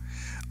don't know.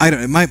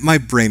 My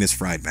brain is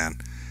fried, man.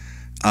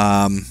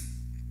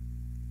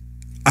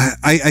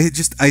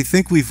 I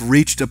think we've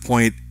reached a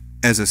point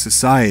as a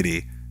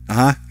society.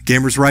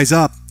 Gamers rise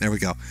up. There we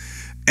go.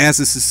 As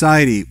a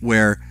society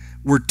where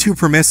we're too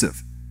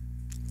permissive.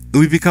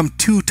 We've become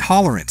too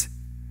tolerant.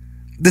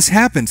 This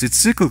happens. It's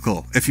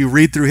cyclical if you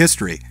read through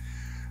history.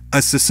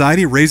 A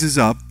society raises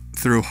up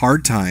through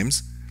hard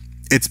times.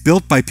 It's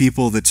built by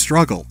people that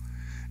struggle.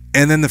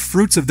 And then the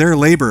fruits of their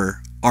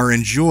labor are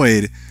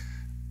enjoyed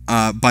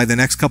by the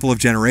next couple of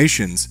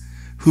generations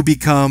who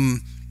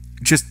become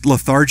just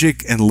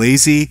lethargic and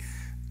lazy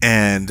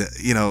and,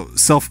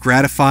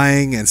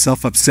 self-gratifying and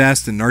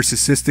self-obsessed and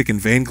narcissistic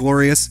and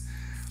vainglorious.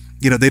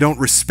 They don't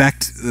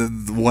respect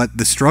what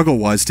the struggle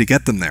was to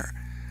get them there.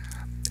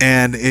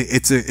 And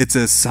it's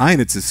a sign,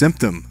 it's a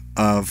symptom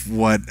of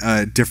what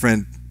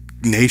different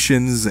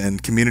nations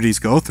and communities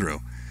go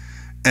through.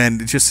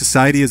 And just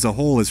society as a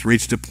whole has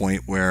reached a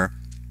point where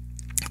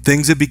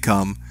things have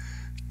become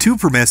too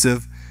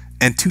permissive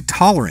and too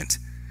tolerant.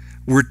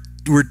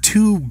 We're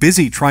too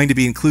busy trying to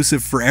be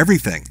inclusive for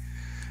everything.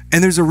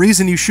 And there's a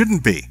reason you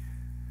shouldn't be.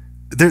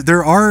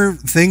 There are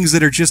things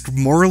that are just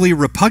morally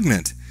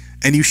repugnant,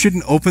 and you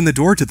shouldn't open the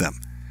door to them.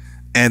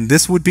 And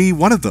this would be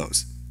one of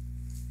those.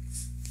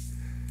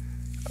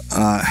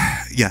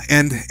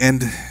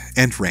 And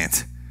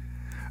rant.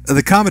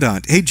 The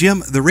Commandant, hey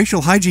Jim, the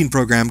racial hygiene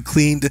program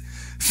cleaned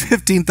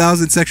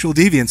 15,000 sexual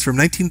deviants from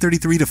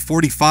 1933 to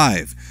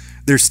 45.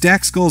 Their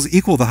stacked skulls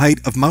equal the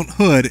height of Mount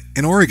Hood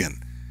in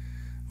Oregon.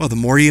 Well, the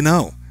more you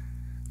know.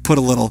 Put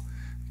a little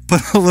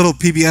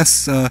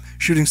PBS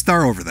shooting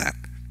star over that.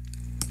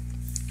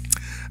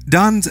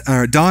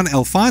 Don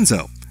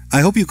Alfonso,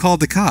 I hope you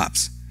called the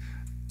cops.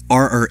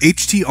 Or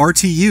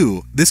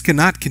HTRTU, this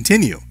cannot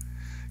continue.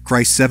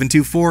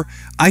 Christ724,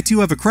 I too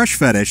have a crush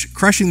fetish,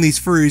 crushing these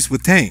furries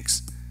with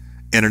tanks.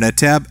 Internet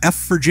tab, F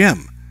for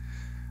Jim.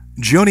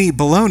 Joni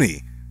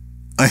Baloney.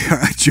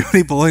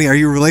 Joni Baloney, are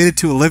you related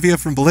to Olivia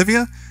from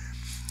Bolivia?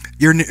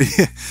 Your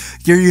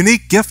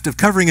unique gift of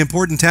covering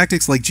important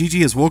tactics like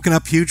Gigi has woken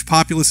up huge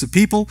populace of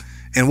people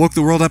and woke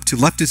the world up to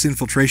leftist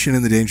infiltration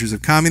and the dangers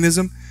of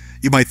communism.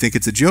 You might think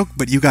it's a joke,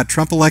 but you got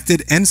Trump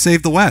elected and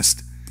saved the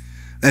West.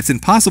 That's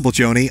impossible,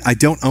 Joni. I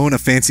don't own a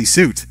fancy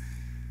suit.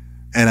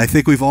 And I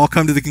think we've all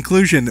come to the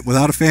conclusion that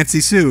without a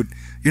fancy suit,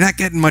 you're not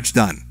getting much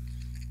done.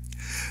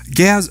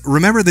 Gaz,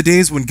 remember the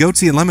days when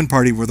Goatsy and Lemon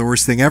Party were the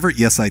worst thing ever?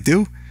 Yes, I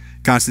do.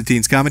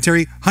 Constantine's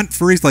commentary, hunt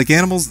furries like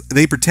animals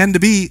they pretend to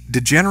be,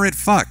 degenerate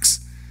fucks.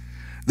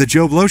 The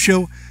Joe Blow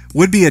Show,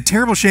 would be a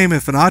terrible shame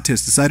if an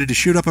autist decided to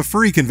shoot up a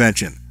furry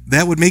convention.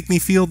 That would make me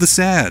feel the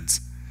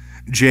sads.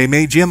 J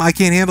May, Jim, I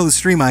can't handle the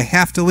stream, I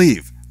have to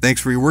leave.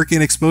 Thanks for your work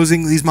in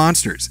exposing these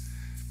monsters.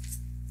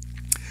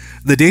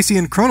 The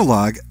Dacian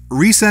Chronologue,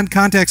 resend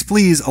contacts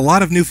please, a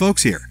lot of new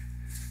folks here.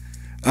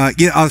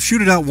 I'll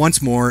shoot it out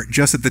once more,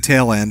 just at the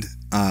tail end,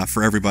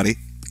 for everybody.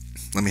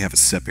 Let me have a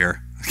sip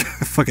here.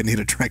 I fucking need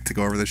a drink to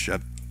go over this shit.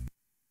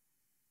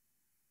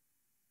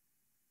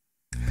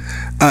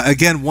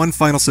 Again, one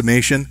final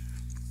summation.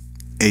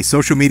 A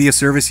social media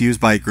service used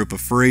by a group of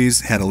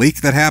furries had a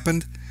leak that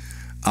happened.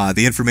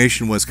 The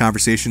information was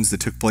conversations that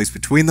took place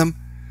between them.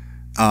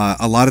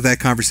 A lot of that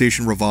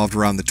conversation revolved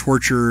around the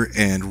torture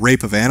and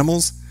rape of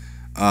animals,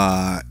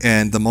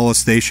 and the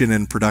molestation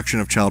and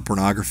production of child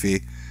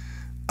pornography,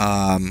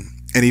 and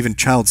even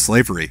child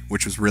slavery,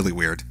 which was really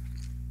weird.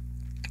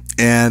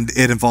 And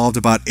it involved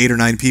about 8 or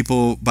 9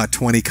 people, about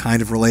 20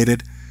 kind of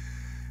related.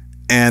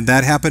 And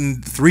that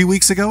happened 3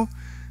 weeks ago.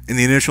 And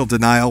the initial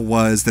denial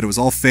was that it was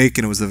all fake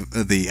and it was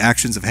the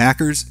actions of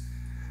hackers.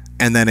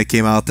 And then it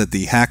came out that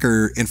the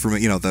hacker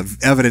the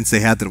evidence they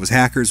had that it was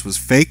hackers was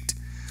faked,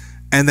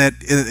 and that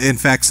in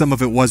fact some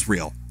of it was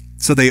real.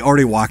 So they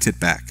already walked it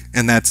back,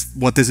 and that's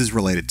what this is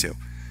related to.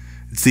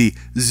 It's the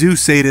zoo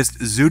sadist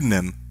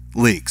pseudonym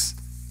leaks.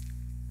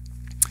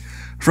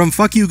 From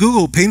Fuck You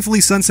Google,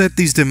 painfully sunset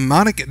these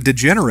demonic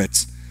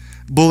degenerates.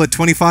 Bullet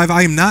 25,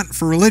 I am not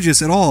for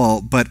religious at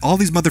all, but all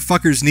these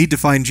motherfuckers need to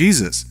find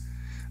Jesus.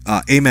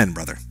 Amen,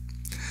 brother.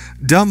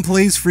 Dumb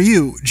plays for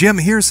you. Jim,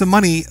 here's some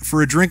money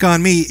for a drink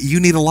on me. You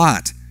need a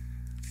lot.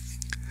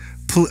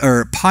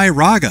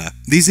 Pyraga.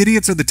 These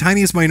idiots are the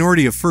tiniest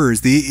minority of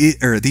furs. These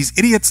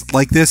idiots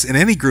like this in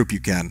any group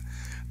you can.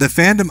 The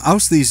fandom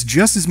ousts these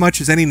just as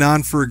much as any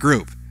non-fur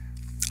group.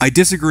 I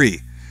disagree.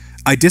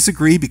 I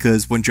disagree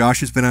because when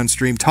Josh has been on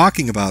stream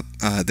talking about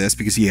this,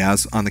 because he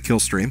has on the kill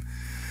stream,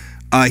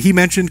 he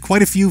mentioned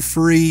quite a few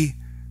furry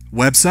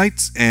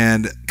websites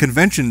and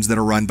conventions that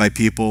are run by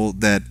people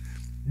that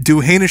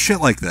do heinous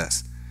shit like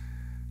this.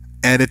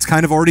 And it's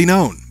kind of already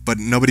known, but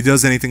nobody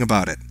does anything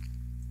about it.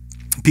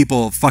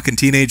 People fucking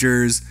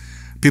teenagers,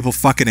 people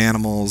fucking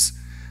animals,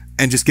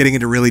 and just getting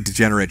into really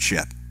degenerate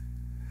shit.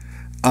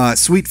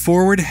 Sweet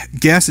forward,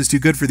 gas is too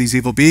good for these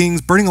evil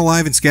beings. Burning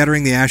alive and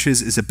scattering the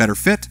ashes is a better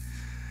fit.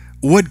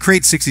 Wood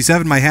Crate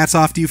 67, my hat's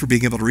off to you for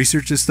being able to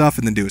research this stuff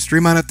and then do a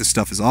stream on it. This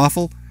stuff is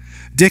awful.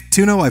 Dick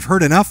Tuno, I've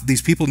heard enough.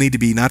 These people need to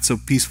be not so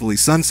peacefully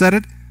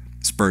sunsetted.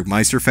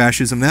 Spurgmeister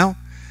fascism now.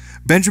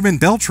 Benjamin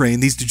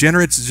Beltrain, these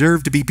degenerates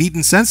deserve to be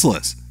beaten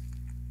senseless.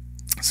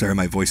 Sorry,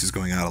 my voice is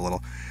going out a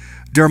little.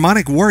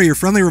 Darmonic Warrior,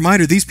 friendly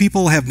reminder, these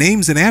people have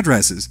names and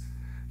addresses.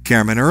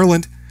 Cameron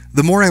Erland,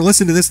 the more I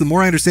listen to this, the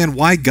more I understand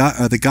why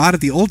the God of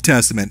the Old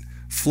Testament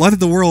flooded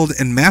the world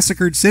and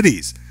massacred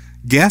cities.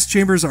 Gas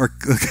chambers are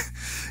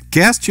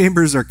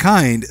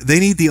kind. They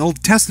need the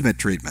Old Testament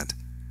treatment.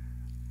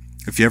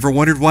 If you ever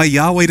wondered why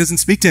Yahweh doesn't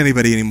speak to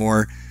anybody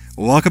anymore,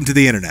 welcome to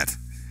the internet.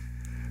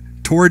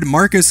 Toward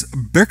Marcus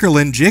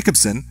Beckerlin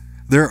Jacobson,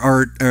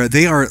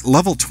 they are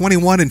level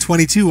 21 and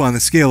 22 on the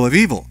scale of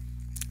evil.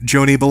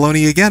 Joni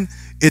Baloney again,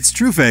 it's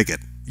true,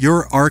 faggot.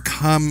 You're our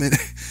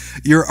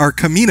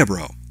Kamina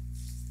bro.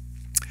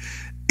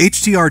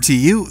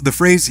 HTRTU, the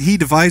phrase he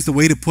devised a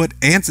way to put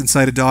ants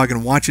inside a dog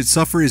and watch it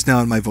suffer is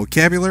now in my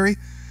vocabulary.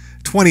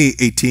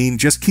 2018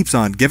 just keeps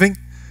on giving.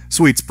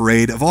 Sweets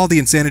Parade, of all the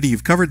insanity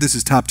you've covered, this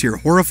is top tier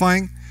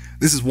horrifying.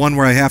 This is one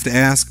where I have to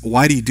ask,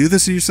 why do you do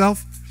this to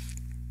yourself?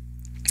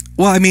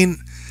 Well, I mean,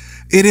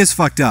 it is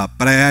fucked up,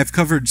 but I've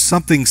covered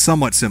something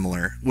somewhat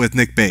similar with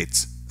Nick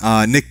Bates.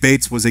 Nick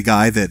Bates was a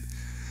guy that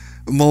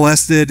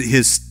molested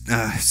his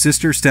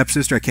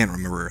stepsister, I can't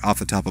remember off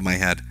the top of my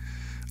head.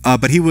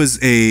 But he was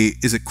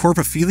is it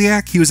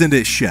corpophiliac? He was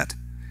into shit.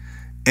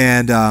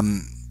 And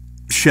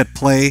shit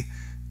play,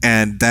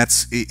 and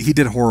he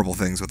did horrible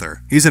things with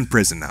her. He's in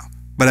prison now,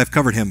 but I've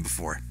covered him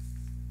before.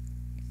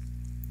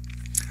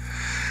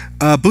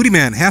 Booty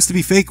Man, has to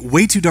be fake,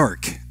 way too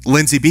dark.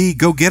 Lindsay B,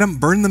 go get them,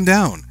 burn them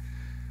down.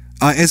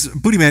 As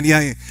Booty Man,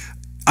 yeah,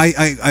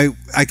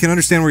 I can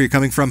understand where you're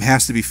coming from,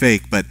 has to be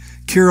fake, but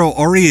Kiro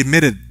already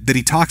admitted that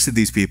he talks to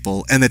these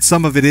people and that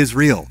some of it is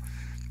real.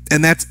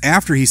 And that's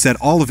after he said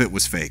all of it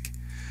was fake.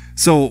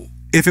 So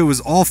if it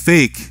was all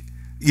fake,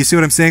 you see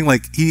what I'm saying?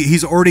 Like,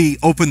 he's already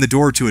opened the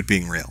door to it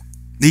being real.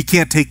 He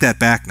can't take that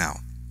back now.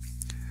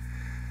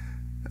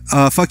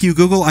 Fuck you,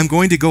 Google. I'm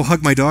going to go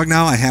hug my dog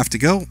now. I have to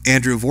go.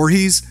 Andrew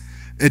Voorhees.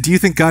 Do you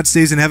think God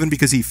stays in heaven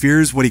because he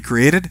fears what he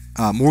created?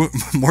 More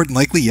than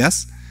likely,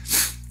 yes.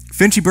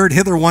 Finchy Bird,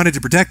 Hitler wanted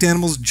to protect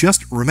animals.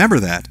 Just remember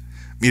that.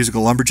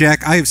 Musical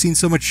Lumberjack. I have seen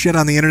so much shit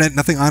on the internet,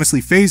 nothing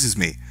honestly phases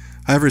me.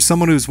 However, as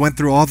someone who's went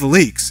through all the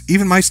leaks,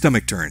 even my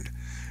stomach turned.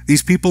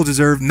 These people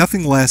deserve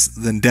nothing less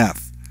than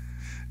death.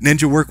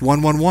 Ninja Work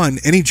 111.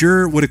 Any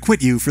juror would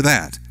acquit you for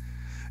that.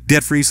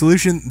 Debt-free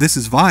solution. This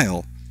is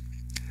vile.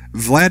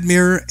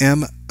 Vladimir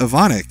M.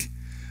 Ivanik.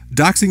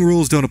 Doxing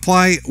rules don't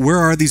apply. Where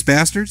are these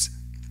bastards?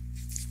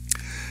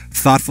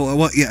 Thoughtful.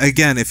 Well, yeah,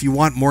 again, if you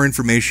want more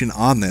information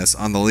on this,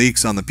 on the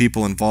leaks, on the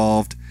people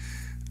involved,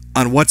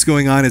 on what's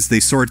going on as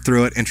they sort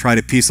through it and try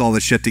to piece all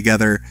this shit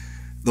together,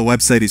 the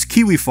website is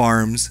Kiwi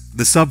Farms.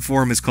 The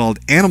subforum is called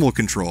Animal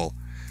Control.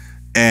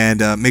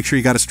 And make sure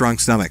you got a strong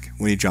stomach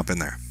when you jump in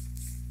there.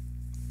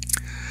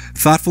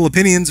 Thoughtful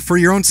opinions. For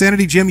your own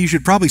sanity, Jim, you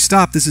should probably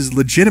stop. This is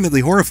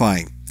legitimately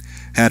horrifying.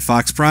 Hat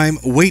Fox Prime.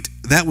 Wait,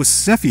 that was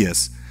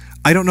Cepheus.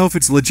 I don't know if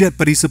it's legit,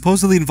 but he's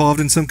supposedly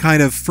involved in some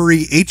kind of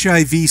furry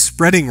HIV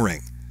spreading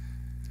ring.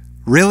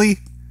 Really?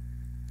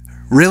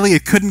 Really?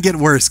 It couldn't get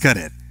worse, could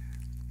it?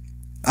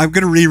 I'm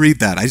going to reread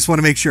that. I just want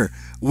to make sure.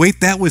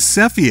 Wait, that was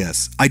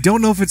Cepheus. I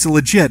don't know if it's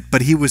legit,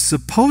 but he was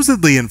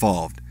supposedly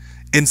involved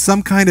in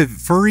some kind of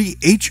furry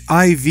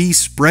HIV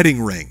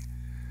spreading ring.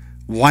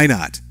 Why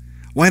not?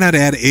 Why not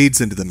add AIDS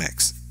into the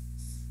mix?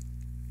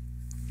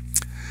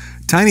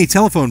 Tiny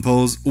telephone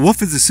pose.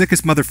 Wolf is the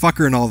sickest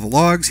motherfucker in all the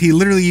logs. He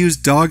literally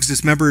used dog's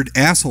dismembered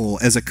asshole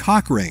as a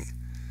cock ring.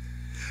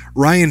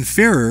 Ryan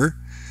Ferrer.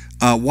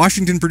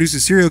 Washington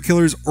produces serial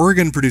killers,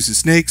 Oregon produces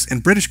snakes,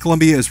 and British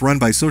Columbia is run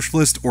by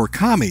socialists or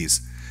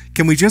commies.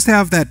 Can we just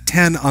have that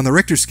 10 on the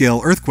Richter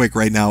scale earthquake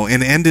right now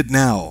and end it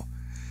now?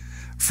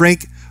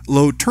 Frank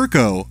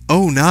Loturco.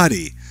 Oh,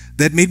 naughty.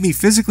 That made me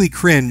physically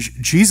cringe.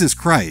 Jesus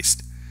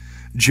Christ.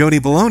 Joni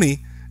Baloney.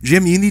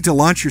 Jim, you need to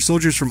launch your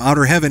soldiers from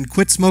outer heaven.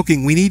 Quit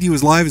smoking. We need you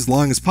as live as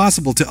long as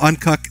possible to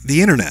uncuck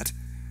the internet.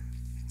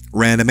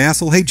 Random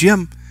asshole. Hey,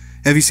 Jim,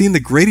 have you seen The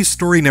Greatest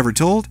Story Never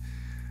Told?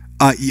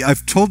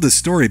 I've told this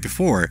story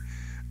before.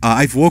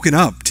 I've woken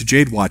up to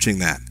Jade watching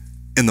that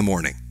in the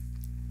morning.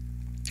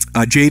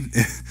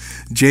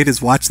 Jade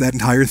has watched that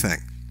entire thing.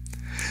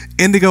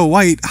 Indigo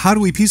White, how do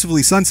we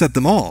peacefully sunset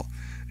them all?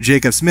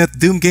 Jacob Smith,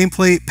 Doom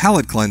Gameplay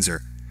Palette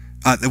Cleanser.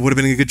 That would have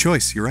been a good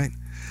choice, you're right.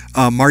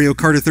 Mario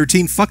Carter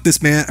 13, fuck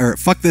this man, or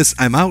fuck this,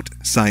 I'm out,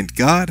 signed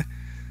God.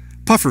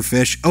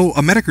 Pufferfish, oh,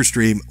 a Metokur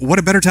stream, what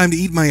a better time to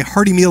eat my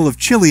hearty meal of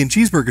chili and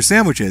cheeseburger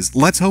sandwiches.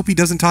 Let's hope he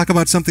doesn't talk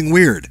about something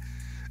weird.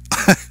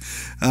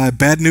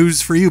 Bad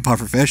news for you,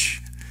 Pufferfish.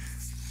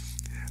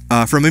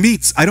 From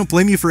Ameets, I don't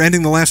blame you for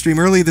ending the last stream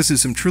early. This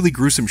is some truly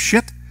gruesome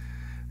shit.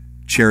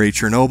 Cherry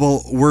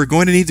Chernobyl, we're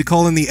going to need to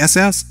call in the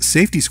SS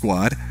Safety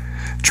Squad.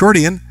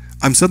 Chordian,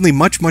 I'm suddenly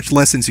much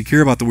less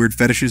insecure about the weird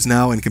fetishes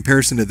now in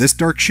comparison to this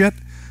dark shit.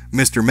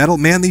 Mr. Metal,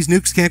 man, these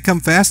nukes can't come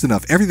fast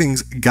enough.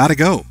 Everything's gotta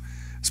go.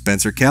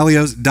 Spencer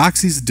Calios,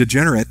 Doxy's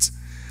Degenerates.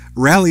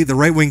 Rally, the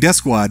right-wing death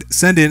squad.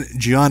 Send in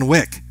John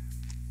Wick.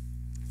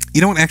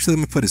 You know what? Actually,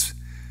 let me put his...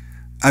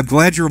 I'm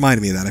glad you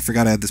reminded me of that. I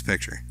forgot I had this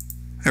picture.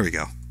 There we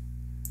go.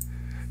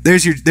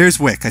 There's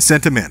Wick. I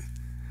sent him in.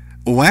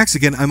 Wax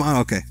again.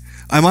 Okay.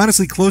 I'm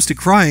honestly close to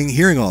crying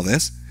hearing all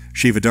this.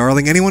 Shiva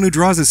darling, anyone who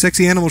draws a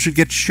sexy animal should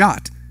get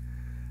shot.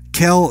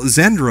 Kel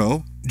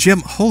Zendro,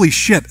 Jim, holy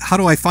shit, how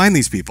do I find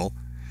these people?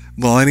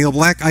 Millennial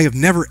Black, I have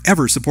never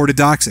ever supported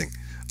doxing.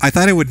 I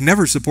thought I would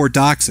never support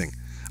doxing.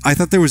 I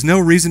thought there was no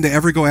reason to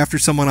ever go after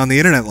someone on the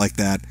internet like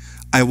that.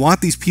 I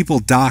want these people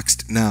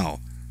doxed now.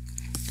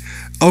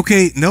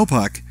 Okay, no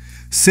puck.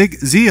 Sig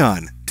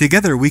Zeon,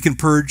 together we can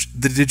purge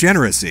the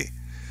degeneracy.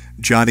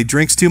 Johnny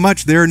drinks too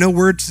much. There are no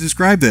words to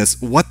describe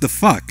this. What the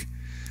fuck?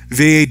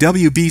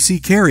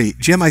 VAWBC Carey,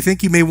 Jim, I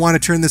think you may want to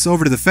turn this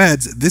over to the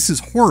feds. This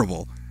is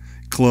horrible.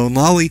 Clone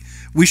Lolly,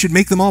 we should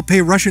make them all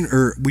play Russian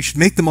roulette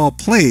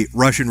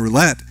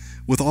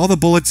with all the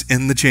bullets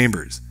in the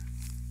chambers.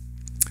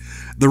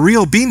 The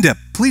Real Bean Dip,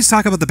 please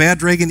talk about the Bad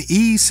Dragon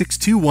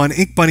E621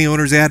 Ink Bunny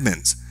owners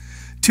admins.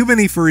 Too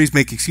many furries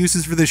make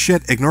excuses for this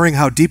shit, ignoring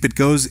how deep it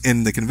goes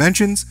in the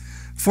conventions,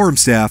 forum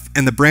staff,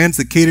 and the brands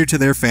that cater to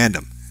their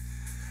fandom.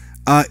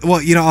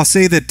 Well, you know, I'll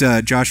say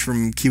that Josh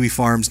from Kiwi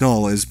Farms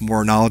Knoll is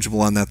more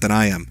knowledgeable on that than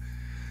I am.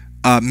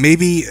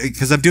 Maybe,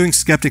 because I'm doing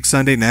Skeptic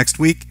Sunday next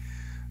week,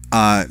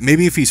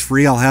 maybe if he's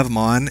free, I'll have him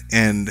on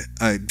and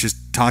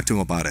just talk to him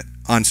about it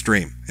on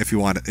stream if you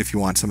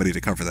want somebody to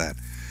cover that,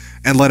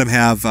 and let him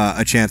have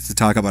a chance to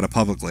talk about it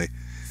publicly.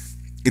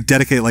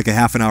 Dedicate like a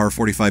half an hour,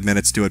 45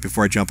 minutes to it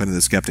before I jump into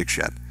the Skeptic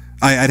shed.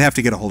 I'd have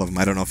to get a hold of him.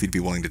 I don't know if he'd be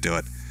willing to do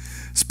it.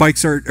 Spike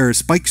Start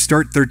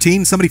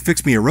 13. Somebody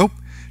fix me a rope.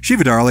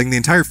 Shiva darling, the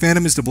entire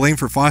fandom is to blame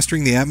for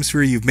fostering the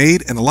atmosphere you've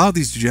made and allowed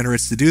these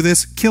degenerates to do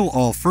this. Kill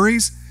all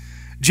furries.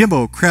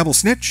 Jimbo Crabble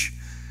Snitch.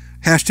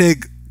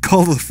 Hashtag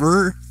Cull the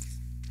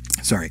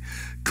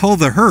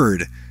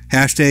Herd.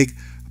 Hashtag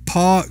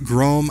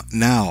Pogrom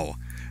Now.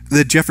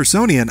 The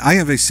Jeffersonian, I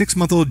have a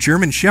 6-month-old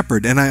German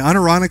Shepherd and I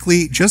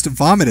unironically just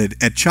vomited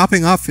at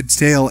chopping off its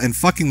tail and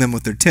fucking them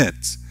with their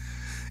tits.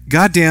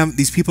 Goddamn,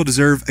 these people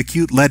deserve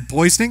acute lead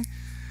poisoning.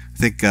 I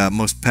think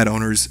most pet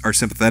owners are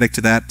sympathetic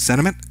to that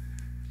sentiment.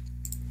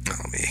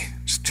 Let me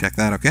just check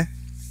that, okay?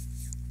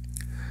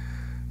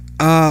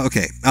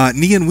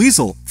 Neon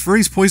Weasel.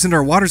 Furries poisoned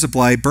our water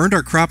supply, burned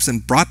our crops,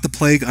 and brought the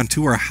plague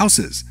onto our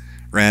houses.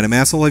 Random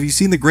asshole, have you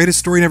seen The Greatest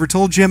Story Never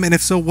Told, Jim? And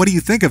if so, what do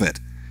you think of it?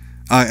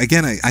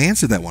 Again, I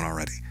answered that one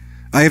already.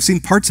 I have seen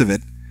parts of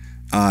it.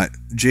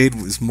 Jade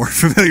was more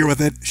familiar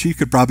with it. She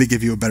could probably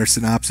give you a better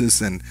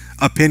synopsis and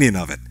opinion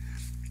of it.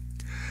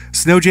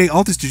 Snowjay,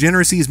 all this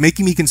degeneracy is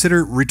making me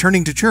consider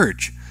returning to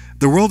church.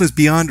 The world is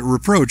beyond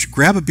reproach.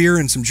 Grab a beer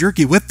and some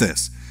jerky with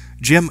this.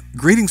 Jim,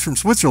 greetings from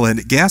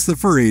Switzerland. Gas the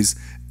furries.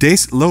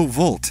 Des Low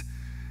Volt.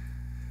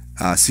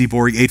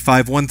 Seaborg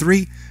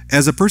 8513.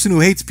 As a person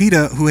who hates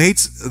PETA, who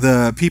hates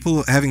the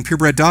people having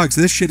purebred dogs,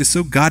 this shit is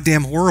so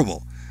goddamn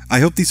horrible. I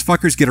hope these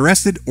fuckers get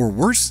arrested, or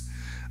worse.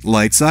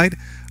 Lightside,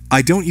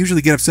 I don't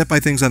usually get upset by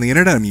things on the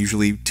internet. I'm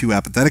usually too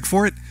apathetic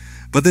for it.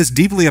 But this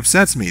deeply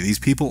upsets me. These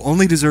people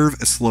only deserve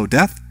a slow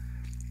death.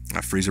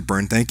 Freezer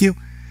Burn, thank you.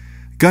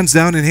 Guns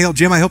down and hail,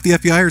 Jim, I hope the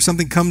FBI or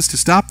something comes to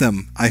stop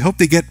them. I hope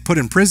they get put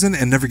in prison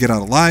and never get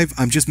out alive.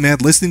 I'm just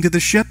mad listening to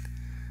this shit.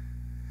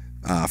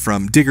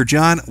 From Digger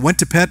John, went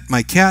to pet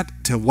my cat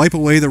to wipe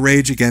away the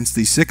rage against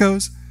these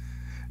sickos.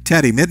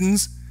 Taddy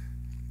Mittens,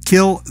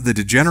 kill the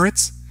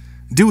degenerates.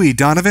 Dewey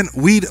Donovan,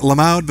 weed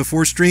Lamoud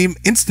before stream,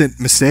 instant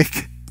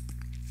mistake.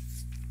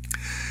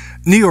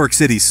 New York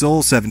City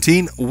Soul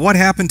 17, what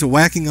happened to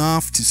whacking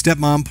off to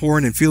stepmom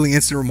porn and feeling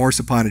instant remorse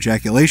upon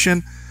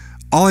ejaculation?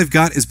 All I've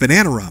got is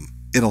banana rum.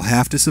 It'll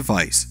have to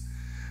suffice.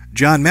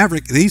 John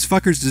Maverick, these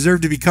fuckers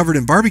deserve to be covered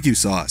in barbecue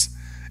sauce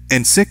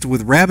and sicked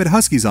with rabid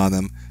huskies on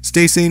them.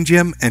 Stay sane,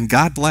 Jim, and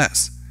God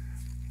bless.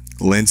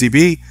 Lindsay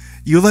B,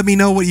 you let me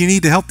know what you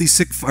need to help take these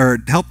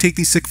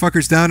sick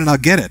fuckers down, and I'll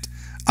get it.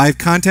 I have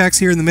contacts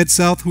here in the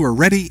Mid-South who are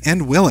ready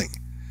and willing.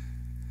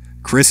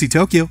 Chrissy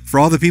Tokyo, for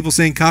all the people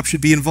saying cops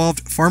should be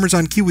involved, farmers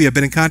on Kiwi have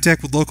been in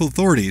contact with local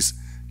authorities.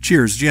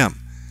 Cheers, Jim.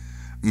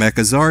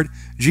 Mechazard,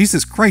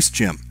 Jesus Christ,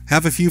 Jim.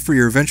 Have a few for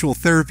your eventual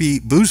therapy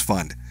booze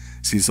fund.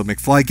 Cecil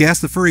McFly, gas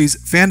the furries.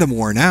 Fandom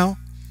war now.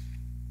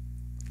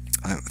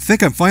 I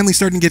think I'm finally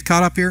starting to get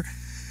caught up here.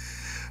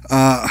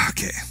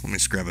 Okay, let me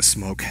just grab a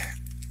smoke.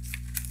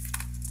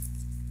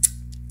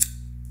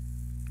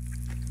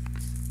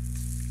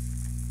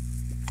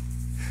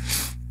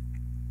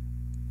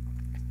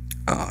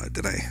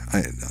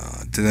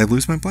 Did I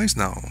lose my place?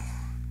 No.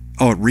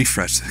 Oh, it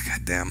refreshed.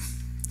 God damn.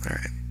 All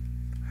right.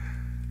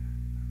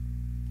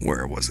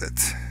 Where was it?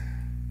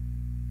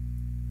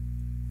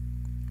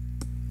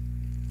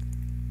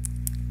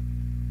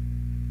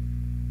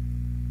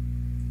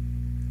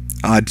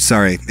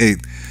 Sorry. Hey,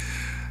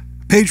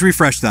 page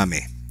refreshed on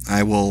me.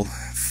 I will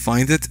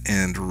find it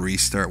and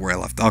restart where I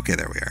left. Okay,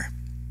 there we are.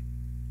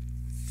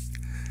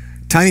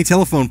 Tiny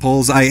telephone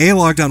poles. I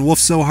A-logged on Wolf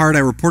so hard I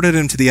reported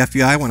him to the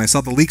FBI when I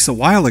saw the leaks a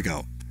while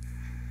ago.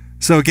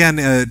 So again,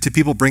 to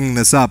people bringing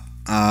this up,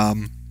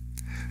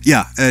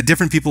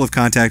 different people have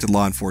contacted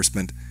law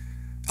enforcement.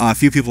 A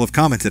few people have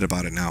commented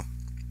about it now.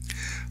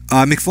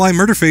 McFly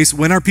Murderface,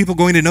 when are people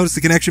going to notice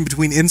the connection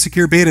between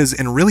insecure betas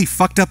and really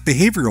fucked up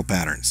behavioral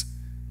patterns?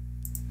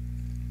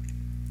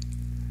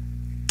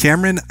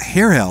 Cameron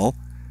Hairhell,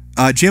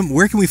 Jim,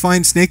 where can we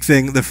find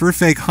SnakeThing? The fur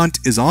fake hunt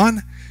is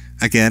on.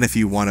 Again, if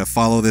you want to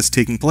follow this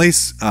taking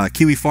place,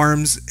 Kiwi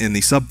Farms in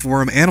the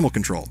subforum Animal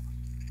Control.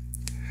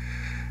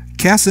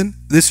 Casson,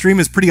 this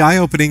stream is pretty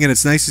eye-opening, and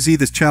it's nice to see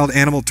this child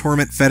animal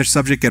torment fetish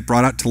subject get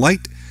brought out to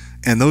light,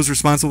 and those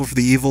responsible for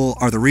the evil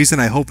are the reason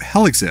I hope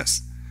hell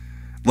exists.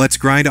 Let's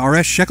grind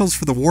RS shekels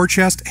for the war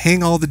chest,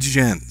 hang all the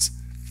gens.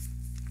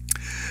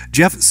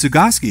 Jeff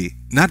Sugoski,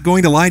 not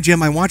going to lie,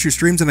 Jim, I watch your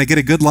streams and I get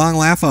a good long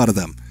laugh out of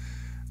them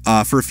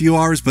for a few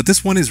hours, but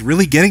this one is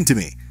really getting to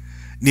me.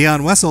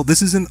 Neon Wessel,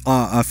 this isn't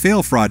a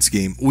fail fraud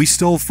scheme. We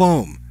stole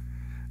foam.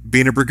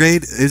 Beaner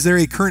Brigade, is there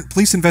a current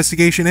police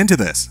investigation into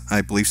this?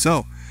 I believe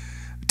so.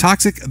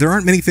 Toxic, there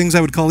aren't many things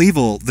I would call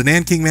evil. The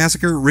Nanking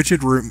Massacre,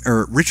 Richard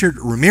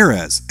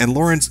Ramirez, and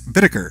Lawrence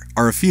Bittaker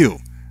are a few.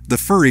 The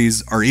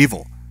furries are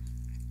evil.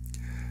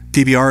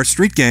 PBR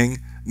Street Gang,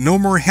 no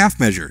more half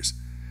measures.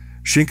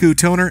 Shinku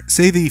Toner,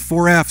 say the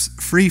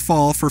 4Fs, free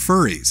fall for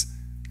furries.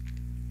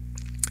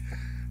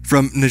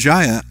 From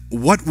Najaya,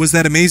 what was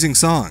that amazing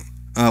song?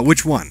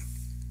 Which one?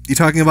 You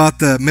talking about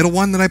the middle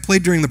one that I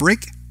played during the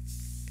break?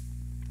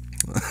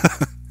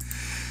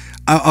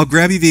 I'll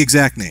grab you the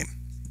exact name.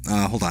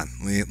 Hold on.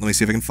 Let me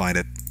see if I can find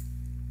it.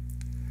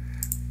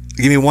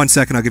 Give me 1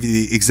 second. I'll give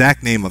you the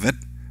exact name of it.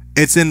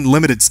 It's in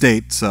limited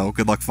state, so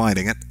good luck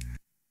finding it.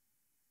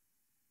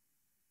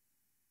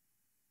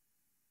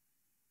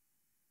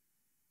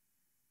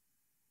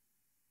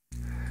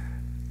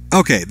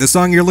 Okay, the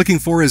song you're looking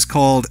for is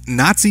called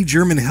Nazi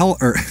German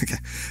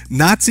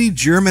Nazi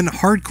German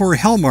Hardcore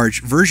Hell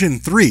March version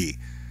 3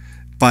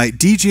 by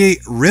DJ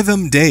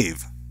Rhythm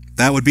Dave.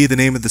 That would be the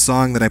name of the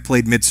song that I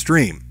played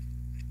midstream.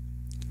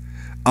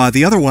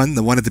 The other one,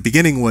 the one at the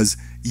beginning, was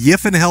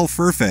Yiffin Hell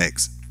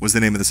Furfags, was the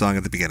name of the song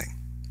at the beginning.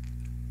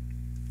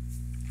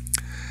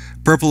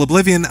 Purple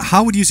Oblivion,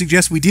 how would you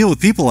suggest we deal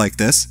with people like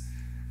this?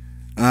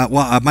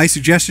 My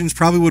suggestions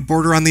probably would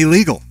border on the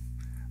illegal,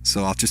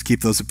 so I'll just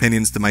keep those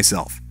opinions to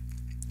myself.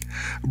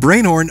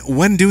 Brainhorn,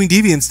 when doing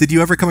Deviants, did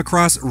you ever come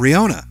across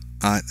Riona?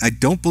 I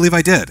don't believe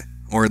I did,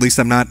 or at least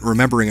I'm not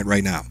remembering it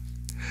right now.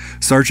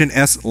 Sergeant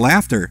S.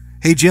 Laughter,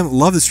 hey Jim,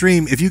 love the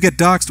stream. If you get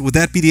doxxed, would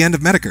that be the end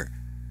of Metokur?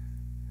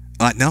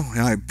 No,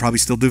 I'd probably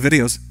still do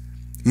videos.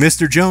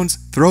 Mr. Jones,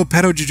 throw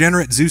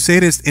pedo-degenerate zoo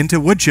sadist into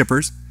wood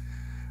chippers.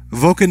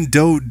 Voken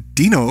Do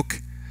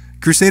Dinok,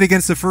 crusade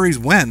against the furries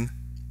when?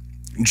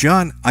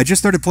 John, I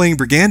just started playing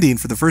Brigandine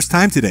for the first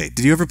time today.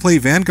 Did you ever play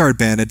Vanguard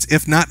Bandits?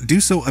 If not, do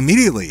so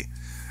immediately.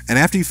 And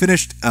after you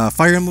finished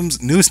Fire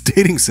Emblem's newest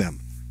dating sim.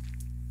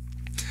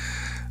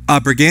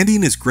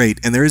 Brigandine is great,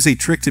 and there is a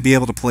trick to be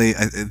able to play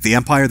the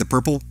Empire, the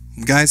purple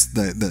guys,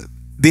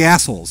 the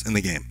assholes in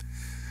the game.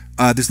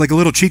 There's like a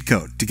little cheat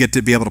code to get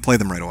to be able to play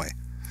them right away.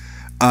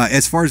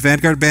 As far as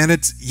Vanguard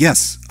Bandits,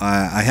 yes,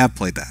 I have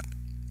played that.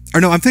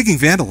 Or no, I'm thinking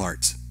Vandal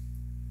Hearts.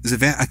 Is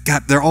it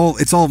God,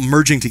 it's all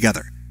merging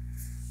together.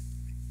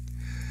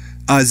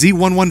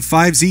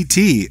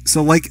 Z115ZT,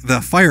 so like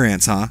the Fire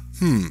Ants, huh?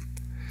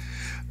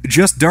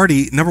 Just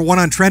Darty, #1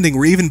 on trending,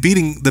 we're even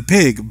beating the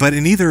pig, but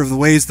in either of the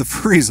ways the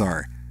furries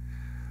are.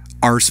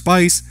 R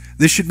Spice,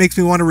 this shit makes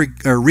me want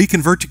to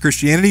reconvert to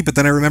Christianity, but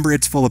then I remember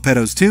it's full of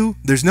pedos too.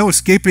 There's no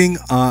escaping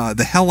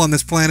the hell on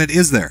this planet,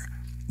 is there?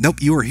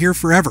 Nope, you are here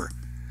forever.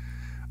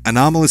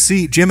 Anomalous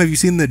C, Jim, have you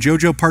seen the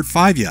JoJo Part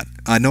 5 yet?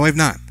 No, I've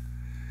not.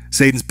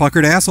 Satan's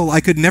puckered asshole,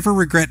 I could never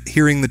regret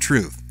hearing the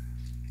truth.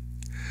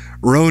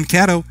 Rowan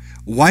Cato,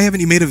 why haven't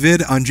you made a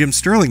vid on Jim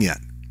Sterling yet?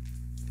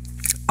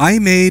 I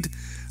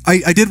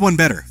did one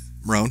better,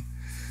 Rowan.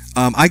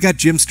 I got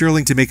Jim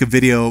Sterling to make a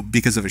video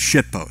because of a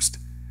shitpost.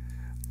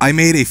 I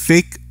made a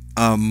fake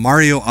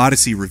Mario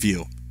Odyssey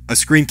review, a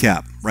screen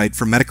cap, right,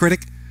 from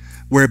Metacritic,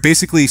 where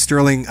basically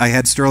I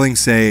had Sterling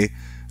say,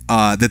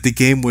 that the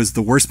game was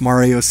the worst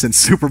Mario since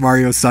Super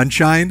Mario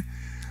Sunshine,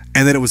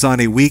 and that it was on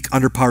a weak,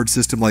 underpowered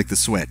system like the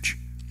Switch.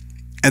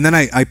 And then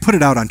I put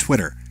it out on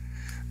Twitter,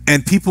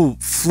 and people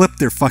flipped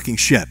their fucking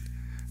shit.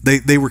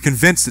 They were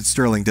convinced that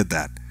Sterling did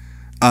that.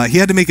 He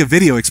had to make a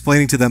video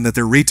explaining to them that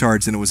they're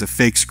retards and it was a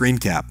fake screen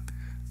cap.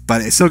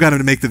 But it still got him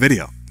to make the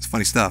video. It's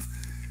funny stuff.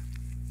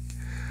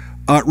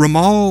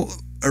 Ramala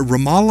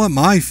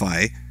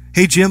Maifai.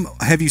 Hey, Jim,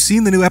 have you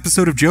seen the new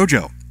episode of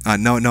JoJo?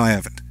 No, I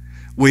haven't.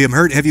 William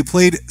Hurt, have you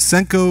played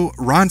Senko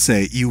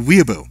Ransei, you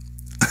weeaboo?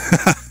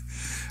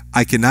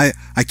 I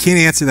can't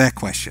answer that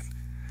question.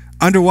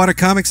 Underwater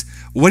Comics,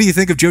 what do you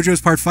think of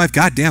JoJo's Part 5?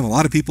 God damn, a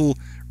lot of people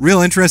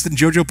real interested in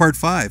JoJo Part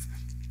 5.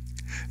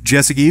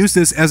 Jessica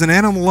Eustace, as an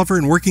animal lover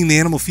and working the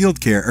animal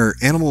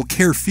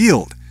care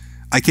field,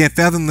 I can't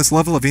fathom this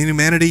level of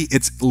inhumanity.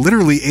 It's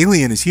literally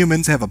alien as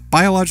humans have a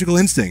biological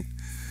instinct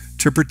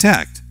to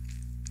protect.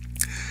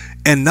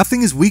 And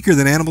nothing is weaker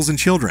than animals and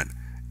children.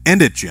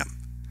 End it, Jim.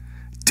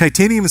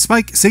 Titanium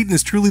Spike, Satan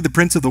is truly the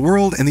prince of the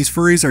world, and these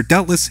furries are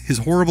doubtless his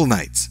horrible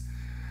knights.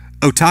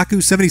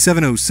 Otaku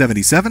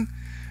 77077,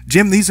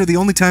 Jim, these are the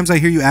only times I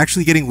hear you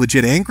actually getting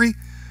legit angry.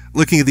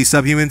 Looking at these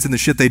subhumans and the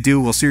shit they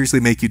do will seriously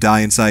make you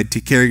die inside.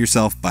 Take care of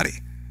yourself, buddy.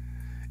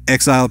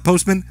 Exiled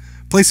Postman,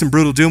 play some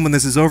Brutal Doom when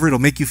this is over. It'll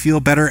make you feel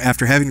better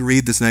after having to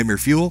read this Nightmare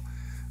Fuel.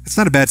 It's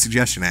not a bad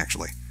suggestion,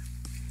 actually.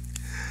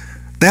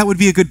 That would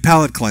be a good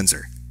palate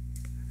cleanser.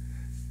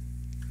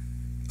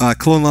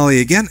 Clone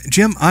Lolly again.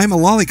 Jim, I'm a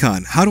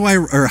lolicon.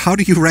 How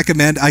do you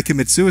recommend I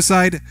commit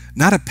suicide?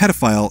 Not a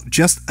pedophile,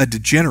 just a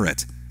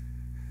degenerate.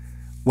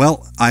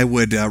 Well, I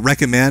would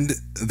recommend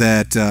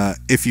that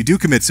if you do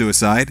commit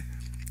suicide,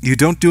 you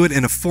don't do it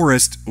in a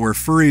forest where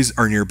furries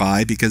are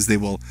nearby, because they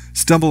will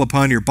stumble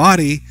upon your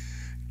body,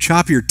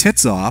 chop your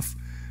tits off,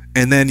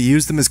 and then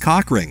use them as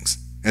cock rings,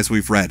 as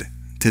we've read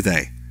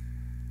today.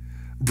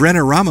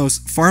 Brenna Ramos,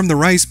 farm the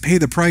rice, pay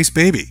the price,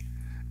 baby.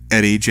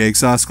 Eddie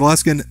Jigsaw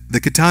Skluskin, the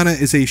katana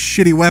is a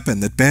shitty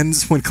weapon that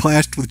bends when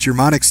clashed with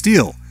Germanic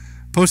steel.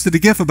 Posted a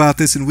gif about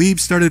this, and weebs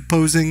started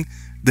posing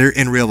their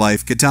in real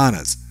life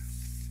katanas.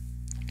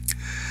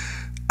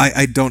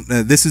 I don't.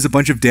 This is a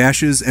bunch of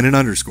dashes and an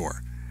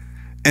underscore.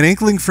 An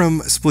inkling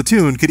from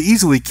Splatoon could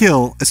easily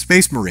kill a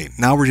space marine.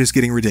 Now we're just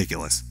getting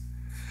ridiculous.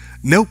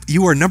 Nope,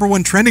 you are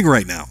 #1 trending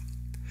right now.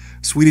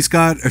 Sweetie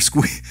Squad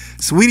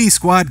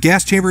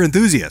gas chamber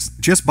enthusiast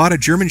just bought a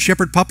German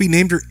Shepherd puppy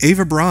named her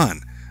Ava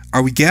Braun.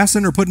 Are we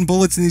gassing or putting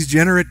bullets in these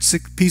degenerate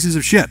sick pieces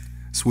of shit?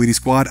 Sweetie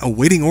Squad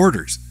awaiting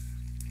orders.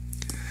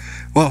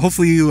 Well,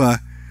 hopefully you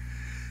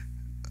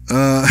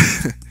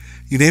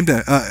you named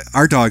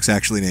our dog's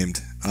actually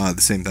named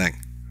the same thing.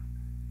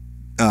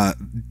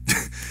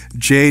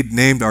 Jade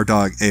named our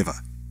dog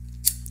Ava.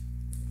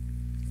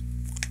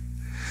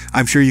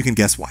 I'm sure you can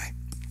guess why.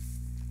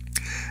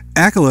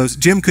 Akalos,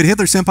 Jim, could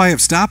Hitler Senpai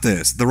have stopped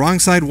this? The wrong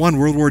side won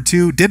World War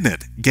II, didn't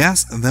it?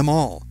 Gas them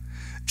all.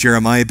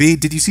 Jeremiah B,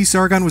 did you see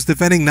Sargon was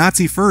defending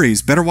Nazi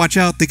furries? Better watch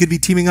out, they could be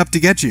teaming up to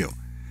get you.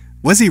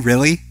 Was he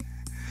really?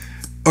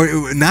 Or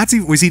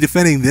was he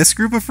defending this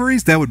group of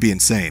furries? That would be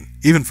insane,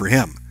 even for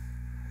him.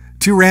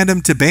 Too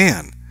random to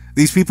ban.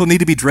 These people need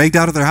to be dragged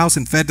out of their house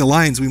and fed to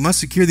lions. We must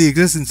secure the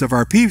existence of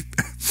our people.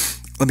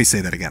 Let me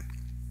say that again.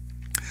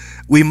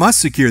 We must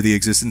secure the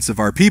existence of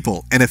our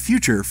people and a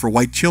future for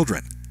white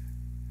children.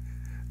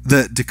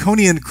 The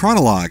Draconian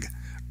Chronologue,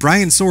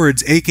 Brian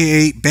Swords,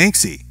 a.k.a.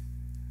 Banksy.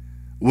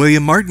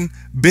 William Martin,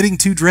 bidding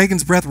 2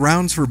 Dragon's Breath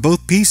rounds for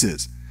both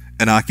pieces.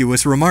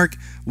 Innocuous remark,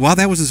 while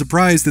that was a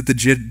surprise that the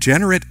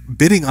degenerate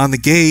bidding on the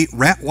gay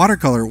rat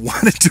watercolor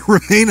wanted to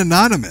remain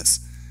anonymous.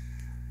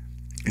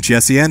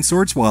 Jesse N.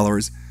 Sword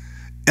Swallowers,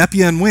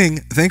 Epian Wing,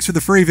 thanks for the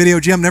furry video,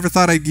 Jim. Never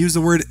thought I'd use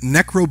the word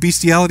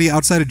necro-bestiality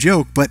outside a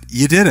joke, but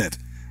you did it.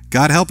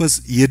 God help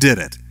us, you did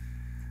it.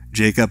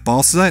 Jacob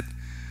Balsett,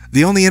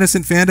 the only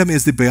innocent fandom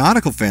is the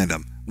Bionicle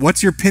fandom.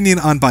 What's your opinion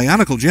on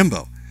Bionicle,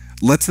 Jimbo?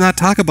 Let's not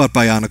talk about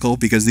Bionicle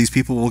because these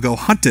people will go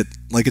hunt it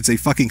like it's a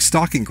fucking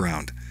stalking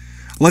ground.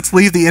 Let's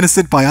leave the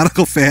innocent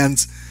Bionicle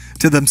fans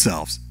to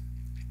themselves.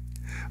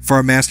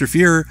 Farm Master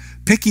Fuhrer,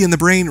 Picky in the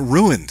Brain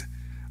ruined.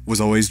 Was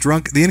always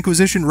drunk. The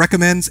Inquisition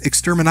recommends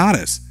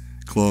Exterminatus.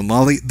 Clone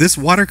Lolly, this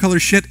watercolor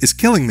shit is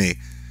killing me.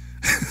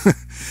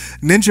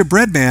 Ninja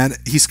Breadman,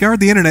 he scoured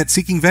the internet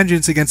seeking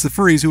vengeance against the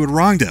furries who had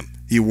wronged him.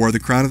 He wore the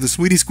crown of the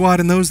Sweetie Squad,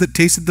 and those that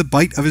tasted the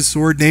bite of his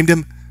sword named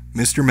him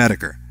Mr.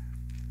 Metokur.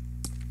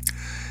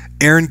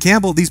 Aaron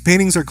Campbell, these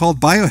paintings are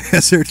called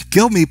Biohazard.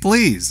 Kill me,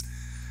 please.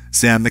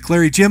 Sam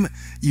McClary, Jim,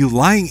 you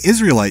lying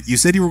Israelite. You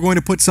said you were going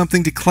to put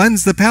something to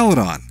cleanse the palate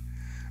on.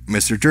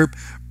 Mr. Derp,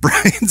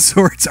 Brian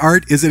Swords'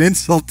 art is an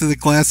insult to the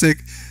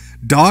classic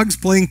dogs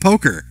playing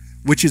poker,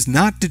 which is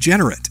not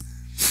degenerate.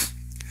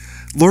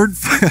 Lord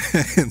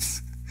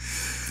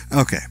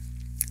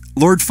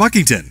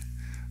Fuckington,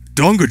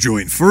 Donga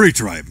join Furry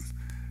Tribe.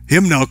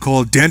 Him now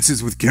called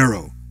Dances with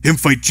Kiro. Him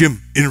fight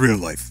Jim in real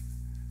life.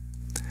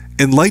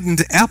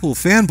 Enlightened Apple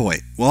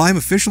fanboy, well, I'm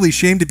officially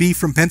ashamed to be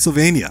from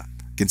Pennsylvania.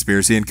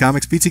 Conspiracy in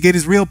Comics, Pizzagate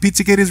is real,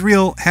 Pizzagate is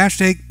real,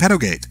 hashtag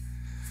Pedogate.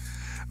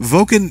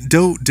 Voken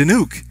Do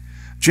Danuk,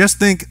 Just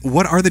think,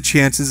 what are the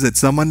chances that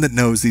someone that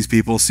knows these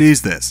people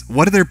sees this?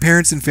 What do their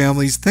parents and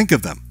families think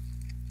of them?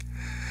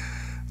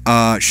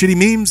 Shitty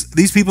memes.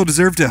 These people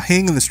deserve to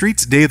hang in the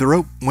streets. Day of the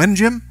rope. When,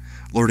 Jim?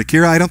 Lord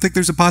Akira, I don't think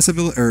there's a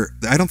possibility, or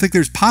I don't think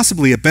there's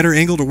possibly a better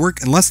angle to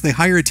work unless they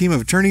hire a team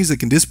of attorneys that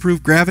can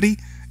disprove gravity,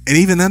 and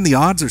even then the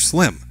odds are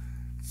slim.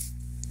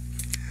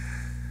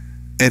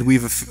 And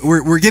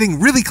we're getting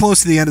really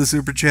close to the end of the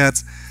super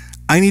chats.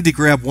 I need to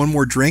grab one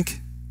more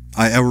drink.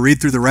 I will read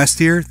through the rest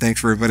here.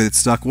 Thanks for everybody that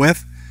stuck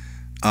with.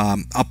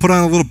 I'll put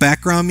on a little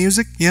background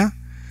music, yeah?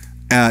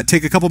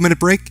 Take a couple-minute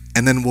break,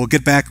 and then we'll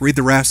get back, read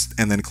the rest,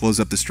 and then close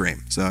up the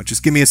stream. So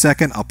just give me a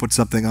second. I'll put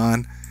something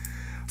on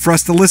for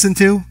us to listen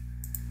to.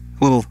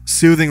 A little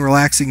soothing,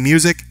 relaxing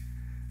music.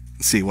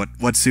 Let's see,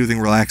 what soothing,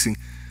 relaxing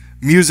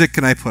music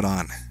can I put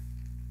on?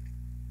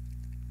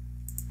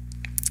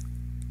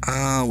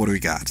 What do we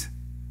got?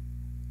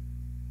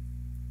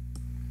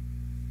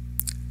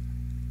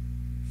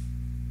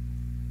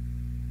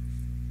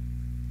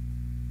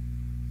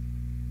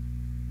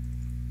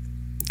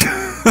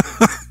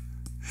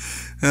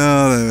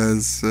 Oh, that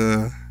was...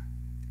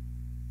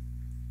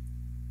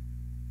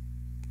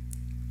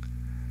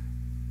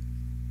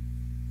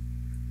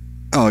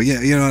 Oh,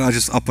 yeah, you know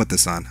what? I'll put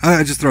this on.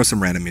 I'll just throw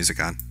some random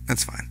music on.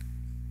 That's fine.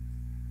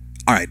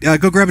 All right,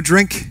 go grab a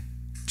drink.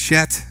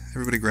 Chat.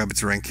 Everybody grab a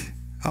drink.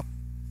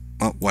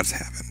 Oh, what's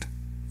happened?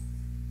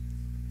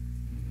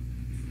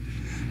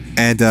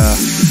 And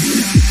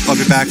I'll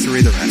be back to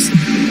read the rest.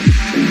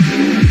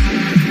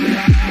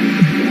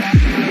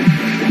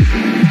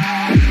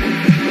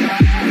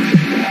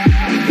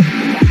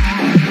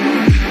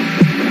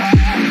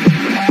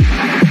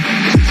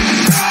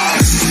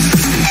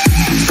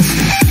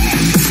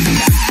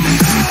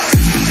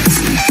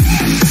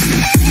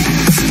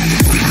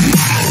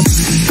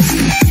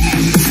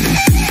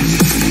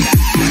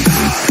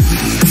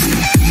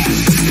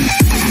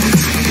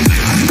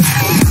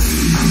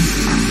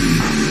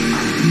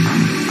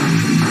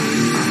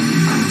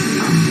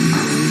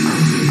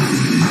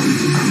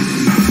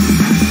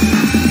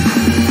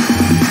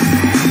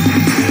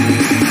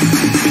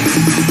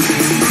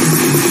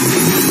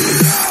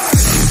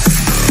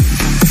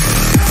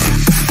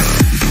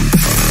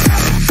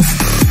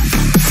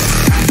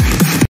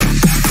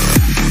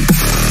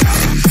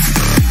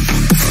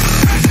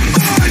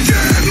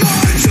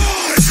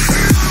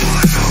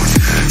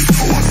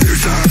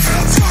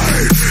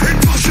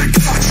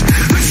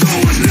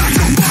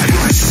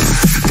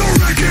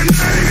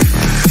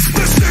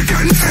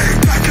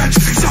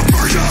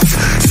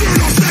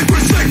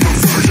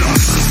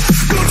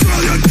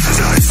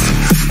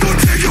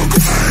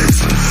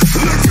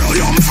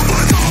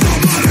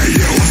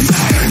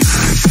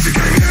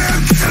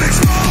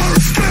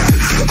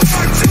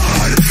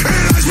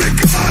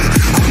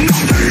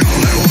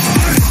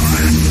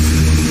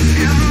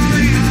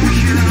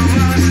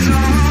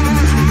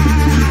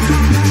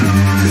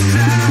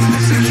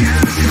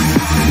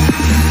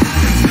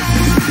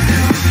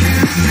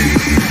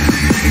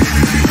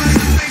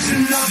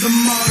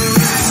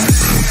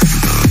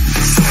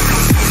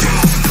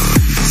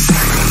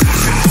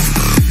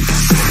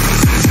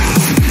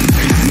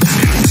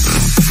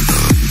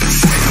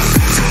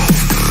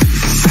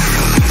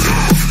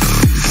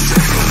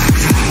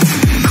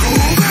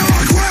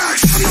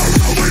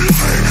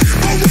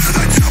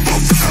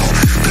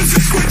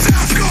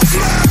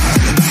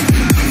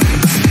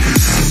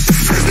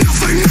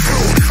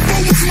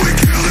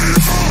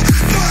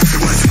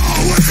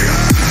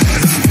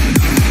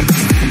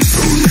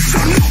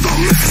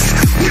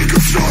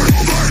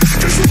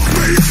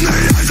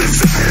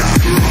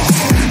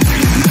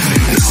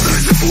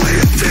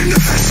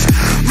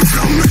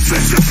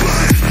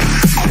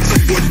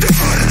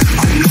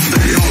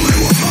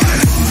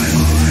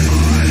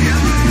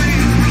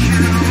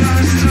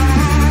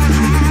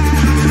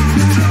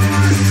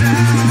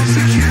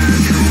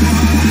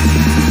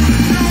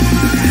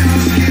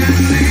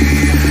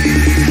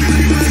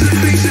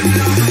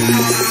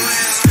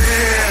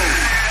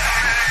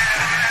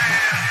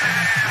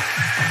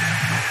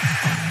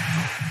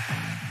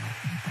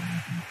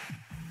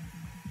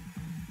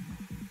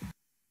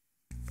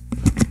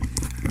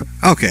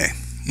 Okay,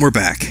 we're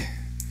back.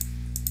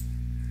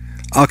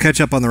 I'll catch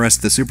up on the rest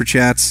of the super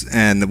chats,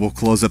 and we'll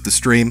close up the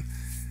stream,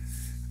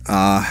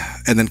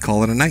 and then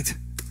call it a night.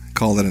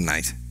 Call it a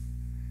night.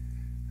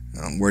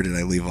 Where did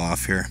I leave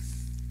off here?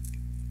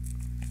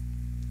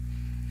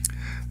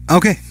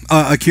 Okay,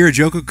 Akira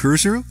Joko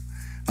Kurusuru,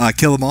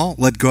 kill them all,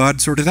 let God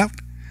sort it out.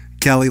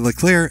 Callie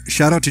Leclerc,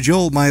 shout out to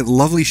Joel, my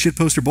lovely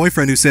shitposter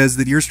boyfriend, who says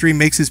that your stream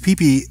makes his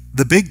pee-pee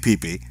the big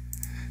pee-pee.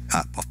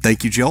 Well,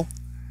 thank you, Joel.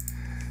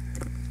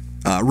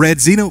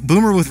 Red Zeno,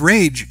 Boomer with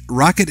Rage,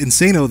 Rocket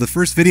Insano, the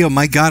first video,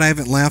 my god, I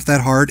haven't laughed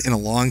that hard in a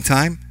long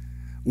time.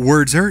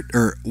 Words hurt,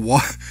 or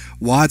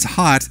Wad's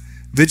hot.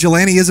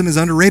 Vigilantism is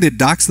underrated,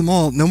 dox them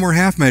all, no more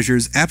half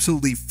measures,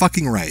 absolutely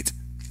fucking right.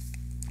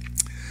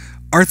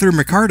 Arthur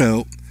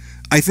Micardo,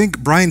 I think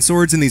Brian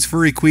Swords and these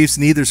furry queefs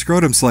need their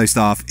scrotum sliced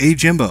off, a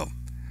Jimbo.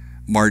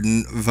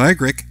 Martin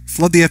Vigrick,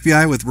 flood the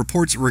FBI with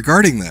reports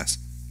regarding this.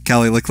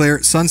 Callie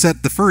LeClaire,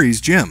 Sunset the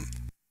Furries, Jim.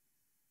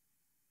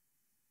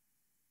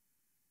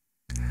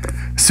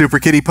 Super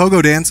Kitty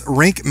Pogo Dance,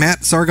 rank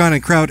Matt, Sargon,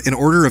 and Crowd in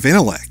order of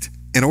intellect.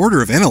 In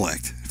order of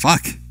intellect?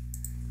 Fuck.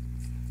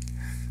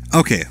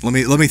 Okay, let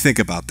me think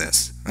about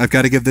this. I've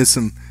got to give this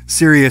some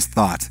serious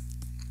thought.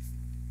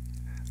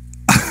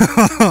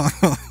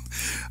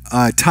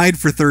 Tied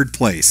for third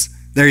place.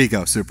 There you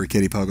go, Super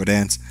Kitty Pogo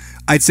Dance.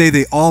 I'd say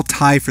they all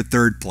tie for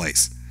third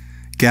place.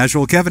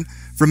 Casual Kevin,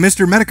 from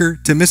Mr.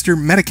 Metokur to Mr.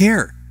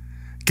 Medicare.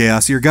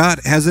 Chaos Your God,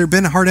 has there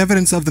been hard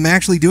evidence of them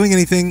actually doing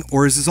anything,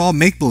 or is this all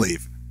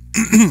make-believe?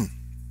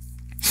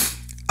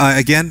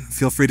 Again,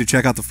 feel free to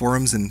check out the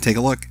forums and take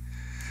a look.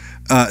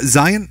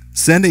 Zion,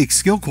 send a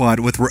kill squad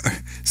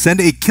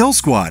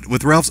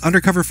with Ralph's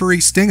undercover furry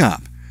sting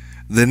op.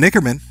 The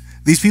Nickerman,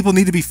 these people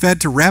need to be fed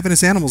to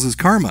ravenous animals as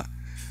karma.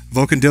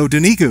 Vokando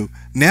Doniku,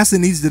 NASA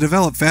needs to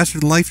develop faster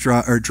than life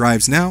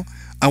drives now.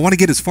 I want to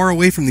get as far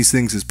away from these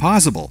things as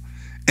possible.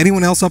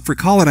 Anyone else up for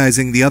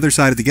colonizing the other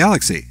side of the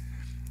galaxy?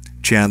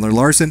 Chandler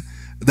Larson,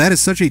 that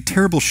is such a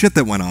terrible shit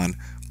that went on.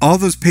 All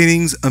those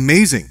paintings,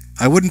 amazing.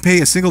 I wouldn't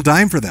pay a single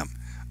dime for them.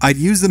 I'd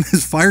use them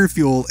as fire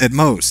fuel at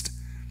most.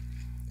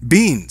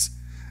 Beans,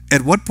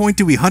 at what point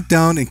do we hunt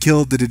down and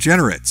kill the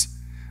degenerates?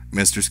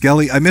 Mr.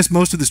 Skelly, I missed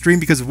most of the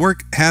stream because of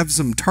work. Have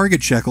some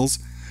target shekels.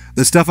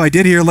 The stuff I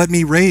did here left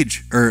me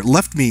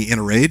in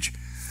a rage.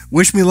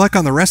 Wish me luck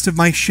on the rest of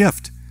my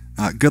shift.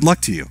 Good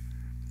luck to you.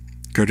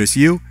 Curtis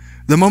Yu,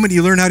 the moment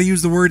you learn how to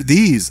use the word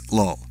these,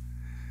 lol.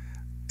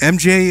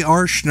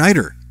 MJR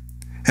Schneider,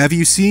 have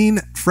you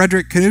seen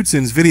Frederick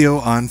Knudsen's video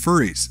on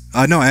furries?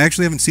 No, I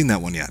actually haven't seen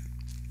that one yet.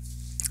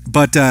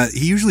 But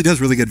he usually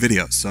does really good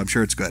videos, so I'm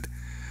sure it's good.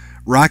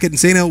 Rocket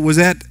Insano was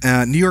at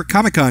New York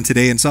Comic Con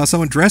today and saw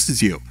someone dressed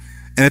as you.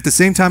 And at the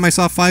same time, I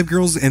saw 5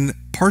 girls in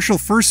partial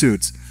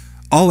fursuits,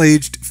 all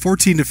aged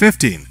 14 to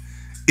 15.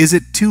 Is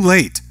it too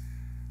late?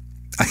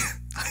 I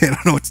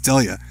don't know what to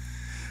tell you.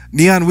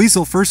 Neon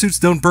Weasel, fursuits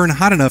don't burn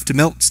hot enough to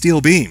melt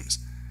steel beams.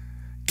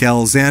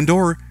 Cal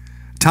Zandor,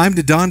 time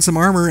to don some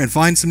armor and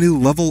find some new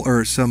level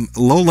or some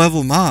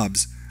low-level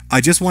mobs.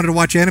 I just wanted to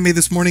watch anime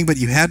this morning, but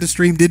you had to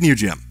stream, didn't you,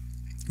 Jim?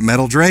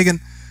 Metal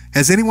Dragon,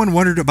 has anyone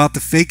wondered about the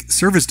fake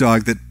service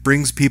dog that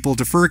brings people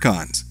to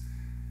FurCons?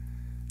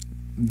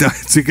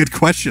 That's a good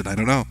question. I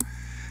don't know.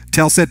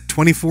 Telset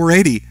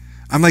 2480.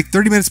 I'm like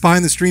 30 minutes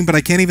behind the stream, but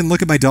I can't even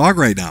look at my dog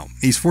right now.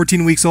 He's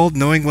 14 weeks old.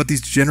 Knowing what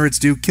these degenerates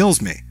do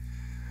kills me.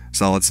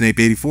 Solid Snape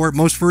 84.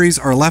 Most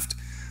furries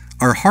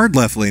are hard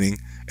left-leaning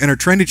and are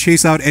trying to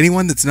chase out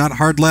anyone that's not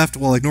hard left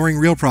while ignoring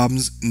real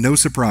problems. No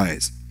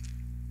surprise.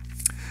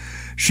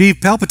 Sheev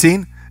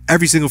Palpatine.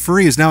 Every single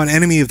furry is now an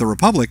enemy of the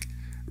Republic.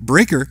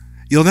 Breaker.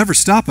 You'll never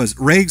stop us.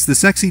 Regs, the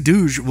sexy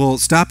douche, will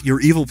stop your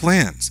evil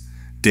plans.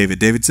 David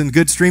Davidson.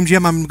 Good stream,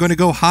 Jim. I'm going to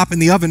go hop in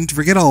the oven to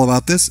forget all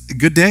about this.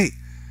 Good day.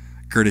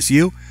 Curtis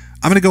Yu.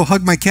 I'm going to go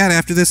hug my cat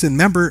after this and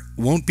member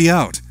won't be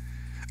out.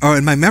 Oh,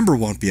 and my member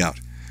won't be out.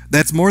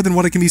 That's more than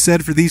what can be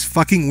said for these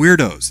fucking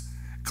weirdos.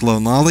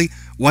 Clone Lolly.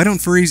 Why don't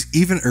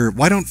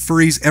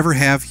furries ever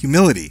have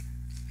humility?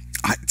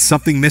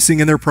 Something missing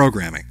in their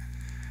programming.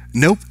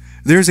 Nope.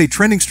 There's a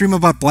trending stream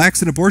about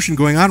blacks and abortion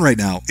going on right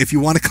now if you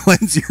want to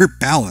cleanse your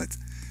palate.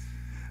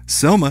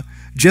 Soma.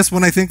 Just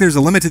when I think there's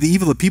a limit to the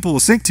evil that people will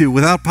sink to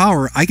without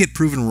power, I get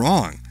proven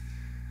wrong.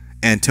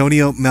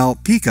 Antonio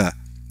Malpica.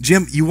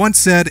 Jim, you once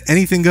said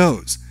anything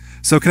goes.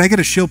 So can I get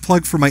a shill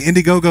plug for my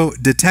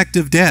Indiegogo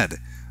Detective Dead?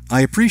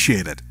 I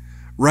appreciate it.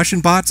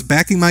 Russian bots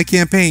backing my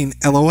campaign,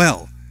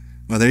 LOL.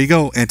 Well, there you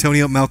go,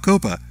 Antonio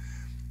Malcopa.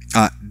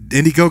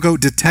 Indiegogo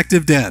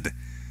Detective Dead.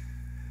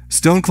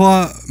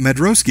 Stoneclaw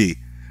Medrowski.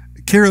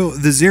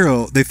 Kiro the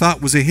Zero they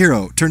thought was a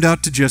hero turned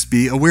out to just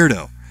be a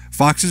weirdo.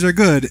 Foxes are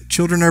good,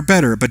 children are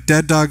better, but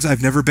dead dogs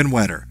I've never been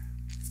wetter.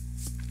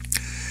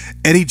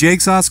 Eddie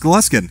Jigsaw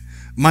Gluskin.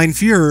 Mein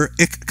Führer,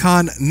 ich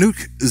kann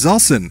nuk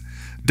Zalsen.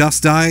 Das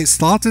die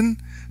Slaten,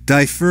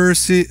 die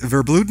Furse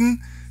Verbluten.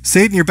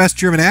 Say it in your best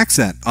German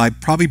accent. I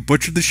probably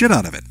butchered the shit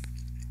out of it.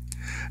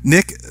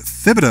 Nick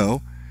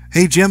Thibodeau.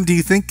 Hey Jim, do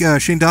you think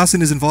Shane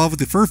Dawson is involved with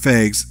the fur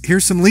fags?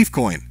 Here's some leaf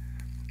coin.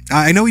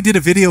 I know he did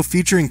a video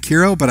featuring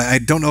Kiro, but I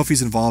don't know if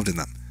he's involved in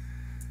them.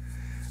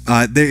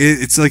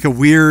 It's like a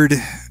weird,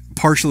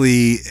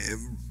 partially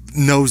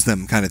knows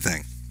them kind of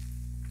thing.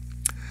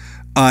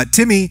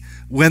 Timmy,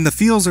 when the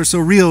feels are so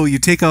real, you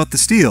take out the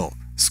steel.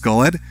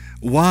 Skullhead,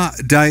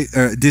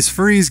 dis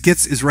furries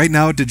gets is right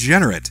now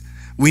degenerate.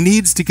 We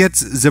needs to get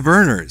the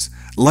burners,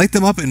 light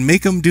them up and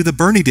make them do the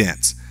Bernie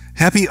dance.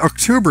 Happy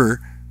October,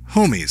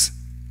 homies.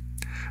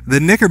 The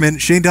Nickerman,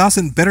 Shane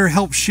Dawson better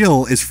help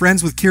shill is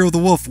friends with Kiro the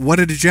Wolf. What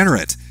a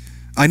degenerate.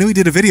 I know he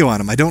did a video on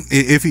him.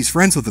 If he's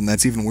friends with him,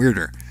 that's even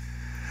weirder.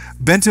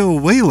 Bento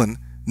Whalen,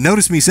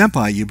 notice me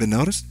senpai, you've been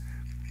noticed.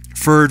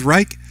 Furred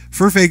Reich,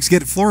 furfags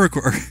get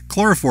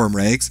chloroform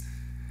rags.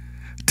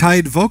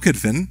 Tide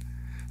Vokadvin,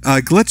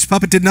 Glitch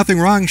Puppet did nothing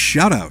wrong,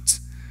 shoutouts.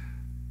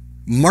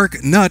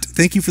 Mark Nutt,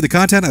 thank you for the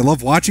content, I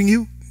love watching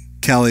you.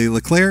 Callie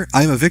LeClaire,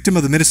 I am a victim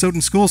of the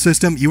Minnesotan school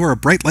system, you are a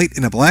bright light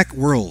in a black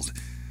world.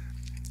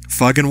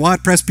 Fug and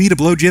Watt, press B to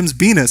blow Jim's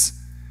penis.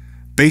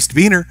 Based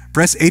Beaner,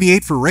 press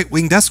 88 for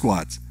right-wing death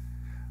squads.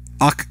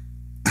 How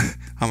am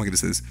I going to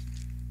say this?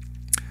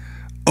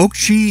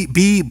 Okchi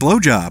B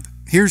Blowjob,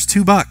 here's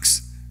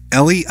 $2.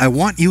 Ellie, I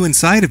want you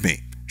inside of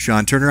me.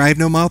 Sean Turner, I have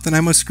no mouth and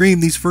I must scream.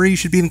 These furries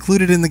should be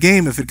included in the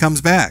game if it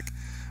comes back.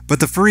 But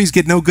the furries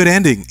get no good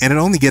ending, and it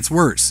only gets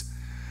worse.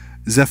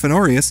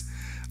 Zephaniorius,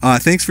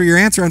 thanks for your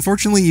answer.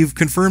 Unfortunately, you've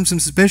confirmed some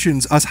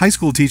suspicions us high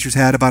school teachers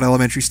had about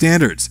elementary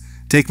standards.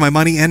 Take my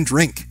money and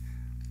drink.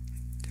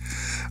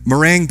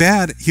 Meringue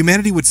Bad,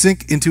 humanity would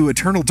sink into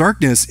eternal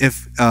darkness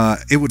if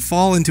it would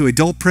fall into a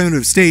dull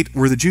primitive state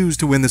were the Jews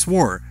to win this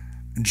war.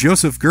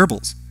 Joseph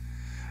Goebbels.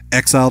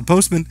 Exiled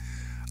Postman,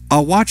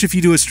 I'll watch if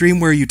you do a stream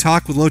where you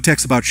talk with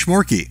Lotex about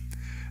Schmorky.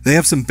 They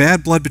have some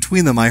bad blood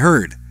between them, I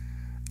heard.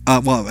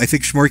 Well, I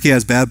think Schmorky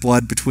has bad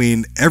blood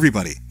between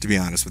everybody, to be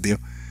honest with you.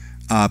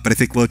 But I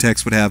think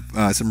Lotex would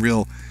have some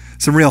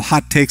real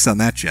hot takes on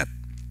that shit.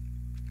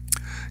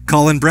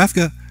 Colin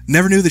Brefka,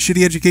 never knew the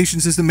shitty education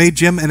system made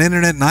Jim an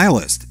internet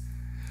nihilist.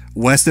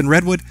 West and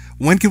Redwood,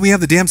 when can we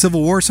have the damn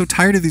Civil War? So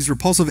tired of these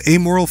repulsive,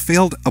 amoral,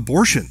 failed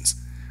abortions.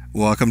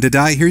 Welcome to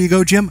die. Here you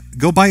go, Jim.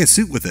 Go buy a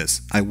suit with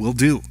this. I will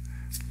do.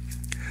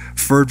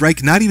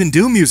 Ferdreich, not even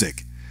Doom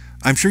music.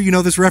 I'm sure you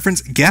know this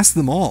reference. Gas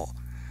them all.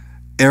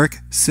 Eric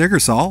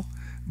Segersol,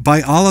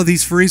 by Allah,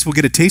 these furries will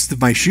get a taste of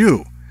my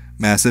shoe.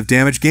 Massive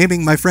Damage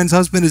Gaming, my friend's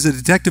husband is a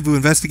detective who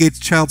investigates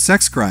child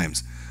sex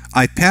crimes.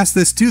 I pass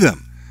this to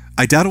them.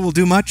 I doubt it will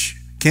do much.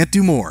 Can't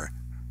do more.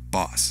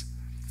 Boss.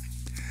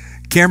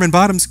 Cameron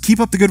Bottoms, keep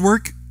up the good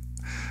work.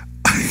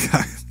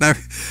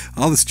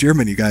 All this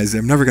German, you guys,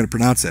 I'm never going to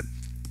pronounce it.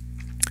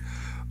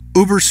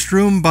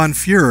 Uberstrom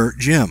Bonfuhrer,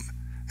 Jim.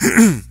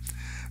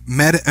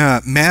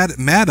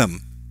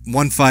 Madam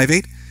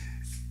 158.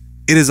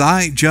 It is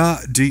I, Ja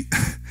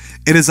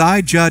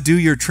do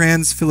your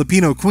trans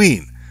Filipino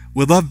queen.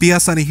 Would love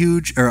BS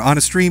on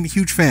a stream,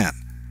 huge fan.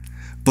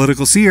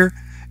 Political Seer,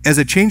 as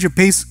a change of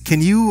pace,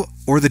 can you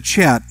or the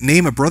chat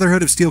name a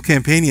Brotherhood of Steel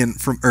companion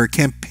for my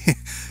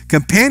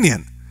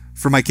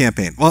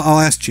campaign? Well, I'll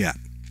ask chat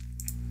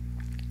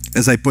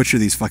as I butcher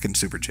these fucking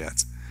super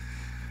chats.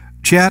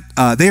 Chat,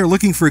 they are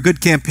looking for a good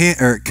campaign,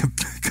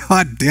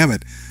 god damn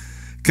it,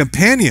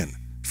 companion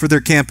for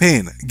their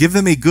campaign. Give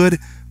them a good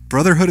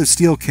Brotherhood of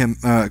Steel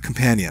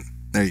companion.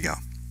 There you go.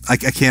 I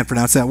can't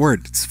pronounce that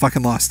word. It's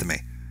fucking lost to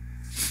me.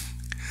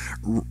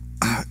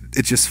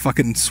 It just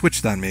fucking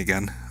switched on me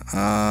again.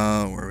 Where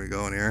are we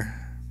going here?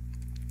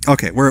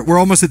 Okay, we're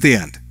almost at the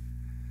end.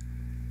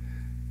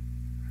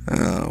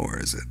 Where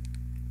is it?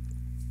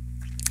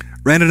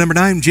 Random number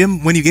 9,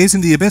 Jim, when you gaze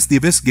into the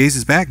abyss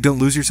gazes back. Don't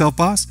lose yourself,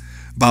 boss.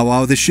 Bow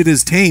wow, this shit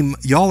is tame.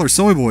 Y'all are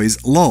soy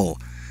boys. Lol.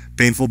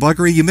 Painful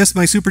Buggery, you missed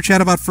my super chat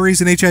about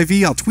furries and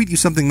HIV. I'll tweet you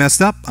something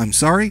messed up. I'm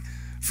sorry.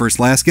 First,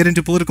 last, get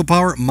into political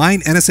power.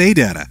 Mine NSA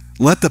data.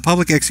 Let the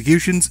public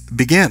executions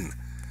begin.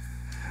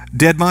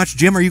 Deadmach,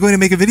 Jim, are you going to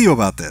make a video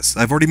about this?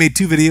 I've already made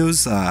 2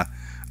 videos.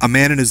 A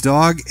man and his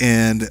dog,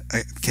 and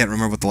I can't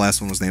remember what the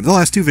last one was named. The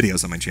last 2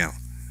 videos on my channel.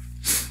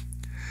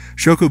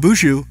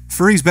 Shokobushu,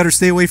 furries better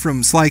stay away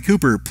from Sly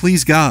Cooper,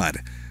 please God.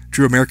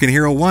 True American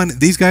Hero 1,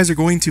 these guys are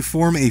going to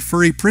form a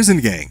furry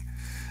prison gang.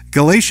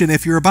 Galatian,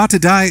 if you're about to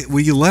die,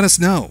 will you let us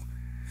know?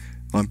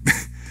 Well,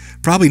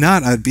 probably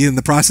not, I'd be in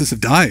the process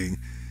of dying.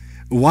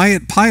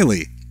 Wyatt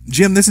Piley,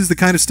 Jim, this is the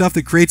kind of stuff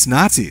that creates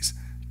Nazis.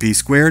 P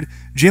squared,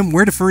 Jim,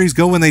 where do furries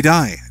go when they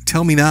die?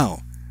 Tell me now.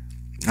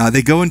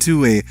 They go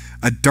into a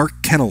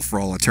dark kennel for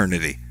all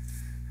eternity,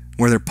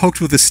 where they're poked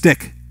with a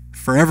stick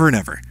forever and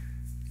ever.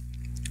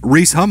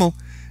 Reese Hummel,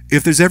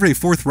 if there's ever a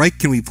Fourth Reich,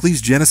 can we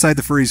please genocide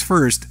the furries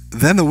first,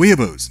 then the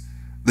weeaboos?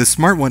 The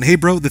smart one, hey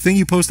bro, the thing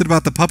you posted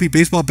about the puppy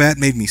baseball bat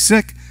made me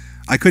sick.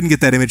 I couldn't get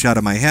that image out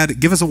of my head.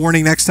 Give us a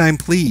warning next time,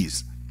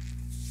 please.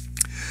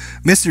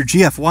 Mr.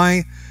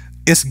 GFY,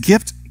 es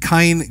gibt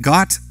kein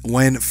Gott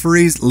when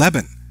furries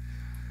leben.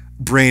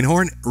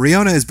 Brainhorn,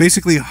 Riona is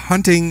basically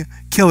hunting,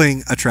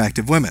 killing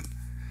attractive women.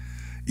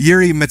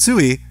 Yuri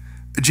Matsui,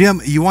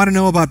 Jim, you want to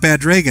know about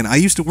Bad Dragon? I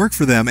used to work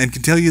for them and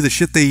can tell you the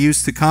shit they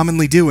used to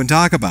commonly do and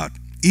talk about.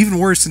 Even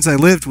worse since I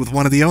lived with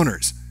one of the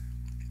owners.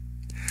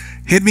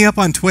 Hit me up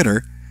on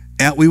Twitter,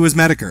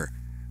 @WeWasMetokur.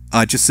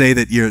 Just say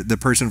that you're the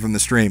person from the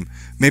stream.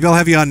 Maybe I'll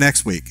have you on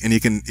next week, and you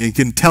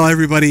can tell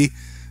everybody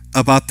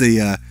about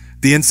the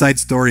inside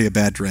story of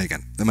Bad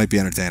Dragon. That might be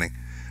entertaining.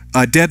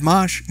 Dead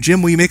Mosh,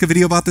 Jim, will you make a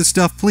video about this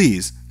stuff,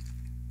 please?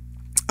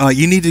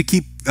 You need to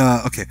keep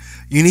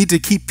You need to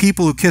keep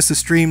people who kiss the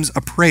streams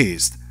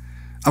appraised.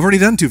 I've already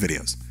done 2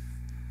 videos.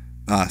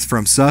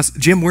 From Sus,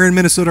 Jim, where in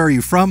Minnesota are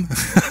you from?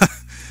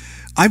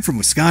 I'm from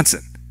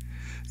Wisconsin.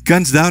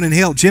 Guns down in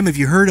hail. Jim, have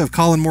you heard of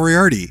Colin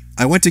Moriarty?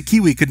 I went to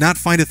Kiwi, could not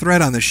find a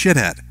thread on the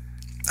shithead.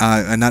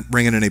 I'm not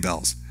ringing any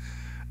bells.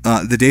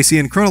 The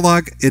Dacian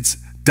Chronologue, it's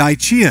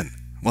Daichian.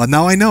 Well,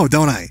 now I know,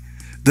 don't I?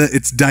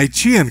 It's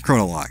Daichian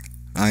Chronologue.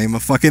 I am a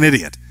fucking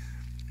idiot.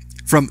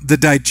 From the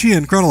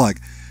Daichian Chronologue.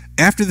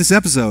 After this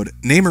episode,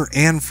 name her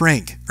Anna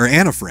Frank.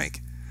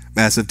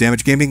 Massive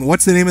Damage Gaming.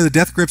 What's the name of the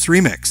Death Grips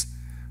remix?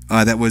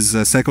 That was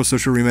a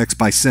Psychosocial remix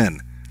by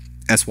Sin.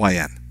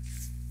 SYN.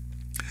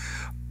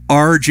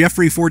 R.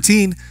 Jeffrey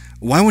 14.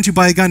 Why won't you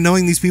buy a gun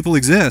knowing these people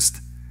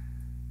exist?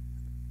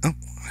 Oh,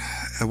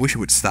 I wish it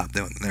would stop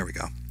doing. There we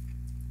go.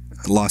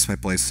 I lost my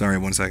place. Sorry,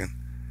 1 second.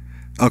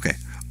 Okay.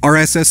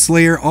 RSS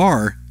Slayer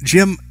R.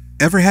 Jim,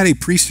 ever had a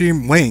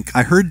pre-stream wank?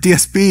 I heard from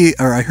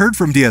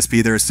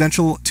DSP they're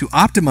essential to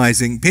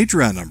optimizing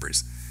Patreon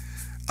numbers.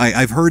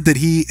 I've heard that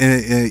he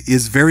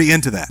is very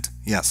into that.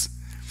 Yes.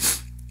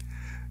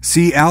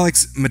 See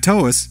Alex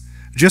Matois,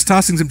 just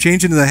tossing some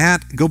change into the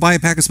hat. Go buy a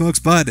pack of smokes,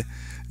 bud.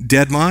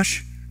 Dead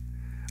Mosh.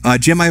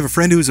 Jim, I have a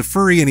friend who is a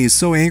furry and he is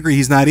so angry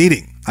he's not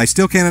eating. I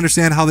still can't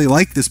understand how they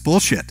like this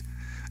bullshit.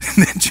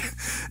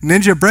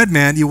 Ninja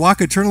Breadman, you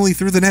walk eternally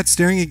through the net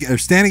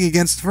standing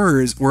against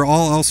furs where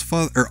all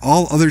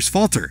others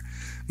falter.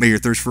 May your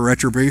thirst for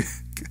retribution...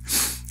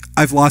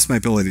 I've lost my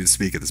ability to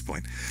speak at this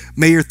point.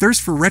 May your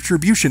thirst for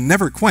retribution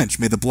never quench.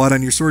 May the blood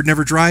on your sword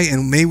never dry,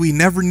 and may we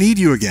never need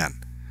you again.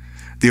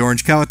 The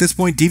Orange Cow, at this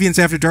point, Deviants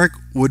After Dark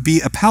would be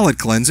a palate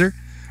cleanser.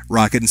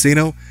 Rocket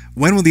Insano,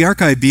 when will the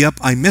archive be up?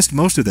 I missed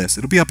most of this.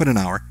 It'll be up in an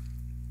hour.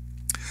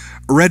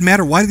 Red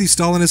Matter, why do these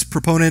Stalinist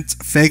proponents,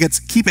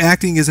 faggots, keep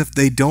acting as if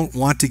they don't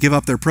want to give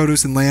up their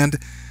produce and land,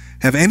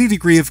 have any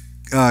degree of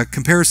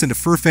comparison to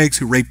fur fags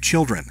who rape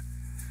children?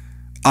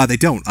 They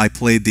don't. I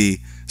played the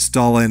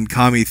Stalin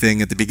commie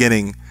thing at the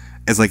beginning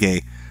as like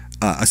a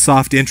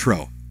soft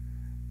intro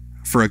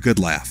for a good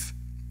laugh.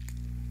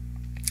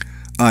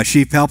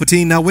 Chief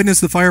Palpatine, now witness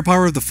the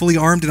firepower of the fully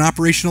armed and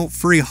operational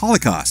furry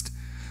holocaust.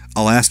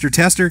 Alastair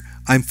Tester,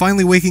 I'm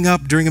finally waking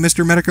up during a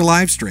Mr. Metokur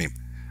live stream.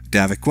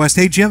 Davik Quest,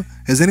 hey Jim,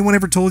 has anyone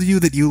ever told you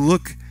that you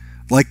look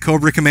like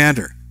Cobra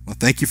Commander? Well,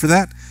 thank you for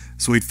that.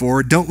 Sweet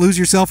Forward, don't lose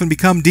yourself and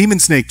become Demon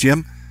Snake,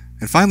 Jim.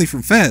 And finally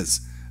from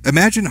Fez,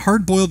 imagine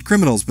hard-boiled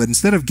criminals, but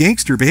instead of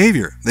gangster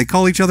behavior, they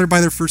call each other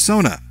by their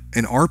fursona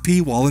and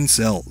RP while in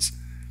cells.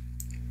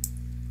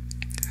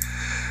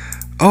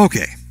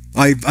 Okay,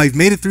 I've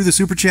made it through the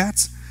Super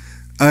Chats.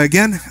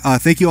 Again,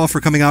 thank you all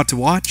for coming out to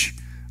watch.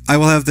 I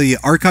will have the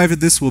archive of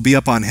this will be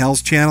up on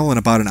Hal's channel in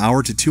about an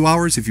hour to 2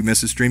 hours. If you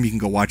miss a stream, you can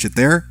go watch it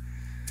there.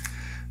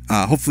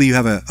 Hopefully you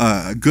have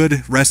a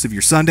good rest of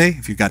your Sunday.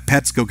 If you've got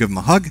pets, go give them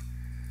a hug.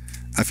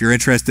 If you're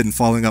interested in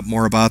following up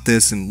more about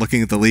this and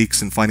looking at the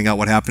leaks and finding out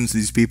what happens to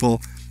these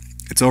people,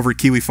 it's over at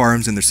Kiwi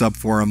Farms in their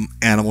sub-forum,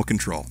 Animal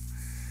Control.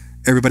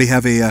 Everybody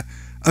have a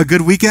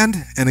good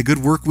weekend and a good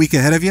work week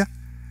ahead of you.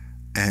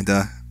 And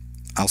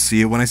I'll see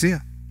you when I see you.